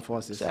of the armed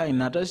forces.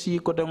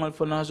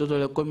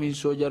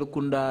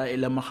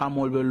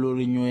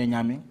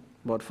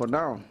 But for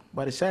now,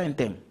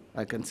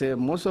 I can say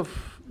most of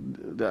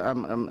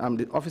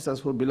the officers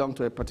who belong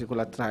to a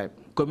particular tribe,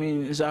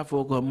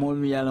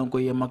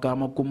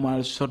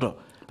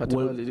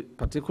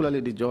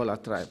 particularly the Jola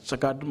tribe,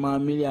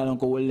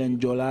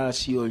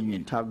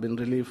 have been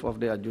relieved of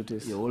their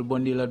duties.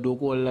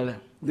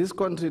 This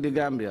country, the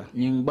Gambia,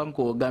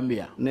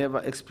 never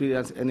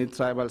experienced any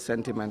tribal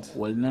sentiments.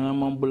 I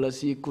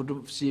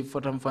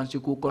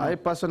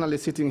personally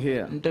sitting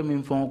here, I'm a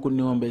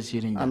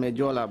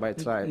Jola by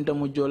tribe.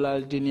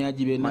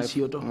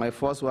 My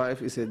first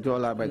wife is a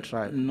Jola by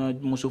tribe.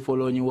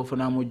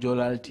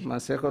 My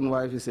second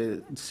wife is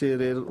a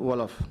Serer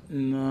Wolof.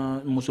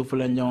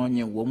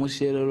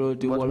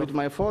 But with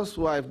my first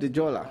wife, the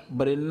Jola,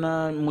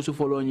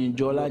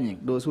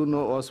 those who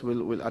know us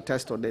will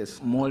attest to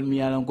this.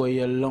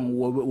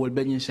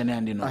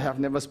 I have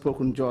never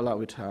spoken Jola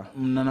with her.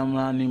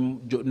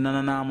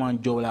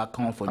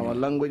 Our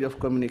language of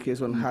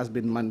communication has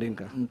been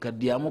Mandinka.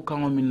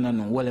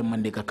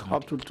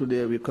 Up to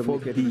today, we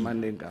communicate in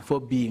Mandinka.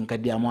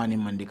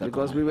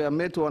 Because we were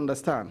made to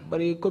understand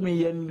that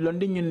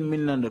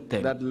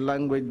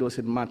language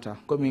doesn't matter.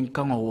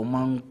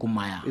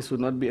 It should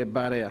not be a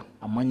barrier.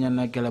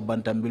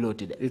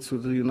 It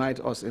should unite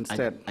us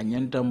instead.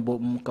 And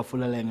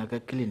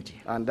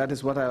that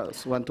is what I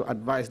want to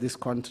advise this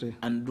country.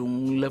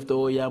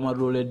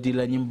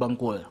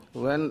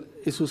 When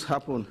issues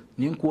happen,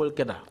 we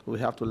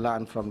have to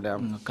learn from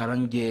them.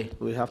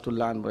 We have to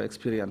learn by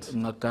experience.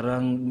 And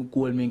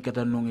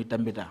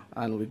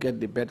we get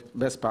the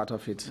best part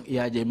of it.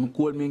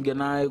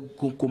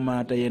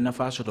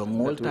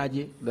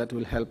 That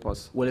will help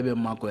us.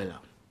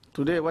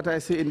 Today, what I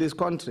see in this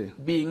country,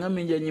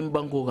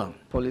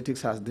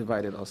 politics has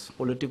divided us.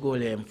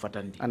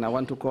 And I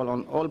want to call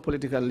on all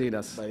political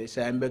leaders to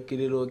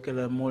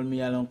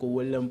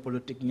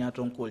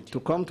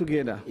come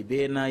together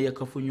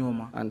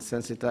and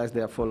sensitize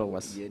their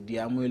followers.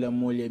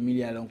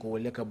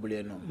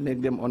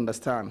 Make them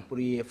understand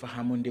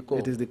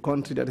it is the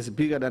country that is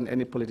bigger than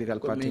any political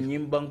party.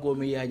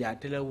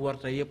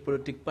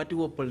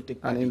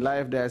 And in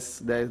life,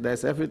 there's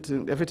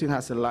everything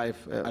has a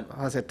life,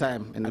 has a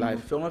time in life.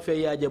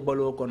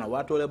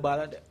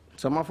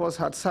 Some of us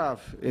had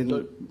served in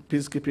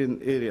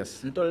peacekeeping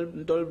areas.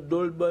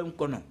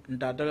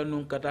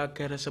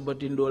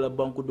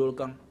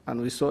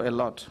 And we saw a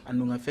lot.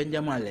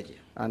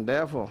 And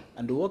therefore,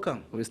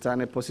 we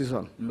stand in a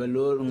position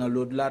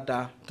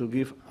to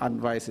give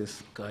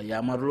advices to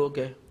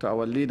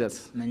our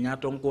leaders,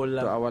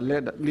 our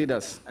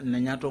religious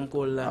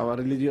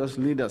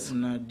leaders,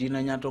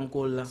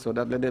 so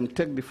that let them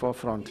take the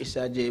forefront.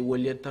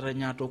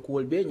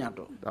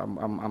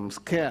 I'm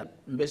scared.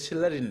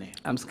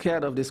 I'm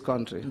scared of this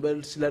country. And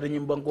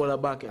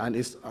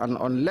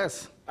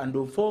unless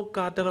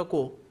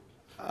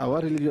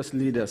our religious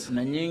leaders,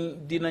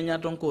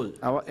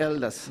 our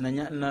elders,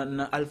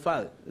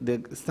 they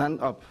stand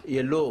up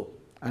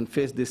and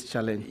face this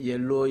challenge.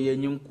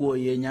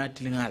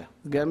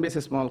 Gambia is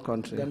a small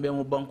country.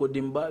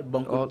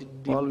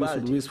 All we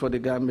should wish for the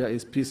Gambia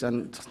is peace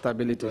and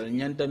stability.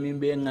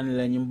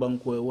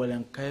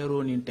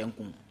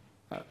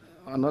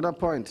 Another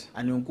point.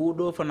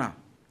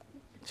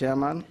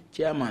 Chairman,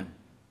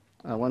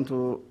 I want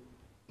to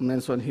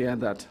mention here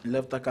that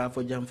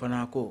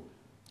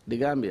the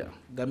Gambia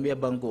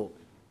Banco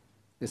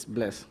is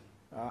blessed.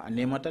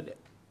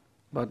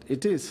 But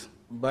it is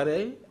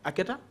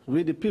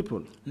with the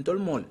people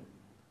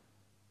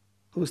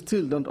who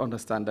still don't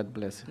understand that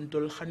blessing.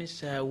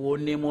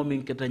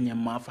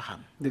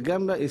 The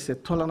Gambia is a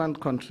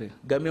tolerant country.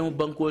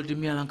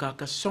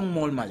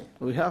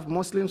 We have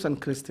Muslims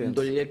and Christians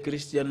who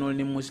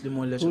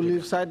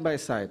live side by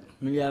side,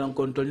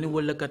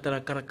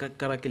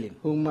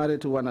 who marry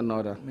to one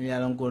another.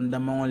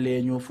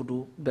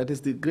 That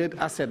is the great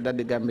asset that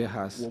the Gambia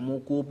has.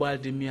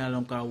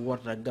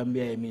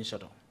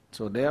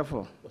 So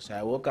therefore,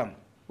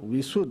 we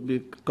should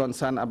be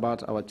concerned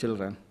about our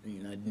children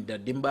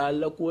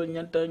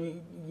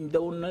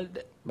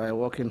by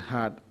working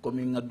hard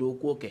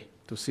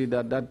to see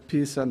that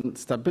peace and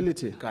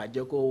stability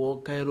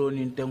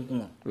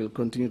will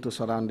continue to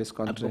surround this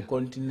country.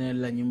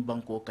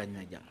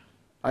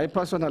 I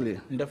personally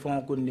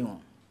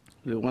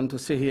want to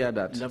say here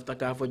that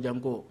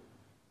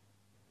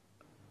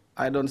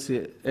I don't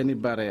see any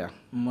barrier.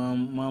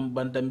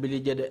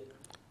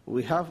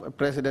 We have a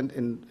president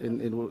in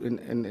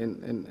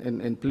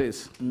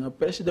place.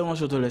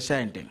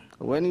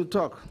 When you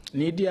talk,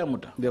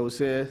 they will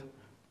say,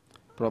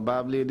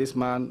 probably this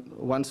man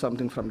wants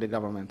something from the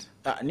government.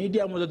 I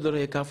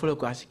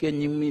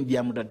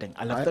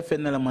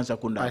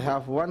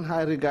have one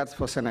high regards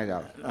for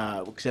Senegal.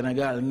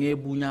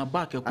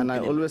 And I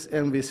always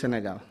envy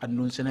Senegal.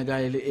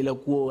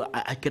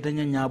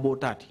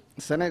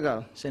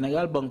 Senegal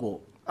Banco,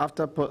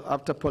 after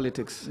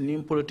politics,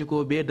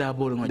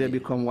 they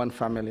become one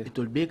family.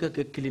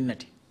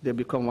 They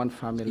become one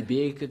family.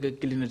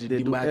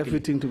 They do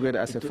everything together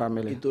as a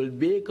family.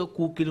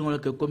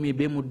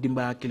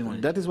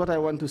 That is what I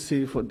want to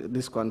see for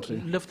this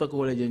country.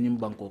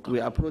 We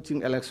are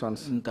approaching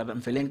elections,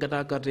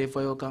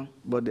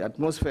 but the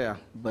atmosphere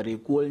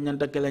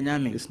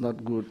is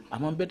not good.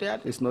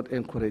 It's not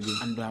encouraging.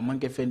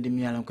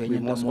 We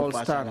must all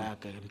stand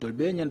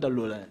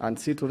and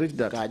see to reach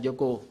that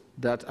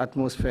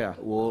atmosphere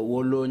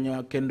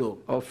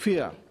of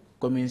fear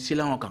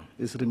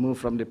is removed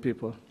from the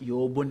people.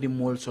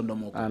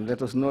 And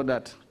let us know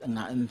that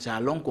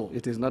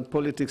it is not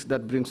politics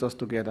that brings us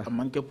together.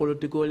 We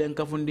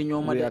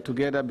are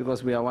together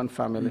because we are one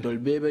family. If you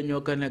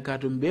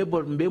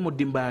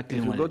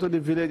go to the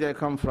village I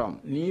come from,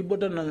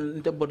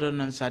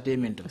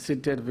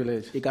 Sinted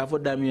village.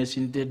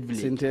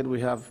 Sinted, we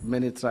have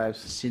many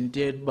tribes. We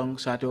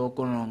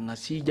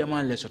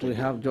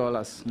have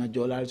Jolas.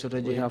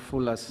 We have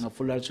Fulas.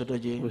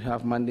 We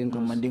have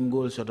Mandingos.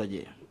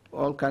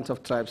 All kinds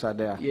of tribes are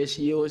there.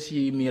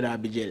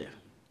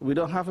 We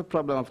don't have a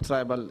problem of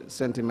tribal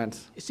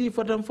sentiments.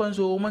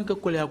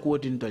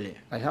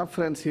 I have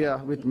friends here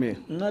with me.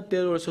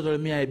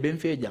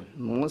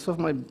 Most of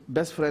my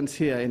best friends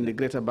here in the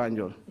Greater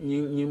Banjul.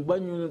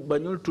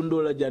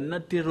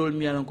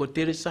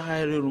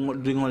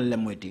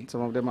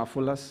 Some of them are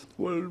Fullers.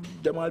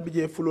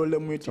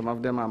 Some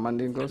of them are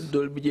Mandingos.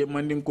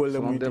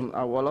 Some of them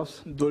are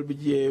Wolofs.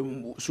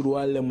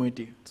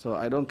 So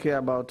I don't care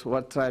about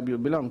what tribe you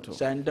belong to.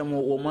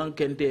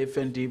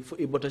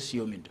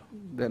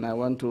 Then I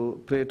want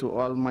to pray to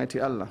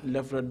Almighty Allah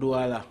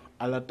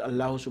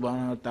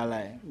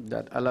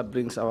that Allah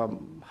brings our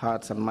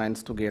hearts and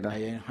minds together.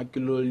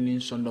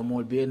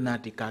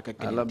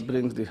 Allah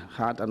brings the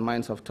heart and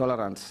minds of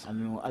tolerance,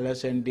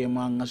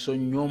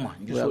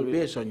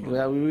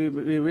 where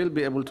we will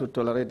be able to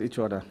tolerate each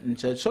other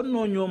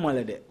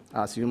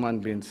as human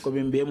beings,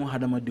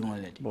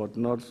 but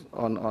not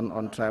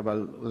on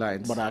tribal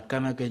lines.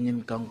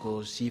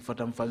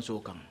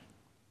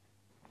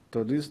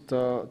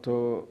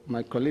 To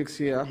my colleagues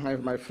here,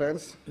 my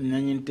friends,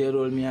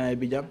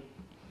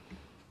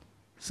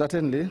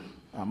 certainly,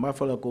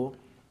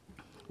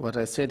 what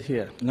I said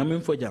here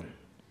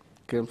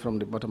came from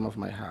the bottom of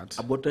my heart,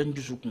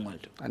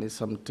 and it's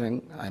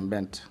something I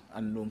meant.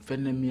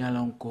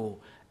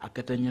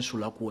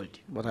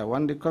 But I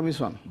want the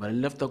commission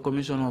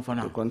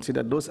to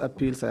consider those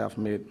appeals I have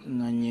made.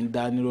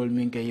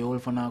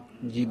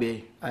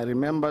 I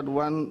remembered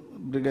one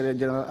Brigadier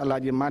General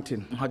Alaji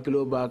Martin.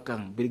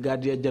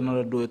 Brigadier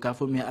General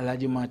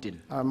Alaji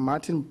Martin.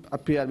 Martin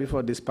appeared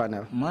before this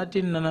panel.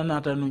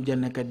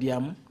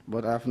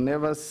 But I've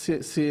never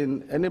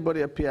seen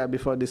anybody appear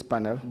before this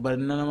panel who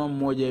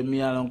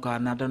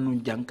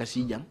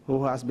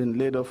has been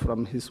laid off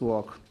from his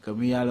work. But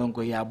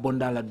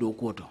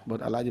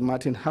Alaji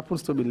Martin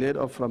happens to be laid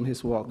off from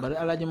his work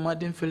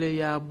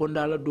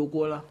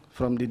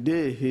from the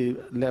day he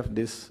left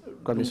this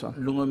commission.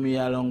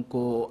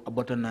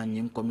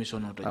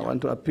 I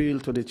want to appeal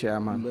to the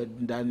chairman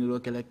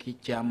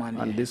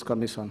and this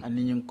commission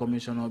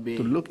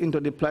to look into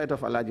the plight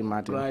of Alaji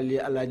Martin.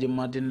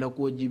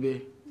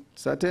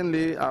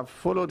 Certainly, I've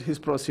followed his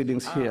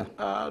proceedings here.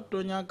 I've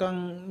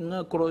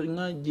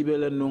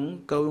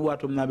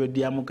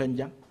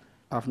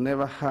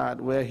never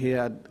heard where he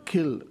had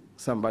killed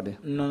somebody.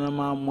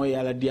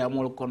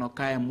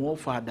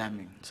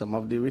 Some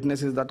of the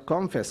witnesses that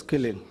confess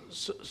killing,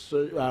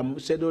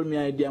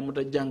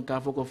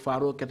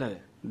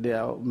 they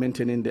are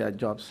maintaining their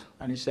jobs.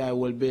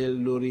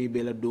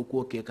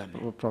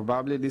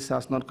 Probably this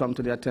has not come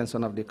to the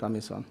attention of the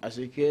commission. That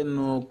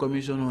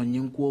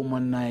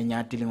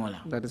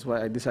is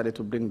why I decided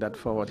to bring that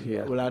forward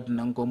here, so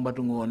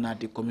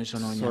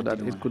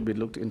that it could be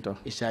looked into.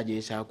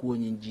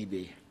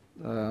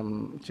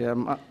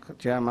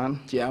 Chairman,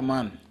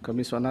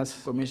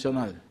 commissioners,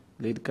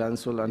 lead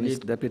counsel and his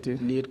deputy.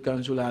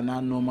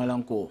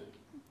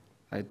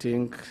 I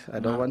think I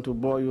don't want to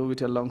bore you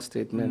with a long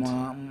statement,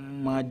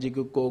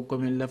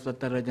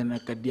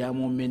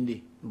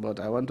 but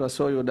I want to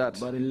assure you that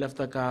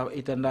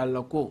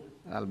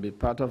I'll be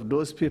part of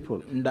those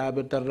people who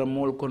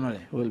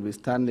will be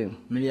standing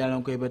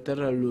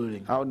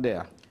out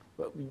there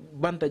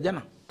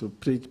to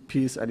preach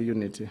peace and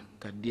unity.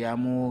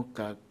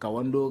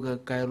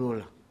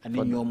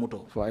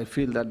 For I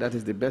feel that that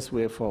is the best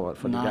way forward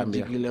for the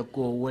Gambia.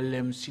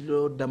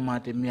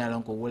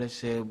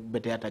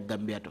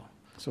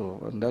 So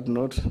on that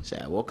note,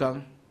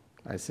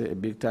 I say a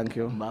big thank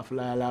you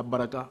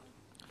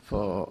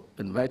for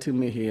inviting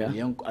me here.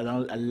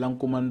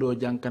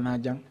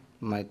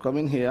 My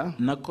coming here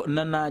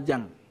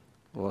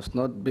was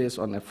not based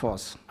on a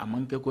force.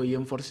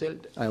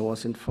 I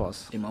wasn't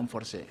forced.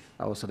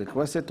 I was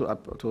requested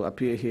to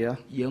appear here,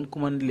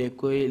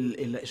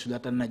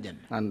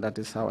 and that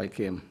is how I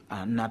came.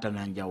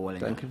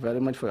 Thank you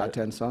very much for your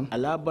attention.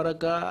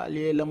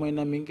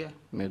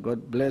 May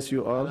God bless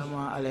you all.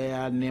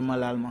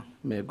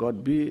 May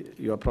God be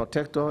your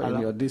protector in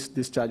your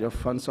discharge of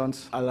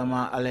functions. May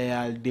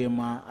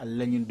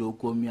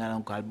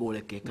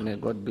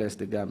God bless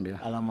the Gambia.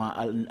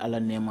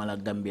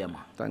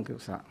 Thank you,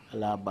 sir.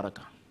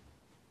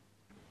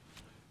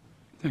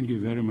 Thank you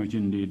very much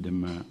indeed,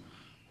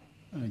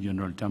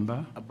 General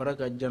Tamba.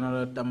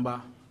 General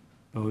Tamba.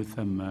 Both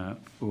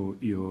for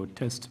your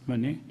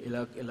testimony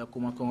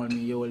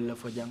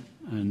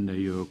and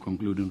your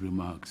concluding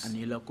remarks.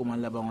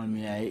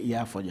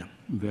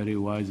 Very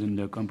wise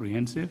and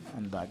comprehensive.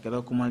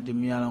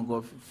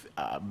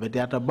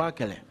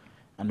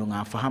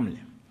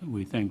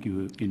 We thank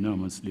you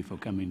enormously for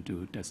coming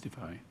to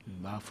testify.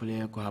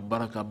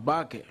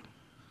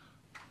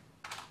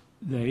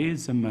 There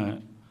is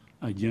a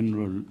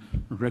general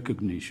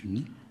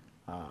recognition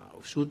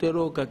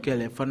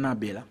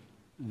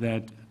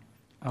that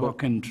our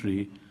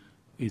country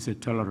is a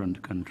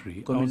tolerant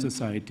country. Our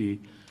society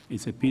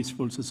is a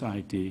peaceful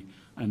society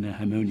and a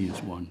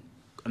harmonious one.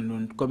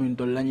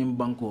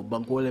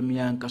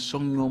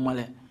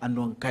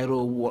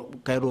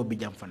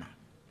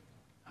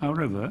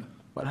 However,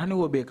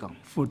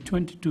 for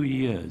 22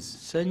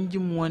 years,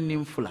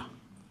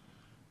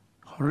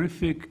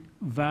 horrific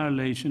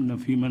violation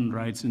of human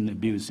rights and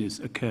abuses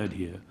occurred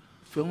here.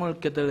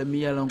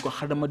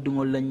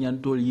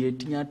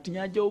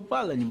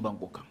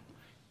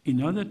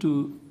 In order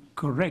to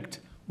correct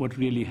what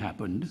really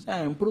happened,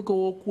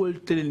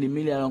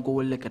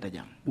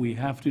 we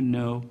have to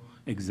know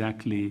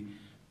exactly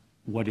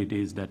what it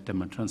is that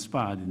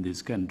transpired in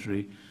this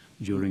country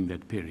during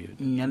that period.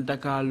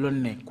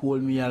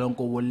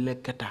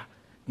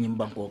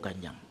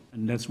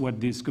 And that's what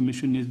this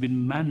commission has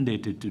been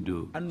mandated to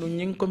do.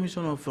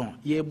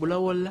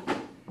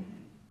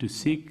 To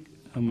seek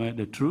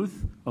the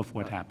truth of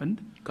what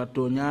happened.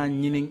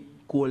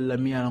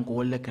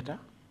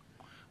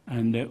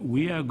 And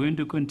we are going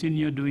to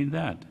continue doing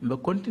that.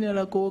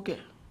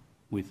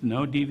 With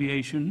no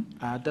deviation.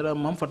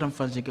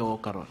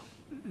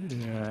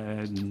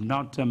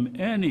 Not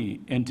any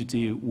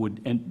entity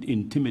would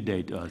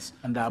intimidate us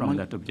from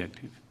that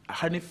objective.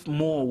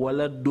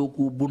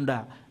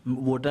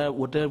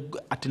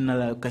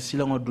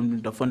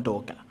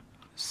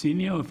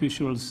 Senior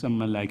officials,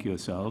 like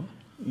yourself,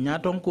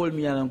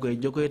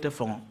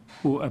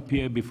 who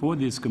appear before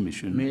this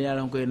commission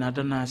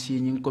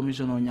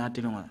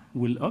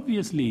will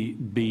obviously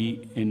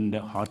be in the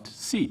hot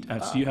seat,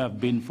 as you have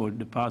been for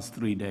the past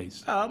 3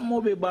 days.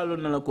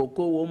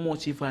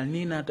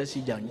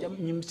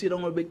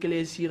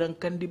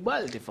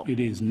 It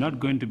is not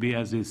going to be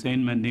as the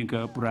Saint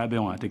Mandinka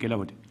Purabewa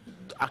Tekelawati.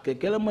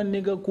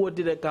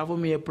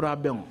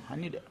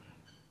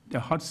 The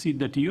hot seat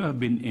that you have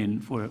been in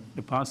for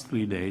the past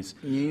 3 days,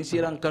 it's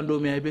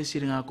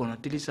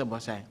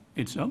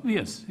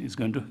obvious it's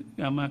going to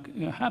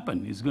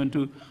happen.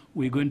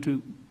 We're going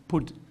to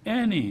put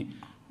any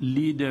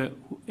leader,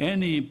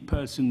 any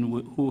person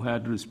who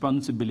had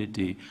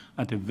responsibility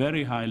at a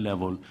very high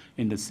level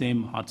in the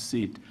same hot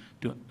seat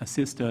to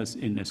assist us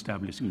in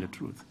establishing the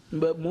truth.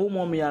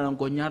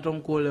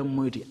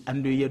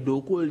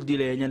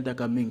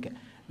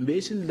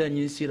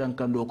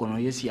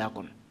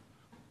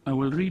 I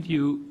will read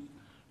you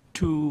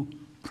 2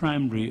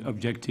 primary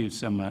objectives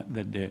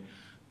that the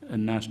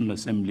National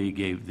Assembly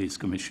gave this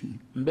commission.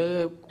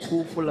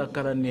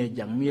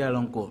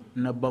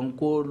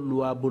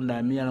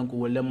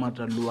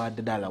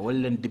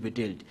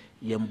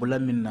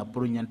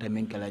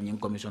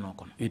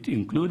 It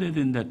included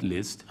in that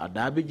list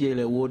that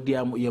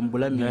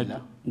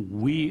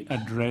we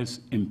address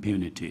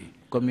impunity.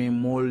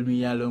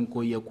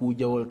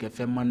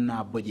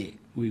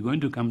 We're going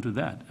to come to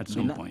that at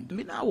some point.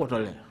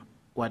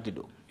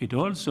 It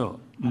also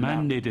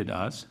mandated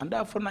us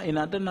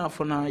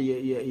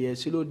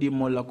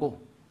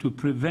to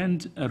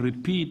prevent a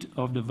repeat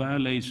of the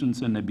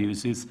violations and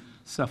abuses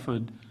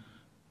suffered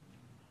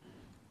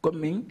by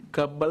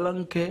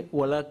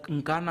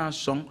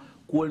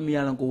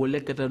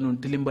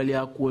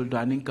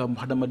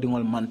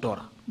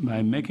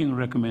making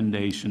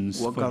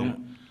recommendations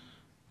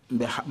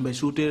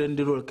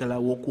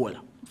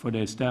for the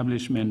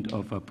establishment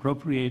of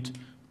appropriate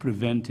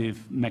preventive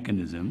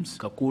mechanisms,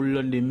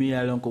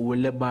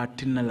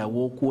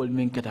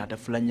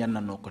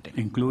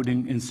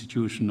 including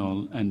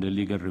institutional and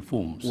legal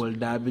reforms. We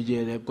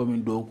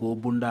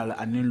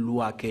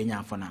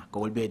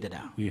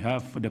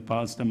have, for the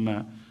past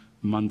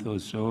month or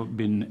so,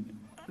 been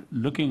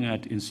looking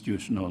at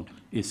institutional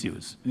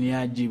issues.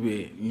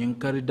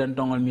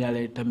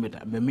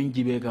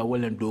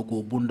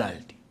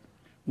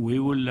 We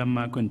will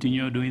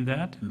continue doing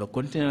that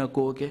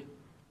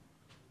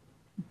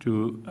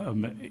to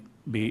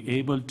be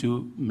able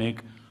to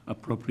make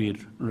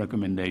appropriate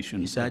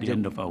recommendations at the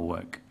end of our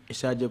work.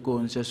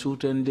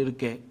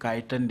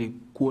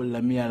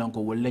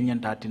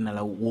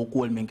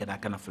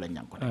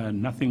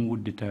 Nothing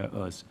would deter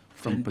us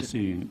from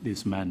pursuing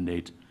this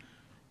mandate.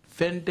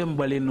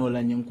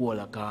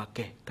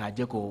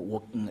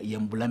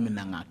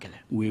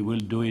 We will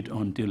do it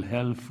until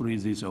hell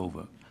freezes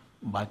over.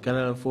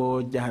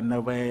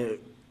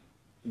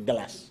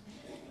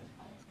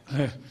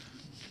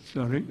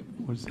 Sorry,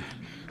 what's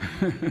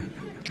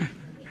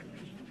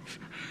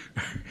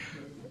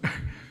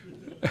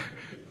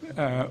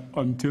that?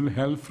 Until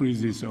hell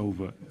freezes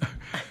over.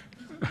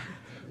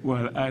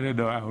 Well, I don't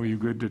know how you're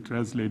going to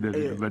translate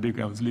that, but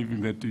I was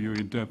leaving that to your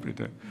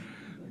interpreter.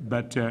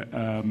 But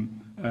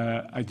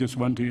I just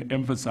want to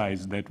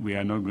emphasize that we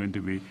are not going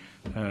to be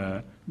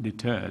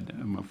deterred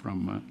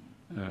from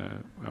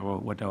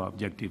what our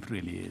objective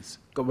really is.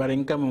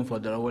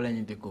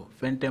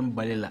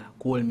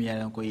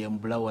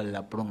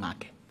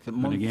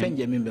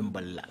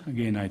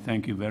 Again, I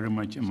thank you very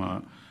much,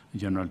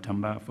 General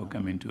Tamba, for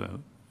coming to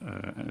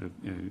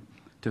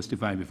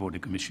testify before the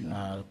Commission.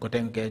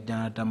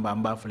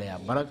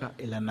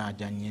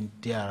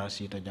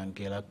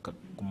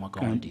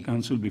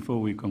 Council,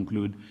 before we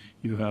conclude,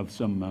 you have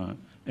some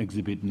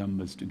exhibit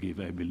numbers to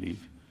give, I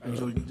believe.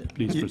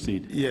 Please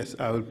proceed. Yes,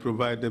 I will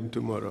provide them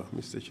tomorrow,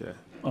 Mr. Chair.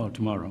 Oh,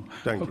 tomorrow.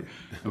 Thank you.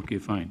 Okay,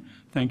 fine.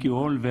 Thank you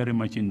all very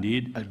much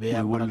indeed. We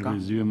will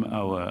resume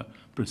our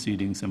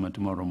proceedings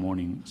tomorrow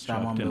morning,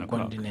 sharp 10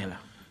 o'clock.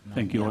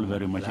 Thank you all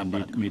very much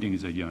indeed. Meeting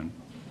is adjourned.